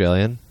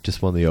 Australian,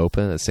 just won the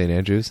Open at St.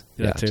 Andrews.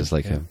 Yeah, Yeah, too. just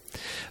like Yeah. him.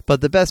 But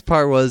the best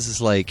part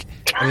was like,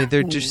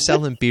 they're just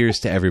selling beers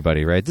to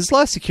everybody, right? There's a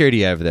lot of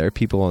security over there,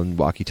 people on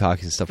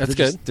walkie-talkies and stuff. but That's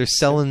they're good. They're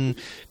selling,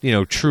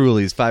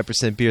 Truly's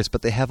 5% beers,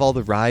 but they have all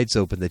the rides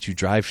open that you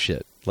drive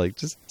shit. Like,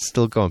 just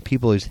still going.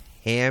 People are just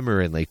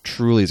hammering like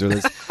Truly's. Or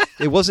this,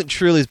 it wasn't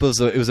Truly's, but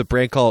it was a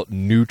brand called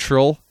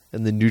Neutral.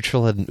 And the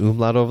Neutral had an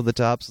umlaut over the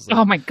top. So it's like,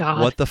 Oh my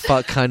God. What the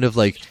fuck kind of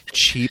like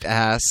cheap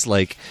ass,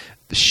 like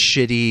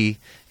shitty,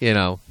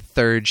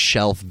 third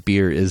shelf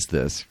beer is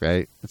this,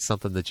 right? It's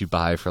something that you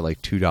buy for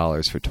like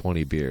 $2 for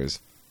 20 beers.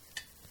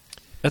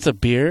 That's a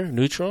beer,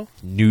 Neutral,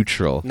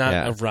 Neutral. not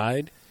yeah. a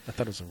ride. I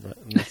thought it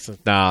was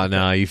a.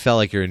 No, you felt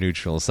like you're a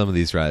neutral. Some of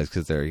these rides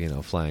because they're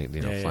flying,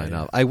 flying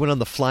up. I went on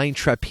the flying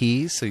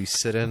trapeze, so you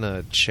sit in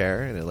a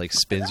chair and it like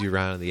spins you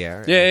around in the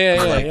air.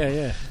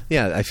 Yeah.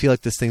 Yeah, I feel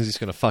like this thing's just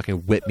gonna fucking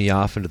whip me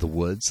off into the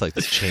woods. Like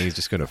this chain's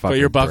just gonna fucking. But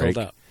you're buckled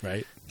break. up,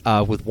 right?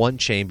 With one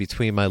chain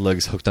between my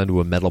legs hooked onto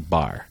a metal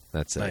bar.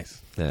 That's it.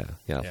 Nice. Yeah,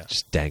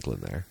 just dangling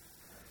there.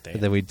 Damn.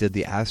 And then we did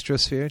the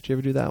Astrosphere. Did you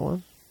ever do that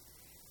one?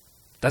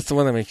 That's the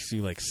one that makes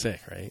you like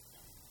sick, right?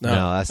 No,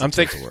 that's I'm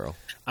the Tilt a Whirl.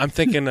 I'm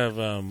thinking of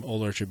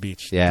Old Orchard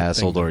Beach. Yeah,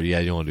 it's Old Orchard. Yeah,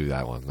 you don't want to do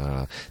that one.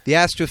 The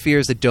Astrosphere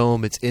is a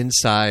dome. It's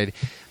inside.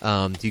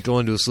 You go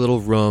into this little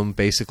room,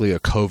 basically a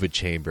COVID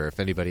chamber. If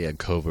anybody had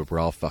COVID, we're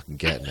all fucking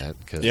getting it.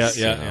 Cause,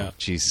 Yeah.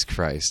 Jesus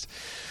Christ.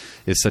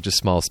 It's such a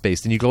small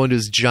space. Then you go into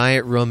this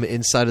giant room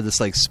inside of this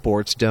like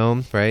sports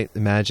dome, right?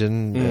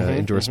 Imagine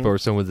indoor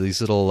sports dome with these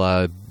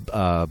little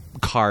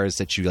cars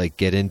that you like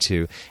get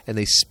into, and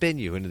they spin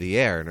you into the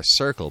air in a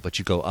circle, but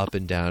you go up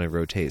and down and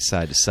rotate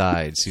side to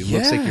side. So it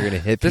looks like you're going to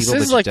hit people.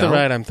 This is but like you don't. the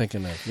ride I'm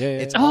thinking of. Yeah.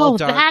 It's all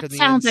dark that on the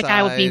sounds like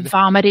I would be inside.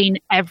 vomiting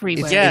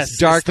everywhere. It's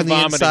dark on the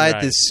inside.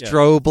 ride. There's Yeah.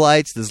 strobe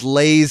lights. There's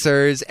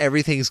lasers.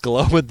 Everything's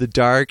glow in the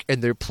dark,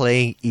 and they're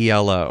playing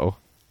ELO.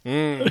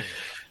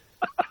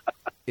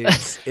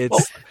 It's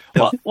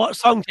What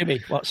song,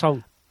 Jimmy? What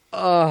song?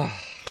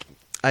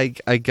 I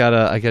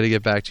gotta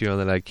get back to you on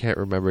that. I can't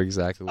remember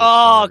exactly. What Oh,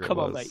 song it come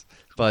on, was. mate.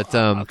 But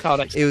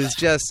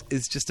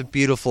it's just a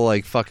beautiful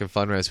like fucking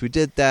fun ride. So we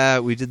did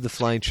that. We did the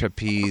flying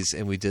trapeze,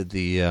 and we did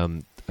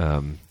the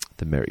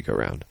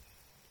merry-go-round.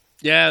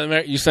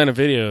 Yeah, you sent a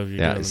video of you.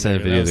 Yeah, I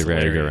sent a video of the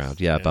merry-go-round.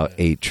 Yeah, about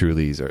 8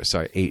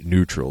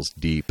 neutrals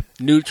deep.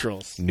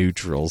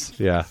 Neutrals.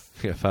 Yeah.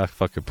 If I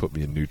fucking put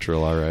me in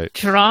neutral, all right.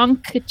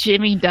 Drunk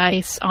Jimmy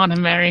Dice on a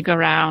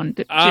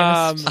merry-go-round.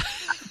 I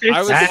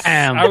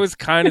was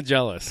kind of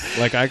jealous.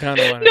 Like I kind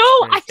of. No,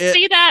 I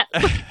see that.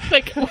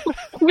 Like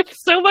with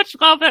so much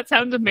love, that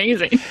sounds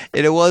amazing.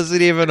 And it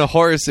wasn't even a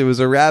horse; it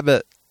was a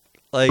rabbit.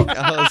 Like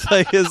I was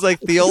like, it's like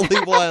the only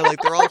one.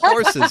 Like they're all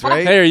horses,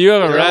 right? Hey, you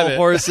have a they're rabbit. All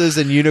horses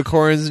and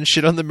unicorns and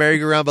shit on the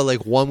merry-go-round, but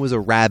like one was a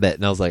rabbit,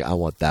 and I was like, I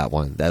want that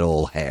one. That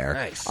old hare.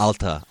 Nice.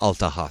 Alta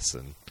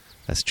Hasen.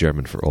 That's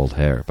German for old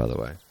hare, by the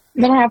way.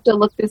 I'm going to have to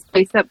look this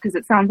place up because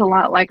it sounds a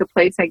lot like a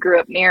place I grew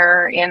up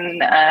near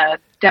in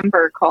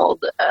Denver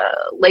called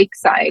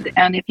Lakeside.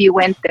 And if you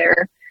went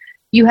there,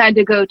 you had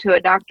to go to a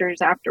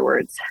doctor's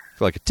afterwards.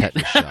 For like a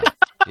tetanus shot.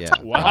 Yeah.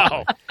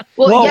 Wow.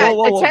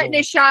 Well, a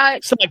tetanus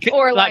shot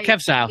or like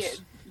Kev's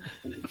house.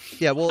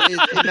 Yeah, well,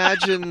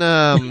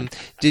 imagine.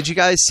 Did you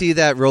guys see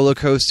that roller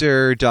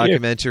coaster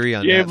documentary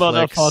on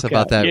Netflix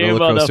about that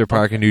roller coaster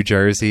park in New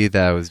Jersey?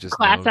 That was just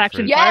Class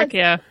Action Park.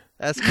 Yeah.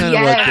 That's kind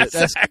of what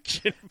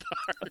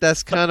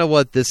that's kind of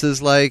what this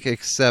is like,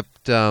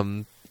 except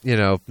not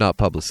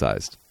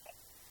publicized.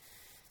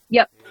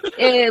 Yep,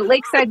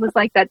 Lakeside was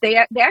like that. They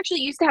actually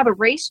used to have a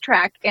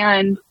racetrack,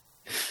 and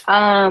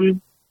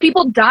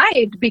people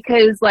died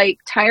because like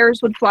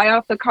tires would fly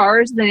off the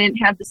cars. And they didn't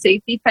have the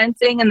safety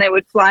fencing, and they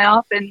would fly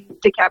off and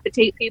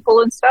decapitate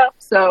people and stuff.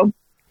 So,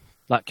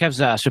 like Kev's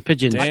house for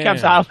pigeons. Like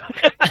Kev's house.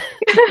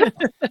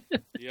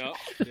 Yep.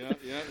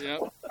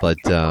 But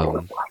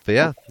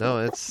yeah, no,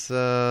 it's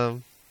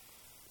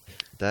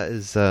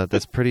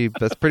that's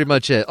pretty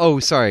much it. Oh,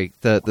 sorry,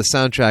 the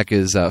soundtrack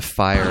is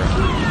Fire.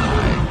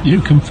 You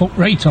can fuck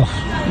right off.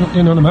 Not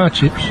doing none of my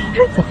chips.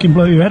 Fucking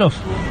blow your head off,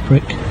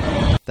 prick.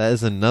 That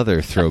is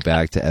another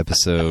throwback to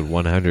episode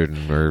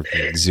 100 or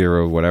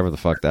 0, whatever the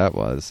fuck that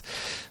was.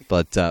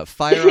 But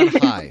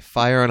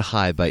Fire on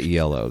High by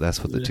ELO. That's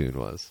what the tune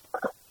was.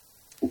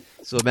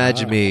 So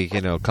imagine me,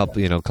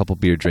 couple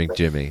beer drink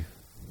Jimmy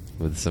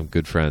with some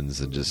good friends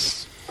and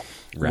just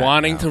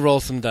wanting to roll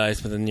some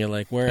dice, but then you're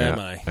like, where am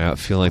I? I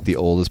feel like the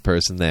oldest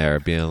person there,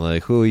 being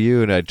like, who are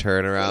you? And I'd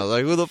turn around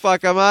like, who the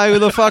fuck am I? Who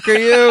the fuck are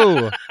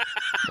you?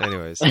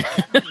 Anyways.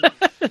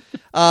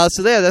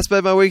 So that's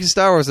been my week in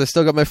Star Wars. I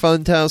still got my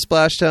Funtown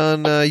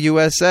Splashtown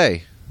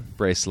USA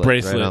bracelet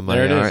right on my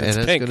there it arm, is.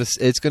 and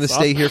it's gonna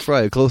stay here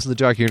for close in the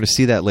dark. You're gonna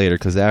see that later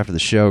because after the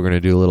show we're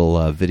gonna do a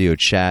little video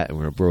chat and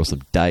we're gonna roll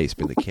some dice,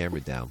 bring the camera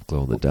down,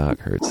 glow in the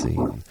dark, heard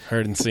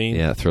and seen.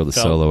 Yeah, throw the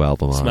solo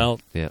album on. Smelt.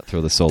 Yeah,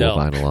 throw the solo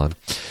vinyl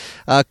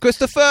on.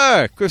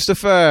 Christopher,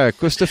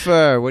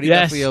 what do you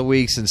got for your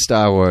weeks in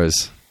Star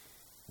Wars?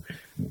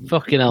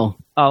 Fucking hell!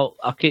 I'll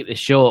keep this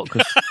short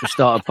because we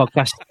started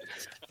podcast.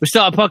 We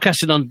started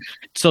podcasting on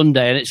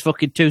Sunday and it's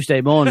fucking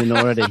Tuesday morning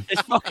already.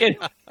 It's fucking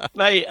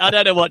mate. I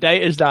don't know what day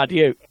it is now. Do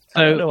you?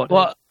 So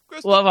what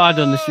have I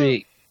done this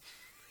week?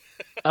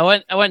 I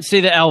went to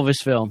see the Elvis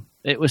film.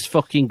 It was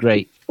fucking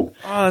great. Oh,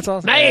 that's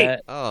awesome,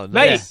 mate. Oh, nice.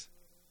 Mate,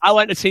 I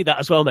went to see that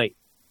as well, mate.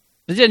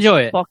 Did you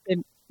enjoy it?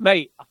 Fucking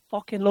mate, I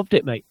fucking loved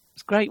it, mate.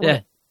 It's great.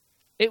 Yeah,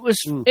 it was.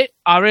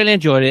 I really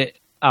enjoyed it.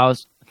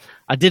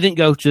 I didn't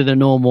go to the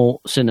normal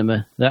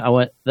cinema that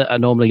I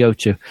normally go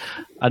to.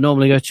 I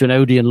normally go to an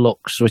Odeon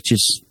Lux, which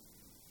is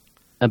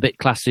a bit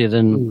classier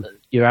than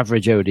your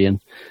average Odeon.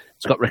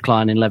 It's got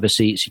reclining leather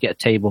seats. You get a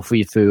table for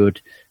your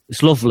food.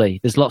 It's lovely.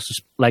 There's lots of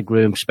leg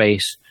room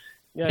space.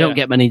 You don't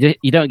get many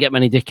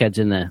dickheads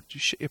in there. Did you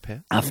shit your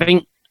pants? I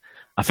think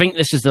I think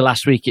this is the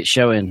last week it's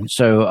showing.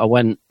 So I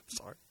went,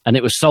 and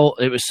it was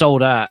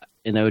sold out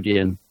in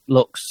Odeon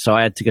Lux, so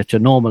I had to go to a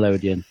normal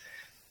Odeon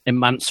in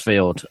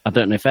Mansfield. I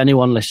don't know if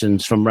anyone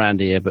listens from round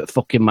here, but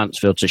fucking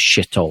Mansfield's a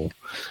shithole.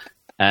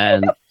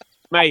 And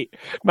mate,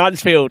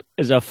 Mansfield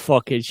is a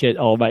fucking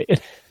shithole,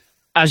 mate.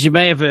 As you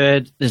may have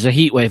heard, there's a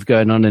heat wave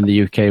going on in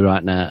the UK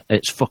right now.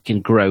 It's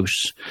fucking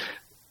gross.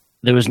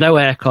 There was no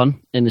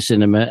aircon in the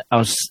cinema. I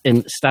was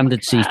in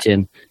standard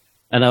seating,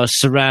 and I was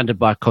surrounded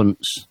by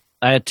cunts.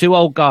 I had two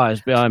old guys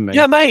behind me.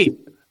 Yeah, mate.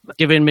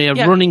 Giving me a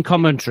running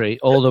commentary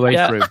all the way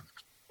through.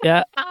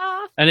 Yeah.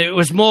 And it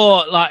was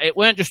more like, it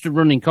weren't just a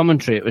running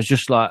commentary. It was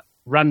just like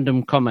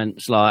random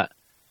comments like,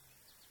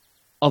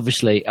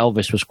 obviously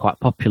Elvis was quite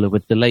popular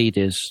with the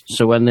ladies.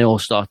 So when they all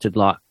started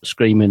like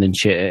screaming and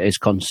shit at his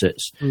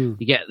concerts, you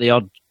get the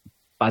odd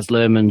Baz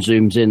Luhrmann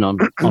zooms in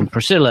on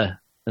Priscilla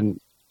and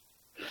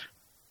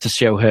to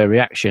show her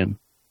reaction.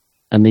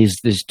 And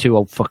these two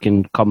old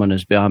fucking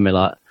commoners behind me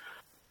like,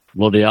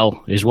 bloody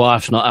hell, his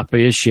wife's not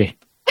happy, is she?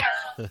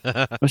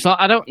 It's like,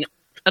 I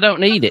don't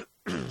need it.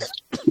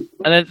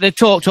 And then they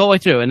talked all the way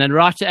through, and then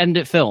right at the end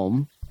of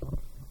film,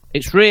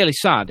 it's really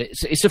sad.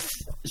 It's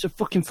a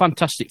fucking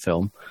fantastic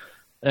film,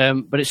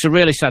 but it's a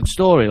really sad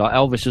story. Like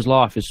Elvis's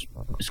life is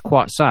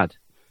quite sad.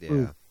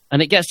 Yeah.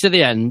 And it gets to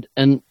the end,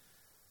 and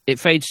it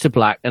fades to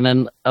black, and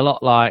then a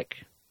lot like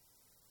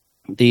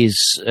these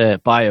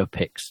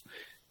biopics,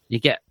 you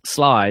get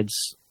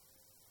slides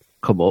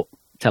come up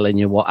telling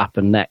you what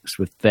happened next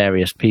with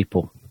various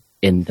people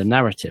in the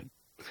narrative.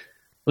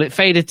 Well, it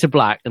faded to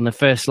black, and the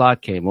first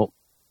slide came up,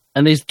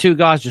 and these two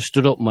guys just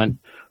stood up and went,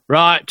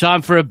 "Right,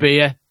 time for a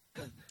beer,"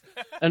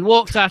 and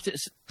walked out.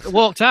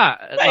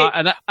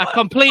 And I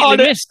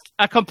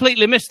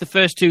completely missed the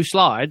first two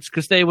slides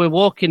because they were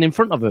walking in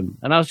front of him,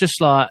 and I was just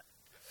like,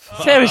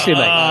 seriously,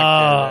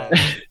 mate,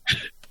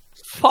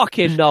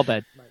 fucking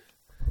knobhead.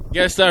 You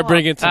gotta start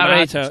bringing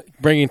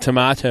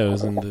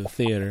tomatoes in the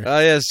theater. Oh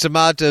yes,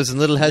 tomatoes and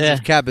little heads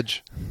of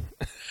cabbage.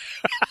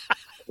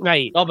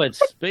 Right,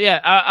 Roberts. But yeah,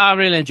 I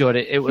really enjoyed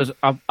it. It was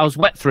I was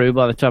wet through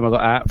by the time I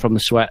got out from the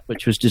sweat,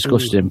 which was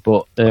disgusting.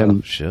 But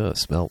sure,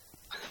 smell.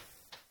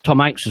 Tom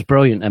Hanks was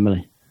brilliant,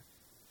 Emily.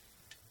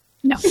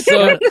 No,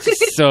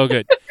 so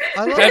good.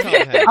 I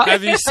love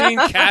Have you seen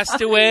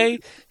Castaway?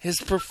 His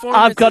performance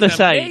I've got to is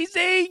say,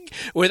 amazing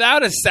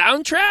without a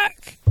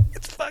soundtrack.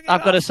 It's fucking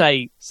I've got to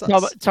say,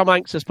 Tom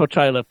Hanks'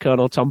 portrayal of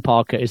Colonel Tom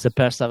Parker is the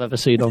best I've ever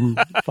seen on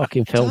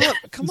fucking film.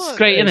 Come on, it's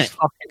great, isn't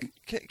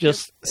it?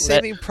 Just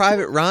Saving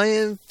Private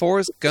Ryan,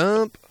 Forrest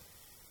Gump.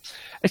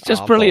 It's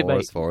just brilliant,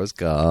 mate. Forrest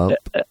Gump.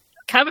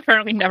 Kev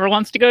apparently never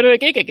wants to go to a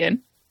gig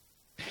again.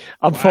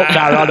 I'm fucked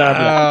out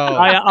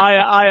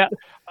on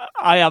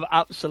I am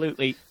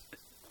absolutely.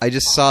 I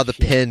just saw the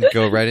pin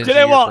go right into. Do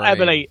you know what,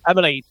 brain.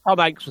 Emily? Tom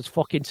Hanks was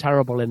fucking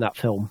terrible in that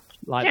film.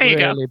 Like there you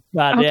really go.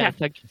 bad. Okay. Yeah,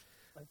 thank you.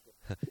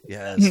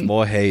 Yes,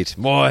 more hate.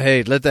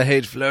 Let the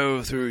hate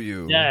flow through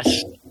you. Yes.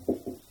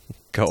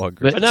 Go on,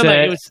 But, no,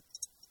 mate, it was.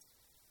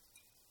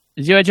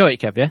 Did you enjoy it,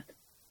 Kev? Yeah.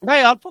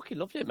 Mate, I fucking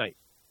loved it, mate.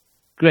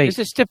 Great.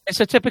 It's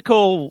a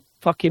typical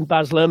fucking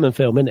Baz Luhrmann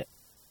film, isn't it?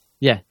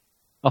 Yeah.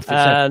 Off the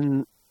set.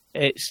 And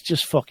it's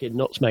just fucking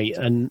nuts, mate.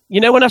 And you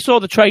know when I saw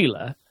the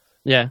trailer,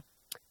 Yeah.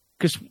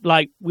 because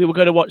like we were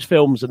going to watch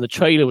films and the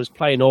trailer was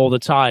playing all the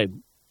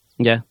time,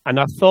 Yeah. and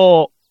I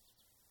thought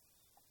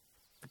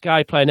the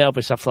guy playing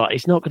Elvis, I thought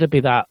he's not going to be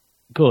that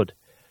good,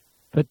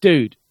 but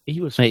dude,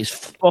 he was Mate,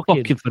 it's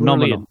fucking phenomenal.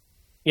 brilliant.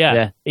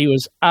 Yeah, he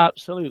was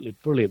absolutely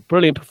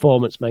brilliant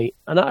performance, mate.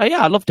 And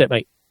I loved it,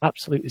 mate.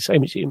 Absolutely,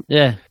 same as you.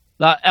 Yeah.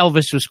 Like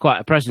Elvis was quite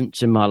a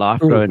presence in my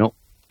life growing up.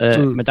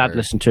 My dad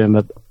listened to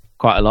him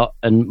quite a lot,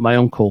 and my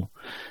uncle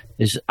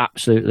is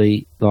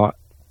absolutely like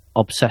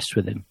obsessed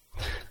with him.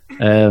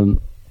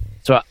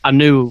 So I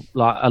knew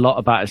like a lot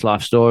about his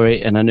life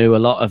story, and I knew a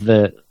lot of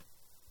the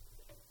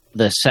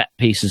set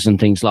pieces and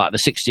things like the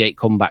 '68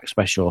 comeback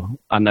special.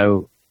 I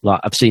know,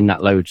 like I've seen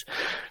that loads.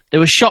 There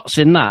were shots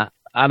in that,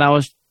 and I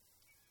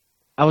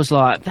was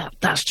like,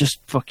 that's just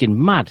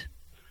fucking mad.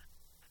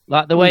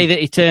 Like the way that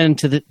he turned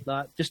to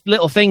the just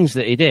little things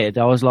that he did.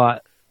 I was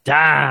like,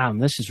 damn,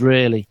 this is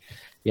really.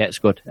 Yeah, it's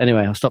good.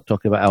 Anyway, I'll stop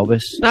talking about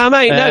Elvis. No,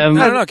 mate.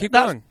 No, keep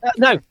going.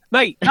 No,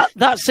 mate.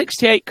 That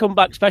 '68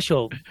 comeback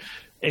special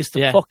is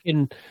the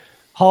fucking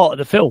heart of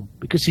the film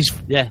because he's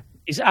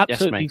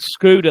absolutely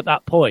screwed at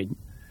that point.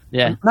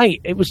 Yeah, and,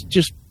 mate. It was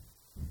just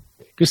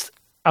because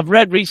I've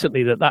read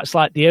recently that that's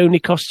like the only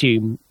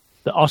costume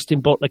that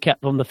Austin Butler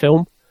kept from the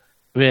film.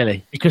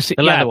 Really? Because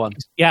the leather one.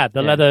 Yeah,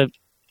 the leather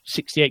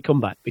 '68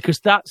 comeback.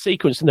 Because that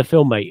sequence in the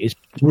film, mate, is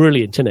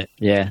brilliant, isn't it?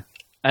 Yeah,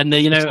 and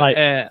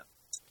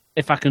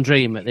If I Can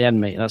Dream at the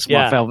end, mate. That's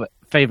my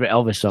favourite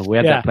Elvis song. We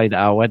had that played at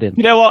our wedding.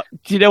 You know what?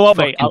 Do you know what,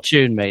 mate?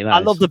 Tune, mate. I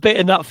love the bit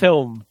in that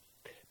film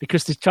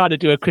because they're trying to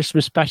do a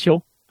Christmas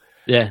special.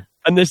 Yeah.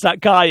 And there's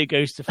that guy who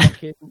goes to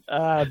fucking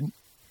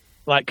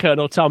like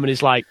Colonel Tom, and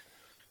he's like,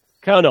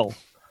 "Colonel,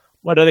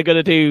 when are they going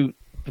to do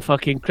the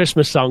fucking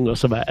Christmas song or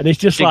something?" And he's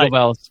just Jingle like,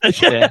 bells.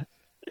 Yeah.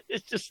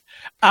 It's just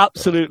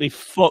absolutely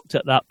fucked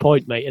at that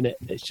point, mate, isn't it?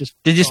 It's just.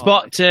 Did you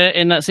spot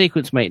in that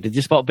sequence, mate? Did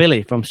you spot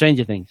Billy from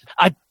Stranger Things?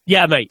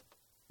 Yeah, mate.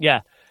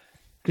 Yeah,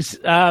 because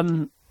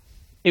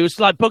it was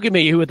like bugging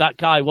me who that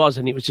guy was,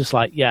 and it was just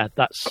like, yeah,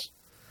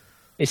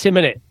 it's him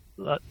in it,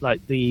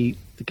 like the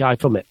guy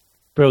from it.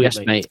 Brilliant,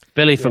 yes, mate.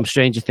 Billy from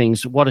Stranger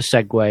Things. What a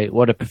segue!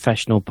 What a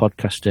professional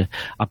podcaster.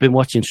 I've been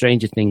watching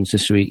Stranger Things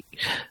this week,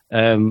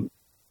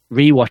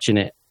 rewatching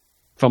it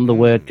from the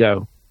word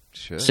go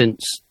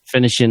since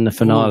finishing the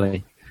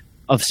finale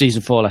of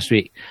season 4 last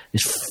week.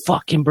 It's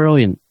fucking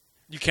brilliant.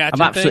 You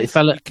catching I've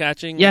absolutely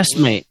catching? Yes,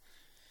 mate.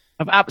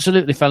 I've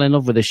absolutely fell in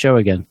love with this show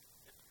again.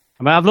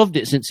 I mean, I've loved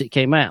it since it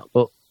came out,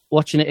 but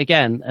watching it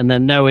again and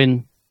then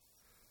knowing,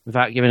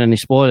 without giving any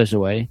spoilers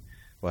away,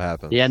 what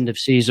happened? The end of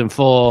season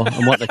 4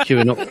 and what they're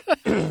queuing up,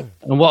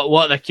 and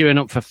what they're queuing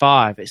up for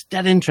 5. It's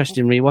dead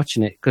interesting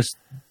rewatching it because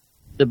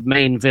the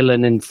main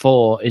villain in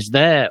 4 is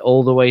there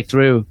all the way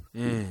through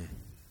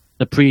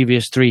the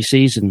previous 3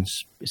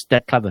 seasons. It's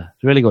dead clever.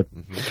 It's really good.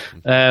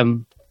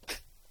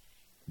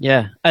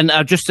 Yeah, and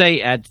I'll just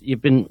say, Ed,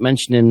 you've been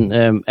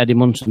mentioning Eddie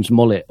Munson's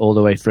mullet all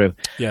the way through.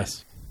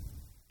 Yes.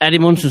 Eddie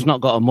Munson's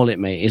not got a mullet,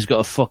 mate. He's got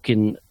a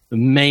fucking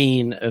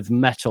mane of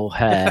metal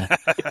hair.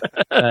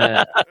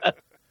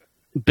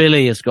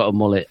 Billy has got a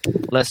mullet.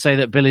 Let's say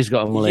that Billy's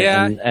got a mullet.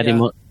 Yeah,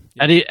 and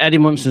Eddie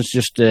Munson's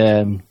just...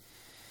 I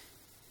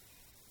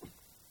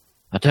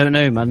don't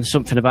know, man. There's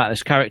something about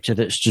this character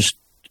that's just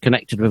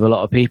connected with a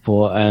lot of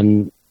people,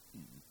 and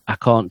I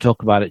can't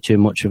talk about it too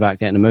much without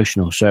getting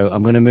emotional. So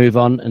I'm going to move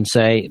on and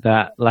say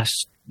that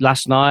last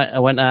night I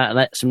went out and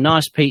ate some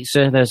nice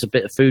pizza. There's a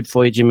bit of food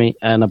for you, Jimmy,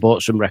 and I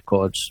bought some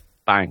records.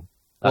 Bang.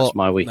 That's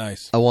my week.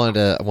 Nice. I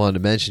wanted to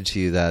mention to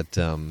you that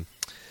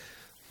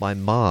my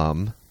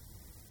mom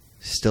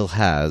still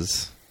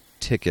has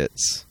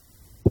tickets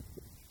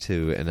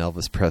to an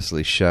Elvis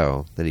Presley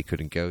show that he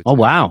couldn't go to. Oh,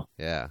 wow.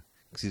 Yeah.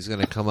 Because he's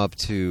going to come up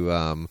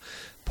to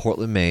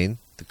Portland, Maine,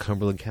 the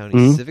Cumberland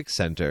County Civic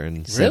Center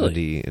in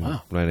 70,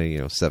 Wow.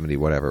 70,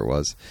 whatever it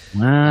was.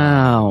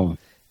 Wow.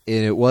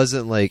 And it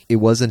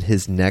wasn't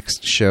his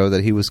next show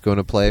that he was going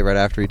to play right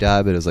after he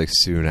died, but it was like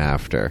soon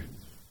after.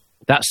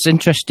 That's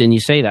interesting you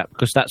say that,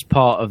 because that's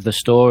part of the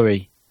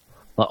story.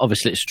 Well,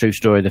 obviously, it's a true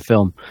story of the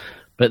film,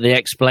 but they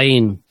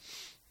explain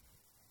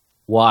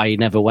why he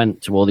never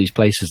went to all these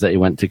places that he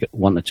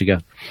wanted to go.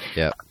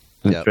 Yeah.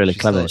 It's really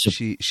clever.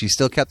 She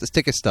still kept his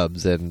ticket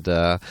stubs, and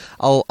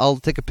I'll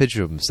take a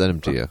picture of them and send them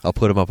to you. I'll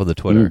put them up on the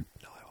Twitter.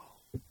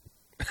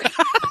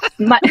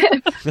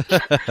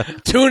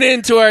 Tune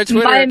in to our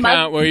Twitter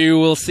account where you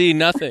will see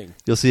nothing.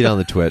 You'll see it on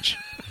the Twitch.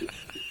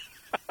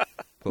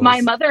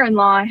 My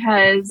mother-in-law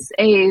has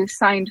a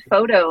signed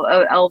photo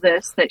of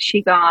Elvis that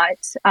she got.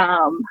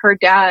 Her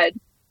dad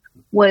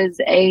was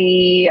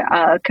a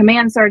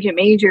command sergeant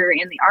major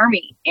in the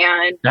Army,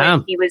 and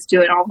when he was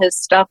doing all his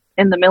stuff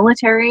in the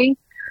military,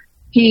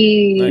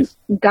 he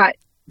got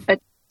a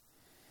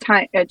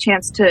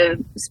chance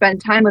to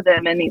spend time with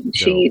him, and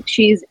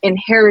she's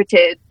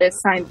inherited this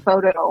signed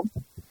photo,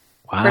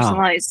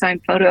 personalized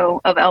signed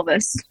photo of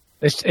Elvis.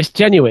 It's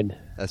genuine.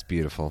 That's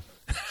beautiful.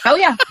 Oh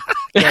yeah.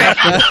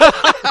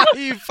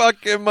 You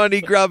fucking money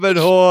grubbing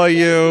whore,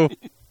 you.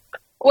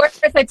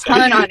 Worth a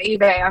ton on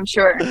eBay, I'm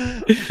sure.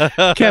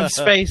 Kev's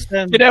face.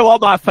 You know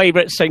what? My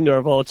favourite singer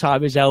of all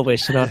time is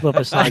Elvis, and I'd love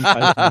a signed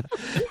photo.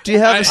 Do you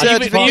have a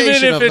certification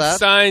even if of it's that?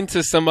 signed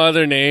to some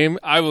other name,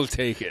 I will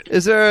take it.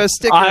 Is there a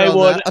sticker I on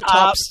would that? A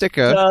top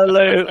sticker?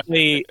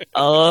 Absolutely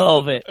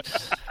love it.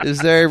 Is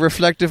there a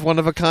reflective,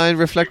 one-of-a-kind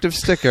reflective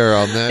sticker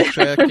on there?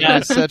 Tracking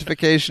the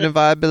certification of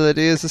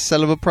viability as a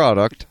sellable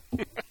product?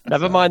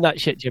 Never mind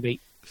that shit, Jimmy.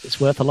 It's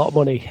worth a lot of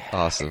money.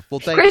 Awesome. Well,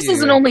 thank Chris you.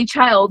 is an only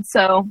child,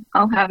 so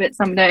I'll have it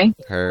someday.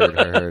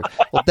 Heard.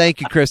 Well,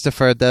 thank you,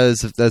 Christopher.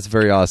 That's a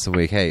very awesome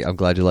week. Hey, I'm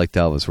glad you liked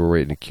Elvis. We're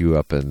waiting to queue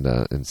up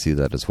and see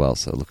that as well.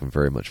 So looking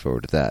very much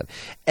forward to that.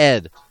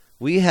 Ed,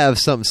 we have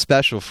something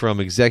special from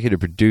executive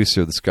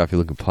producer of the Scruffy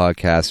Looking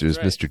Podcasters,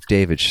 Mr.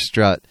 David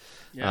Strutt.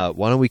 Yeah.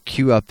 Why don't we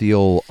queue up the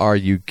old "Are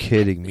You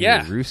Kidding Me?"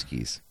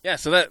 Rooskies? Yeah.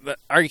 So that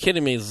 "Are You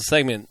Kidding Me?" is a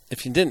segment.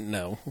 If you didn't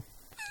know,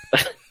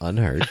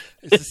 Unheard.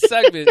 it's a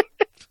segment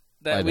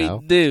that we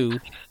know. do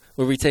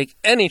where we take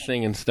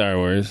anything in Star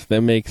Wars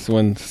that makes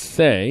one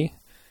say,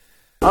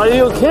 Are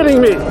you kidding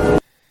me?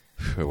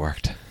 It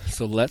worked.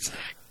 So let's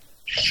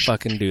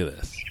fucking do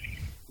this.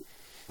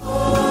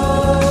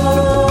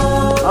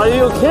 Are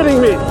you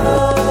kidding me?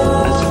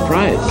 A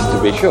surprise,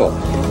 to be sure,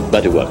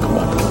 but it worked.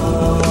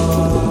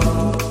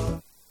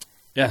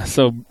 Yeah,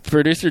 so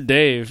producer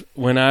Dave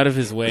went out of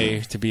his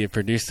way to be a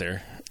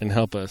producer and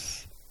help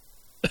us.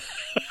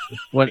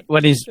 when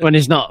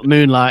he's not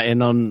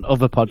moonlighting on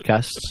other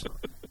podcasts,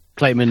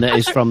 claiming that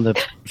he's from the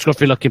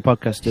Scruffy Looking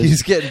Podcasters.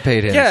 He's getting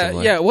paid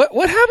handsomely. Yeah.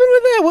 What happened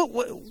with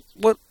that?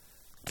 What?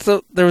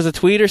 So there was a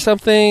tweet or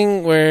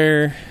something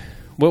where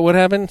what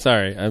happened?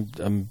 Sorry,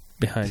 I'm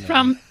behind.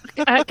 From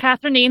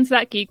Catherine Neens,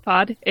 that Geek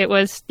Pod. It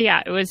was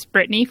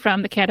Brittany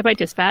from the Canada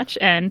Dispatch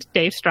and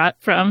Dave Strutt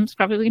from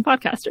Scruffy Looking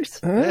Podcasters.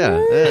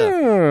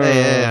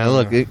 Yeah.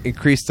 Look,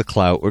 increase the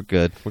clout. We're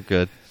good.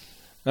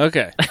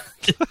 Okay.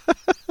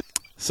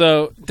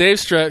 So Dave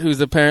Strutt, who's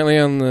apparently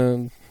on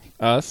the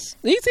Us,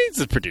 he's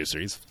a producer.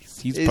 He's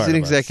He's part an of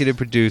executive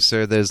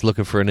producer that's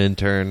looking for an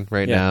intern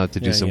right now to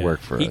do some work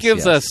for us. He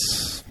gives yes.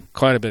 us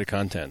quite a bit of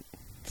content.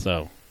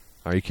 So,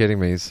 are you kidding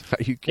me? Are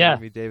you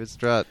kidding me, David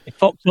Strutt? He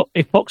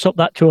fucks up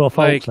that tour,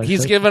 folks. Like,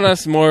 he's given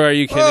us more. Are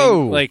you kidding?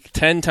 Whoa! Like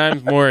 10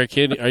 times more. Are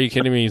you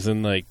kidding me?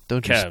 Than like.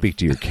 Don't Kev. you speak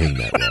to your king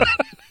that way?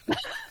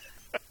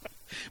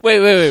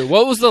 Wait.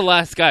 What was the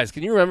last, guys?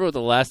 Can you remember what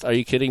the last Are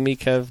You Kidding Me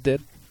Kev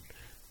did?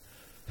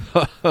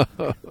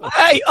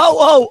 Hey!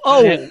 Whoa!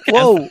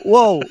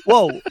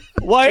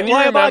 Why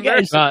am I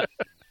getting? What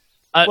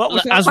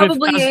was that?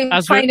 Probably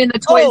finding the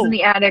toys in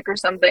the attic or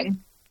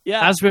something.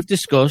 Yeah. As we've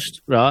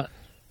discussed, right?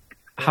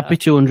 Happy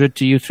 200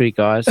 to you three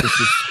guys. This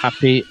is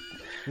happy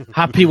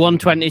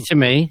 120 to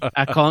me.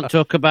 I can't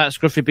talk about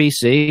Scruffy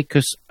BC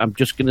because I'm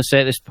just going to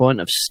say at this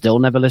point I've still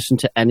never listened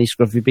to any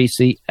Scruffy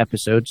BC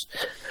episodes.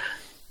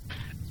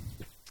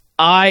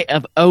 I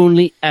have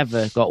only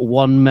ever got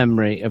one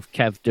memory of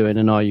Kev doing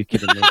an Are You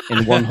Kidding Me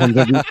in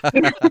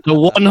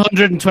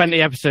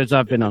 120 episodes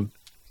I've been on.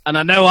 And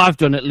I know I've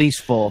done at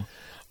least 4.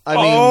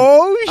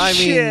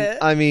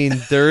 I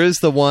mean, there is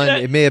the one.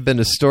 It may have been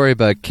a story,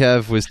 but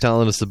Kev was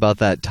telling us about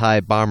that Thai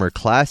Bomber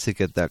Classic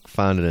that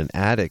found in an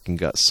attic and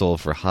got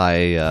sold for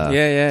high.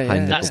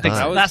 High That's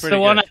the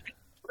one.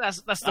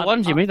 That's the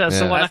one, Jimmy. That's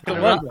the one.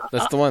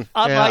 That's the one.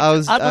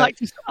 I'd like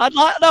to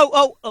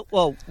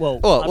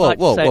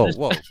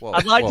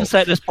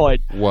say at this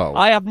point. Whoa.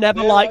 I have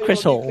never liked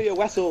Chris Hall.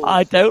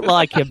 I don't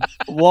like him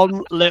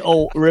one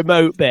little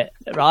remote bit.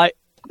 Right.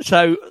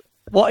 So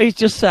what he's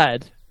just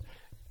said.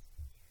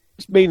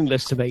 It's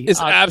meaningless to me.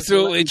 It's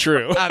absolutely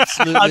true.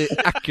 Absolutely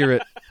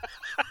accurate.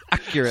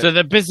 So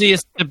the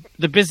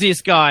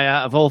busiest guy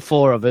out of all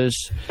 4 of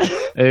us,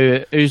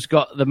 who's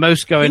got the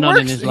most going on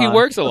in his life. He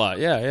works a lot.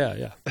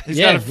 Yeah. He's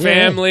got a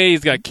family.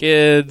 He's got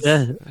kids.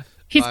 Yeah.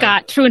 He's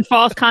got true and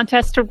false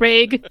contests to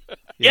rig.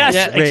 Yes,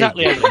 Rig,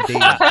 exactly.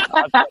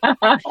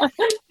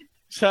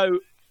 So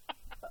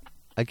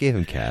I gave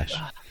him cash.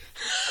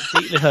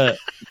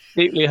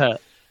 Deeply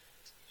hurt.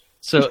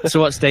 So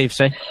what's Dave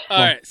say? All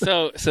right.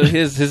 So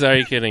his Are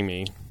You Kidding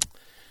Me?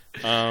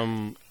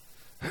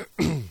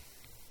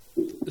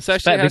 This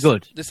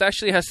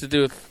actually has to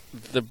do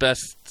with the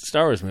best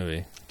Star Wars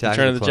movie,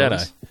 Return of the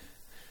Jedi.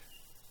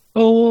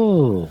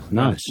 Oh,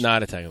 nice.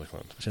 Not Attack of the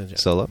Clones. Return of the Jedi.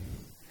 Solo.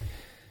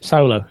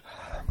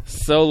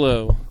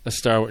 A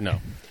Star Wars.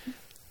 No.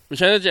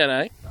 Return of the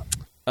Jedi.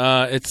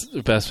 It's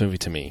the best movie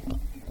to me.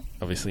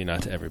 Obviously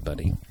not to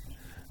everybody.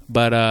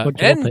 But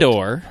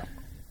Endor,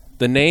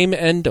 the name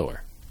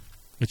Endor,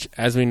 which,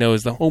 as we know,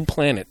 is the home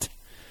planet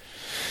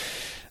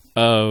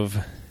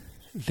of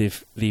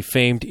the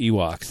famed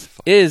Ewoks,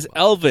 is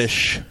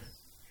Elvish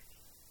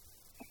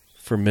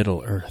for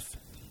Middle Earth.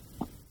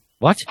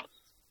 What?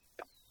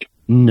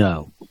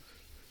 No.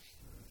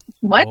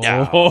 What?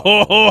 No.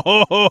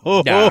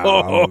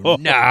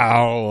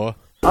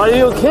 Are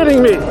you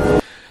kidding me?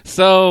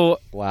 So,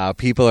 wow,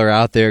 people are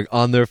out there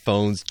on their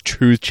phones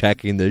truth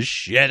checking the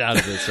shit out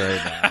of this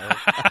right now.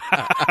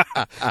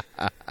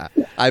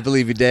 I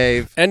believe you,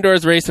 Dave.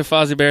 Endor's race of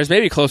Fozzie Bears may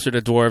be closer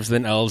to dwarves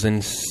than elves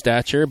in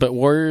stature, but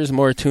warriors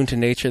more attuned to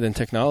nature than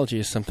technology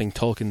is something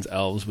Tolkien's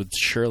elves would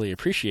surely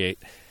appreciate.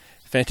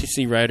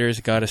 Fantasy writers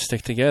gotta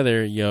stick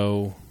together,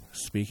 yo.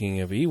 Speaking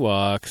of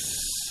Ewoks,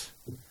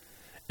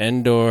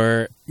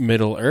 Endor,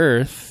 Middle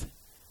Earth,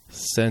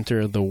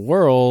 center of the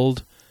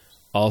world,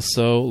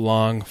 also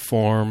long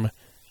form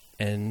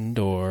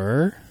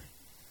Endor,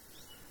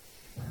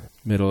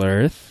 Middle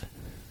Earth,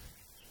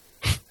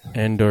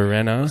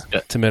 Endorena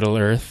to Middle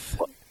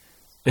Earth.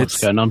 What's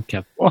going on,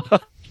 Kev?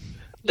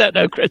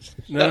 No, Chris.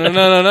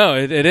 No.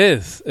 It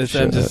is.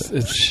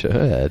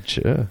 Sure.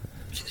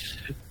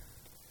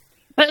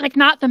 But like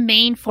not the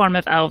main form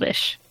of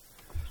Elvish.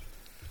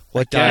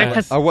 What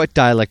dialect? Or what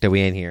dialect are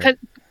we in here?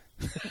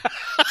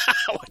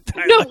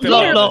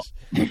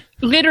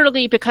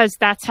 Literally, because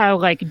that's how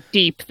like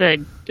deep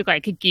the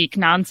like geek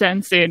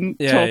nonsense in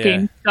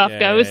Tolkien stuff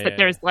goes. That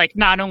there's like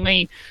not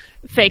only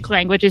fake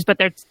languages, but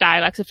there's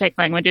dialects of fake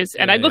languages.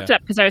 And I looked it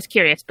up because I was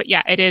curious. But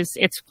yeah,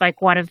 it's like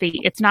one of the.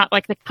 It's not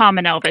like the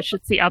common Elvish;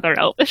 it's the other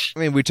Elvish. I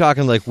mean, we're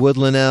talking like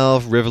Woodland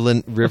Elf,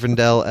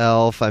 Rivendell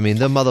Elf. I mean,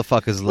 the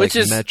motherfuckers like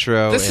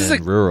metro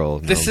and rural.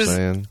 This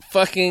is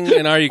fucking.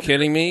 And are you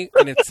kidding me?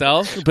 In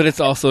itself, but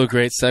it's also a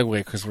great segue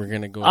because we're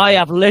gonna go. I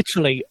have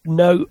literally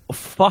no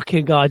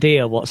fucking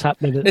idea what's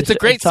happening. It's a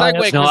great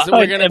segue because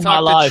we're gonna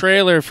talk the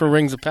trailer for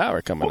Rings of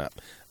Power coming up.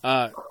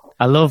 I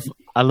love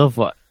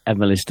what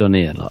Emily's done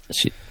here. Like,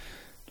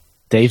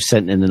 Dave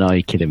sent in an Are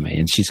You Kidding Me?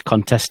 And she's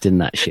contesting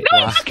that shit. No,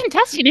 I'm not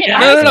contesting it. No.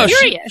 I was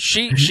curious.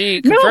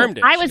 She confirmed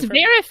it. I was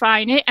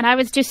verifying it, and I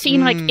was just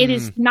seeing like it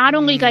is not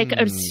only like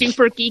a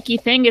super geeky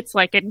thing; it's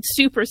like a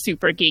super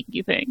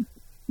geeky thing.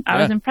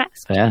 I was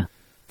impressed. Fair.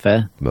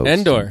 Most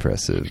Endor.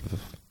 impressive.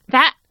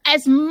 That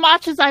as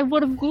much as I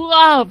would have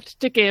loved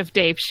to give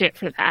Dave shit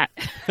for that.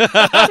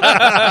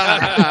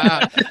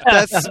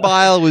 That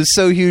smile was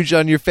so huge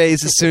on your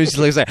face as soon as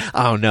you looked like,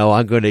 oh no,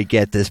 I'm going to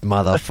get this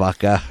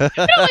motherfucker. No,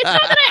 it's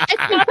not that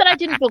it's not that I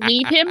didn't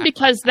believe him,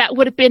 because that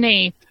would have been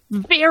a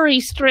very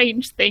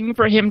strange thing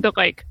for him to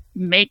like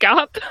make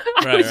up.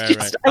 I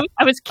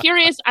was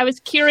curious. I was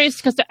curious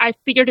because I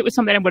figured it was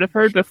something I would have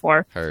heard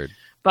before.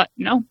 But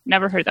no,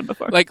 never heard that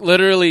before. Like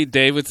literally,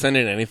 Dave would send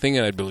in anything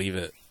and I'd believe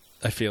it.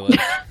 I feel it.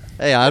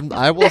 Hey,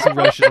 I wasn't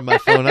rushing to my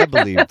phone. I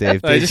believe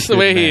Dave. Like, just the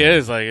way he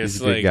is. Like He's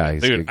it's a good like, guy.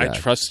 He's a dude, good I guy.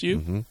 trust you.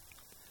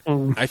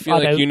 Mm-hmm. I feel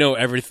like you know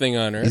everything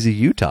on Earth. He's a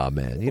Utah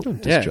man. You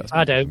don't just trust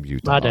I him don't. from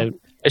Utah. I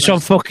don't. It's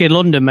from fucking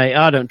London, mate.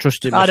 I don't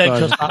trust him. I don't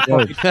trust that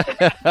bloke.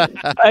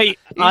 Hey,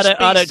 I don't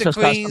trust that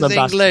Queen's Southern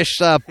bastard. English,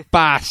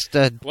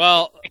 bastard.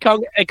 Well, he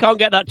can't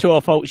get that to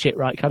a fault shit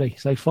right, can he?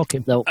 So fuck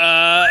him. No.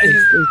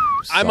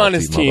 I'm on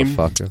his team.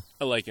 motherfucker.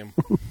 I like him.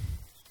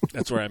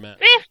 That's where I'm at.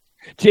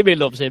 Jimmy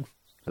loves him.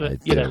 I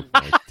You do. know.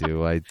 I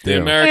do. The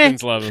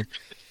Americans love him.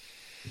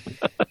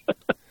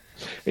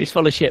 He's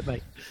full of shit,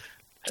 mate.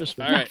 Trust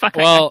me. All right.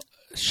 Well,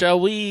 shall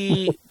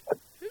we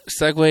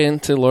segue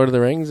into Lord of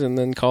the Rings and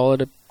then call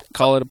it a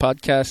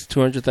podcast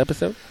 200th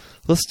episode?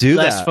 Let's do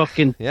Let's that.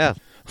 fucking Yeah.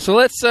 So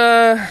let's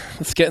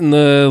get in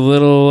the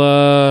little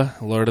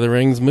Lord of the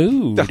Rings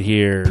mood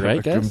here,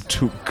 right, guys?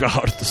 to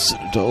guard the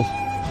Citadel.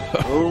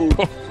 Oh,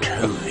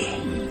 Toby,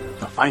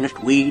 the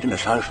finest weed in the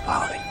South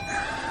Valley.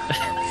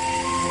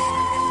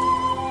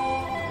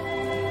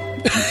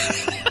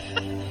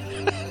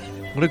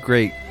 What a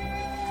great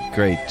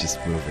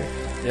just movie.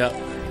 Yeah.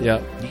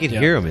 You can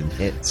hear him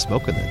in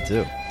smoking it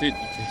too. Dude, you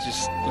can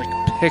just like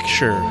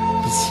picture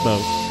the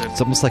smoke. It's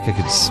almost like I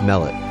could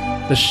smell it.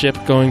 The ship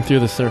going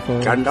through the circle.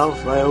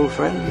 Gandalf, my old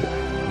friend,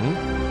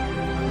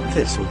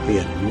 this will be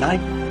a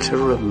night to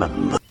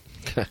remember.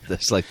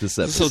 That's like this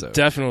This will episode.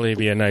 definitely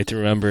be a night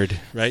remembered,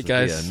 right,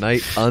 guys? Yeah,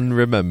 night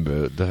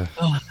unremembered.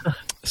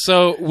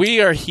 So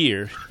we are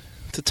here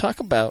to talk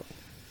about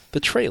the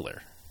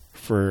trailer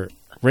for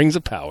Rings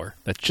of Power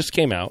that just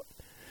came out.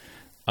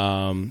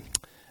 To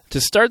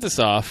start this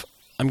off,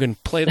 I'm going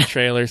to play the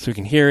trailer so we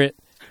can hear it.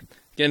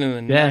 Get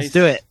in a let's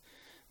do it.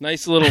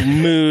 Nice little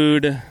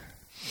mood.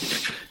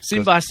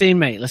 Scene by scene,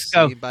 mate. Let's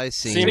go. Scene by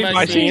scene. Scene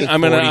by scene.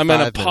 I'm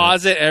gonna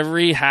pause it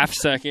every half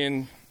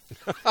second.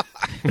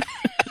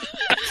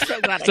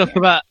 Talk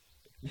about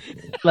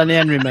Lenny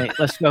Henry, mate.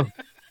 Let's go.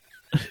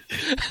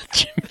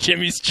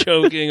 Jimmy's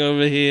choking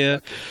over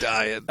here.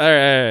 Dying. All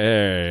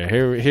right.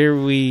 Here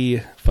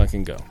we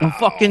fucking go. I'm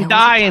fucking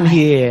dying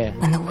here.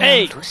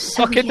 Hey,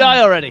 fucking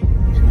die already.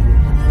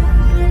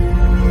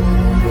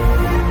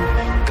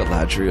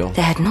 Galadriel.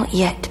 There had not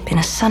yet been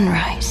a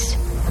sunrise.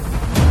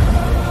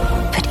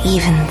 But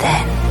even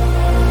then,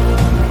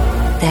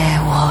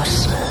 there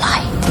was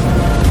light.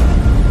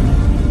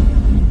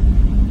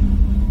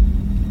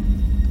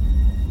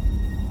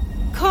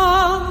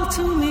 Call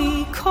to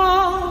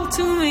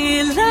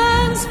me,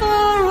 lands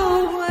far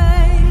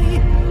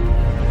away.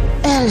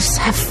 Elves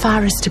have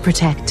forests to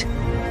protect.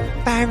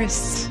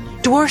 Forests.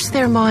 Dwarfs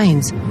their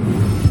mines.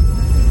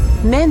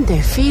 Men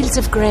their fields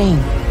of grain.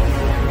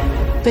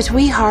 But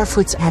we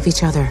Harfoots have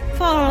each other.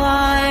 For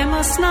I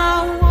must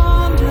now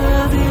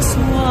wander this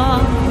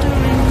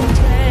wandering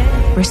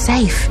day. We're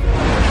safe.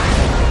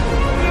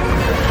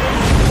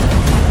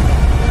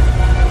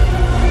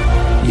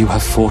 You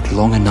have fought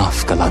long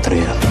enough,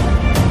 Galadriel.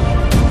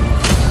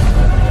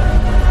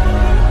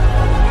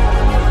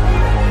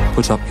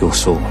 Put up your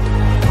sword.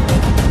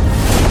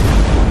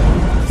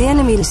 The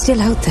enemy is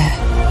still out there.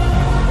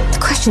 The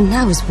question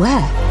now is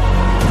where?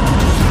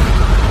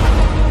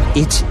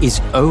 It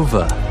is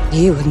over.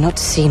 You have not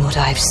seen what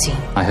I've seen.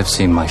 I have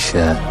seen my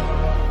share.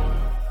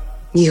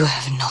 You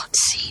have not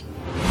seen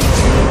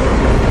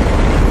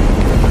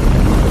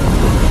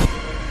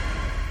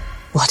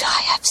what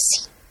I have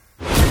seen.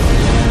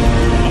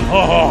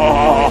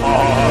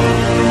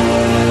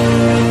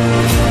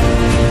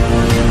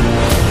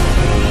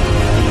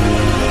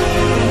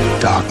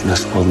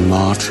 Darkness will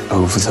march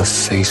over the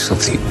face of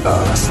the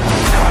earth.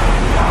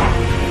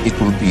 It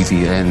will be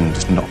the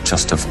end, not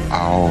just of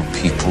our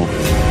people,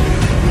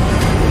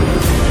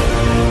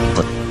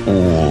 but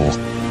all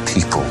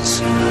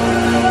peoples.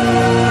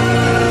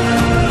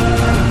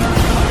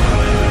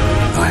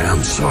 I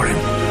am sorry,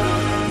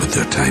 but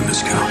their time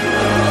has come.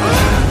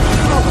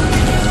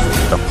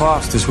 The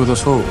past is with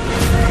us all.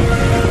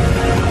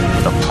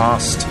 The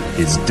past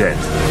is dead.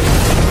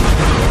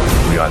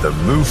 We either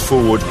move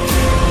forward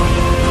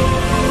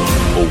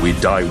or we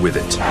die with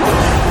it.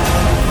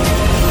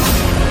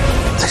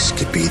 This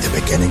could be the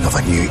beginning of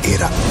a new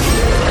era.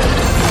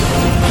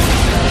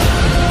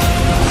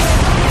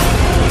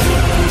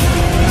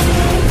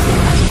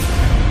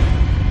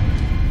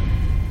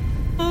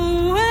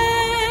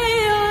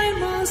 Away I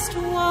must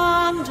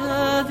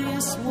wander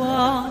this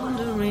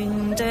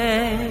wandering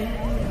day.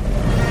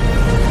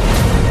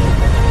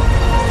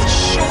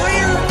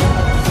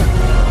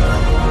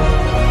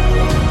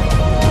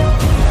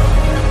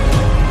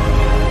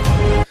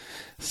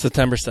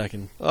 September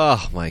 2nd.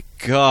 Oh my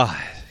god.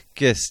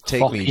 Gist,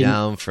 take me Fucking-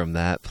 down from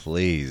that,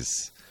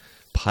 please.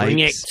 Bring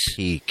Pikes it.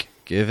 Peak.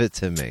 Give it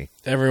to me.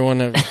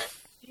 Everyone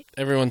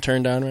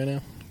turned down right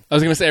now. I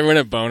was gonna say everyone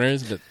have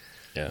boners, but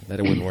yeah, that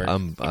it wouldn't work.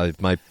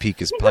 My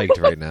peak is piked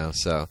right now,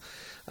 so.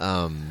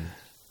 Can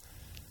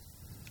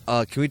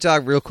we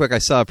talk real quick? I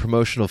saw a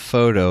promotional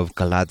photo of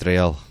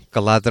Galadriel.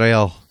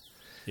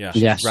 Yeah.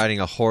 She's Yes. riding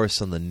a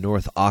horse on the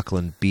North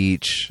Auckland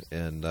beach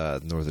in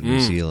northern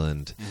New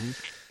Zealand.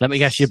 Let me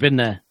guess, you've been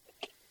there.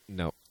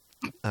 No.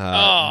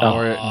 Oh.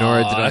 Nor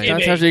did I.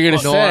 That's what you're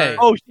gonna say.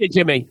 Oh shit,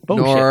 Jimmy.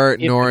 Bullshit.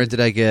 Nor did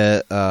I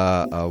get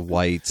a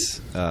white.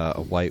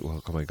 Oh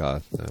my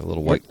god, a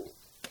little white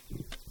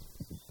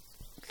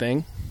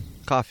thing.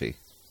 Coffee.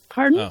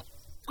 Pardon? Oh.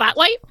 Flat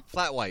white?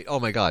 Flat white. Oh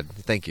my god,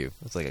 thank you.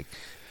 It's like a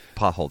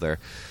pothole there.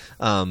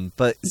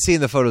 But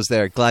seeing the photos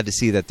there, glad to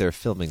see that they're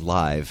filming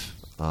live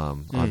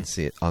on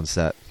set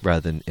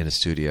rather than in a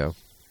studio.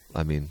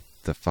 I mean,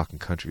 the fucking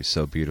country is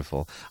so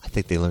beautiful. I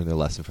think they learned their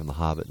lesson from The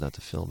Hobbit not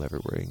to film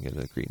everywhere in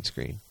a green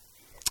screen.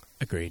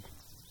 Agreed.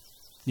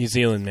 New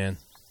Zealand, man.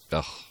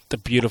 Ugh. The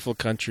beautiful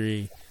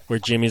country where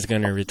Jimmy's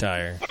gonna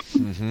retire,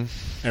 and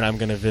I'm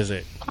gonna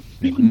visit.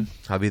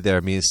 I'll be there.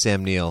 Me and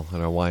Sam Neill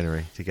in our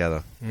winery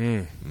together.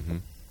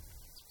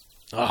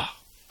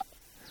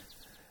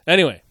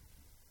 Anyway,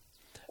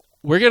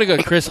 we're gonna go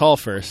Chris Hall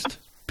first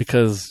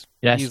because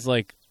he's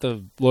like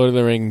the Lord of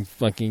the Ring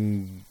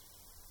fucking.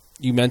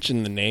 You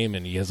mentioned the name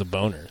and he has a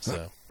boner.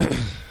 So,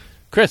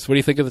 Chris, what do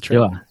you think of the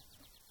trailer? Yeah.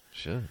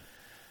 Sure.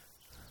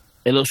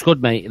 It looks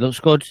good, mate. It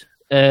looks good.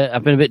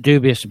 I've been a bit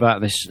dubious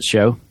about this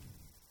show,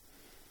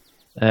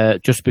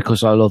 just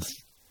because I love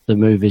the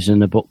movies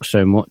and the books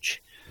so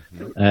much.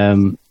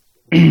 It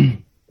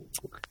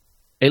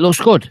looks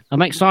good.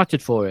 I'm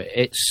excited for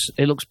it.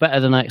 It looks better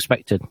than I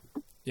expected.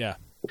 Yeah.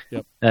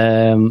 Yep.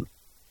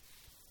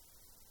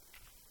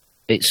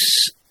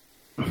 It's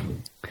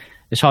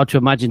hard to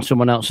imagine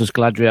someone else as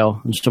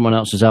Galadriel and someone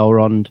else as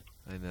Elrond.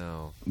 I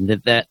know. They're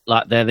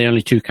the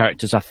only two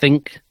characters I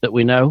think that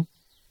we know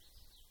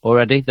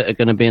already that are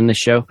going to be in this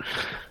show,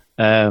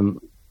 and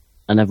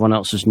everyone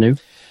else is new.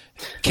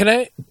 Can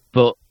I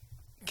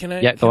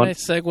Yeah, go on.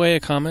 segue a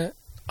comment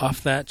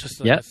off that? Just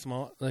like Yeah. a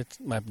small. It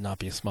might not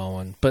be a small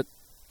one, but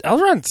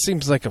Elrond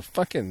seems like a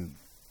fucking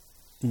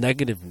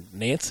negative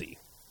Nancy.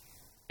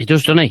 He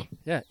does, doesn't he?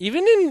 Yeah,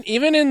 even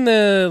in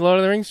the Lord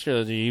of the Rings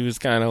trilogy, he was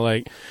kind of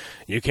like,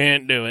 "You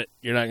can't do it.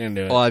 You're not going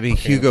to do it." Well, I mean,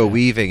 Hugo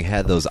Weaving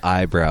had those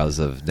eyebrows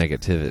of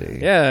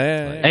negativity.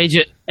 Yeah.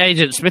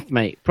 Agent Smith,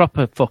 mate,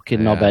 proper fucking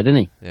knobhead, isn't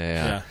he?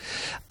 Yeah.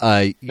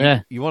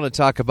 You want to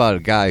talk about a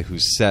guy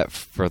who's set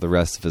for the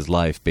rest of his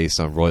life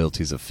based on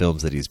royalties of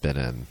films that he's been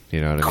in.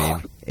 You know what I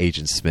mean?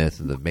 Agent Smith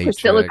and The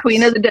Matrix. Priscilla,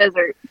 Queen of the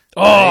Desert.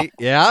 Right?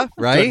 Yeah,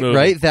 right, Good movie.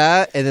 right.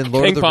 That and then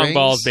Lord Ping of the pong Rings.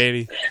 balls,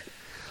 baby.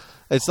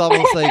 It's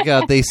almost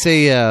like they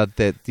say that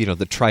the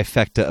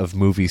trifecta of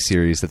movie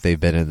series that they've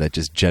been in that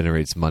just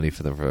generates money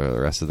for them for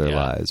the rest of their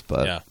lives.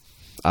 But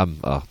I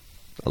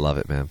love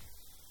it, man.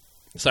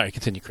 Sorry,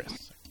 continue,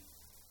 Chris.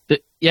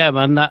 Yeah,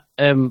 man. That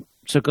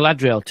so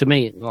Galadriel to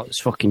me, like, it's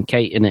fucking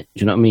Kate in it. Do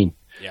you know what I mean?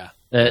 Yeah.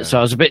 So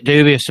I was a bit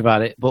dubious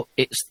about it, but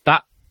it's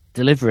that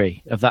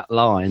delivery of that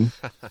line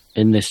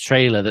in this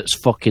trailer that's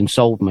fucking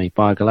sold me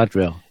by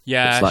Galadriel.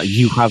 Yeah, it's like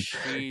you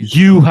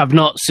have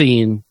not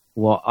seen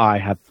what I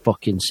have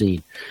fucking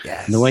seen.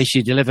 Yes. And the way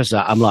she delivers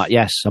that, I'm like,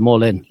 yes, I'm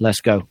all in. Let's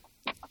go.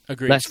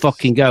 Agreed. Let's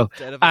fucking go.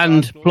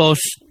 And plus,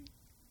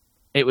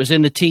 it was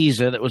in the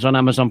teaser that was on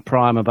Amazon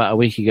Prime about a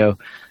week ago,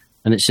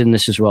 and it's in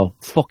this as well.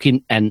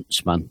 Fucking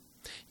Ents, man.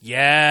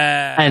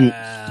 Yeah.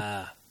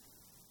 Ents.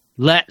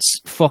 Let's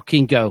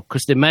fucking go.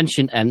 Because they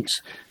mention Ents.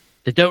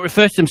 They don't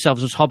refer to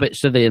themselves as hobbits,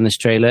 do they, in this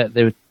trailer?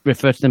 They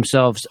refer to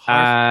themselves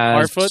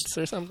as... Hardfoots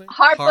or something?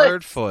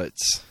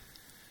 Hardfoots.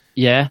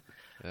 Yeah.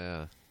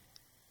 Yeah.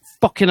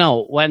 Fucking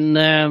hell, when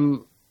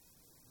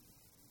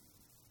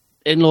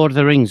in Lord of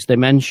the Rings they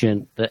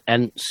mention that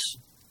Ents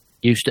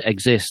used to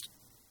exist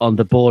on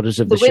the borders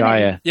of the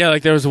Shire. Yeah,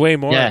 like there was way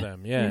more of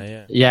them.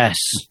 Yeah. Yes.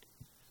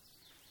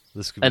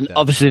 And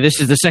obviously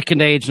this is the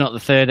second age, not the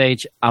third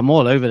age. I'm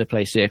all over the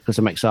place here because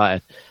I'm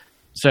excited.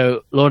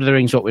 So Lord of the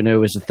Rings, what we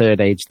know is the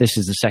third age. This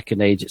is the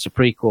second age. It's a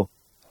prequel.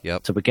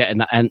 Yep. So we're getting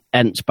that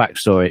Ents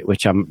backstory,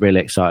 which I'm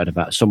really excited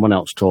about. Someone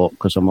else talk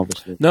because I'm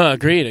obviously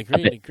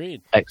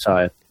agreed.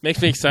 excited.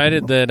 Makes me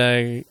excited that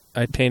I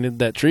painted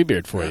that tree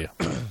beard for you.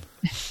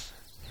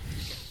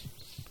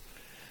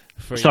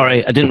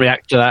 Sorry, I didn't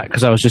react to that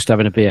because I was just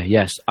having a beer.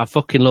 Yes, I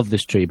fucking love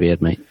this tree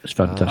beard, mate. It's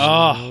fantastic.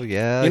 Oh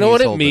yeah. You know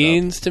what it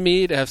means to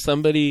me to have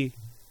somebody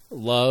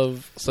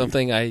love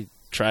something I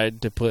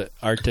tried to put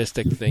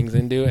artistic things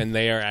into, and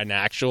they are an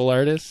actual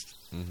artist.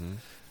 Mm-hmm.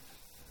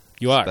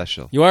 You are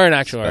special. You are an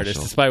actual artist,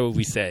 despite what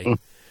we say.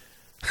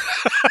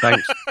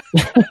 Thanks.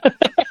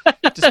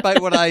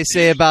 Despite what I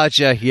say about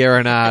you, you're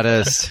an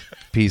artist.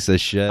 Piece of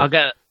shit. I'll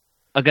get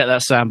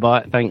that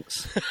soundbite.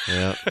 Thanks.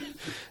 Yeah.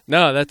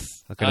 No,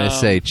 that's. What can I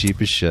say?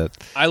 Cheap as shit.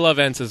 I love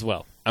Ents as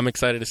well. I'm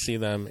excited to see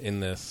them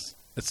in this,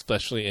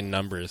 especially in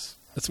numbers.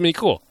 That's gonna be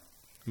cool.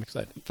 I'm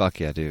excited.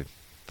 Fuck yeah, dude.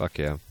 Fuck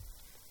yeah.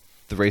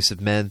 the race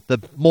of men, the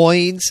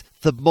Moines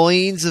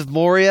of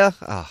Moria.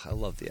 Ah, I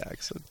love the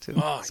accent too.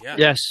 Oh, yeah.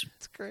 Yes.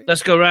 It's great.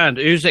 Let's go around.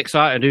 Who's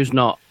excited? Who's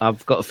not?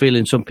 I've got a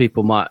feeling some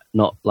people might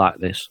not like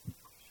this.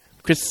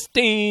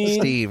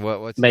 Christine,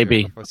 what's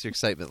Maybe. what's your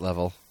excitement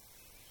level?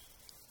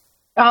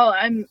 Oh,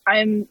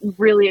 I'm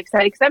really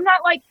excited because I'm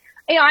not like,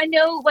 I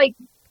know like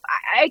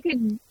I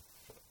could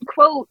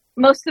quote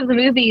most of the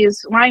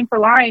movies line for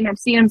line. I've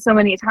seen them so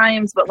many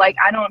times, but like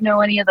I don't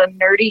know any of the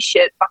nerdy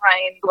shit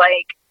behind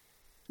like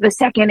the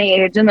Second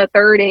Age and the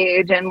Third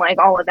Age and like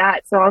all of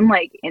that. So I'm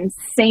like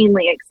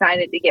insanely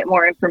excited to get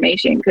more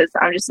information because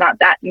I'm just not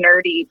that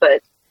nerdy,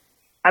 but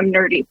I'm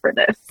nerdy for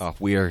this. Oh,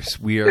 we are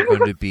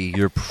going to be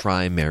your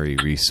primary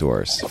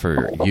resource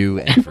for you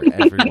and for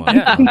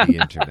everyone on the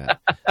internet.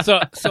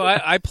 So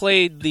I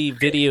played the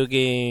video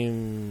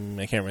game.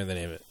 I can't remember the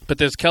name of it, but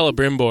there's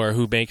Celebrimbor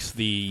who makes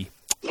the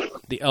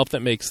elf that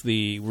makes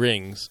the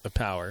rings of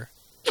power.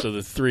 So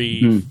the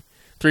three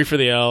for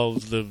the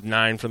elves, the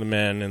 9 for the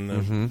men, and the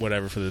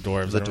whatever for the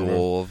dwarves. The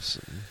dwarves.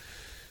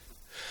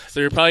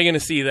 So you're probably going to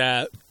see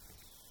that,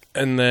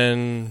 and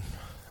then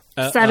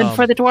 7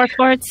 for the dwarf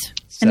lords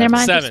and their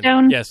Mind of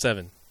Stone. Yes,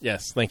 7.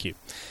 Yes, thank you.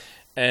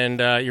 And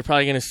you're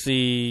probably going to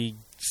see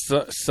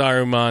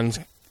Saruman's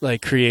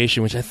like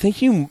creation, which I think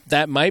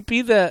that might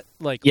be that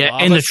like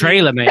lava in the scene.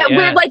 trailer, mate. That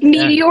weird like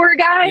meteor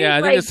guy. Yeah,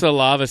 I think like, it's the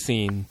lava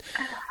scene.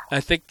 I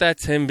think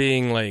that's him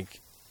being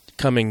like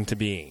coming to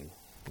being,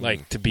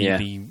 like to be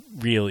the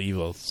real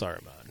evil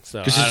Saruman.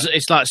 So Because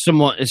it's like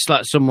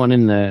someone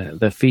in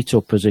the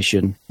fetal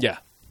position. Yeah.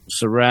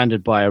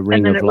 Surrounded by a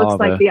ring and then of it lava. looks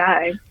like the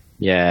eye.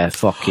 Yeah,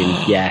 fucking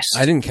yes.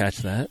 I didn't catch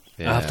that.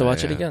 I'll have to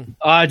watch it again.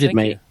 I did, Thank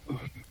mate.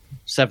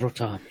 Several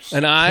times.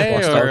 An eye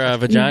or a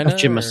vagina?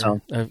 Watching or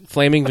myself. a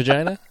flaming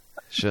vagina?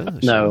 Sure.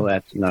 No,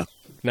 no.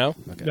 No?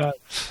 Okay. No.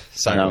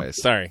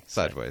 Sideways. Sorry.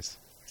 Sideways.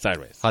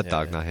 Hot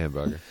dog, not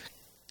hamburger.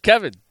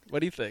 Kevin, what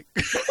do you think?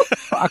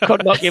 I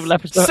could not give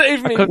less.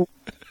 Save me.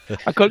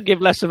 I couldn't give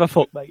less of a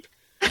fuck, mate.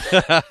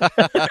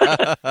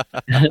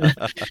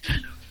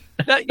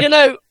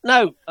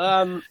 No.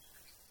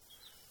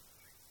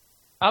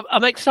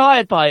 I'm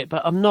excited by it,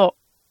 but I'm not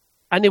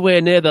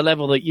anywhere near the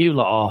level that you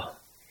lot are.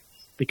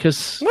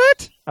 Because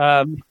what?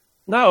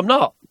 No, I'm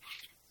not.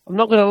 I'm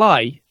not going to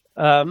lie.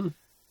 I'm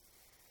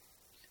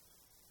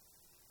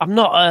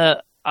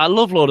not. I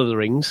love Lord of the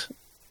Rings,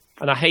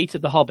 and I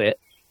hated The Hobbit.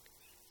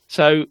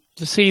 So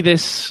to see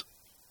this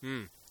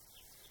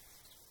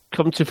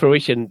come to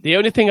fruition, the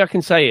only thing I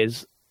can say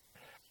is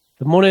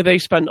the money they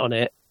spent on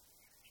it,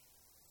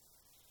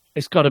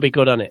 it's got to be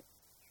good on it.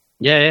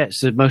 Yeah, it's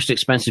the most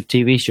expensive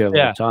TV show of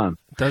all time.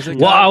 Does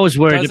it? I was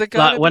worried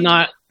like when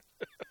I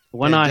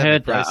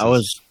heard that,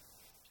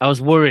 I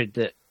was worried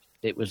that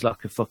it was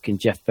like a fucking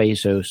Jeff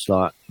Bezos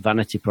like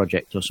vanity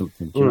project or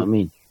something. Do you know what I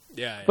mean?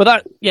 Yeah. But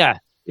that, yeah.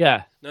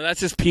 No, that's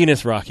his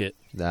penis rocket.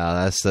 No,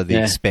 that's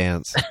the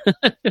Expanse.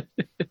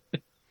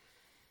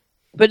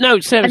 But no,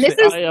 seriously, And this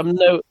is- I am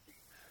no.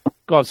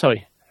 Go on,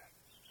 sorry.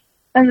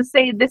 And to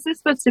say this is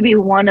supposed to be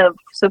one of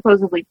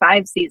supposedly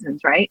 5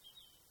 seasons, right?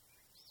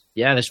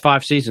 Yeah, there's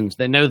 5 seasons.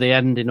 They know the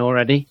ending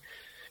already.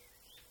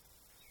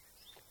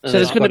 So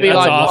there's going to be That's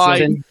like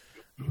awesome.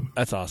 5.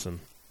 That's awesome.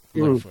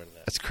 I'm looking forward to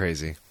that. That's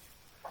crazy.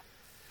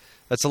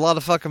 That's a lot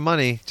of fucking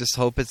money. Just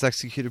hope it's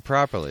executed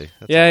properly.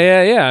 That's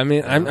all. Yeah. I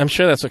mean, I'm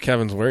sure that's what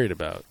Kevin's worried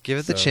about. Give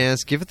it the So-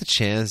 chance. Give it the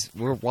chance.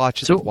 We're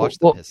watching. So, watch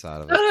what- the piss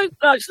out of No, it.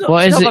 no, it's not.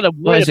 What It's is not it? about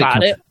What is it,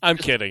 about it. I'm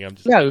kidding. I'm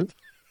just No,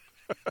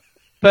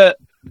 but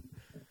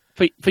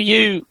for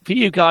you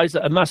guys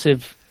that are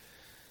massive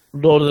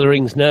Lord of the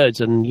Rings nerds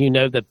and you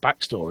know the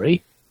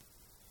backstory,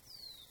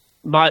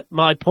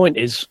 my point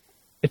is,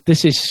 if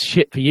this is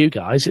shit for you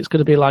guys, it's going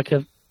to be like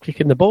a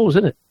kick in the balls,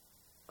 isn't it?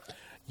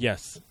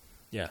 Yes.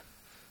 Yeah.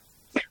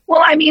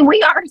 Well, I mean,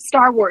 we are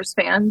Star Wars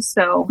fans,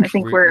 so I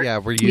think we're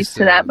used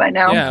to that by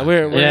now. Yeah,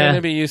 we're Yeah. going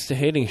to be used to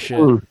hating shit.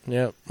 Mm.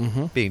 Yep.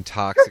 Mm-hmm. Being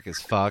toxic as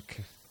fuck.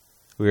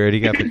 We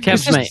already got the Kev,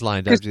 questions mate.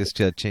 lined up. Just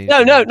to change.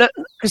 No, them.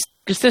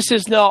 because this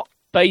is not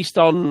based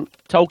on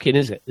Tolkien,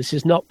 is it? This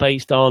is not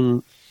based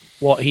on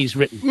what he's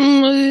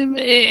written.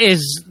 It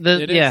is.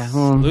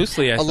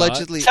 Loosely, I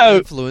Allegedly So-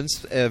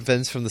 influenced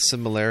events from the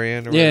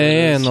Silmarillion. Or thought. Yeah, whatever it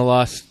yeah, is. and the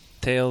Lost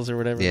Tales or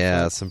whatever.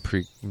 Yeah, some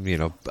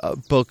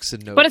books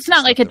and notes. But it's not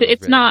and like stuff that were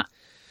it's written. not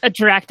a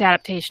direct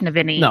adaptation of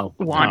any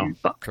one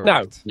book.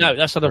 Correct. No,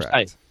 that's what I'm Correct.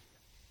 saying.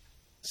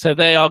 So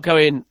they are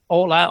going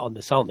all out on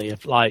this, aren't they?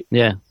 Of like,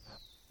 Yeah.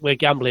 we're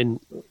gambling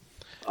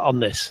on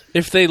this.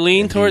 If they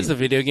lean towards the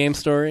video game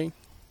story,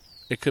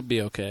 it could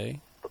be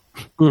okay.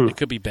 It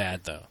could be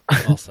bad though.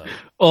 Also,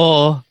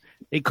 Or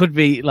it could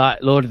be like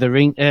Lord of the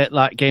Ring,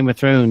 like Game of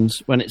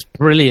Thrones, when it's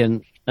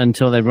brilliant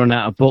until they run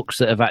out of books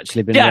that have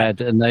actually been Yeah.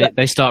 read and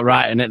they start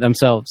writing it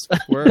themselves.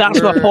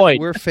 That's my point.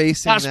 We're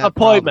facing That's that my point,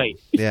 problem. mate.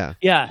 Yeah.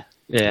 Yeah,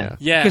 yeah.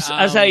 yeah. because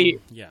as a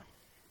yeah.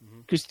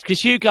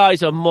 because you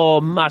guys are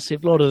more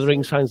massive Lord of the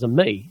Rings fans than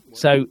me.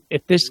 So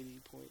if this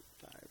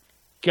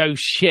goes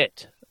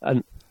shit,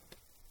 and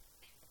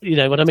you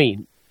know what I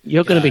mean,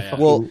 you're going to be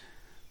fucking. Well,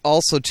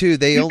 also too,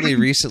 they only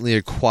recently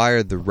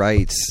acquired the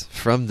rights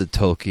from the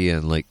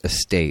Tolkien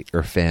estate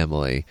or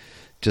family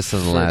just in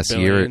the For last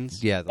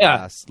billions. year.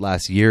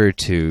 Last year or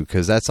two,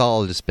 because that's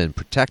all just been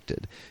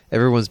protected.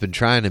 Everyone's been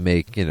trying to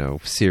make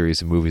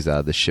series and movies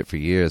out of this shit for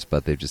years,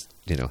 but they've just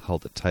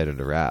held it tight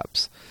under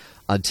wraps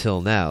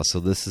until now. So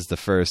this is the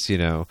first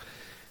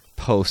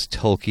post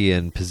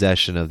Tolkien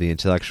possession of the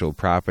intellectual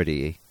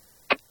property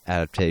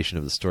adaptation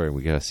of the story.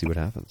 We gotta see what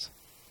happens.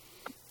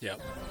 Yep.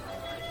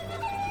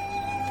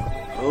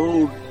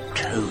 Oh,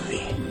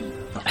 Toby,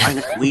 the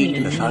finest weed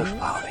in the South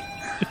Valley.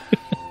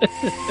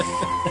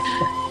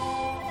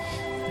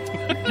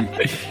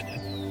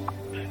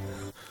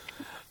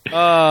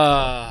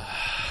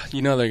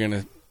 They're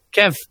gonna.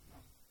 Kev,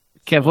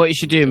 what you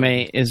should do,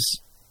 mate, is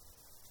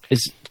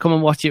come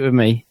and watch it with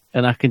me,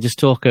 and I can just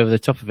talk over the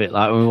top of it,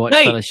 like when we watch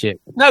Fellowship.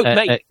 No,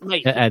 mate,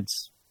 at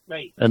Ed's,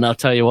 mate, and I'll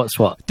tell you what's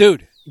what,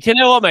 dude. You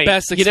know what, mate?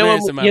 Best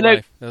experience in my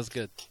life. That was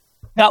good.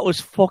 That was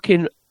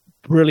fucking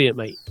brilliant,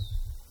 mate.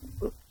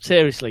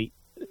 Seriously,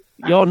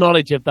 your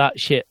knowledge of that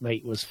shit,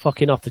 mate, was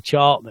fucking off the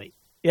chart, mate.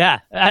 Yeah,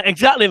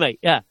 exactly, mate.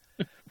 Yeah.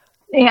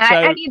 Yeah, So-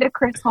 I need a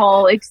Chris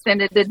Hall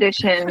extended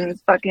edition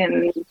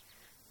fucking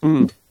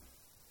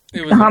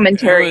It was,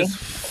 commentary. It was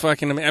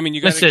fucking amazing. I mean,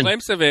 you got a Listen.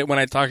 glimpse of it when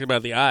I talked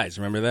about the eyes.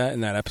 Remember that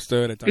in that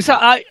episode? I talked So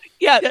I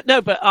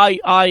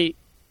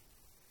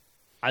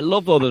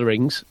love Lord of the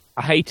Rings.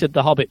 I hated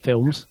the Hobbit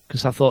films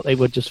because I thought they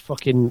were just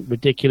fucking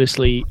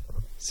ridiculously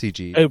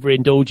CG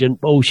overindulgent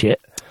bullshit.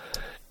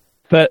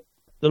 But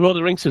the Lord of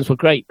the Rings films were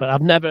great, but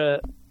I've never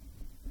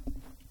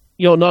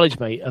your knowledge,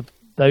 mate, of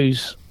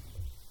those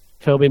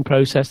filming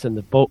process and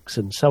the books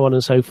and so on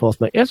and so forth,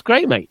 mate. It's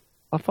great, mate.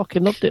 I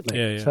fucking loved it, mate.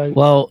 Yeah, yeah. So,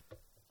 Well,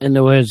 in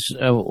the words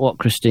of what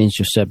Christine's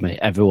just said, mate,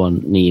 everyone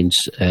needs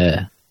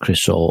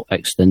Chris Hall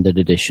extended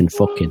edition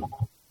fucking.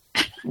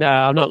 no,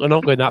 I'm not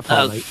going that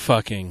far, mate.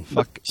 fucking.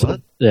 Fuck.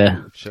 What?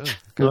 Yeah. Sure.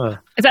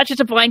 Is that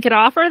just a blanket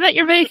offer that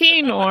you're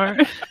making, or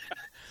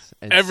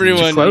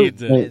Everyone Quote,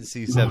 needs it. mate.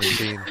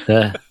 NC-17.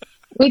 Yeah.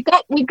 We've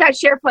got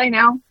SharePlay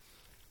now.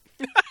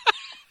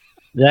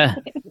 Yeah.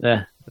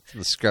 That's the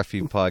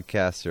Scruffy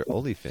Podcaster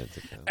OnlyFans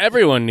account.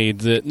 Everyone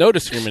needs it. No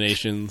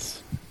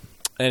discriminations.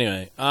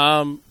 Anyway,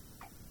 I'm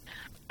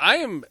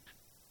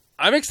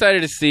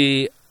excited to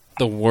see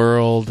the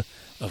world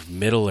of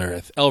Middle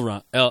Earth.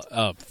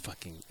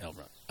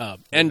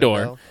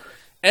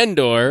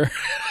 Endor,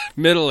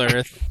 Middle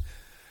Earth.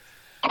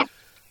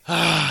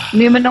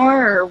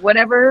 Numenor or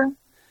whatever.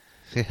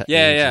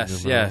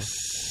 Yes.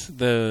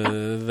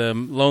 The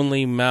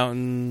lonely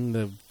mountain,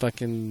 the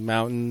fucking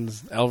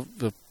mountains,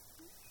 the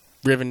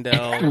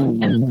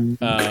Rivendell.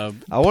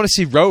 I want to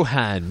see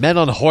Rohan, men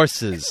on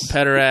horses.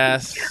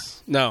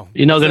 Pederast. No.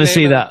 You're not What's going the to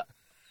see name that.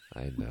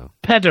 I know.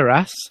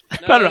 Pederast.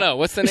 No.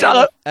 What's the Is name?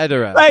 that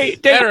Edoras. Hey,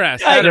 dude,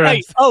 Edoras, hey, Edoras.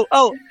 hey,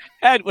 oh,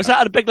 Ed, was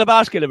that a Big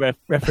Lebowski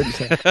reference?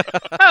 There?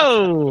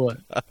 Oh,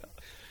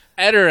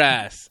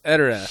 Edoras.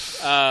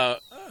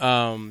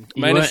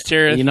 Minas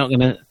Tirith. You're not going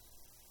to.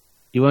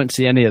 You won't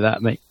see any of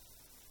that, mate.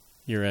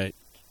 You're right.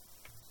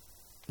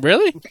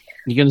 Really?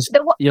 You're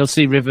gonna. You'll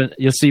see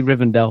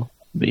Rivendell,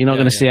 but you're not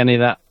going to see any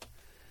of that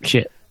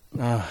shit.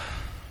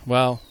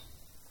 Well,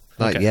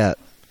 Not okay. yet.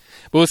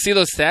 But we'll see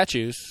those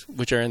statues,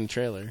 which are in the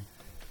trailer.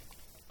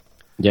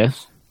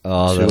 Yes.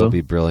 Oh, Sure. that'll be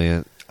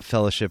brilliant.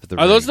 Fellowship of the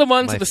Are those Ring, the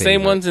ones, my the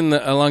same favorite. ones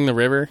along the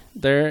river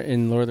there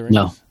in Lord of the Rings?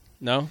 No.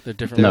 No? They're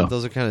different No. ones?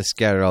 Those are kind of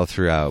scattered all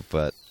throughout,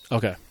 but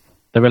Okay.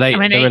 They're related. I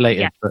mean, they're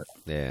related.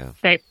 yeah.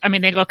 But yeah.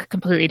 they look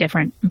completely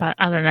different, but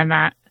other than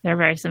that, they're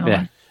very similar.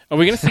 Yeah. Are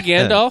we going to see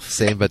Gandalf?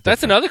 Same, but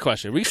That's different. another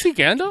question. We see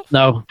Gandalf?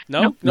 no.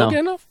 No No.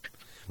 Gandalf?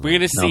 We're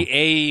going to see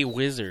a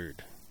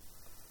wizard.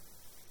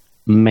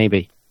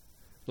 Maybe.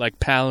 Like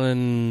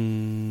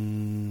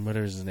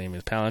whatever his name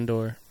is.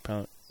 Palandor?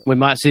 We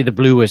might see the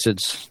blue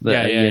wizards.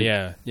 That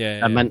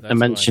Yeah. I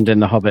mentioned in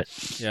The Hobbit.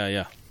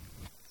 Yeah.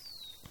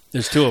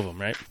 There's two of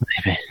them, right?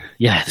 Maybe.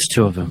 Yeah, there's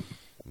two of them.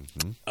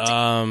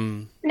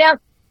 Now,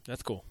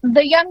 That's cool.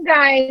 the young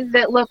guy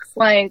that looks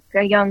like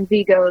a young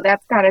Vigo,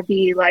 that's got to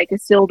be like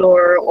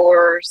Isildur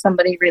or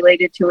somebody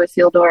related to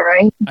Isildur,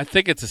 right? I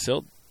think it's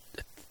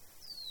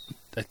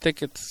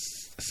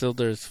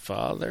Isildur's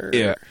father.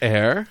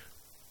 Heir?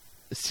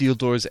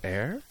 Isildur's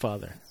heir?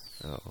 Father.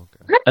 Oh,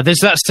 okay. There's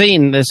that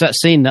scene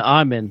that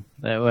I'm in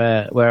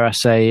where I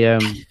say,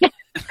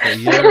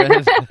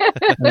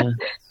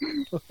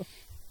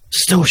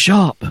 "Still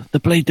sharp, the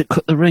blade that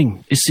cut the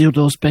ring,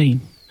 Isildur's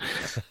bane."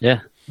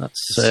 Yeah,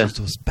 that's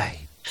Isildur's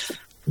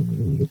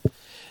bane.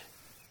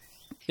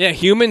 Yeah,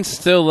 humans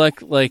still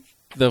look like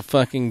the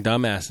fucking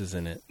dumbasses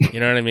in it. You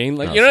know what I mean?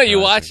 Like, you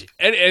watch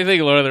anything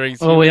Lord of the Rings.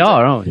 Well, we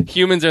are, aren't we?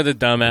 Humans are the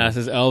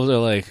dumbasses. Elves are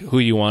like who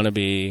you want to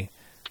be,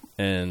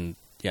 and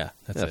yeah,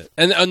 that's it.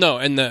 And and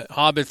the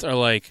hobbits are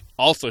like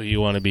also who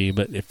you want to be,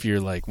 but if you're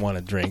like want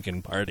to drink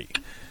and party,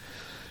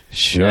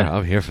 Sure, Yeah.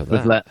 I'm here for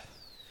With that.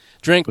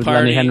 drink, With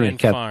party, Lenny Henry, and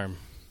Kev. farm.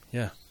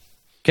 Yeah,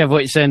 Kev, what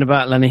are you saying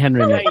about Lenny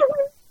Henry, mate?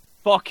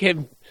 fuck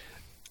him.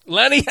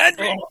 Lenny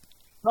Henry.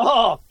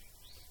 Oh,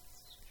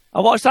 I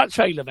watched that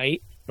trailer,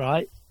 mate.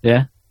 Right,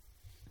 Yeah.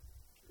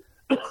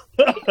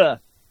 the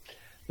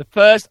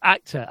first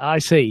actor I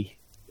see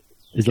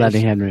Is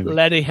Lenny Henry, mate.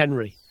 Lenny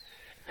Henry.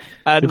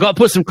 And We've got to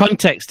put some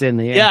context in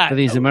here for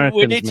these Americans.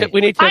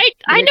 We need to.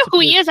 I know who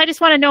he is. I just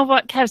want to know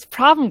what Kev's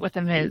problem with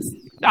him is.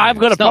 I've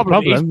got a It's not a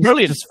problem. He's problem.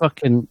 brilliant. It's just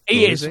fucking.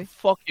 He is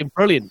fucking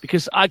brilliant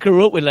because I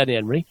grew up with Lenny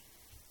Henry.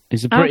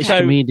 He's a British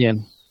Okay.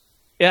 comedian.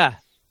 Yeah.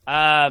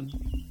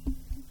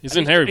 He's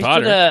in Harry he's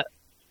Potter. done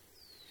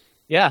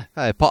yeah.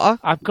 Hey, Potter.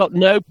 I've got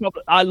no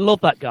problem. I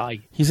love that guy.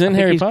 He's in I think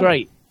Harry he's Potter.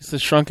 great. He's the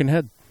shrunken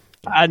head.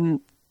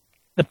 And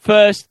the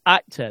first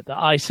actor that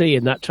I see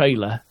in that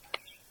trailer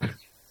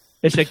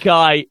is a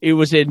guy who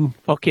was in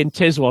fucking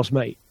Tiswas,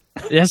 mate.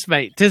 Yes,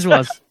 mate.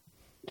 Tiswas.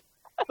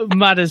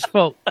 Mad as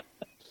fuck.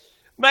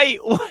 Mate,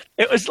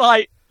 it was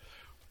like,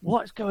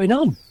 what's going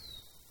on?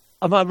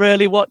 Am I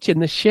really watching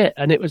this shit?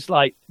 And it was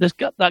like,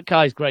 that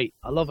guy's great.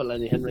 I love it,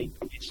 Lenny Henry.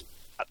 He's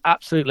an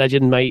absolute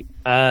legend, mate.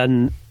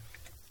 And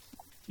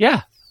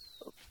yeah,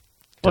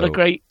 what a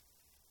great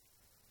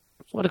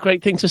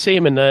thing to see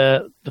him in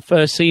the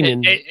first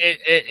scene.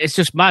 It's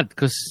just mad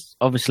because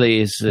obviously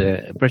he's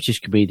a British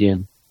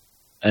comedian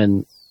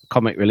and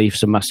comic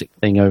relief's a massive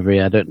thing over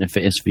here. I don't know if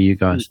it is for you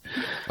guys.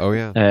 Oh,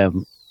 yeah.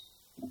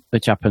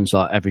 Which happens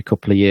like every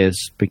couple of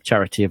years, big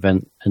charity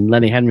event. And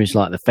Lenny Henry's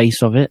like the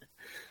face of it.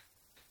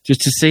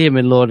 Just to see him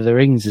in Lord of the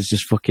Rings is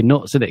just fucking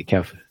nuts, isn't it,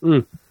 Kev?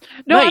 No,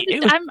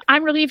 Mate,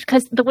 I'm relieved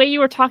because the way you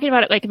were talking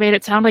about it, like, made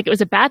it sound like it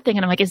was a bad thing,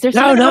 and I'm like, is there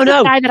No, something no, about no.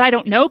 this guy that I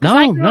don't know? 'Cause No,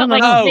 I grew no, up, no,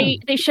 like, no.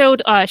 They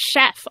showed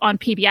Chef on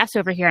PBS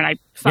over here, and I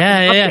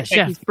fucking loved it. Like,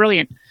 Chef. he's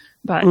brilliant.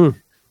 But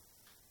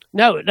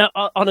No,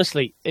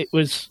 honestly, it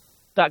was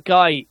that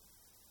guy.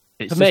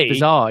 It's For just me,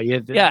 bizarre.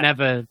 You'd yeah.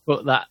 never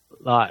put that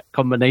like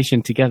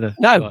combination together.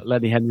 No. Like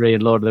Lenny Henry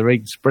and Lord of the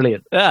Rings.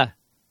 Brilliant. Yeah,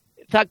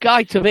 that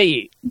guy to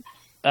me,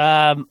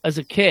 as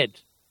a kid,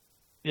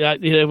 you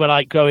know, when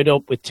I growing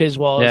up with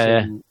Tiswas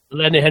and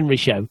Lenny Henry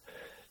show,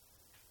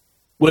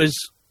 was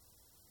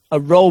a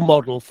role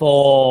model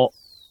for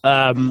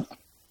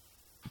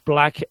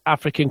black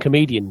African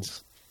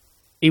comedians.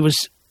 He was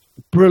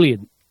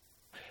brilliant.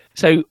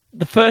 So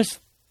the first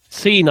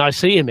scene I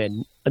see him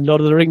in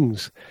Lord of the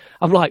Rings,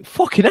 I'm like,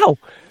 fucking hell!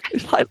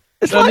 It's like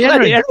Lenny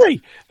Lenny Henry.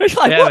 Henry. It's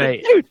like, Yeah, what,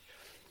 mate. dude?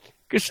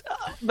 Because,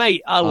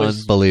 mate, I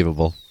was.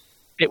 Unbelievable.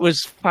 It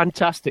was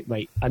fantastic,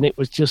 mate, and it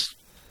was just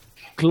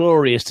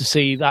glorious to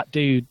see that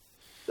dude.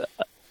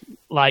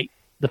 Like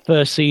the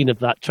first scene of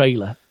that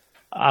trailer,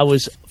 I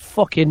was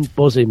fucking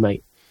buzzing,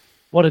 mate.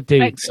 What a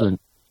dude!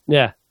 Excellent.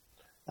 Yeah.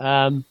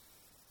 I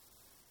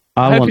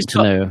hope want he's to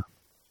got- know.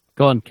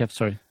 Go on, Kev.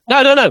 Sorry.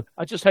 No.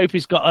 I just hope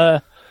he's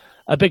got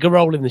a bigger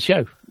role in the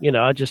show. You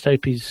know, I just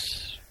hope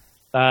he's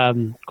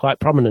quite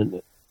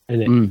prominent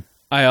in it.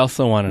 I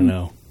also want to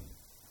know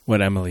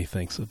what Emily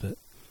thinks of it.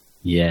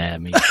 Yeah,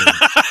 me too.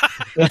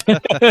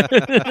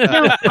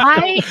 no,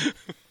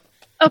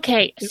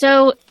 okay,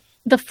 so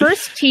the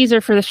first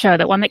teaser for the show,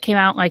 that one that came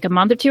out like a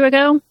month or two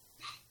ago,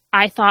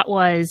 I thought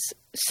was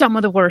some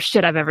of the worst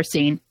shit I've ever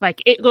seen.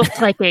 Like it looked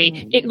like a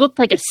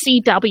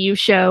CW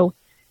show,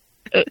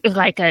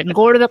 like a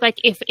Lord of the, like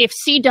if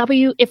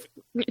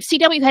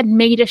CW had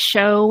made a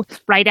show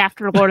right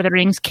after Lord of the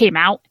Rings came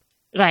out,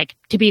 like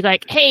to be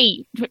like,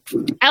 hey,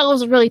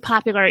 Elves are really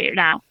popular right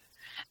now,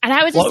 and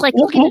I was just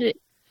looking at it,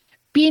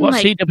 being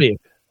What's like, CW?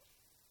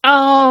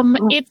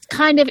 it's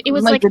kind of, it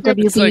was like the the-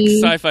 WB. It's like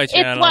Sci-Fi It's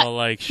Channel, what-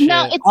 like shit.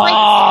 No, it's like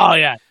Oh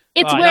yeah.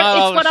 it's Right. where Not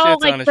it's all what the all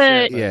shit's on like a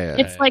the shit. Yeah.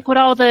 it's like what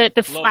all the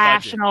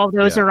Flash budget. and all of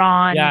those Yeah. are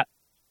on. Yeah.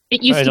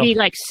 It used Fair to be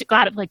like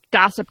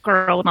Gossip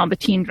Girl and all the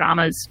teen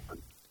dramas.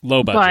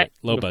 Low budget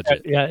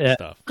Yeah.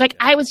 stuff. Like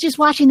I was just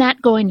watching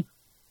that, going,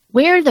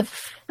 "Where the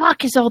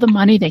fuck is all the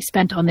money they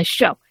spent on this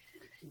show?"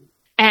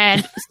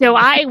 And so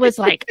I was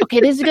like, "Okay,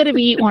 this is going to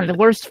be one of the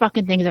worst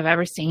fucking things I've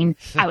ever seen."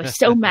 I was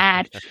so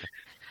mad.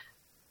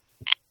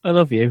 I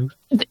love you.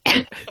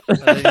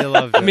 I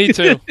love it. Me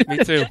too.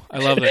 I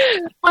love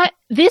it. But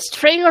this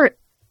trailer,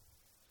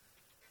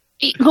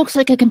 it looks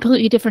like a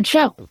completely different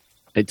show.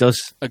 It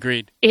does.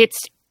 Agreed.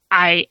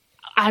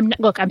 I'm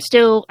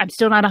still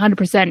not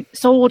 100%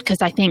 sold,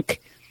 because I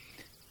think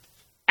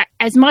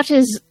as much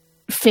as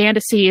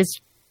fantasy is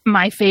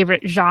my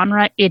favorite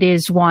genre, it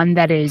is one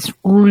that is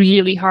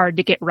really hard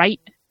to get right,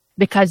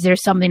 because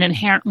there's something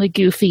inherently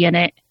goofy in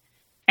it,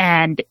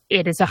 and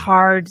it is a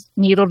hard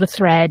needle to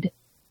thread.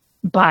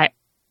 But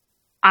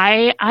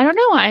I don't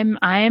know.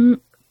 I'm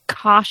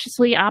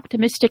cautiously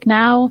optimistic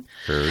now.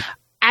 Heard.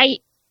 I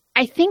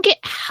think it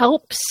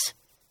helps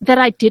that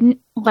I didn't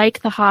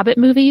like the Hobbit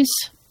movies,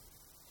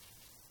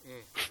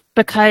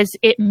 because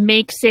it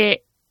makes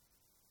it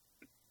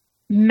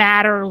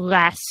matter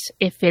less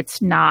if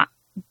it's not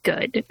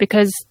good.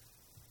 Because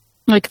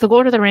like the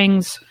Lord of the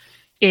Rings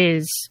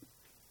is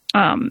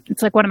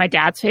it's like one of my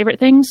dad's favorite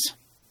things.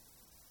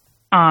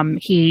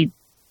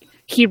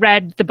 He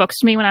read the books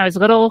to me when I was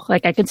little.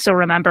 Like I can still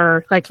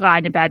remember like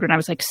lying in bed when I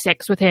was like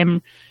 6 with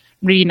him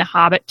reading The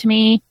Hobbit to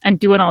me and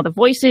doing all the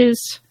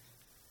voices.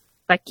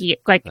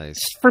 Nice.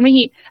 For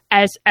me,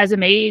 as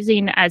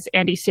amazing as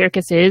Andy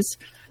Serkis is,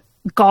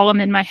 Gollum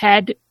in my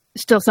head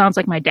still sounds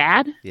like my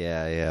dad.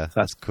 Yeah,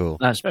 that's cool.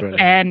 That's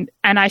brilliant.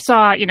 And I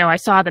saw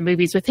the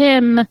movies with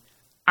him.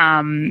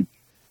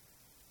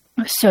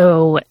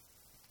 So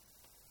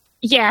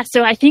Yeah,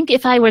 so I think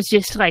if I was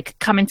just like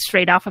coming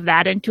straight off of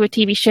that into a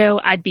TV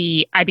show, I'd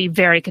be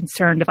very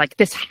concerned of like,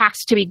 this has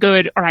to be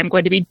good or I'm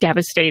going to be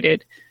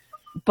devastated.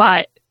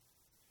 But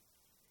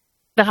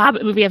the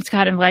Hobbit movie, I'm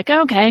kind of like,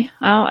 okay,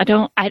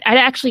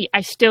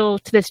 I still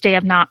to this day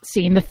have not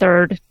seen the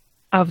third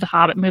of the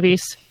Hobbit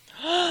movies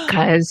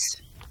because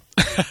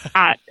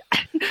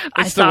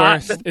It's the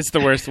worst. It's the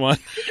worst one.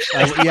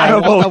 I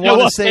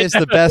want to say it's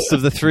the best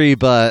of the three,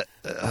 but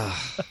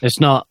it's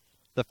not.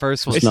 The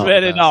first one's It's not.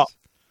 really the best. not.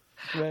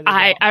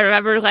 I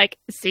remember like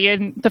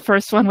seeing the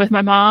first one with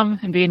my mom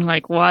and being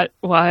like, what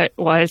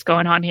is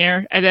going on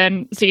here? And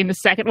then seeing the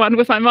second one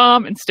with my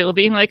mom and still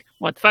being like,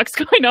 what the fuck's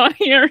going on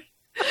here?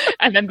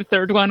 And then the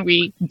third one,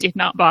 we did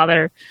not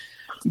bother.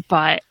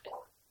 But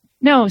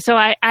no, so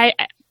I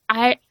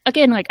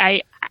again, like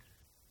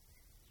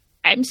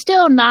I'm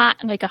still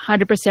not like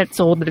 100%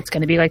 sold that it's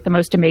going to be like the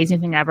most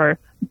amazing thing ever,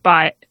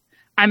 but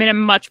I'm in a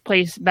much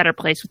better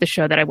place with the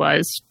show that I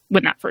was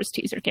when that first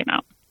teaser came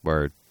out.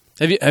 Word.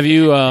 Have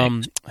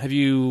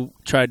you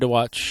tried to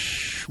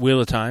watch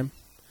Wheel of Time?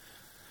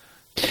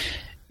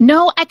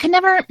 No, I can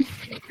never.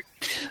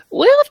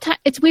 Wheel of Time.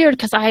 It's weird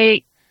because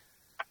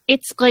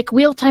it's like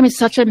Wheel of Time is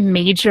such a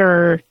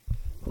major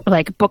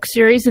like book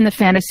series in the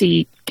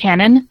fantasy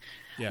canon,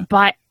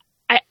 but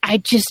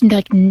I just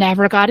like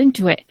never got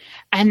into it.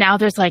 And now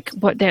there's like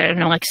I don't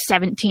know, like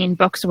 17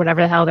 books or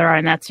whatever the hell there are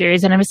in that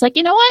series, and I was like,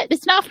 you know what,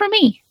 it's not for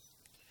me.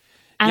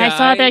 And I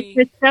saw that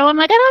this show, I'm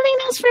like, I don't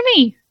think that's for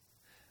me.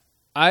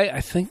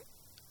 I think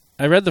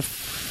I read the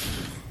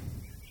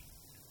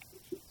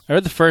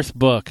first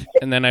book,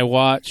 and then I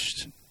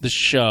watched the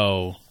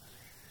show.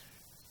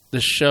 The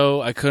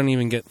show, I couldn't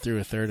even get through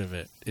a third of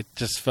it. It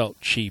just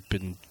felt cheap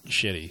and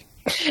shitty.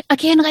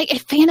 Again, like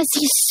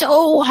fantasy's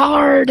so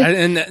hard.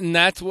 And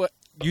that's what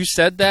you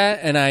said that,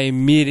 and I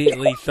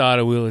immediately thought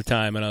of Wheel of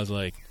Time, and I was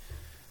like,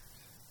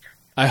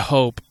 I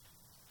hope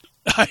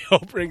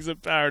Rings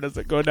of Power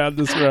doesn't go down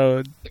this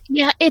road.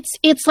 Yeah,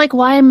 it's like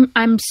why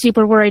I'm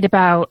super worried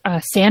about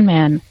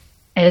Sandman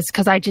is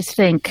because I just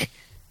think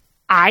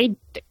I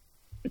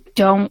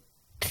don't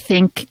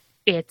think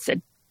it's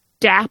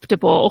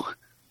adaptable.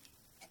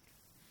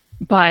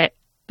 But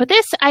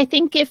this, I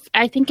think if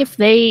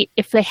they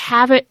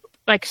have it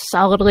like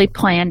solidly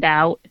planned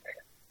out,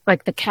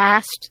 like the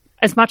cast,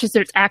 as much as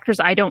there's actors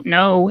I don't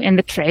know in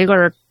the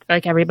trailer,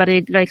 like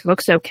everybody like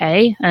looks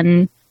okay,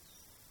 and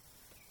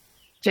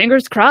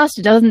fingers crossed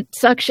it doesn't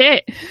suck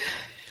shit.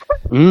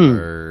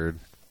 The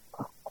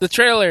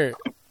trailer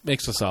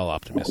makes us all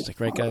optimistic,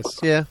 right, guys?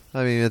 Yeah,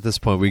 I mean, at this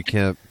point, we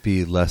can't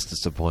be less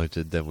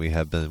disappointed than we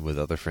have been with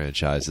other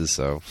franchises.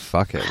 So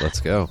fuck it,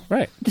 let's go.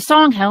 Right. The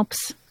song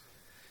helps.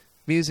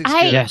 Music's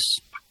good. Yes.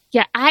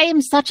 Yeah, I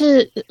am such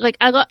a like.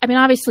 I mean,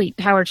 obviously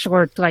Howard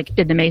Shore like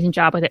did an amazing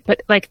job with it,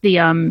 but like the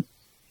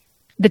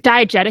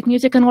diegetic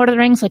music in Lord of the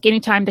Rings, like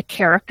anytime the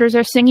characters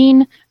are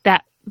singing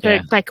that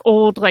like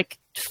old like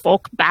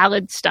folk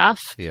ballad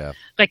stuff,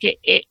 like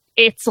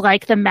it's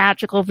like the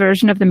magical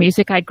version of the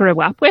music I grew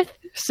up with.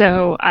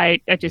 So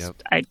I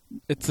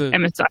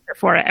am a sucker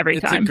for it every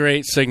time. It's a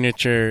great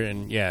signature,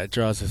 and it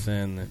draws us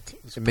in.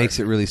 It makes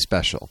it really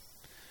special.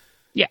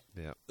 Yeah.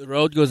 The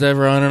road goes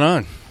ever on and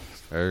on.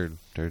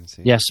 Third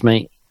scene. Yes,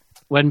 mate.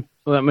 I mean,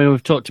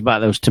 we've talked about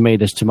those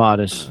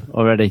tomatoes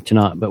already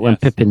tonight, but when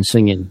Pippin's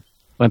singing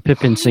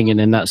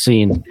in that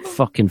scene,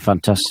 fucking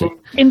fantastic.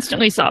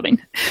 Instantly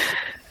sobbing.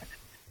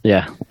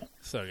 Yeah.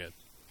 So good.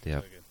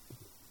 Yeah.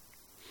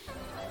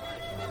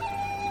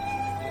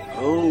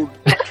 Old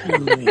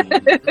Chimney,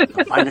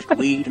 the finest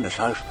weed in the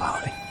South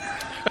Valley.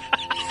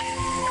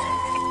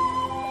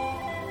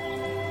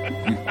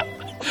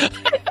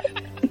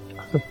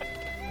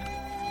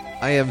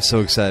 I am so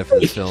excited for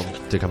this film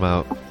to come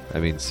out. I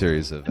mean,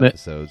 series of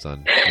episodes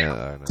on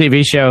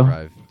TV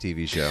show.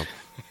 TV show.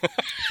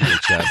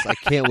 VHS. I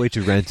can't wait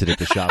to rent it at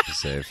the Shop and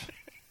Save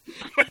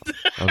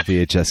on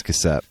VHS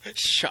cassette.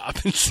 Shop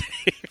and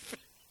Save.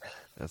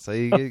 That's how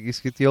you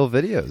get the old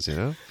videos, you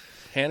know.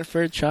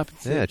 Hannaford, Shop and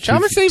Save. Yeah,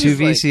 Shop and Save two is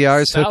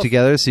VCRs like put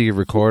together so you can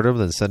record them,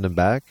 then send them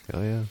back.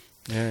 Oh yeah.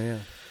 Yeah.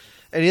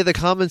 Any other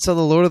comments on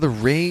the Lord of the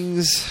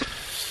Rings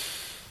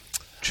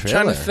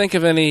trailer? Trying to think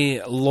of any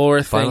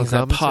lore Final things that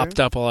comments popped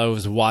up while I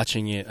was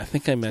watching it. I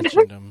think I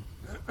mentioned them.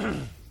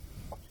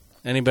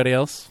 Anybody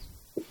else?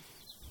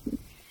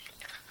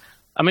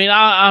 I mean,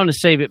 I want to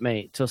save it,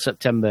 mate, till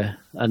September,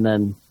 and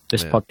then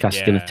this podcast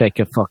is going to take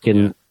a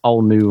fucking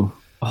whole new.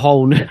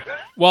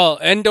 Well,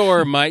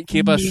 Endor might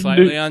keep us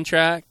slightly on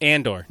track.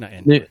 Andor, not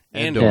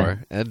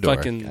Endor. Andor.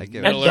 Fucking I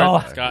get Middle it.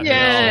 Earth, Scott.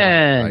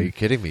 Yeah. Are you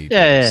kidding me?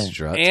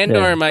 Strut.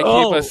 Andor might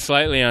keep us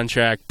slightly on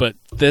track, but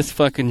this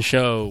fucking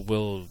show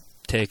will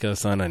take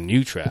us on a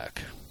new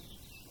track.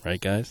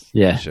 Right, guys?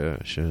 Yeah. Sure,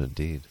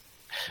 indeed.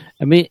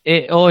 I mean,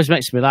 it always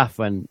makes me laugh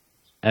when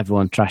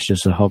everyone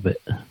trashes The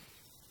Hobbit.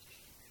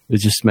 It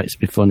just makes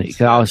me funny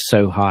because I was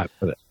so hyped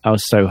for it. I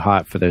was so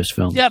hyped for those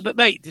films. Yeah, but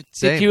mate,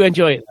 did you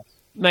enjoy it,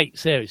 mate?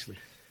 Seriously,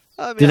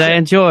 did I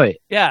enjoy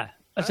it? Yeah,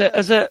 as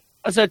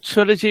a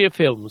trilogy of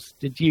films,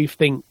 did you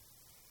think?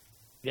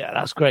 Yeah,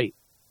 that's great.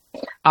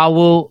 I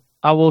will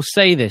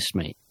say this,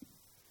 mate.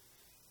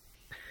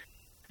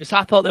 Because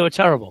I thought they were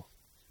terrible.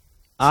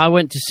 I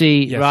went to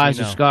see Yes, Rise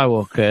we of know.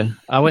 Skywalker.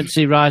 I went to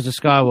see Rise of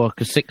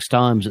Skywalker 6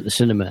 times at the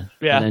cinema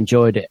Yeah. and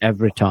enjoyed it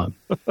every time.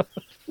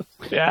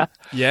 Yeah.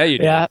 Yeah, you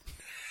did. Yeah.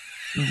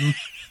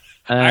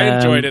 I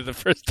enjoyed it the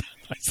first time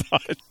I saw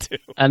it too.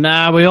 And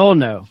now we all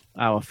know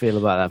how I feel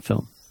about that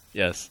film.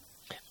 Yes.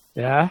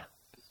 Yeah.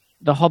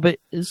 The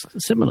Hobbit is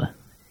similar.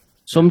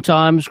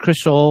 Sometimes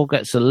Chris Hall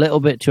gets a little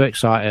bit too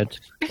excited.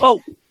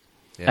 Oh.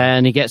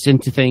 And he gets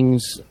into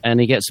things and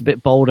he gets a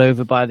bit bowled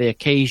over by the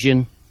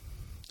occasion.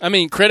 I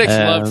mean, critics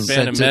loved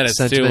Phantom Menace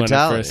too when it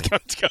sentimentality.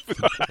 first came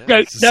out.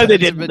 No, they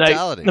didn't.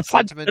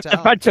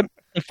 Sentimentality.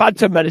 The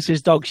Phantom Menace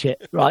is dog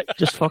shit, right?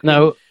 Just fucking.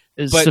 No,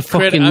 it's a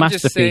fucking I'm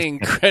masterpiece. just saying,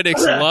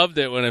 critics loved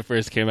it when it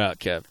first came out,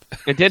 Kev.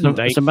 They didn't.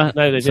 It's a, no,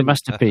 they it's a didn't.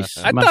 masterpiece.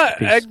 I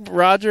thought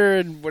Roger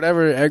and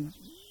whatever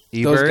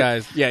those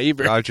guys. Yeah,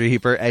 Ebert. Roger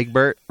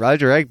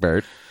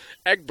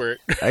Egbert.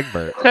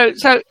 Egbert.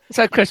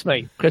 So Chris,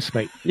 mate.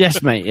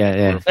 Yes, mate.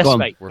 Yeah. Let's, Go on.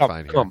 mate, We're come,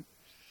 fine here. come.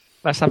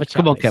 Let's have a chat.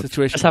 Come on, mate. Kev.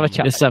 Situation. Let's have a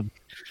chat. Let's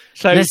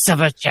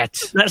have a chat.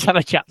 Let's have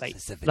a chat, mate.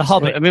 The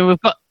Hobbit. I mean,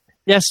 we've got...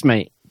 Yes,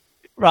 mate.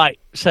 Right.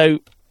 So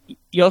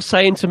you're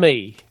saying to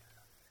me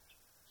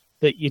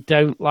that you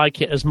don't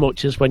like it as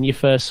much as when you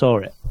first saw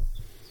it?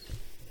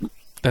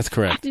 That's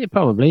correct. Yeah,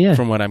 probably, yeah.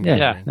 From what I'm Yeah,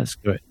 gathering. that's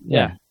correct.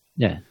 Yeah.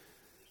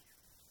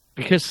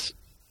 Because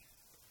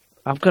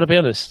I've got to be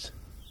honest,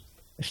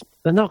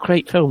 they're not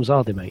great films,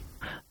 are they, mate?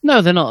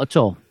 No, they're not at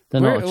all.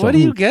 They're not at all. What are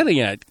you getting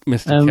at,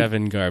 Mr. Um,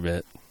 Kevin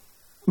Garbett?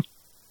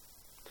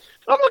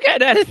 I'm not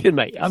getting anything,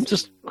 mate. I'm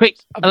just quick.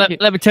 Let me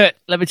tell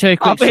you a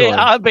quick story.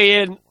 I'm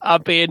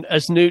being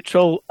as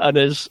neutral and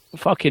as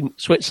fucking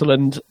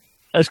Switzerland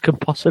as can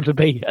possibly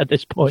be at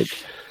this point.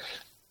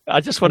 I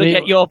just want to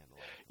get your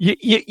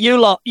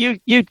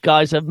you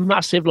guys are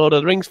massive Lord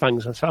of the Rings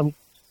fans, so I'm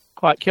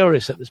quite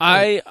curious at this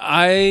point.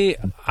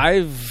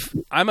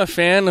 I'm a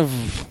fan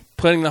of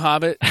putting the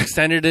Hobbit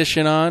extended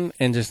edition on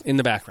and just in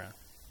the background.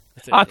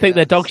 I think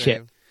they're dog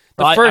shit.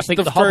 The first Hobbit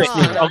is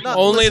dog-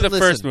 only listen, the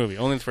first listen. movie.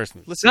 Only the first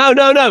movie. No.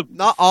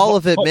 Not all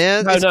of it,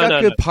 man. No, It's no, got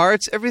no, good no.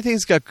 parts.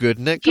 Everything's got good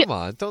in it. Come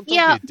on. Don't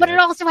Yeah, be a but dick. it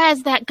also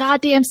has that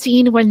goddamn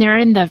scene when they're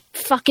in the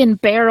fucking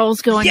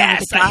barrels going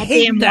into the I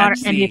hate goddamn that water, and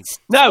scene. it's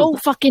No. so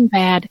fucking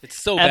bad.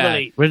 It's so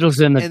Emily, Riddles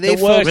in the, And they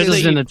the worst Riddles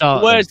scene, in the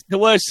dark. the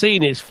worst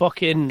scene is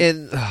fucking.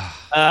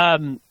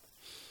 And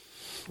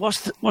What's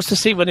the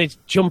scene when he's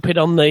jumping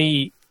on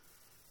the?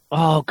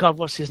 Oh God,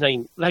 what's his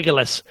name?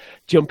 Legolas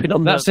jumping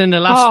on. That's in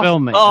the last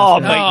film, mate. Oh,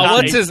 That's mate, in the- that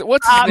what's is his name?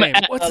 What's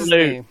his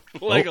absolute- name?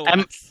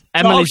 Legolas.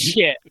 Emily's,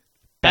 shit.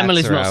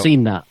 Emily's Bats are not out.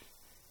 seen that.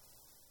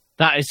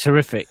 That is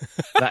horrific.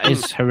 That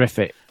is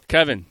horrific.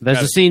 Kevin. There's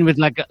Kevin. a scene with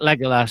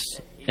Legolas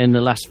in the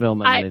last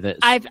film, Emily.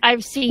 That's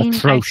I've seen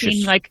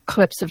atrocious. like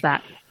clips of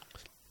that.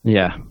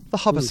 yeah. the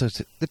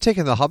hobbits they're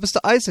taking the hobbits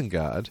to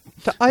Isengard.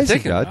 To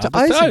Taking Isengard. To the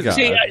Hobbits.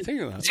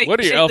 Isengard. See, What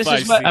are your see, elf this is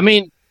eyes? where- see? I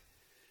mean,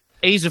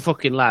 he's a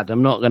fucking lad.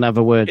 I'm not going to have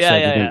a word Yeah,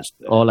 said yeah, against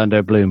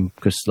Orlando Bloom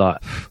because, like,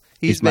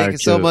 He's married making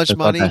so to much a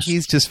money. goddess.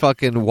 He's just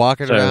fucking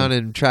walking So- around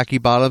in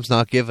tracky bottoms,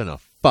 not giving a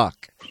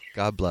fuck.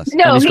 God bless him.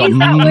 No, And he's he's got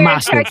not wearing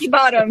massive- tracky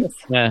bottoms.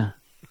 Yeah.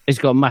 He's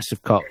got a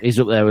massive cock. He's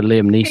up there with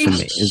Liam Neeson.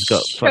 mate. He's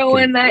got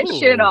Showing that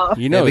shit off.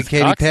 You know, Maybe it's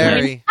Katy cock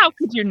Perry. ring. How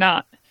could you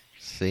not?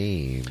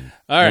 Same.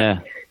 All right. Yeah.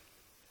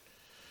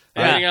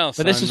 Anything else?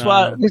 But this on, is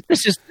why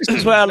this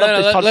is where I love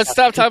No, this podcast. let's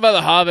stop talking about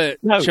the Hobbit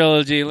No.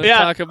 trilogy. Let's Yeah.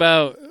 talk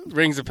about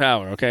Rings of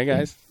Power. Okay,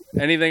 guys.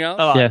 Anything else?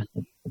 All right.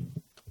 Yeah.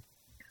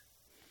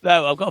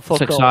 No, I've got a full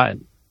It's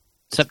exciting.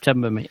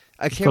 September, mate.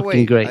 I It's can't fucking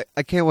wait. great.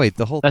 I can't wait.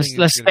 The whole Let's- thing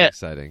let's is gonna be get-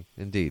 exciting.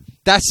 Indeed.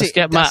 That's Let's it.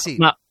 get That's it.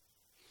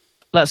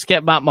 Let's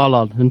get Matt Moll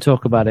on and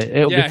talk about it.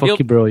 It'll Yeah, be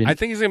fucking brilliant. I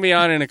think he's gonna be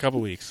on in a couple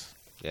weeks.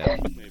 Yeah.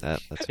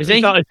 That's Is right.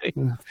 he? Not-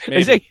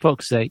 Is he?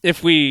 Fuck's sake.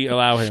 If we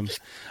allow him.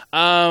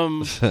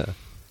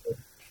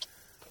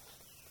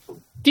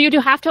 Do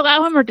you have to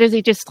allow him, or does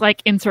he just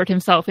like insert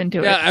himself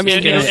into Yeah, it? I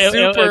mean, he's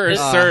super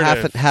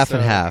assertive. half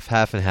and half.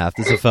 Half and half.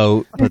 There's a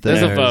vote, but There's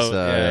there's a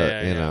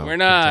vote. you know, we're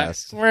not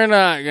contest.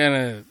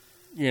 gonna,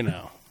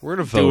 We're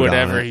gonna do vote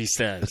whatever on it. he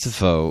says. It's a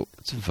vote.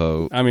 It's a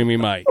vote. I mean, we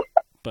might,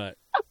 but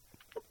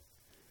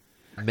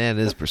Man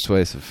is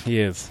persuasive. he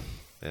is.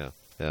 Yeah.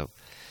 Yeah.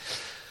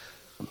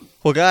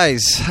 Well,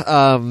 guys,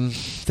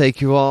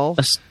 thank you all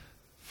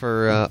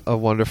for a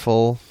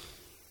wonderful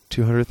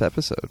 200th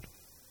episode.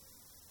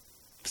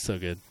 So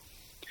good.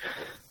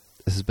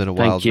 This has been a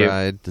Thank wild you.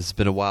 ride. This has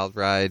been a wild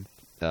ride.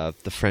 The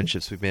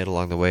friendships we've made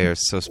along the way are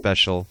so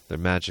special. They're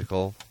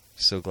magical.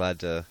 So glad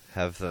to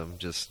have them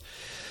just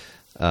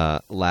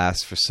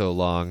last for so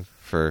long,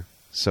 for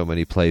so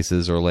many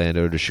places: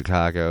 Orlando to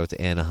Chicago to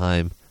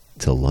Anaheim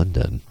to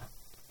London,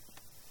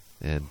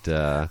 and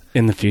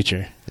In the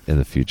future,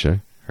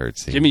 heard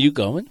scene. Jimmy, you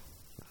going?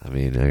 I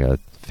mean, I gotta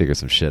figure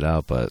some shit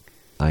out, but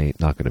I ain't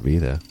not gonna be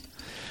there.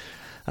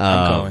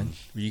 I'm going.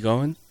 Are you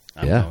going?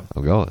 I'm yeah, going.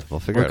 I'm going. We'll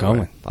figure We're it out.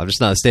 going. I'm just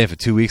not staying for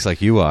 2 weeks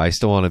like you are. I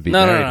still want to be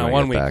No, married. no, when I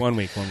 1 get week. back. 1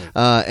 week. 1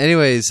 week.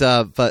 Anyways,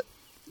 but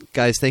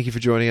Guys, thank you for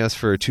joining us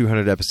for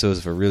 200 episodes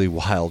of a really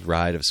wild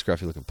ride of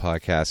scruffy-looking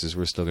podcasters.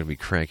 We're still going to be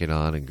cranking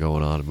on and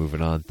going on and moving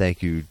on.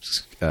 Thank you,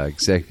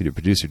 executive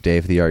producer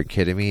Dave of the Art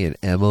Academy and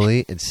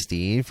Emily and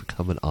Steve for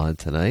coming on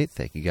tonight.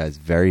 Thank you guys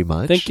very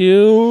much. Thank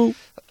you.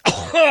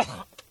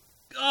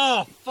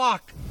 Oh,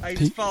 fuck.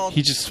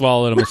 He just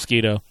swallowed a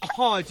mosquito.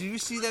 Oh, did you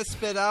see that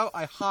spit out?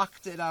 I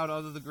hawked it out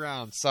onto the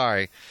ground.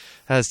 Sorry.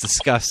 That's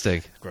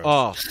disgusting. Gross.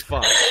 Oh,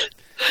 fuck.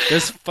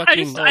 There's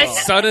fucking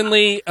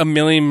suddenly a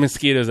million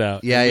mosquitoes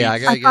out. Yeah.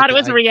 I thought it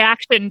was a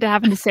reaction to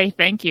having to say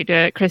thank you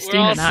to Christine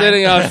We're all and I.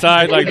 sitting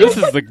outside like, this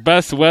is the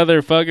best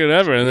weather fucking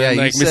ever. And then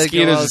you like said go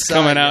mosquitoes just outside.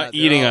 coming out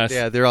eating us.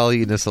 Yeah, they're all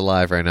eating us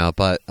alive right now.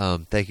 But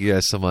thank you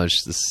guys so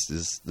much. This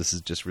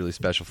is just really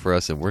special for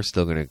us, and we're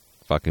still going to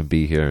fucking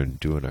be here and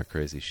doing our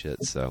crazy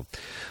shit. So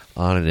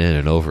on and in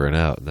and over and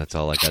out. And that's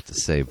all I got to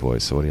say,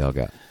 boys. So what do y'all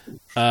got?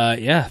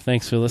 Yeah,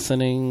 thanks for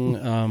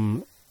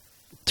listening.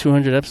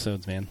 200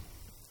 episodes, man.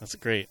 That's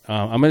great.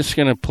 I'm just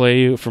going to play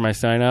you for my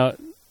sign out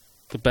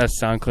the best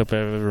sound clip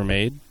I've ever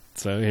made.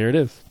 So here it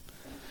is.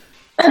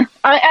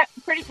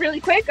 Really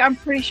quick, I'm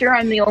pretty sure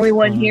I'm the only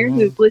one here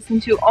who's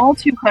listened to all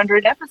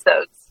 200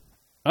 episodes.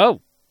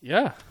 Oh,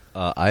 yeah.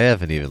 I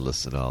haven't even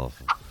listened to all of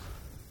them.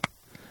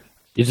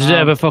 You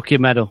deserve a fucking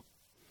medal.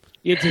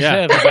 You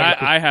deserve it.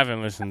 I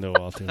haven't listened to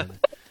all 200.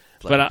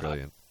 But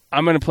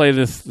I'm going to play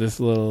this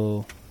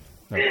little...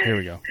 Oh, here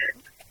we go.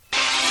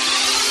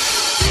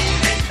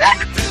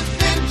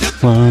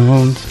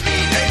 Clowns.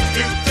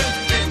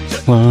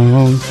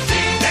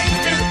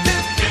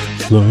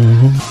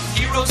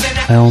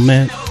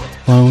 Helmet.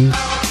 Clowns.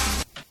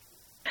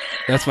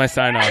 That's my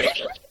sign off.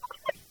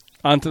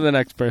 On to the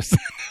next person.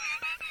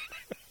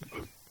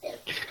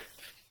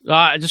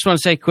 I just want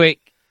to say quick,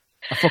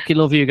 I fucking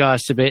love you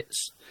guys to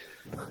bits.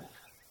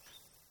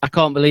 I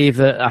can't believe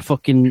that I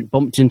fucking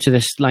bumped into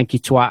this lanky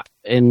twat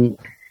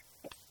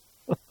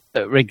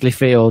at Wrigley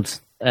Field,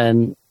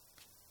 and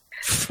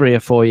 3 or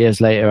 4 years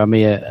later I'm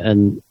here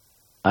and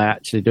I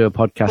actually do a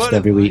podcast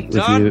every week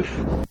with you.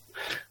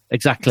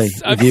 Exactly.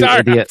 I'm with you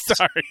sorry. idiots. I'm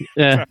sorry.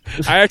 Yeah.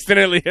 I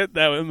accidentally hit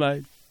that with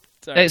my...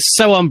 Sorry. It's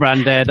so on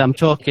brand, Ed. I'm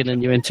talking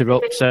and you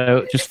interrupt,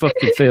 so just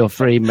fucking feel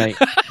free, mate.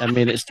 I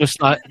mean, it's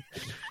just like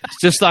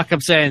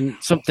I'm saying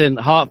something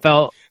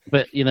heartfelt,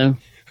 but you know.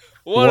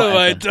 What have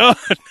I done?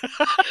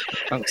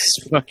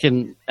 That's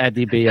fucking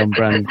Eddie B on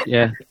brand.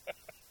 Yeah.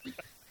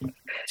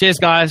 Cheers,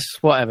 guys.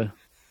 Whatever.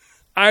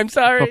 I'm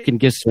sorry. Fucking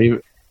gives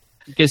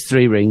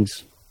 3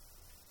 rings.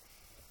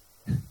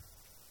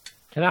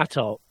 Can I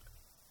talk?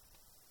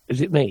 Is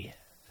it me?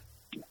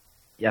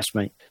 Yes,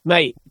 mate.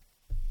 Mate,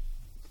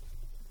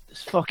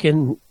 this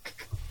fucking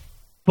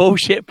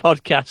bullshit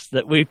podcast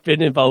that we've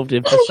been involved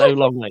in for so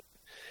long, mate.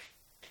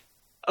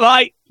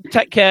 Right,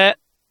 take care.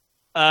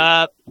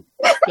 God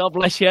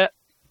bless you.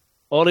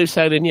 All who's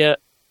sailing you.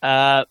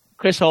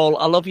 Chris Hall,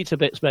 I love you to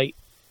bits, mate.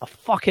 I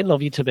fucking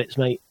love you to bits,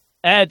 mate.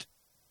 Ed,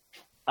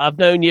 I've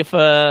known you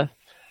for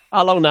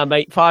how long now,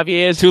 mate? 5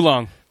 years? Too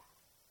long.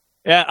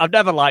 Yeah, I've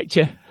never liked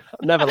you.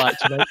 I've never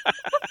liked you, mate.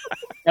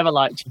 Never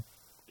liked you.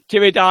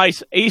 Jimmy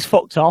Dice, he's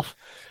fucked off.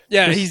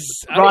 Yeah, Just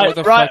he's... I don't know what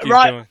the fuck he's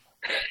doing.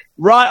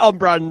 Right on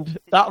brand.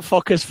 That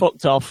fucker's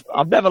fucked off.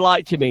 I've never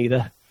liked him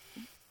either.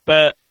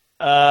 But,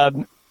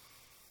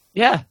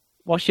 yeah,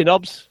 wash your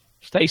knobs,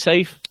 stay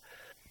safe,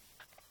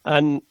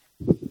 and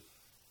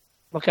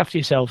look after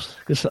yourselves,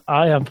 because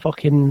I am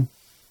fucking,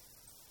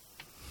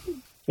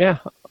 yeah,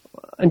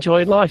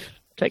 enjoying life.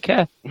 Take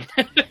care.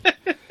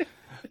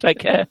 Take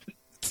care.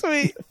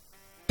 Sweet.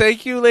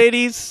 Thank you,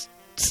 ladies.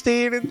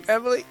 Steve and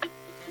Emily.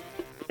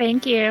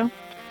 Thank you.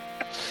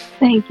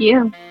 Thank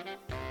you.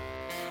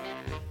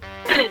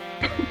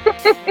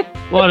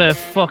 What a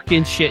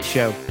fucking shit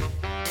show.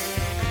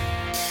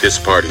 This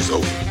party's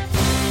over.